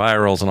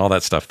antivirals and all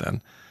that stuff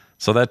then.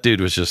 So that dude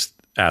was just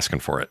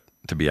asking for it,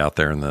 to be out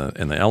there in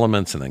the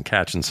elements and then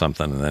catching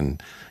something, and then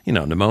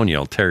pneumonia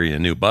will tear you a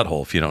new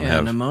butthole if you don't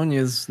have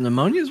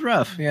pneumonia's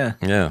rough. Yeah,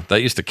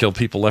 that used to kill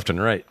people left and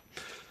right.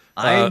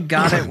 I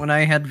got it when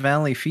I had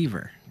valley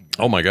fever.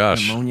 Oh my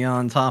gosh, pneumonia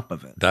on top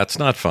of it. That's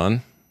not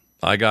fun.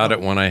 I got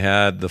it when I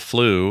had the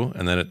flu,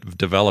 and then it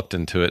developed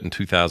into it in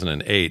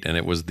 2008, and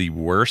it was the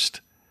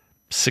worst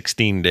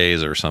 16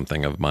 days or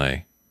something of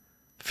my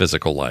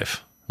physical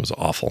life. It was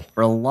awful.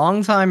 For a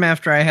long time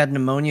after I had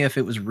pneumonia, if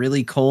it was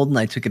really cold and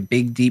I took a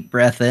big deep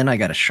breath in, I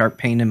got a sharp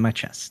pain in my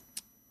chest.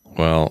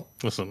 Well,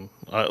 listen,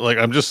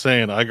 I'm just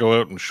saying, I go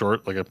out in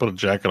short, I put a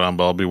jacket on,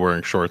 but I'll be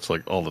wearing shorts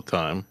all the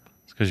time.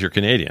 It's because you're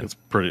Canadian. It's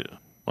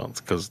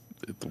it's because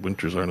the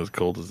winters aren't as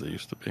cold as they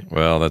used to be.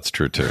 Well, that's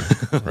true too,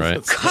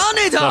 right?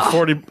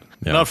 Canada!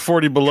 Not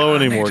 40 below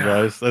anymore,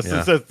 guys. That's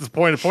the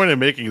point. The point I'm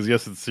making is,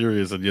 yes, it's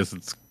serious, and yes,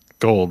 it's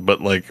cold, but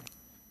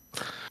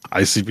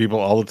I see people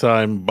all the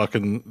time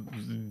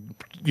bucking,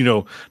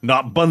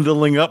 not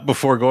bundling up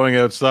before going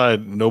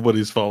outside.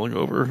 Nobody's falling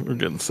over or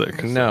getting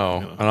sick. No.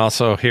 And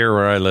also here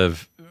where I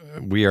live,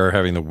 we are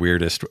having the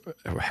weirdest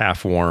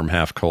half warm,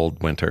 half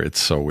cold winter.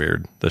 It's so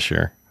weird this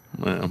year.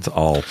 Yeah. It's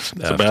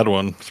a bad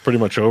one. It's pretty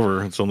much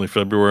over. It's only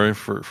February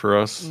for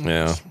us.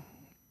 Yeah.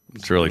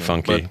 It's really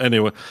funky. But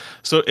anyway,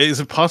 so is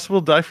it possible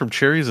to die from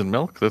cherries and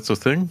milk? That's a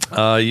thing?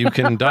 You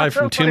can die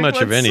from too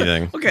much of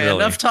anything. Okay, really.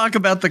 Enough talk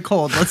about the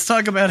cold. Let's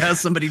talk about how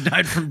somebody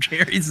died from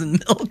cherries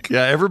and milk.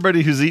 Yeah,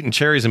 everybody who's eating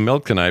cherries and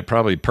milk tonight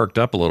probably perked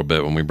up a little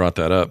bit when we brought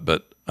that up.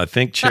 But I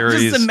think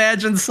cherries... Just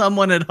imagine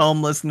someone at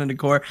home listening to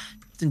Core,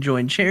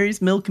 enjoying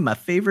cherries, milk, and my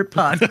favorite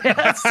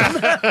podcast.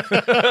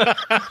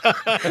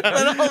 Then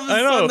all of a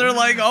sudden they're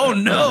like, oh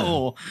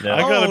no. I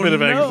got a bit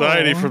of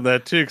anxiety from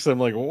that too, because I'm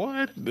like,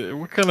 what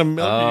kind of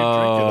milk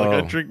are you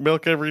drinking? I drink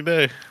milk every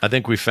day. I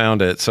think we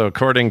found it. So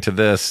according to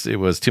this, it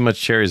was too much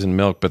cherries and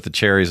milk, but the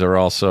cherries are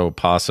also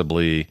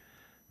possibly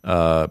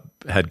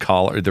had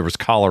cholera. There was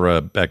cholera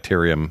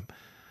bacterium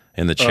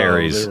in the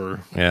cherries.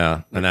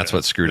 And that's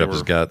what screwed up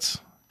his guts.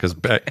 because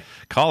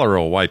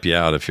cholera will wipe you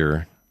out if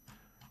you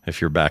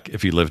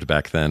lived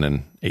back then in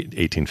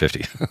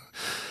 1850.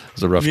 It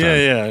was a rough time.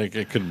 Yeah,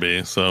 it could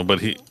be. So,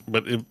 but it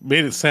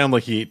made it sound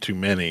like he ate too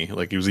many,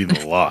 like he was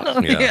eating a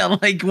lot. Yeah,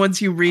 like once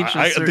you reach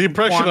the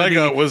impression I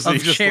got was of he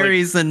just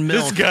cherries and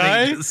milk.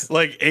 This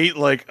guy ate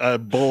like a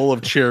bowl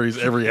of cherries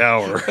every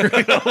hour.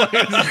 It's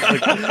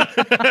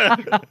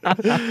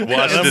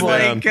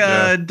like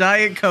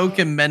Diet Coke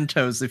and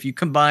Mentos. If you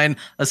combine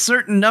a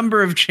certain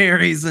number of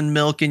cherries and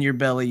milk in your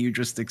belly, you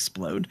just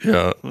explode.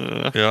 Yeah.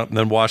 And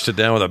then washed it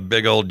down with a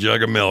big old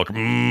jug of milk.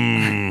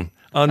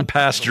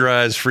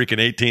 Unpasteurized freaking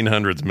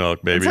 1800s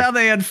milk, baby. That's how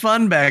they had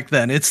fun back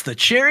then. It's the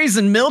Cherries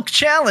and Milk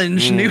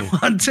Challenge, new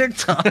on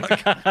TikTok.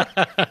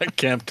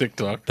 Camp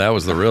TikTok. That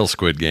was the real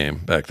Squid Game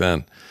back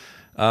then.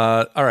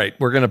 All right,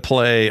 we're going to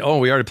play. Oh,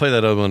 we already played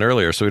that other one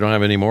earlier, so we don't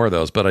have any more of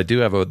those. But I do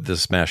have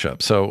this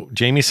mashup. So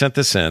Jamie sent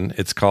this in.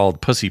 It's called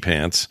Pussy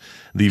Pants.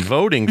 The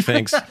voting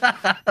thinks. Sorry,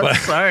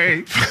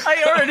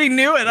 I already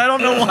knew it. I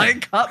don't know why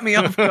it caught me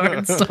off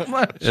guard so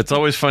much. It's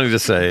always funny to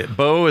say.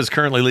 Bo is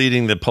currently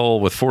leading the poll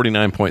with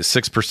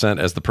 49.6%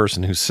 as the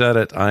person who said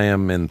it. I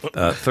am in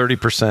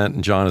 30%,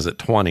 and John is at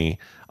 20%.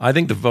 I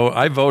think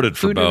I voted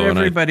for Bo. Who did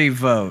everybody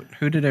vote?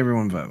 Who did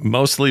everyone vote?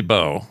 Mostly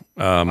Bo.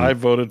 I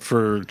voted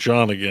for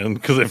John again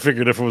because I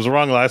figured if it was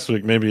wrong last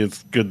week, maybe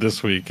it's good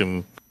this week.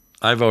 And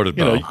I voted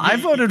Bo. I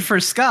voted for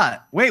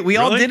Scott. Wait, we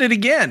all did it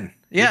again.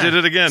 Yeah, you did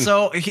it again.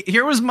 So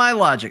here was my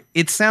logic.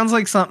 It sounds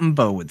like something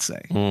Bo would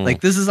say.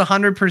 Like this is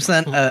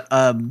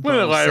 100%. When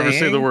did I ever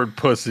say the word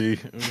pussy?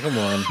 Come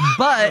on.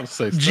 But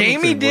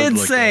Jamie did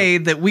say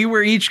that we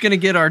were each going to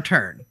get our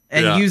turn.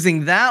 And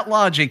using that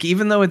logic,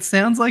 even though it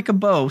sounds like a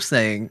Bo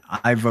saying,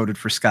 I voted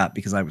for Scott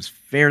because I was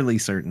fairly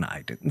certain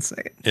I didn't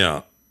say it.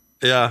 Yeah.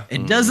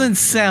 It doesn't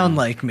sound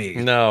like me.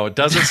 No, it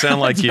doesn't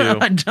sound like you.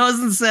 It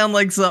doesn't sound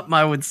like something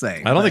I would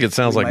say. I don't think it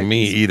sounds like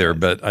me either,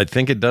 but I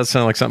think it does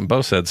sound like something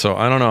Bo said. So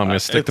I don't know. I'm going to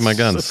stick to my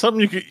guns. It's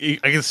something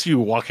I can see you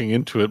walking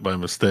into it by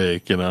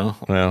mistake,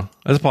 Yeah,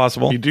 it's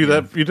possible. You do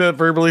that. You do that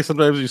verbally.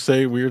 Sometimes you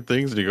say weird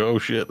things and you go, "Oh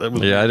shit, that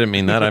was." Yeah, I didn't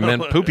mean that. I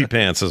meant poopy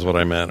pants is what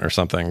I meant, or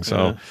something.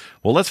 So,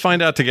 well, let's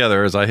find out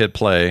together as I hit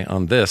play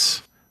on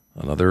this.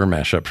 Another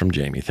mashup from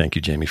Jamie. Thank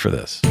you, Jamie, for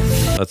this.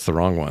 That's the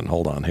wrong one.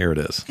 Hold on. Here it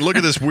is. Look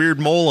at this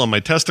weird mole on my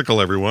testicle,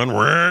 everyone.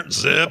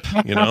 Zip.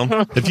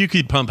 If you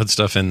keep pumping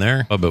stuff in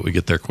there, I bet we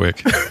get there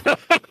quick.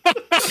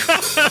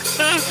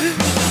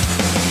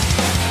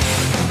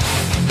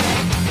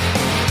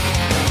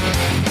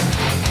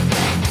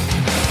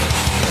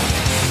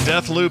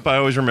 Deathloop, I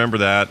always remember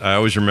that. I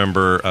always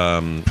remember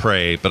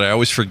Prey, but I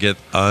always forget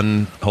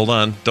hold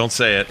on, don't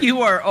say it.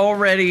 You are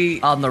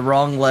already on the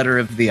wrong letter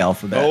of the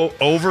alphabet.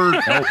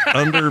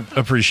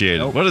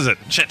 Underappreciated. What is it?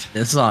 Shit.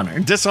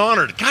 Dishonored.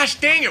 Gosh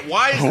dang it,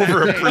 why is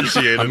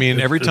overappreciated? I mean,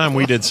 every time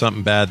we did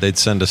something bad, they'd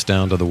send us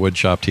down to the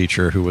woodshop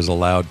teacher who was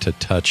allowed to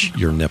touch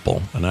your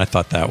nipple. And I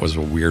thought that was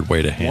a weird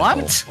way to handle.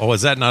 What? Oh,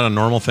 is that not a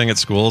normal thing at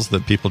schools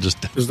that people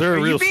just... Is there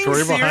a real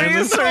story behind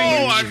this? No,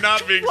 I'm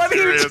not being What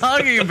serious. are you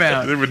talking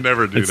about? They would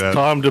never do It's that.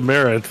 Tom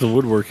Demerit, the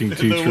woodworking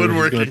teacher,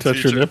 who's going to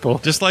touch your nipple.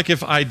 Just like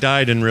if I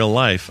died in real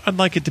life, I'd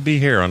like it to be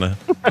here on a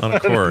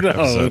Court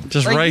episode.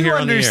 Just Like, right you here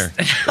on the air.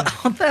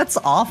 That's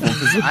awful.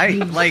 'Cause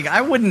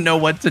I wouldn't know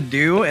what to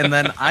do, and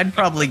then I'd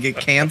probably get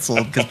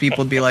canceled because people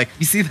would be like,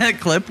 "You see that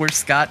clip where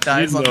Scott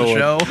dies on the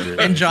show,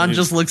 and John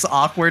just looks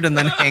awkward and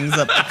then hangs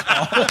up the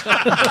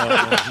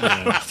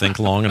call." Think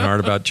long and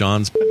hard about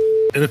John's.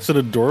 And it's an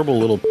adorable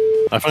little.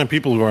 I find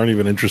people who aren't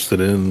even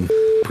interested in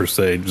per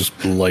se just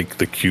like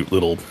the cute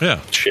little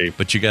shape.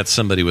 But you got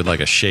somebody with like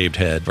a shaved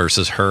head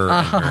versus her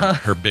and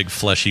her big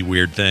fleshy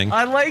weird thing.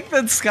 I like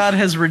that Scott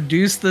has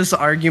reduced this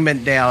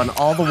argument down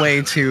all the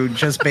way to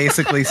just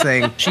basically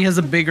saying she has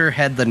a bigger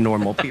head than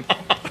normal people.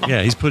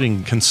 Yeah, he's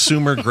putting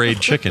consumer grade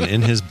chicken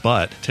in his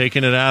butt,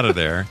 taking it out of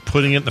there,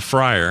 putting it in the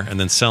fryer, and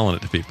then selling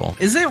it to people.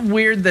 Is it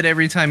weird that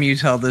every time you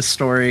tell this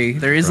story,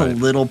 there is a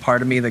little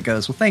part of me that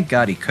goes, well, thank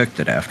God he cooked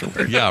it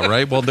afterward. Yeah,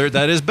 right? Well,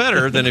 that is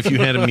better than if you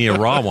handed me a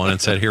raw one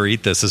and said, here,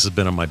 eat this. This has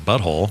been in my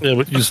butthole. Yeah,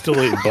 but you still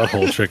ate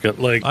butthole chicken.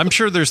 Like, I'm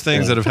sure there's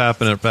things that have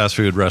happened at fast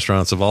food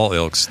restaurants of all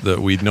ilks that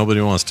nobody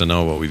wants to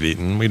know what we've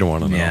eaten. We don't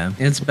want to know. Yeah,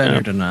 it's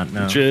better to not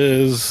know.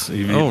 Jizz.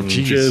 You've eaten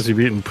jizz.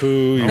 You've eaten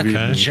poo. You've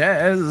eaten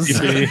jazz.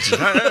 That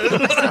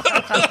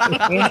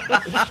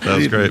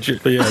was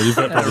great. But yeah, you've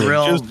got a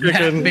real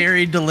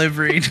very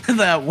delivery to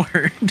that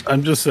word.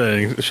 I'm just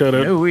saying, shout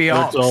out. We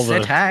all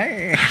sit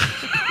high.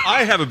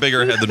 I have a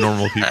bigger head than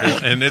normal people,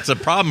 and it's a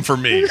problem for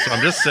me. So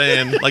I'm just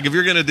saying, like, if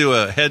you're going to do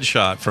a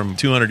headshot from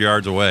 200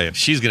 yards away,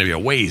 she's going to be a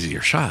way easier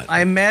shot.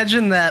 I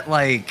imagine that,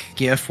 like,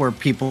 gif where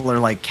people are,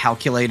 like,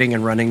 calculating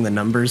and running the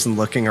numbers and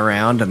looking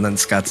around, and then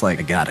Scott's like,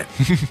 I got it.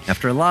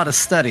 After a lot of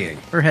studying,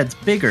 her head's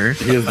bigger.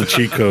 He has the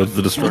cheat codes,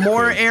 the destruct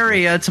more codes.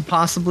 area to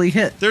possibly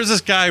hit. There's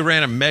this guy who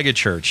ran a mega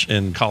church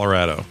in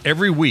Colorado.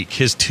 Every week,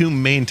 his two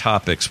main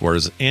topics were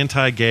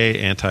anti-gay,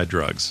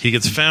 anti-drugs. He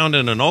gets found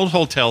in an old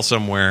hotel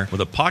somewhere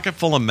with a pocket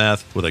full of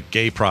meth with a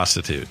gay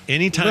prostitute.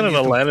 Anytime Isn't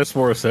that an Alanis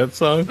Morissette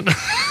song?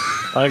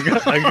 I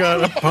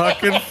got a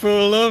pocket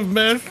full of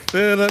meth,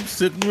 and I'm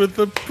sitting with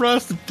a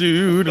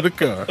prostitute in a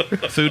car.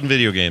 Food and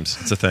video games.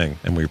 It's a thing.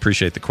 And we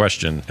appreciate the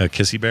question.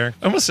 Kissy Bear?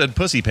 I almost said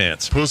pussy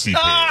pants. Pussy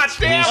pants.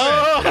 Damn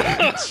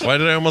it! Why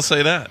did I almost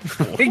say that?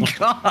 My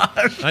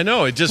God. I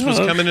know. It just was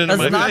coming into That's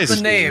my not face.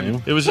 the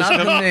name. It was just Not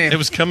the coming. name. It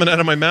was coming out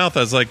of my mouth.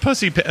 I was like,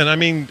 and I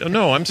mean,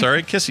 no, I'm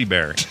sorry, Kissy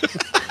Bear.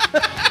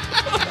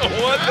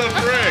 What the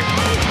frick?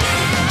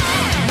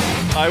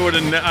 I would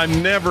have. I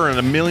never in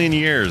a million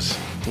years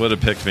would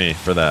have picked me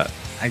for that.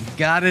 I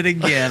got it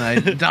again. I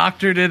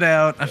doctored it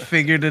out. I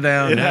figured it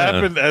out. It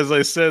happened, as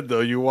I said, though.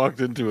 You walked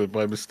into it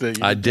by mistake.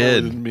 You I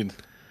did. Didn't mean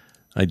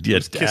I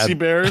did. Kissy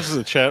Bears,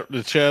 the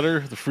chatter,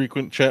 the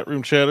frequent chat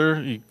room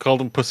chatter. You called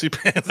them pussy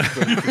pants.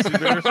 Kissy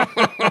Bears.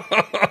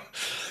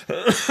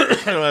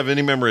 I don't have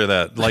any memory of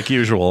that. Like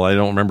usual, I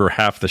don't remember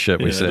half the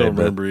shit we say. I don't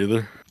remember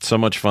either. So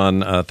much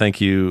fun. Thank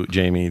you,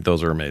 Jamie.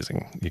 Those are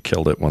amazing. You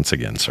killed it once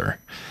again, sir.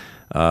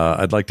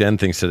 I'd like to end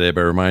things today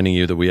by reminding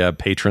you that we have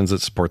patrons that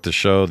support the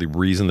show. The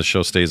reason the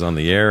show stays on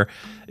the air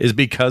is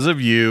because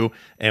of you.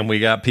 And we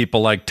got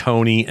people like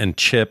Tony and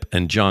Chip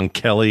and John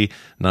Kelly,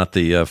 not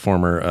the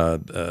former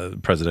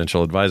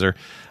presidential advisor,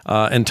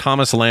 and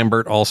Thomas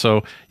Lambert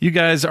also. You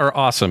guys are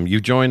awesome. You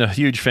join a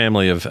huge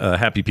family of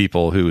happy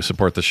people who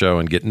support the show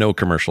and get no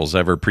commercials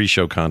ever,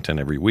 pre-show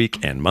content every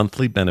week, and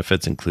monthly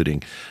benefits,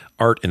 including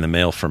art in the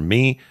mail from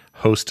me,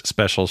 host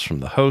specials from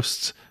the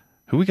hosts.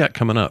 Who we got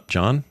coming up?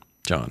 John,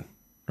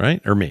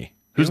 right? Or me?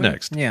 Who's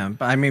next? Yeah,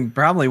 I mean,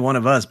 probably one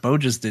of us. Bo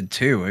just did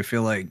too. I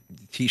feel like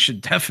he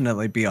should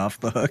definitely be off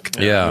the hook.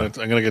 Yeah. I'm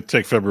gonna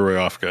take February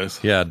off, guys.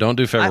 Yeah, don't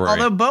do February.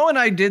 Although Bo and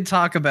I did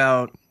talk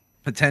about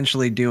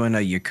potentially doing a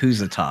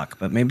Yakuza talk,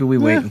 but maybe we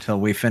wait until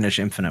we finish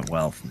Infinite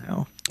Wealth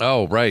now.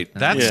 Oh, right.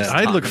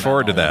 I look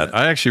forward to that.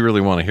 I actually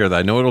really want to hear that.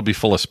 I know it'll be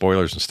full of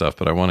spoilers and stuff,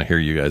 but I want to hear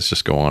you guys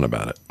just go on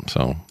about it.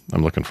 So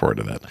I'm looking forward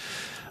to that.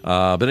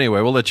 But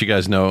anyway, we'll let you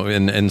guys know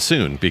and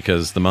soon,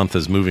 because the month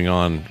is moving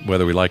on,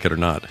 whether we like it or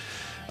not.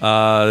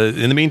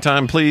 In the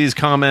meantime, please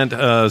comment,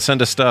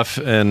 send us stuff,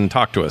 and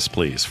talk to us,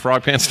 please.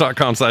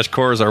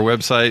 frogpants.com/core is our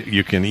website.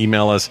 You can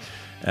email us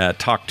at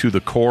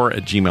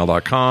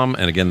talktothecore@gmail.com.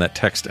 And again, that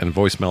text and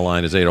voicemail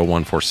line is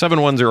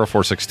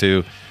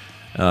 801-471-0462.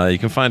 You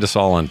can find us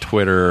all on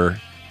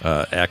Twitter,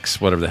 X,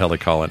 whatever the hell they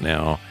call it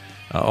now,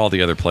 all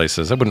the other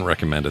places. I wouldn't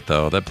recommend it,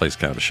 though. That place is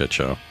kind of a shit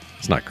show.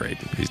 It's not great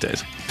these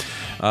days.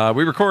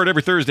 We record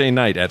every Thursday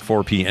night at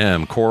 4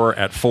 p.m., Core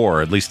at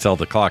 4, at least till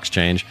the clocks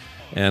change.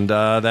 And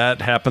that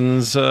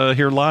happens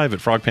here live at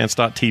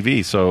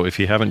frogpants.tv. So if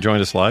you haven't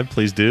joined us live,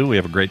 please do. We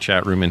have a great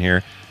chat room in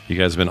here. You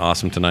guys have been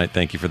awesome tonight.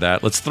 Thank you for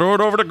that. Let's throw it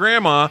over to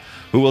Grandma,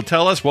 who will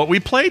tell us what we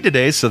played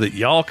today so that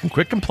y'all can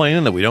quit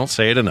complaining that we don't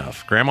say it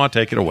enough. Grandma,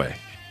 take it away.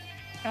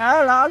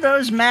 Well, all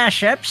those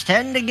mashups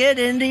tend to get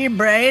into your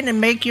brain and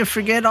make you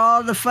forget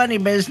all the funny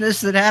business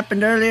that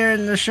happened earlier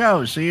in the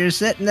show. So you're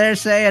sitting there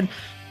saying,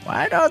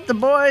 why don't the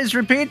boys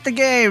repeat the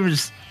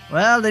games?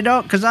 Well, they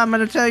don't, because I'm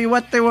going to tell you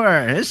what they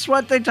were. This is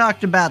what they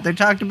talked about. They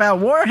talked about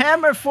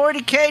Warhammer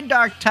 40k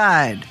Dark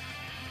Tide.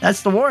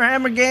 That's the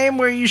Warhammer game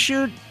where you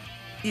shoot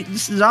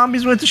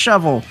zombies with a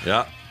shovel.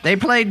 Yeah. They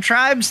played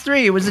Tribes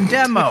 3. It was a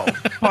demo,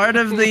 part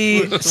of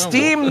the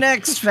Steam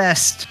Next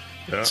Fest.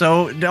 Yeah.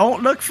 So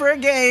don't look for a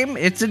game.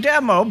 It's a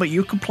demo, but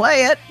you can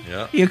play it.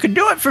 Yeah. You can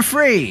do it for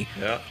free.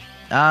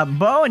 Yeah.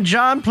 Bo and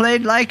John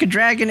played Like a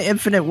Dragon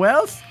Infinite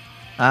Wealth.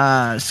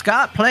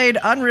 Scott played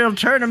Unreal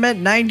Tournament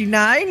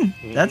 99.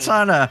 That's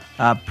on a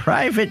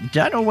private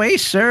Dunaway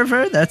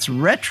server. That's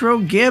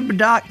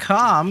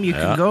retrogib.com. You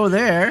can go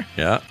there.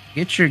 Yeah.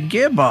 Get your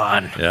gib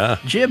on. Yeah.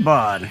 Jib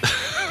on.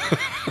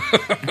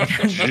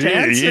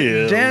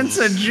 Dance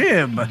a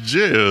jib.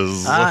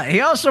 Jizz.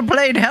 He also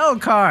played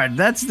Hellcard.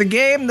 That's the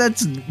game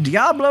that's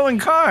Diablo and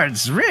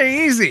cards.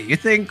 Really easy. You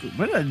think,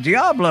 what a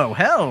Diablo,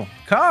 hell,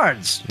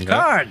 cards,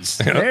 cards.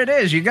 There it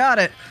is. You got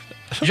it.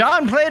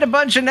 John played a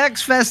bunch of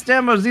Next Fest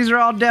demos. These are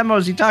all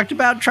demos. He talked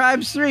about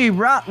Tribes 3,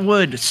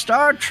 Rotwood,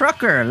 Star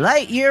Trucker,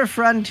 Lightyear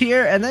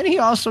Frontier, and then he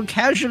also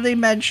casually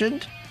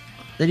mentioned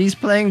that he's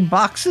playing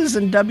boxes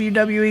in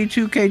WWE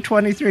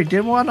 2K23.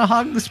 Didn't want to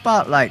hog the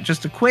spotlight.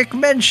 Just a quick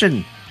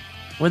mention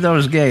with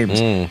those games.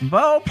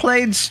 Bo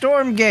played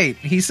Stormgate.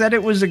 He said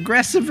it was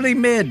aggressively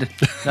mid.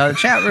 Now, the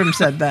chat room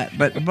said that,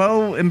 but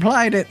Bo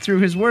implied it through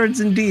his words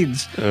and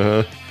deeds.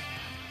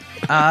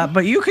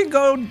 But you can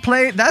go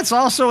play. That's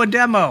also a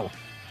demo.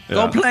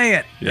 Go play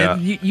it. Yeah.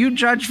 You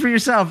judge for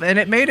yourself. And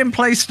it made him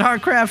play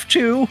StarCraft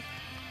 2.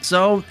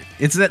 So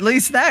it's at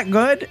least that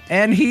good.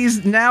 And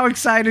he's now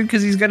excited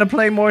because he's going to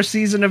play more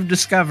Season of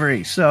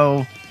Discovery.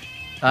 So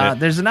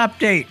there's an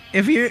update.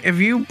 If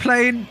you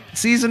played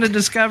Season of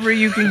Discovery,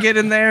 you can get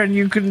in there and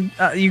you can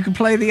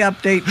play the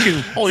update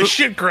too. Holy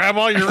shit,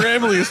 Grandma, you're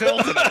rambly as hell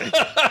today.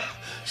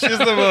 She's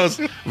the most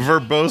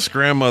verbose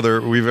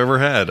grandmother we've ever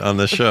had on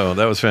this show.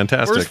 That was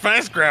fantastic. Where's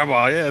Fast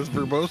Grandma? Yeah, it's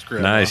verbose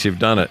Grandma. Nice, you've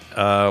done it.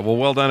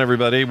 Well done,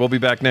 everybody. We'll be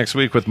back next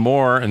week with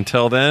more.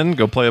 Until then,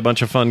 go play a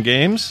bunch of fun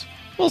games.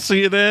 We'll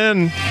see you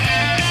then.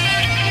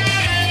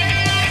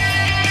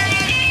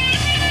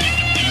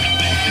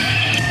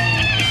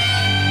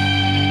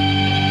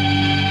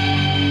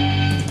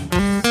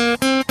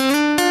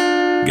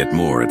 Get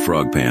more at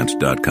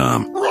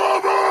frogpants.com.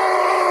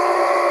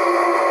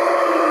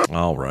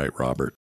 All right, Robert.